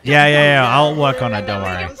 Yeah. I'll work on it. Don't We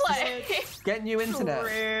worry. can play. Get new internet.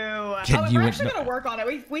 True. Can you we're actually admit- gonna work on it.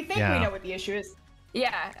 We think Yeah. we know what the issue is.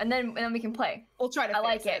 Yeah, and then we can play. We'll try to.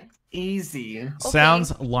 I fix like it. Easy.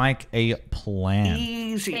 Sounds like a plan.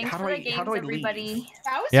 Easy. Thanks How do for the I? games, How do I everybody. leave?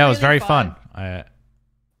 That was Yeah, it was really very fun.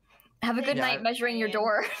 Have a good Yeah. night measuring your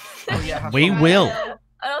door. Oh, yeah, have We fun. will.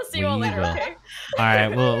 I'll see you all We later. will. Okay. All right,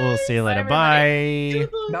 we'll see you later. Bye,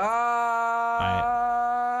 Bye.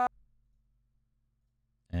 Bye.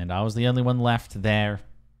 And I was the only one left there.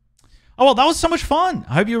 Oh, well, that was so much fun.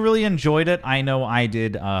 I hope you really enjoyed it. I know I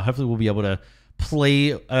did. Hopefully, we'll be able to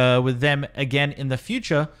play with them again in the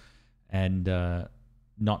future and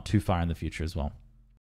not too far in the future as well.